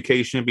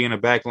communication, being a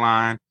back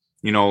line,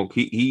 you know,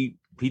 he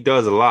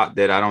does a lot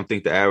that I don't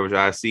think the average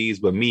eye sees.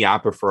 But me, I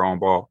prefer on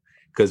ball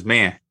because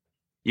man,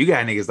 you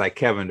got niggas like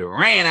Kevin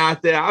Durant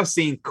out there. I've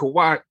seen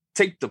Kawhi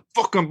take the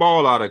fucking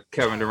ball out of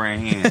Kevin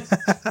Durant's hands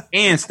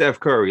and Steph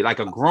Curry. Like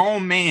a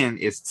grown man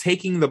is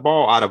taking the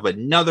ball out of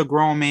another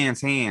grown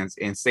man's hands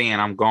and saying,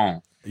 "I'm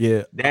gone."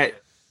 Yeah,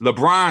 That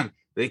LeBron,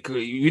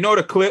 you know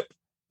the clip,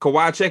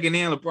 Kawhi checking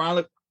in, LeBron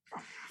look,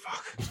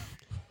 fuck.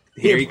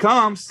 Here he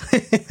comes.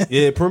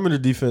 yeah, perimeter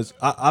defense.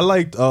 I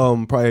liked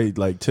probably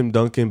like Tim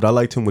Duncan, but I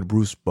liked him with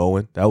Bruce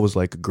Bowen. That was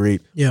like a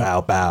great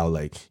bow.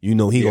 Like he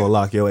gonna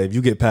lock your. If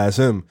you get past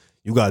him,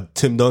 you got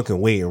Tim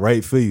Duncan waiting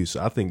right for you.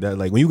 So I think that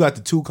like when you got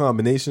the two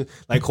combination,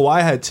 like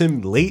Kawhi had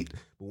Tim late,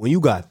 but when you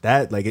got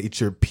that, like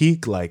it's your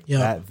peak, like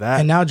that.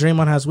 And now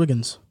Draymond has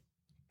Wiggins.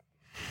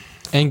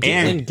 And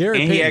And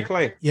Gary he had Payton.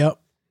 Clay. Yep.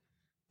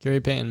 Gary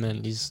Payton,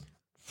 man, he's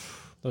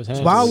those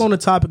hands. While on the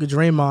topic of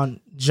Draymond,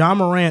 John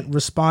Morant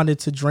responded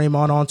to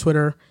Draymond on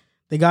Twitter.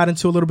 They got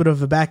into a little bit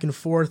of a back and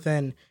forth,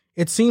 and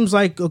it seems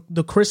like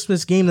the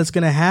Christmas game that's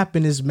going to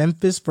happen is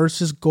Memphis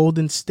versus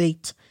Golden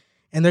State.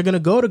 And they're going to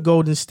go to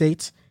Golden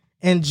State.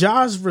 And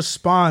Ja's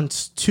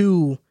response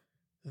to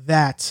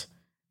that,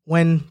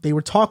 when they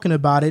were talking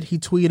about it, he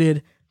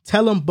tweeted,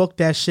 "Tell him book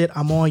that shit,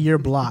 I'm on your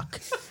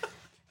block."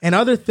 And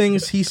other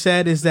things he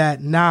said is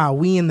that, nah,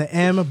 we in the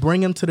M,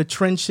 bring him to the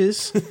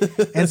trenches.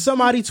 And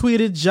somebody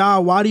tweeted, Ja,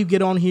 why do you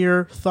get on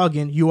here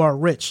thugging? You are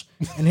rich.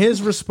 And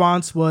his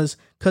response was,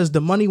 because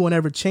the money won't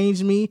ever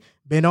change me.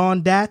 Been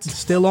on that,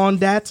 still on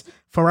that,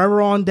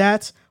 forever on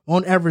that,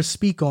 won't ever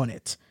speak on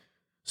it.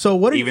 So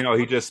what are Even though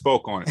he just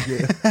spoke on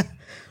it.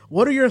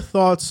 what are your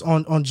thoughts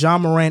on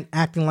John Morant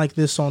acting like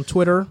this on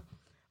Twitter?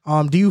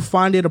 Do you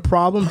find it a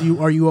problem?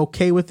 Are you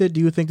okay with it?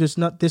 Do you think this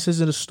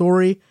isn't a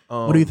story?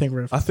 What do you think,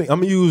 Riff? I think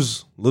I'm gonna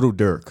use Little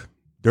Dirk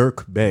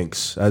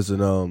Banks as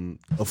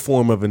a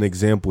form of an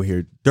example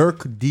here.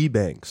 Dirk D.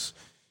 Banks.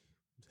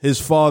 His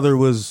father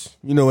was,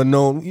 a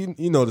known,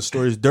 you know the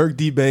stories. Dirk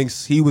D.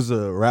 Banks, he was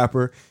a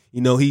rapper.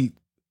 He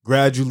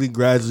gradually,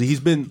 he's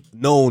been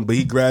known, but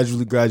he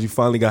gradually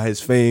finally got his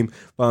fame,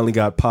 finally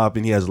got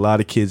popping. He has a lot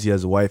of kids. He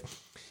has a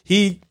wife.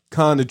 He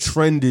kind of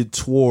trended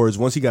towards,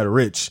 once he got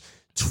rich,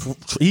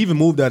 he even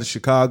moved out of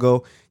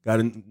Chicago,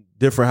 got a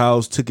different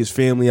house, took his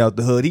family out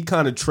the hood. He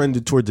kind of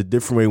trended towards a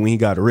different way when he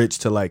got rich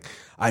to like,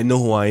 I know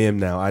who I am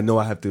now. I know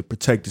I have to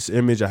protect this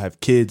image. I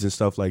have kids and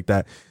stuff like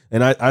that.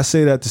 And I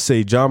say that to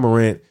say Ja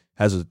Morant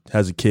has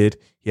a kid.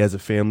 He has a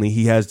family.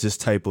 He has this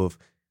type of,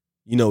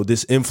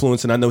 this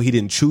influence. And I know he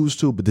didn't choose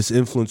to, but this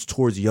influence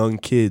towards young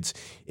kids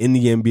in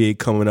the NBA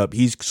coming up.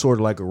 He's sort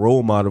of like a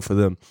role model for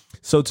them.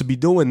 So to be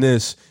doing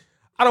this,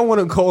 I don't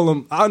want to call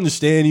him. I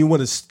understand you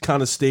want to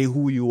kind of stay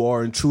who you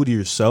are and true to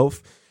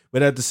yourself.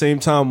 But at the same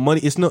time,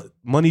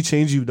 money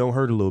changes you don't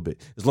hurt a little bit.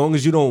 As long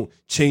as you don't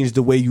change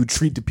the way you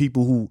treat the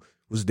people who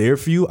was there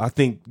for you, I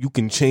think you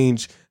can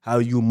change how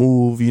you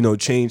move,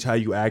 change how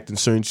you act in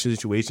certain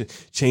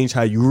situations, change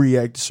how you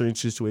react to certain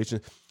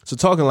situations. So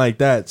talking like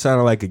that,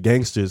 sounding like a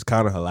gangster is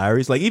kind of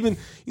hilarious. Like even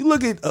you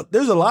look at,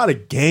 there's a lot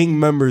of gang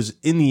members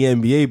in the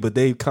NBA, but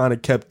they kind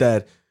of kept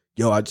that,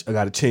 I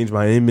got to change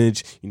my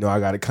image. I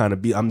got to kind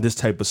of I'm this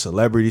type of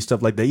celebrity,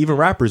 stuff like that. Even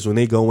rappers, when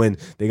they go in,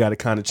 they got to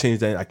kind of change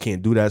that. I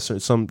can't do that. So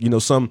some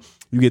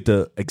you get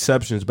the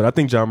exceptions, but I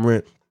think Ja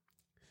Morant,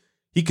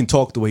 he can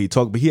talk the way he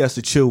talk, but he has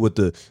to chill with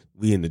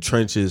we in the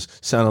trenches,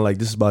 sounding like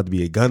this is about to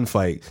be a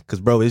gunfight. Because,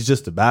 bro, it's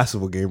just a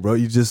basketball game, bro.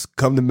 You just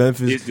come to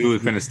Memphis. This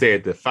dude is finna stay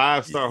at the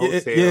 5-star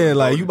hotel. Yeah,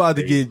 like you about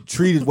to get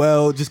treated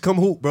well. Just come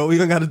hoop, bro. We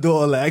don't got to do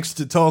all the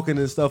extra talking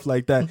and stuff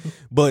like that.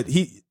 But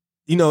he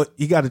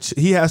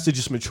has to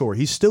just mature.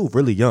 He's still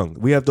really young.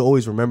 We have to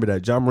always remember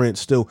that. Ja Morant's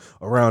still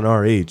around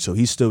our age, so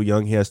he's still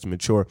young. He has to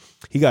mature.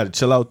 He got to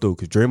chill out, though,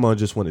 because Draymond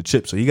just won a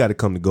chip, so he got to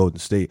come to Golden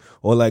State.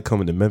 All that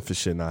coming to Memphis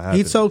shit not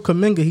happening. He told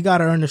Kuminga he got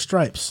to earn the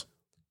stripes.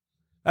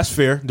 That's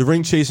fair. The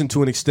ring chasing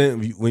to an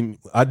extent. When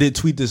I did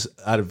tweet this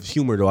out of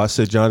humor, though, I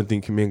said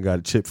Jonathan Kuminga got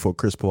a chip for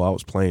Chris Paul. I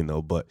was playing,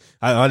 though, but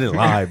I didn't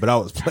lie, but I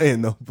was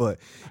playing, though. But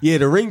yeah,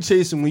 the ring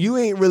chasing, when you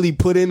ain't really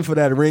put in for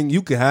that ring,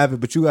 you can have it,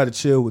 but you got to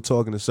chill with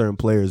talking to certain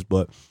players.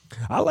 But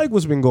I like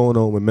what's been going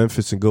on with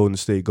Memphis and Golden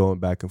State going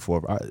back and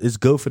forth. It's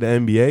good for the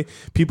NBA.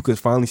 People could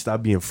finally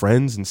stop being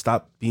friends and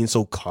stop being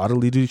so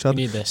coddly to each other.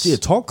 We need this. Yeah,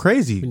 talk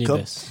crazy. We need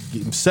this.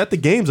 Set the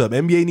games up.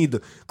 NBA need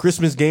the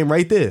Christmas game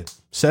right there.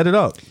 Set it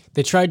up.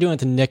 They tried doing it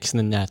to the Knicks and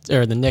the Nets,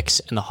 or the Knicks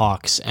and the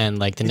Hawks, and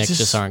like the Knicks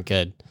just aren't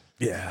good.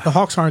 Yeah, the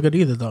Hawks aren't good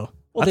either, though.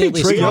 Well, I think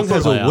Trae Young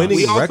has a winning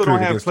We also record don't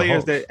have against the players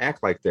Hawks. that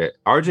act like that.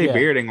 RJ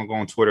Barrett ain't gonna go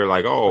on Twitter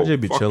like,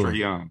 RJ be fuck chilling. Trae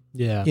Young.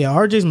 Yeah. Yeah,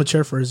 RJ's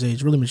mature for his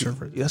age, really mature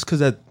for his age. That's because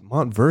that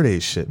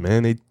Montverde shit,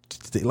 man. They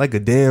like a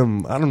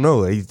damn, I don't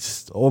know. They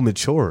just all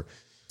mature.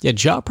 Yeah,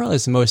 Ja probably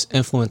has the most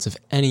influence of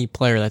any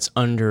player that's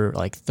under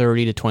like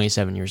 30 to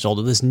 27 years old.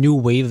 With this new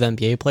wave of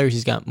NBA players,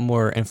 he's got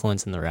more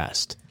influence than the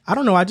rest. I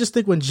don't know. I just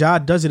think when Ja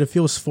does it, it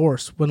feels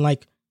forced. When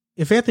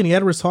if Anthony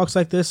Edwards talks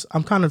like this,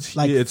 I'm kind of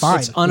fine. It's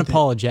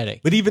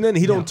unapologetic. But even then,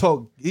 he don't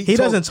talk. He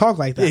doesn't talk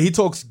like that. Yeah, he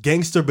talks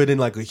gangster, but in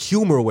like a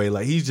humor way.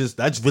 Like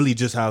that's really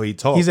just how he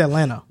talks. He's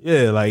Atlanta.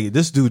 Yeah, like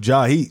this dude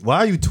Ja. Why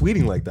are you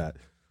tweeting like that?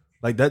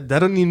 Like that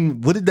doesn't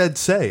even. What did that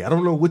say? I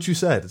don't know what you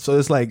said. So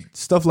it's like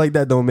stuff like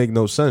that don't make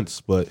no sense.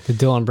 But The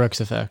Dylan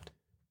Brooks effect.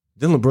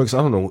 Dylan Brooks, I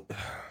don't know.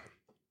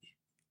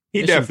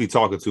 He definitely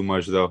talking too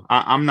much though.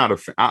 I'm not a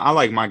fan. I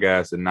like my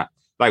guys and not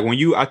like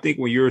I think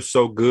when you're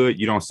so good,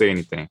 you don't say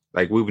anything.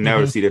 Like we would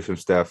never see this from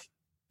Steph.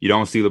 You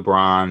don't see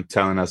LeBron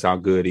telling us how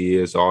good he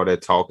is, all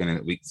that talking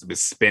and we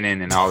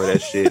spinning and all of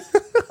that shit.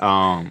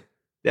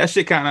 That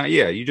shit kind of,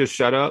 you just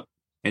shut up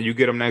and you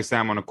get them next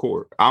time on the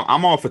court.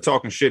 I'm all for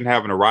talking shit and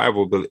having a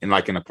rival, but in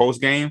a post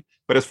game.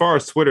 But as far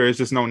as Twitter, it's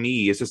just no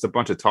need. It's just a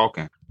bunch of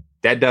talking.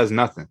 That does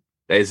nothing.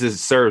 It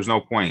just serves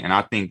no point. And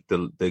I think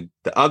the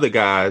other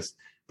guys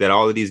that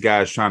all of these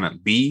guys trying to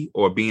be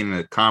or be in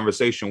a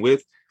conversation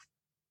with,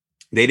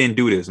 they didn't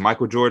do this.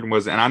 Michael Jordan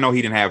was, and I know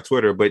he didn't have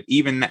Twitter, but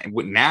even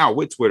now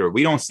with Twitter,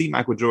 we don't see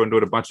Michael Jordan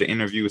doing a bunch of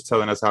interviews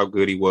telling us how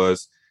good he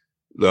was.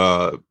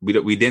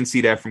 We didn't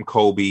see that from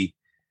Kobe.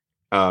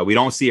 We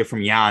don't see it from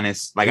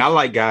Giannis. Like I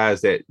like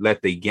guys that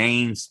let the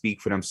game speak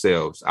for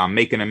themselves. I'm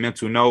making a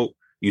mental note.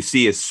 You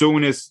see, as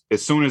soon as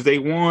they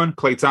won,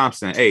 Klay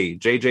Thompson, hey,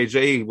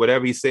 JJJ,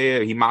 whatever he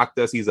said, he mocked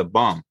us. He's a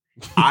bum.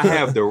 I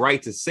have the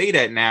right to say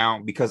that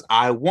now because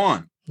I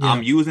won. Yeah.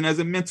 I'm using it as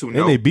a mental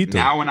note. They beat them.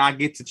 Now when I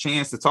get the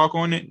chance to talk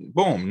on it,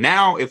 boom.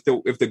 Now if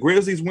the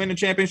Grizzlies win the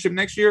championship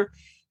next year,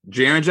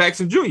 Jaren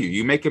Jackson Jr.,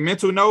 you make a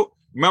mental note.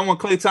 Remember when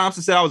Klay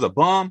Thompson said I was a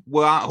bum?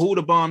 Well, who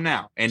the bum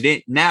now? And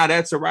then now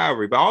that's a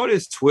rivalry. But all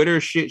this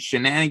Twitter shit,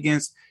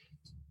 shenanigans,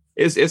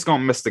 it's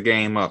gonna mess the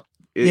game up.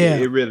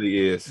 It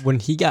really is. When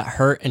he got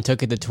hurt and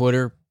took it to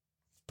Twitter,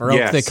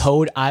 broke the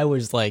code, I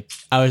was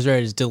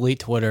ready to delete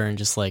Twitter and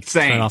just like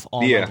Same. turn off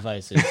all my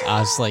devices. I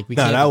was like, we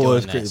Nah, can't that be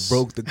was doing crazy. this.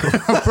 Broke the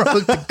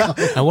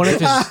code. I wonder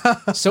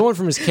if someone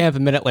from his camp a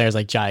minute later is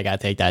like, Jai, I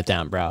gotta take that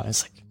down, bro.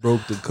 It's like,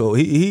 Broke the code.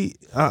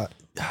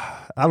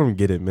 I don't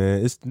get it,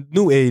 man. It's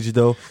new age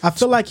though. I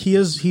feel like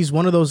he's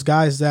one of those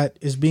guys that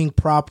is being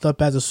propped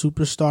up as a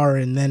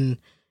superstar, and then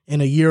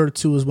in a year or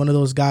two is one of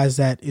those guys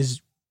that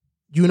is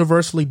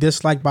universally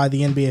disliked by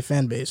the NBA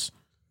fan base.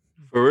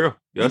 For real.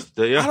 Yes,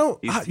 yeah. I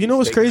don't. You know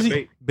what's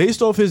crazy?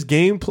 Based off his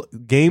game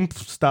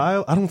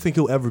style, I don't think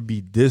he'll ever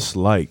be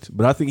disliked.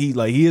 But I think he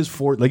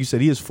is like you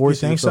said, he is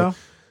forcing You think himself.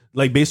 so?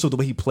 Like based on the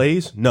way he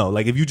plays, no.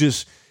 Like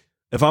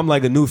if I'm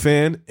like a new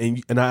fan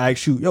and I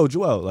ask you, yo,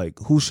 Joel, like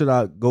who should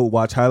I go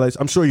watch highlights?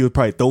 I'm sure you'll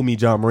probably throw me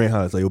John Moran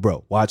highlights. Like, yo,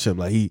 bro, watch him.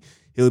 Like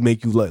he'll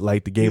make you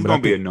like the game. He's but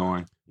gonna be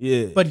annoying.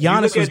 Yeah, But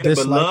Giannis was the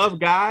disliked. beloved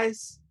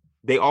guys.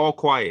 They all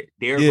quiet.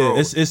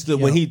 It's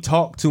when he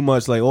talked too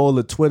much, like all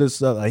the Twitter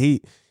stuff. Like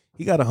he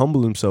got to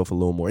humble himself a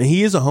little more, and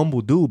he is a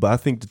humble dude. But I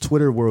think the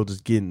Twitter world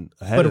is getting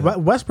ahead of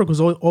him. Westbrook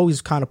was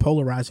always kind of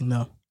polarizing,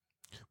 though.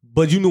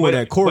 But you knew in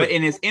that court, but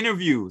in his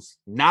interviews,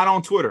 not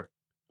on Twitter.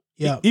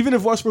 Yeah, even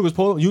if Westbrook was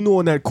polarizing, you knew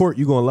in that court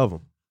you're gonna love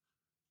him.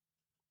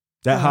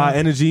 That high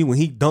energy when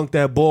he dunked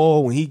that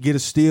ball, when he get a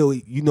steal,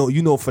 you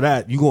know for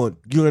that you're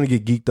gonna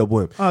get geeked up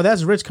with him. Oh,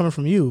 that's rich coming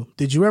from you.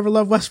 Did you ever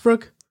love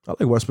Westbrook? I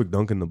like Westbrook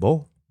dunking the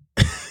ball.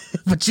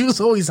 But you was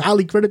always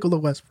highly critical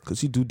of Westbrook. Because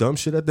he do dumb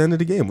shit at the end of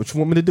the game. What you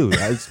want me to do?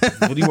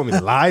 What do you want me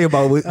to lie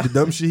about the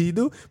dumb shit he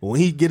do? But when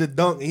he get a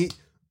dunk,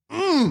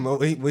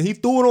 when he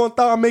threw it on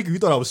Thon Maker, you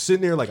thought I was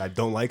sitting there like I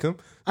don't like him?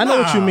 I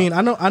know what you mean.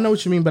 I know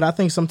what you mean, but I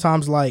think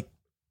sometimes, like,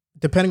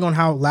 depending on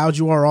how loud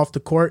you are off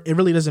the court, it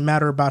really doesn't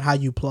matter about how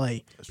you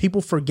play.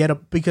 People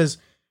forget because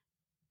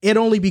it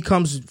only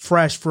becomes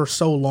fresh for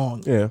so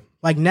long. Yeah.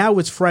 Like now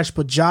it's fresh,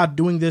 but Ja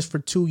doing this for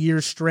 2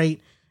 years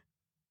straight.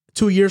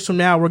 2 years from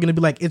now, we're going to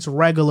be like, it's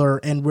regular,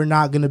 and we're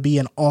not going to be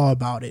in awe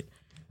about it.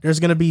 There's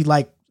going to be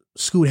like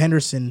Scoot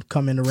Henderson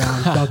coming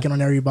around, dunking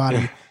on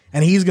everybody,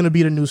 and he's going to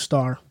be the new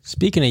star.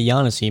 speaking of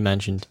Giannis, he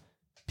mentioned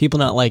people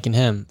not liking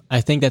him.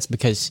 I think that's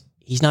because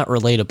he's not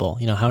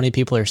relatable. You know, how many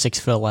people are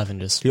 6'11"?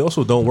 Just He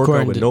also don't work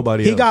out with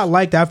nobody He else. got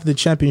liked after the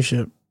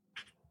championship.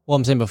 well,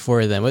 I'm saying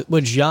before then.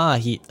 With Ja,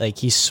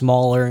 he's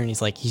smaller and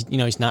he's not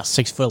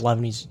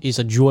 6'11". He's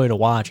a joy to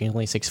watch. He's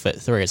only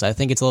 6'3". So I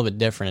think it's a little bit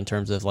different in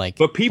terms of like.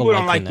 But people the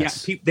don't like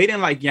likeness. they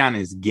didn't like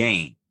Giannis'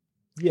 game.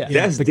 Yeah,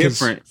 That's because-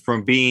 different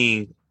from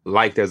being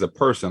liked as a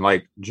person.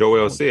 Like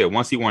Joel said,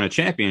 once he won a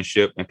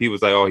championship and people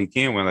was like, oh, he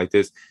can win like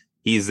this.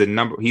 He's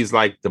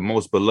like the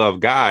most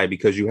beloved guy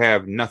because you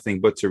have nothing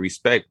but to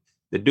respect.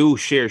 The dude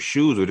shared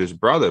shoes with his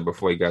brother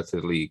before he got to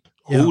the league.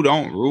 Yeah. Who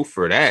don't root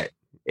for that?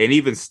 And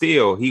even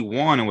still, he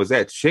won and was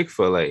at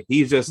Chick-fil-A.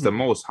 He's just the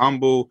most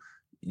humble,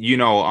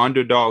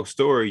 underdog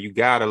story. You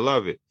gotta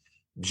love it.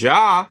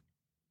 Ja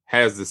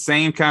has the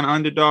same kind of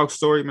underdog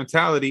story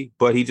mentality,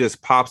 but he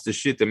just pops the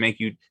shit to make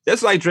you.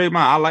 That's like Draymond.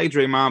 I like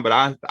Draymond,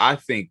 but I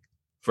think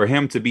for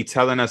him to be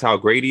telling us how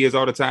great he is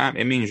all the time,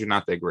 it means you're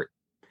not that great.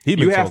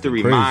 You have to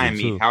remind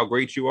me how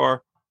great you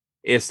are.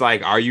 It's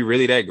like, are you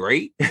really that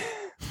great?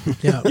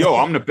 Yeah. Yo,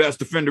 I'm the best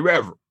defender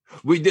ever.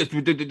 We did.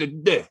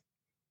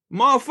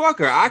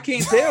 Motherfucker, I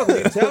can't tell.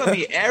 You're telling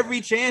me every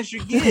chance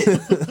you get.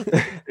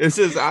 It's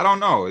just, I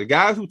don't know. The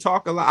guys who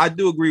talk a lot, I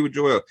do agree with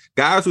Joel.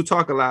 Guys who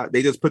talk a lot,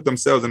 they just put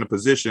themselves in a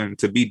position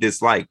to be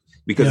disliked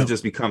because it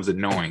just becomes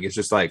annoying. It's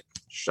just like,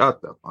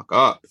 shut the fuck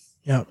up.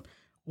 Yeah.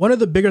 One of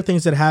the bigger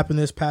things that happened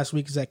this past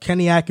week is that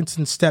Kenny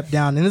Atkinson stepped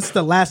down, and this is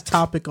the last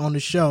topic on the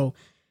show.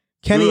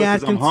 Good,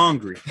 'cause I'm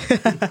hungry.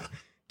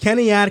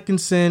 Kenny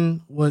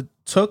Atkinson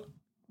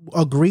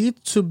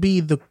agreed to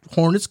be the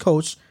Hornets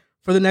coach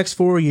for the next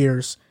 4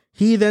 years.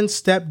 He then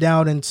stepped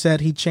down and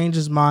said he changed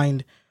his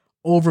mind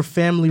over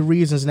family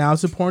reasons. Now,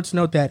 it's important to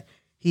note that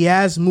he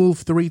has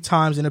moved 3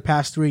 times in the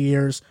past 3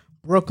 years: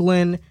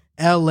 Brooklyn,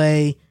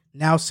 LA,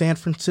 now San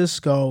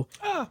Francisco.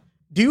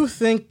 Do you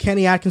think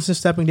Kenny Atkinson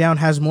stepping down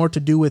has more to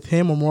do with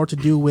him or more to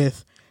do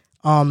with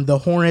the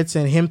Hornets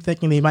and him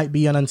thinking they might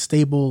be an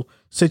unstable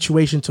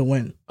situation to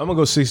win? I'm going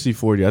to go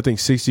 60-40. I think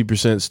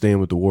 60% staying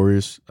with the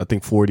Warriors. I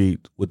think 40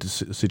 with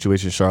the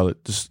situation in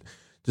Charlotte.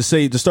 To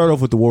start off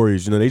with the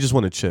Warriors, they just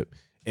want to chip.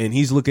 And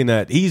he's looking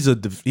at he's a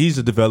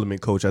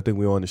development coach. I think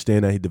we all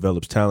understand that he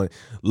develops talent.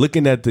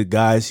 Looking at the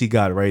guys he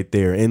got right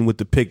there, and with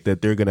the pick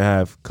that they're gonna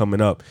have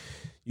coming up,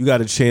 you got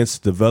a chance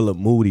to develop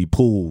Moody,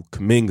 Poole,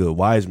 Kuminga,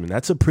 Wiseman.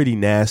 That's a pretty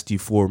nasty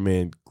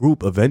 4-man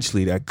group.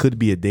 Eventually, that could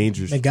be a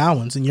dangerous.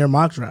 McGowan's in your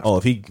mock draft. Oh,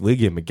 if we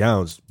get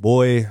McGowan's,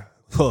 boy,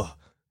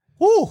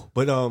 woo.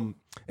 But and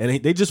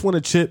they just want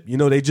to chip.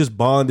 They just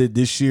bonded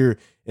this year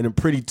in a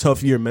pretty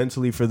tough year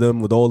mentally for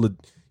them with all the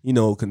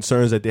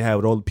concerns that they have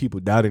with all the people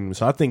doubting them.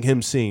 So I think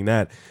him seeing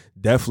that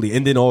definitely,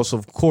 and then also,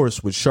 of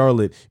course, with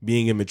Charlotte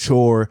being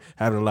immature,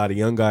 having a lot of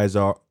young guys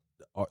are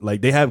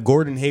like they have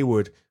Gordon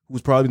Hayward,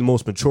 who's probably the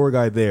most mature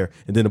guy there,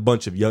 and then a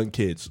bunch of young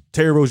kids.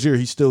 Terry Rozier,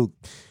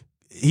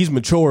 he's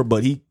mature,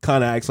 but he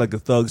kind of acts like a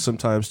thug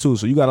sometimes too.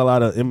 So you got a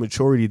lot of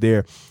immaturity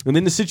there, and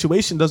then the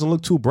situation doesn't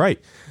look too bright.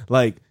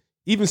 Like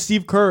even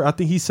Steve Kerr, I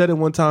think he said it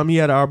one time, he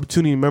had an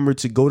opportunity, remember,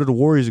 to go to the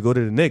Warriors or go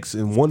to the Knicks.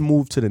 And one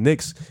move to the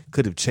Knicks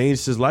could have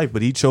changed his life,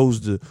 but he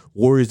chose the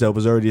Warriors that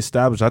was already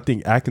established. I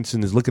think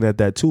Atkinson is looking at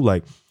that too.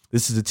 Like,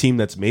 this is a team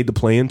that's made the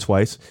play-in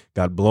twice,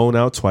 got blown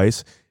out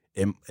twice.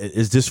 And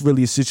is this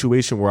really a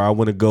situation where I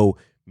want to go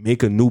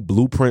make a new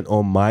blueprint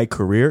on my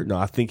career? No,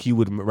 I think he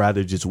would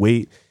rather just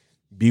wait,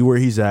 be where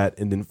he's at,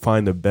 and then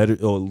find a better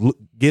or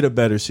get a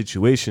better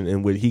situation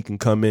in where he can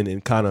come in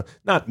and kind of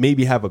not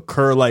maybe have a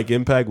Kerr-like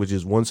impact, which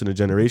is once in a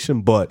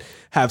generation, but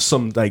have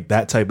some like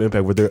that type of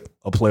impact where they're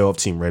a playoff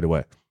team right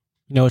away.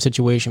 You know, a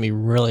situation would be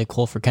really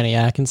cool for Kenny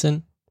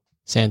Atkinson?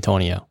 San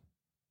Antonio.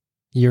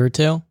 Year or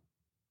two,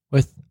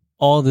 with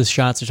all the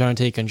shots they're trying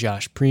to take on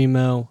Josh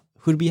Primo.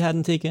 Who did we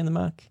hadn't taken in the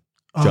mock?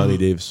 Johnny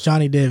Davis.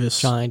 Johnny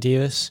Davis.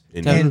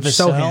 And And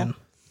Sohan.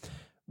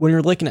 When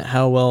you're looking at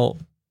how well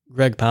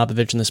Greg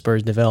Popovich and the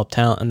Spurs develop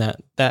talent and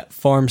that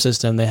farm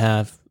system they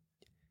have,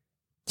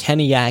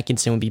 Kenny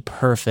Atkinson would be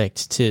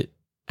perfect to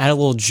add a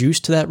little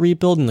juice to that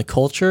rebuild and the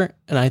culture.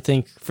 And I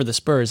think for the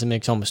Spurs, it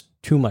makes almost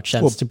too much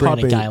sense to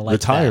bring a guy like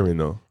retiring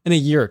that though in a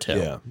year or two.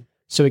 Yeah.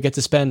 So he gets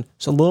to spend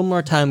a little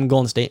more time in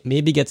Golden State.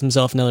 Maybe gets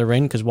himself another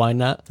ring because why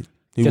not?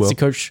 He Gets will. to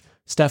coach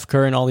Steph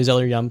Curry and all these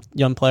other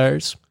young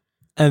players.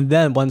 And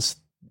then once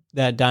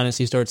that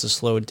dynasty starts to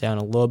slow down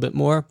a little bit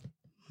more,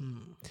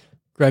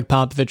 Greg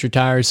Popovich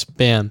retires,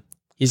 bam.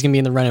 He's going to be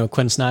in the running with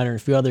Quinn Snyder and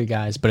a few other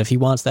guys. But if he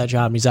wants that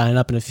job and he's signing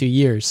up in a few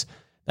years,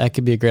 that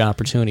could be a great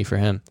opportunity for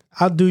him.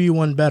 I'll do you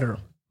one better.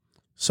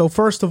 So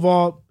first of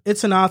all,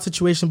 it's an odd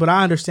situation, but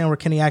I understand where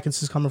Kenny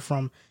Atkinson's coming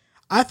from.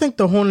 I think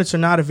the Hornets are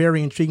not a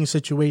very intriguing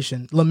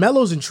situation.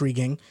 LaMelo's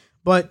intriguing,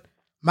 but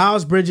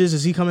Miles Bridges,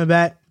 is he coming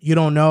back? You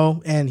don't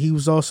know. And he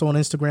was also on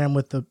Instagram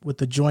with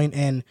the joint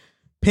and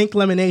pink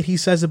lemonade. He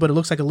says it, but it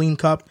looks like a lean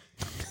cup.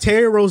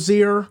 Terry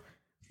Rozier,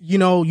 you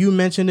know, you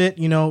mentioned it.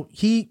 You know,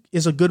 he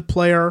is a good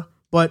player,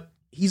 but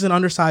he's an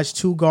undersized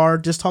 2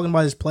 guard. Just talking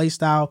about his play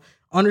style,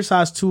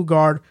 undersized 2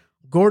 guard.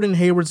 Gordon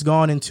Hayward's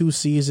gone in 2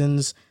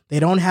 seasons. They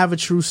don't have a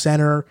true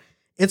center.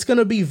 It's going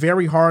to be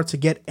very hard to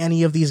get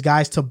any of these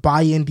guys to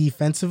buy in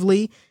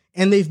defensively,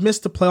 and they've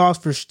missed the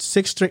playoffs for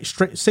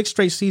 6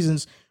 straight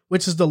seasons,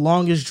 which is the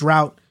longest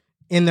drought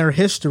in their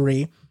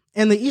history.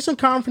 And the Eastern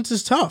Conference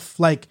is tough.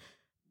 Like,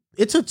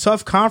 it's a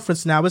tough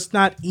conference now. It's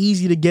not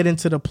easy to get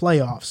into the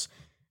playoffs.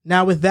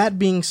 Now, with that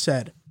being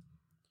said,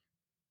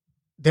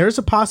 there's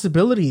a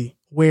possibility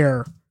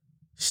where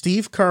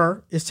Steve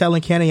Kerr is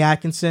telling Kenny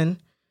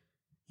Atkinson,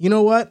 you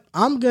know what?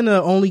 I'm going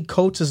to only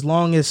coach as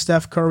long as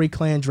Steph Curry,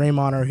 Clay, and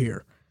Draymond are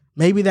here.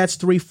 Maybe that's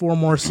 3-4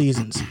 more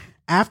seasons.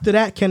 After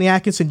that, Kenny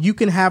Atkinson, you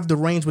can have the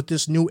reins with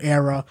this new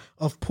era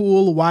of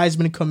Poole,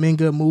 Wiseman,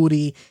 Kuminga,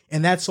 Moody,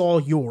 and that's all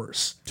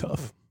yours.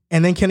 Tough.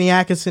 And then Kenny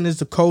Atkinson is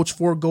the coach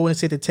for Golden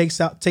State that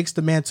takes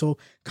the mantle,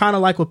 kind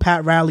of like what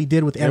Pat Riley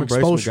did with Eric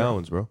Bryce Spoelstra.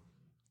 McGowan's, bro.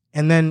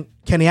 And then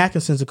Kenny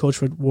Atkinson's the coach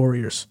for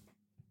Warriors.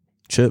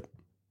 Chip.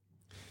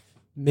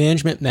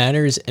 Management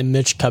matters, and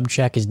Mitch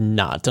Kupchak is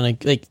not done.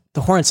 Like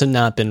the Hornets have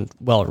not been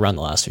well run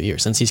the last few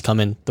years since he's come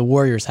in. The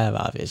Warriors have,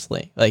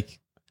 obviously. Like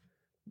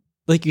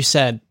you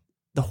said,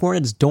 the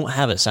Hornets don't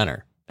have a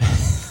center.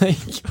 Like,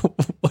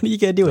 what are you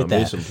gonna do with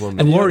that? The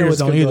And Warriors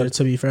don't either,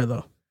 to be fair,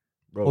 though.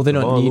 Bro, Well, they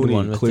don't Kevon need Looney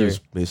one with clears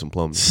their- Mason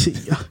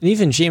Plumlee. And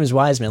even James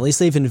Wiseman, at least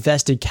they've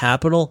invested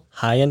capital,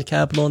 high-end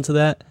capital into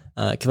that.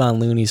 Kevon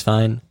Looney's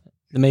fine.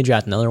 They may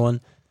draft another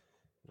one.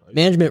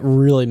 Management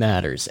really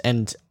matters,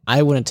 and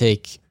I wouldn't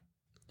take,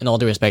 in all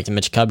due respect to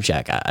Mitch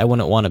Kupchak, I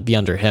wouldn't want to be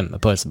under him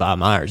opposed to Bob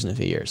Myers in a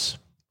few years.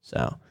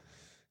 So,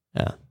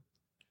 yeah.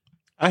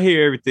 I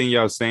hear everything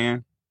y'all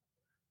saying,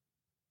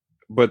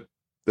 but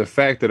the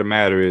fact of the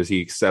matter is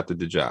he accepted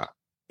the job.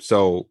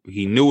 So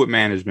he knew what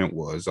management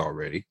was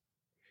already.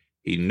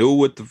 He knew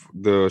what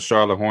the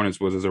Charlotte Hornets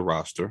was as a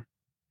roster.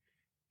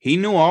 He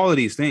knew all of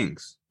these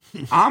things.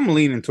 I'm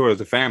leaning towards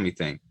the family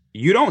thing.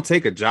 You don't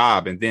take a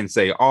job and then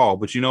say, oh,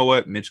 but you know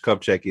what? Mitch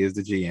Kupchak is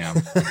the GM.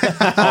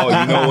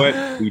 Oh, you know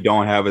what? We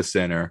don't have a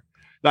center.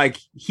 Like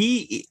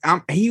he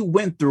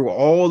went through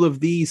all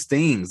of these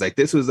things. Like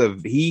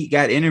he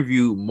got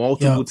interviewed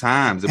multiple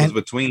times. It was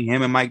between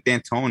him and Mike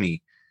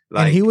D'Antoni.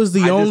 Like, and he was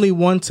the only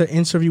one to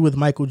interview with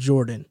Michael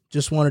Jordan.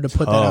 Just wanted to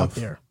put that out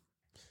there.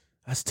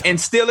 That's tough. and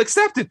still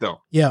accept it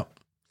though. Yeah.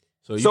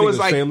 So It's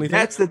like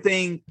that's the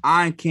thing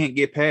I can't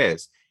get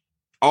past.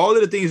 All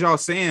of the things y'all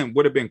saying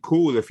would have been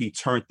cool if he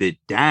turned it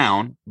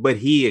down, but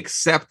he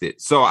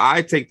accepted. So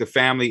I take the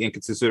family in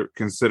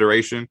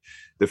consideration,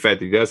 the fact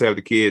that he does have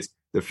the kids,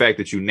 the fact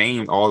that you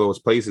named all those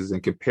places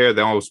and compare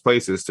those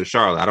places to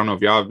Charlotte. I don't know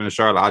if y'all have been to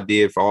Charlotte. I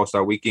did for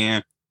All-Star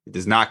Weekend. It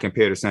does not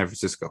compare to San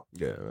Francisco.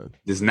 Yeah.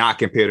 It does not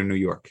compare to New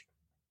York.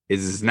 It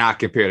does not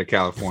compare to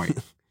California.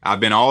 I've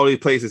been all these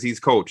places he's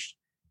coached,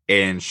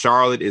 and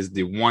Charlotte is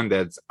the one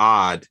that's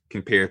odd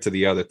compared to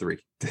the other 3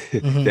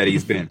 that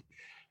he's been.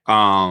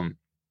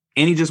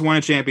 And he just won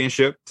a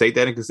championship. Take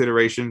that in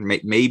consideration.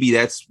 Maybe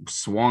that's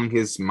swung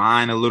his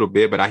mind a little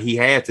bit, but he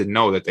had to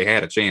know that they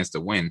had a chance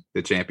to win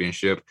the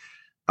championship.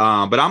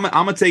 But I'm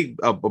gonna take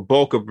a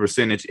bulk of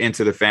percentage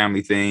into the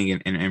family thing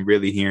and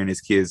really hearing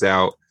his kids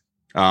out.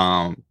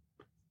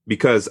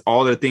 because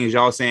all the things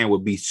y'all saying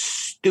would be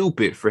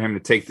stupid for him to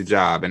take the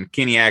job. And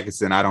Kenny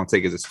Atkinson, I don't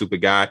take as a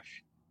stupid guy.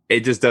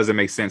 It just doesn't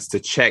make sense to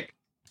check.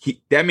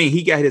 That means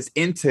he got his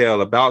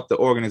intel about the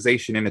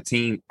organization and the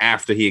team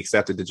after he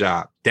accepted the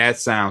job. That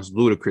sounds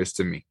ludicrous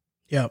to me.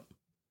 Yep.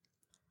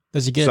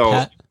 Does he get a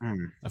pass?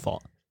 My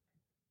fault.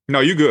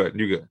 No, you good.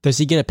 You good. Does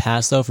he get a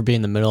pass though for being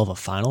in the middle of a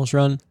finals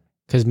run?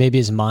 Because maybe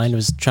his mind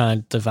was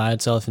trying to divide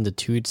itself into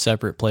two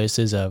separate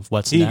places of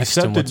what's next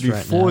and what's right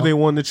now. Before they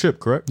won the chip,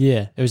 correct?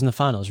 Yeah, it was in the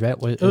finals, right?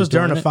 It was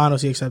during the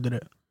finals he accepted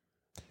it.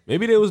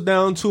 Maybe they was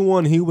down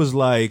 2-1. He was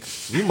like,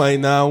 "We might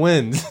not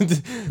win.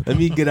 Let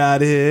me get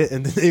out of here."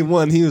 And then they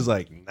won. He was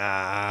like,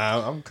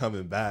 "Nah, I'm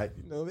coming back."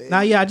 You know,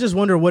 now, yeah, I just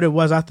wonder what it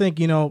was. I think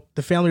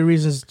the family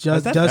reasons just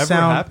Has that does ever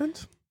sound.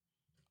 happened?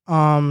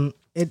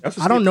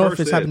 I don't know if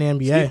it's happened in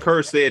the NBA. Steve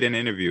Kerr said in an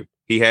interview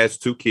he has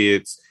 2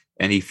 kids,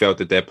 and he felt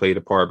that played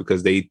a part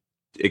because they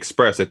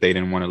expressed that they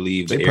didn't want to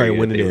leave. They the probably area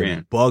went that in they were there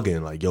in.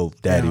 bugging like, "Yo,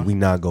 daddy, we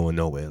not going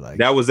nowhere." Like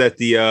That was at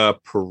the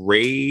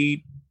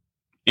parade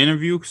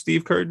interview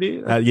Steve Kerr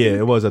did. yeah,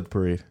 it was at the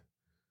parade.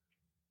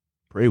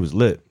 Parade was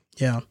lit.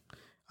 Yeah.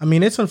 I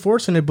mean, it's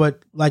unfortunate,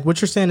 but like what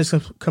you're saying is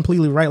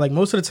completely right. Like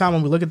most of the time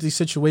when we look at these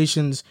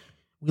situations,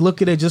 we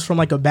look at it just from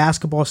like a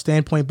basketball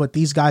standpoint, but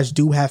these guys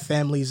do have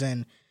families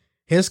and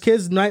his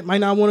kids might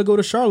not want to go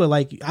to Charlotte.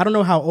 Like, I don't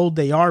know how old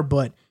they are,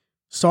 but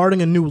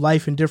starting a new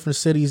life in different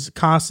cities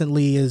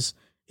constantly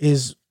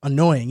is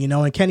annoying,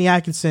 and Kenny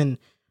Atkinson,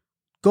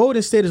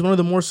 Golden State is one of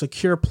the more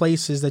secure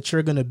places that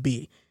you're going to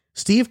be.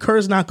 Steve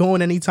Kerr's not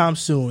going anytime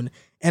soon.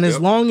 And as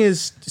long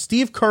as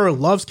Steve Kerr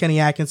loves Kenny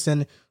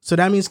Atkinson, so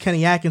that means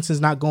Kenny Atkinson's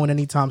not going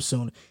anytime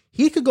soon.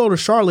 He could go to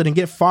Charlotte and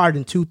get fired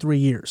in 2-3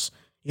 years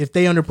if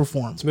they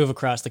underperform. Let's move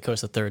across the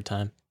coast a third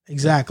time.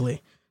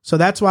 Exactly. So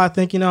that's why I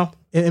think,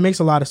 it makes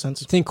a lot of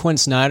sense. I think Quinn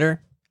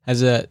Snyder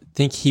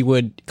think he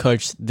would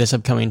coach this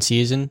upcoming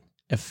season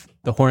if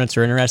the Hornets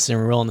are interested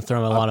and we're willing to throw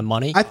him a lot of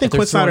money. I think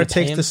Quinn Snyder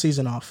takes the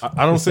season off.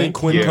 I don't think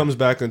Quinn comes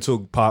back until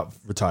Pop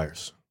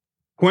retires.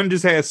 Quinn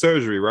just had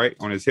surgery, right,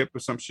 on his hip or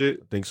some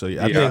shit. I think so.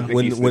 Yeah, I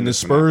think when the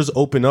Spurs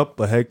open up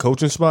a head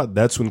coaching spot,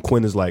 that's when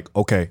Quinn is like,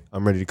 "Okay,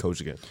 I'm ready to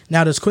coach again."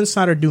 Now, does Quinn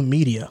Snyder do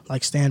media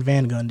like Stan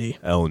Van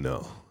Gundy? Hell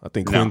no. I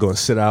think Quinn gonna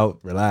sit out,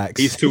 relax.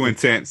 He's too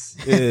intense.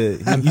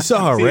 Yeah, you saw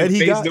how red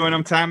he got doing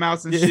them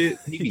timeouts and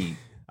shit.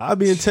 I'll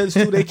be intense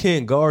too. They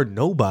can't guard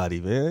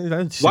nobody,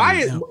 man.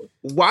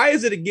 Why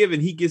is it a given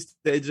he gets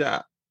that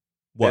job?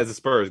 As a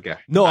Spurs guy?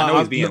 No, I know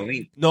he's being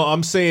linked. No,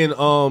 I'm saying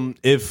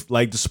if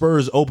like the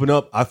Spurs open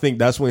up, I think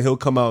that's when he'll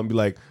come out and be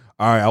like,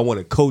 "All right, I want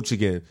to coach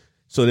again."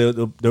 So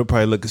they'll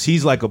probably look, because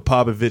he's like a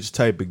Popovich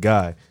type of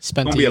guy. There's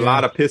gonna be a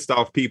lot of pissed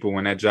off people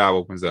when that job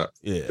opens up.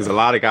 Yeah, because a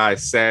lot of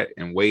guys sat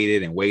and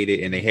waited,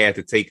 and they had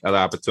to take other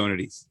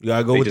opportunities. You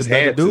gotta go with the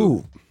better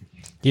dude.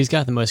 He's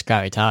got the most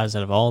gravitas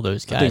out of all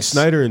those guys. I think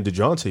Snyder and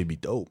DeJounte be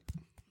dope.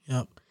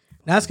 Yep.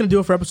 That's going to do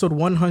it for episode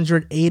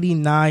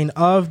 189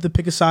 of the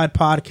Pick a Side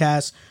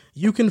Podcast.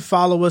 You can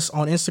follow us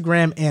on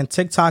Instagram and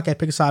TikTok at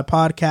Pick a Side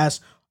Podcast,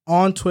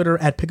 on Twitter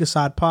at Pick a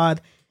Side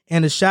Pod.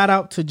 And a shout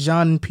out to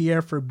John and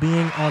Pierre for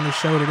being on the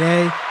show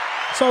today.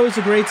 It's always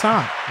a great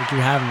time. Thank you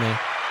for having me.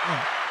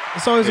 Yeah.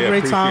 It's always a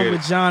great time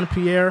with John and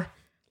Pierre.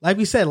 Like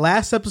we said,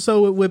 last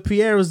episode with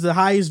Pierre was the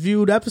highest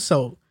viewed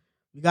episode.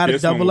 We got to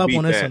double up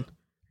on this one.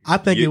 I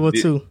think it will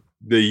too.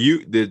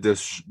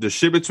 The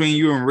shit between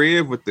you and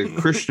Rev with the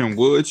Christian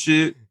Wood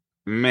shit,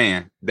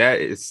 man,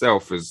 that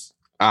itself is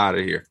out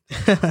of here.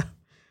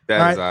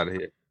 That is out of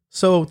here.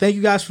 So thank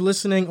you guys for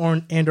listening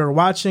or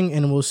watching,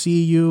 and we'll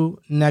see you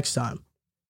next time.